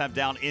you guys have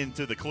down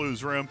into the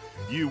clues room.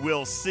 You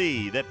will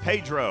see that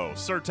Pedro,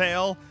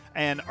 Sertale,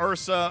 and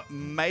Ursa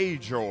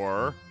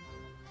Major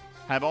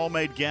have all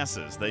made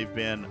guesses. They've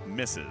been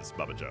misses,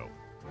 Bubba Joe.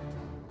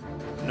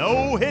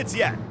 No hits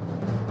yet.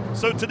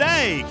 So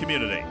today,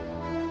 community,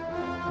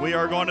 we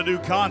are going to do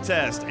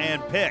contest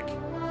and pick.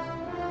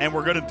 And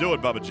we're going to do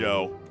it, Bubba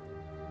Joe,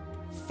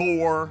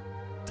 4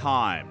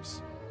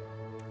 times.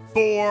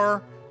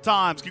 4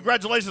 times.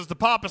 Congratulations to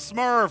Papa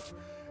Smurf,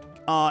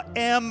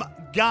 M.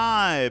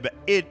 Gibe,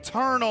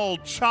 Eternal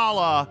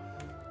Chala,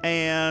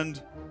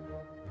 and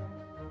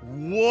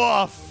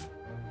Woof.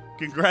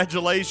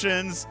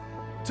 Congratulations.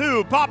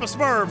 to Papa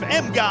Smurf,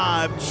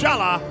 M-Guy,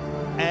 Chala,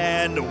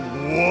 and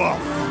Woof.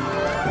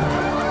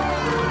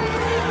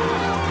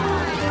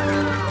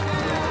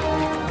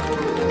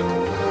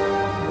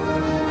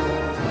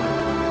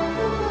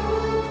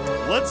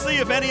 Let's see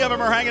if any of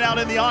them are hanging out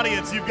in the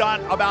audience. You've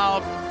got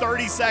about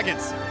 30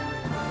 seconds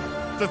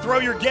to throw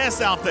your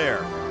guess out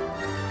there.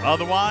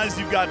 Otherwise,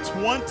 you've got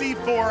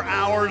 24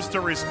 hours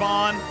to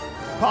respond.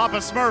 Papa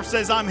Smurf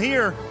says, I'm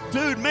here.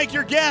 Dude, make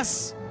your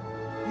guess.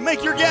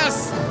 Make your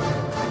guess.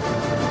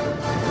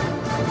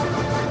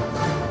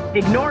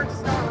 Ignore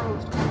Star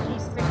Ocean.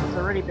 G6 has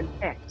already been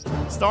picked.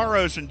 Star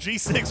Ocean,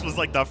 G6 was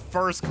like the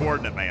first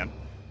coordinate, man.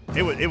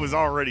 It was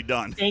already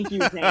done. Thank you,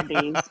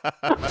 Zandy.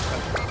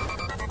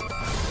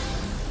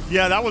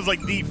 Yeah, that was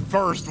like the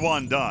first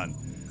one done.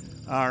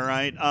 All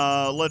right,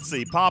 let's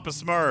see. Papa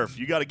Smurf,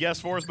 you got a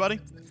guess for us, buddy?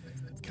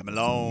 Come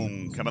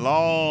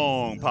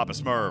along, Papa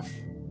Smurf.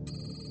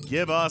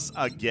 Give us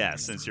a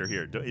guess since you're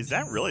here. Is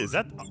that really?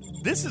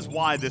 This is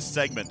why this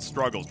segment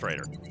struggles,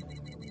 Trader.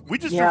 We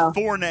just drew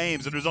 4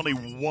 names, and there's only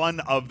one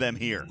of them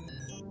here.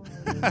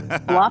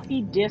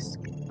 Floppy disk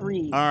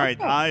 3. All right,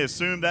 okay. I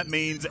assume that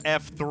means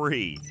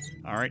F3.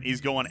 All right,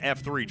 he's going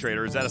F3,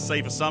 Trader. Is that a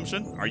safe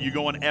assumption? Are you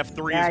going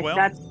F3 as well?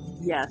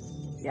 Yes.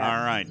 All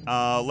right,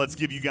 let's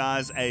give you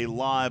guys a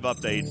live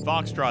update.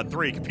 Foxtrot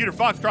 3. Computer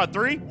Foxtrot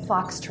 3.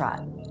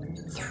 Foxtrot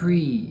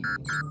 3.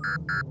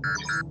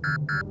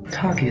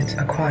 Target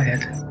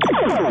acquired.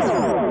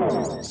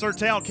 Sir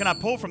Tail, can I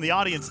pull from the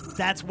audience?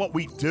 That's what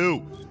we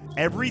do.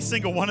 Every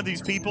single one of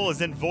these people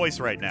is in voice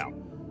right now.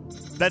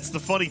 That's the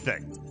funny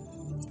thing.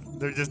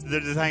 They're just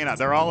hanging out.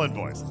 They're all in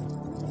voice. All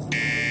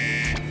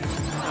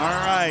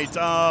right,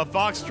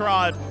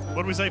 Foxtrot.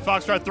 What did we say?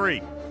 Foxtrot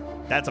 3.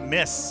 That's a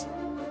miss.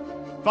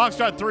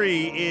 Foxtrot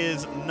 3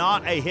 is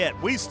not a hit.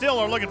 We still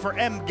are looking for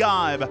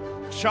M-Gibe,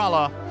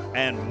 Chala,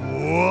 and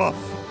Woof.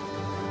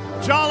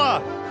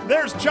 Chala,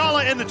 there's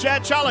Chala in the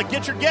chat. Chala,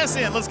 get your guess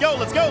in. Let's go.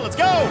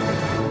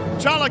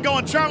 Chala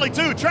going Charlie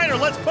 2. Trader,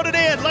 let's put it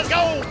in. Let's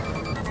go.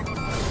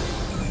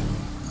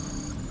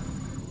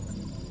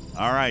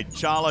 All right,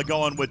 Chala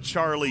going with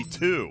Charlie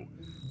 2.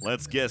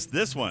 Let's guess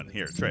this one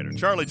here, Trader.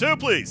 Charlie 2,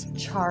 please.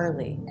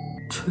 Charlie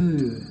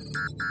 2.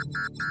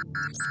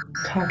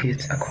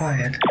 Target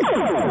acquired.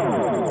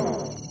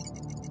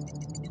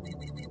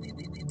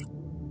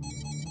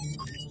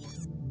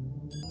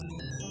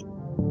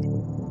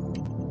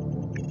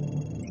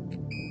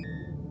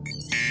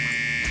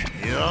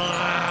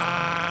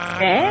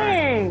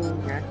 Dang.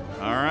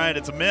 All right,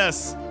 it's a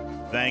miss.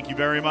 Thank you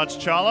very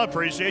much, Chala.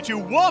 Appreciate you.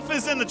 Woof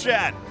is in the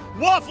chat.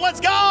 Woof, let's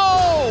go!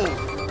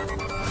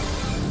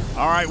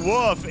 All right,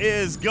 Woof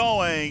is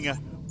going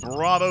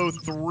Bravo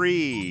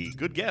 3.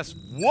 Good guess.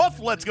 Woof,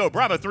 let's go.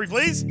 Bravo 3,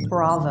 please.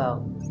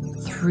 Bravo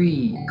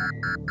 3.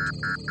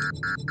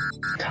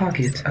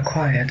 Target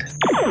acquired.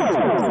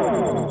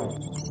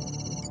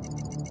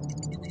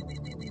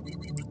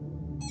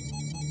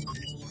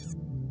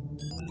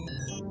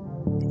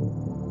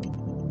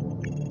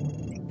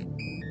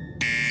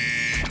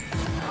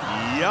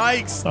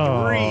 Yikes,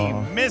 3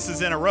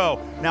 misses in a row.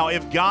 Now,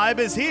 if Gibe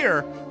is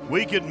here,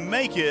 we could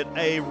make it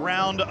a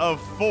round of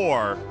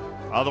 4.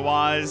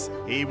 Otherwise,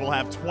 he will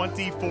have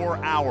 24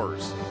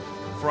 hours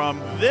from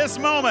this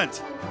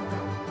moment.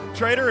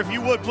 Trader, if you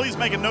would, please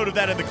make a note of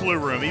that in the clue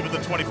room, even the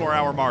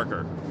 24-hour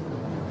marker.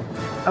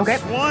 Okay.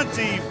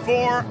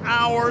 24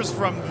 hours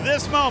from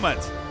this moment.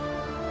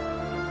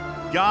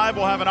 Gibe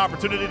will have an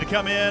opportunity to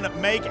come in,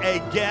 make a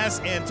guess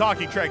in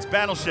Talking Trek's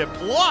Battleship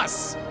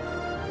Plus.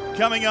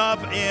 Coming up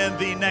in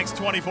the next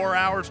 24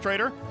 hours,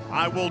 Trader,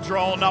 I will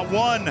draw not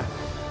 1,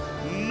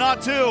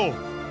 not 2,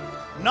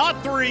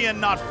 not 3,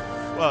 and not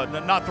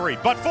 3,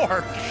 but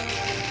 4.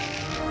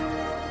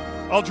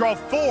 I'll draw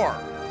 4.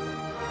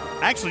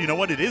 Actually, you know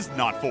what? It is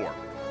not 4.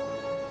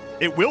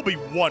 It will be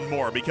 1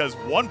 more because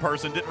one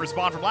person didn't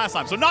respond from last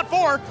time. So not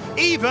 4,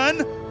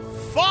 even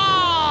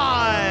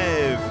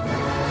 5.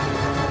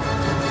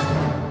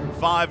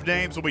 5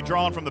 names will be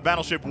drawn from the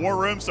Battleship War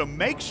Room, so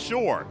make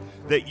sure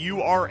that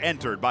you are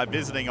entered by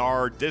visiting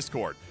our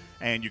Discord.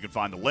 And you can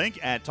find the link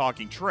at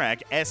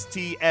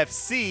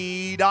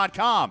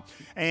TalkingTrekSTFC.com.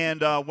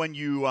 And when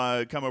you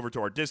come over to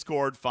our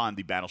Discord, find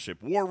the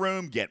Battleship War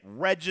Room, get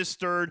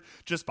registered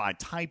just by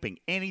typing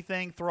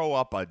anything. Throw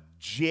up a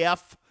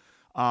GIF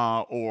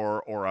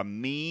or a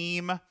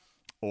meme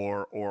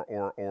or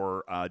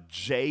a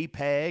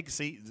JPEG.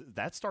 See,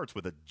 that starts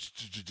with a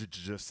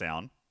j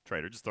sound.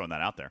 Trader, just throwing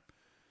that out there.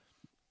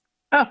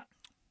 Oh.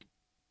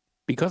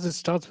 Because it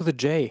starts with a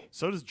J.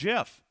 So does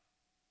GIF.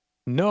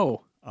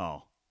 No.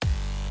 Oh.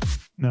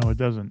 No, it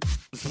doesn't.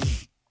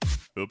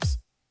 Oops.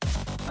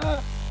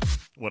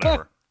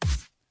 Whatever.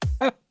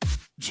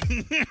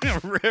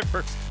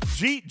 River.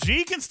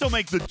 G can still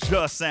make the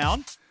J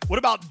sound. What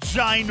about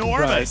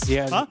ginormous? Right,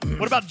 yeah. Huh?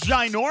 What about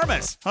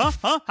ginormous? Huh?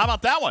 How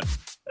about that one?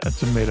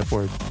 That's a made-up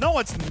word. No,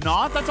 it's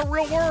not. That's a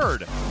real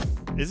word.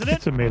 Isn't it?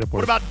 It's a made-up word.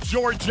 What about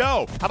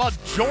Giorgio? How about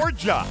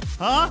Georgia?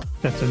 Huh?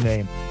 That's a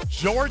name.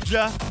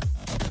 Georgia.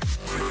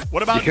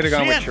 What about You could have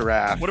gone gin? with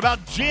giraffe. What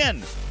about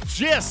gin?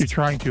 gist. You're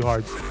trying too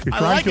hard. You're I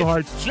trying like too it.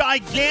 hard.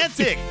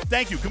 Gigantic.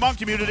 Thank you. Come on,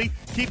 community.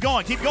 Keep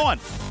going. Keep going.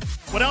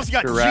 What else you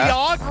got? Giraffe.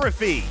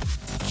 Geography.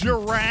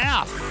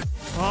 Giraffe.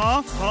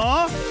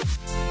 Huh?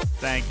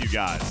 Thank you,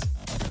 guys.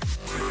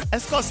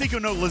 Es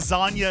Clasico, no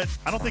lasagna.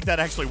 I don't think that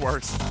actually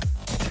works.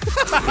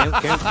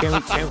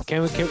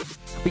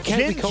 We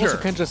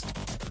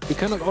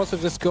cannot also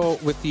just go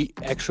with the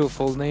actual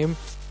full name,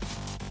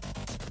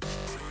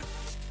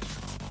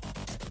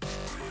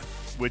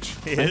 which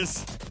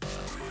is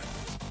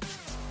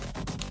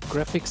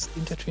graphics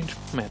interchange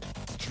format.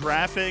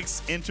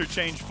 Graphics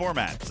interchange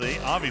format. See,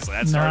 obviously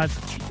that's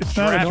it's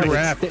not a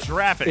giraffe.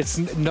 Graphics. It's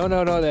no.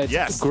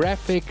 That's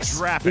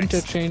graphics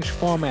interchange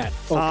format.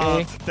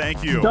 Okay.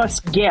 Thank you. Thus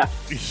GIF.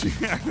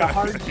 The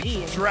hard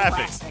G.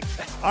 Graphics.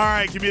 All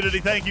right, community,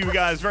 thank you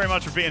guys very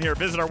much for being here.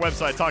 Visit our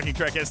website,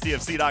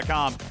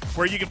 TalkingTrekSTFC.com,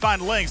 where you can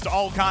find links to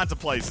all kinds of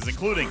places,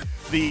 including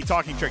the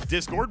Talking Trek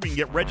Discord. We can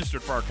get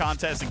registered for our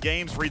contests and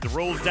games, read the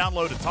rules,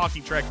 download a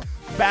Talking Trek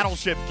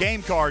Battleship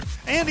game card,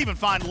 and even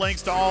find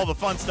links to all the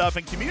fun stuff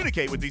and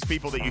communicate with these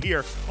people that you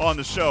hear on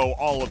the show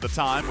all of the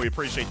time. We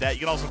appreciate that.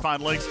 You can also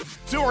find links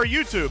to our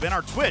YouTube and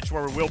our Twitch,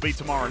 where we will be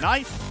tomorrow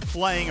night,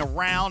 playing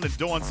around and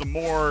doing some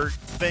more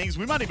things.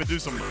 We might even do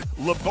some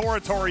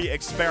laboratory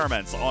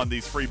experiments on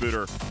these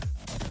freebooter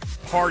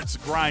parts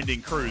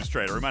grinding cruise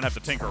trader. We might have to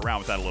tinker around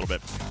with that a little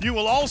bit. You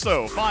will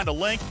also find a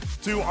link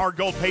to our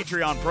Gold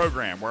Patreon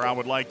program, where I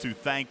would like to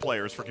thank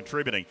players for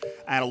contributing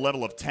at a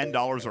level of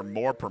 $10 or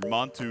more per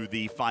month to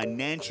the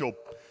financial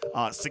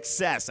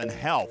success and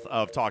health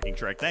of Talking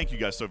Trek. Thank you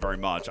guys so very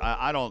much.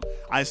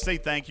 I say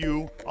thank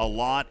you a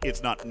lot.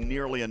 It's not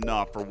nearly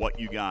enough for what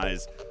you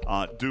guys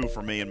do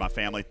for me and my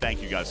family.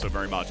 Thank you guys so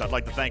very much. I'd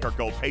like to thank our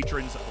gold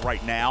patrons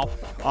right now.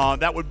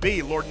 That would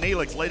be Lord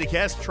Neelix, Lady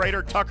Kess,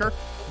 Trader, Tucker,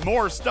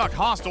 More Stuck,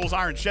 Hostiles,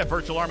 Iron Chef,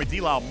 Virtual Army,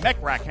 D-Lyle,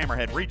 Mechrack,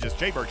 Hammerhead, Regis,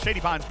 Jayberg,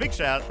 Shady Pines, Big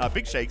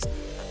Shakes,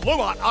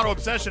 Lobot, Auto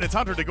Obsession, It's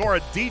Hunter Degora,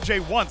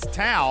 DJ Once,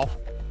 Tao,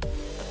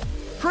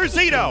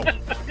 Cruzito.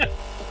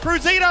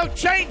 Cruzito,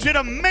 change it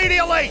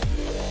immediately.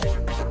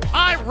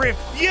 I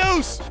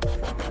refuse.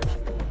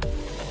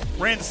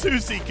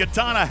 Ransusi,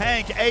 Katana,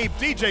 Hank, Abe,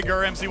 DJ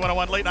Gur,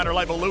 MC101, Late Nighter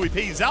Label, Louis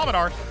P,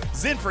 Zalvadar,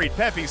 Zinfried,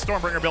 Peppy,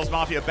 Stormbringer, Bills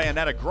Mafia,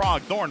 Bayonetta,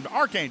 Grog, Thorn,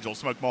 Archangel,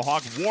 Smoke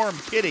Mohawk, Warm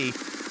Kitty,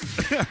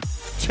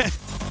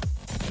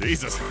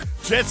 Jesus,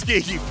 Jet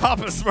Ski,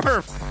 Papa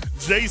Smurf,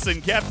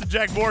 Jason, Captain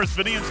Jack Morris,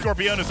 Vinian,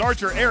 Scorpionus,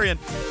 Archer, Arian,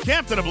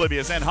 Captain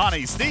Oblivious, and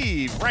Honey,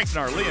 Steve,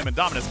 Ranksnar, Liam, and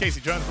Dominus,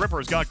 Casey Jones, Ripper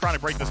is gone,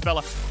 Chronic Break This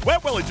Fella,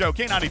 Wet Willie Joe,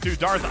 K92,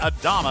 Darth,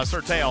 Adama,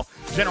 Surtail,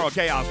 General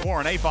Chaos,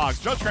 Warren, A-Fox,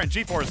 Judge Trent,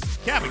 G-Force,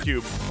 Cabin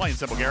Cube, Plain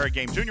Simple Garrett,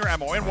 Game Junior,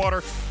 Ammo and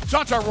Water,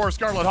 Chachar War,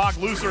 Scarlet Hawk,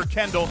 Looser,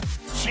 Kendall,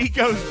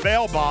 Chico's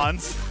Bail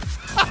Bonds.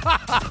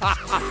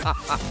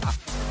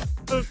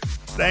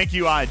 Thank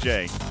you,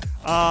 IJ.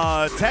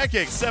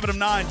 Techix, 7 of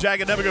 9,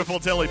 Jagged Nebigo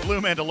Fultilli,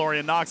 Blue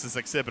Mandalorian, Noxus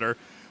Exhibitor,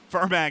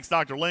 Fermax,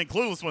 Dr. Link,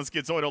 Clueless One,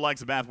 Schizoido,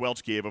 Likes a Bath,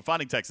 Welch, Kiev,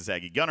 Fighting Texas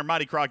Aggie, Gunner,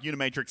 Mighty Croc,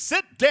 Unimatrix,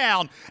 Sit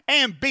Down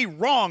and Be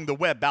Wrong, The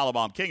Web,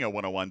 Ballabomb, Kingo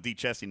 101, D.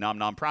 Chesty, Nom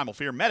Nom, Primal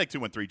Fear, Medic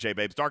 213, J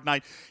Babes, Dark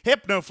Knight,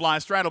 Hypnofly,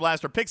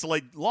 Stratoblaster,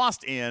 Pixelate,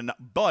 Lost in,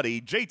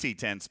 Buddy,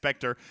 JT10,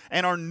 Spectre,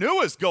 and our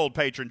newest gold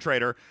patron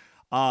trader,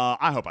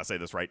 I hope I say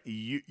this right,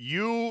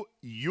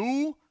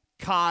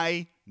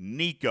 Kai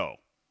Nico.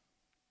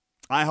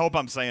 I hope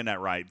I'm saying that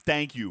right.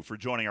 Thank you for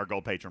joining our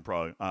Gold Patron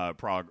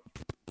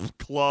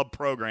Club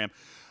program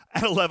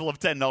at a level of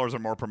 $10 or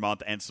more per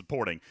month and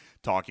supporting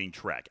Talking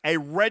Trek. A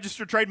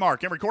registered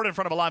trademark and recorded in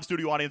front of a live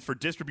studio audience for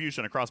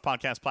distribution across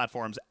podcast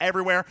platforms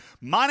everywhere.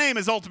 My name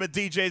is Ultimate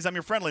DJs. I'm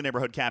your friendly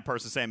neighborhood cat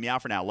person saying meow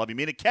for now. Love you,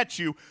 mean it. Catch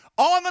you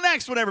on the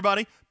next one,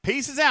 everybody.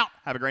 Peace is out.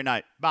 Have a great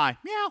night. Bye.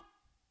 Meow.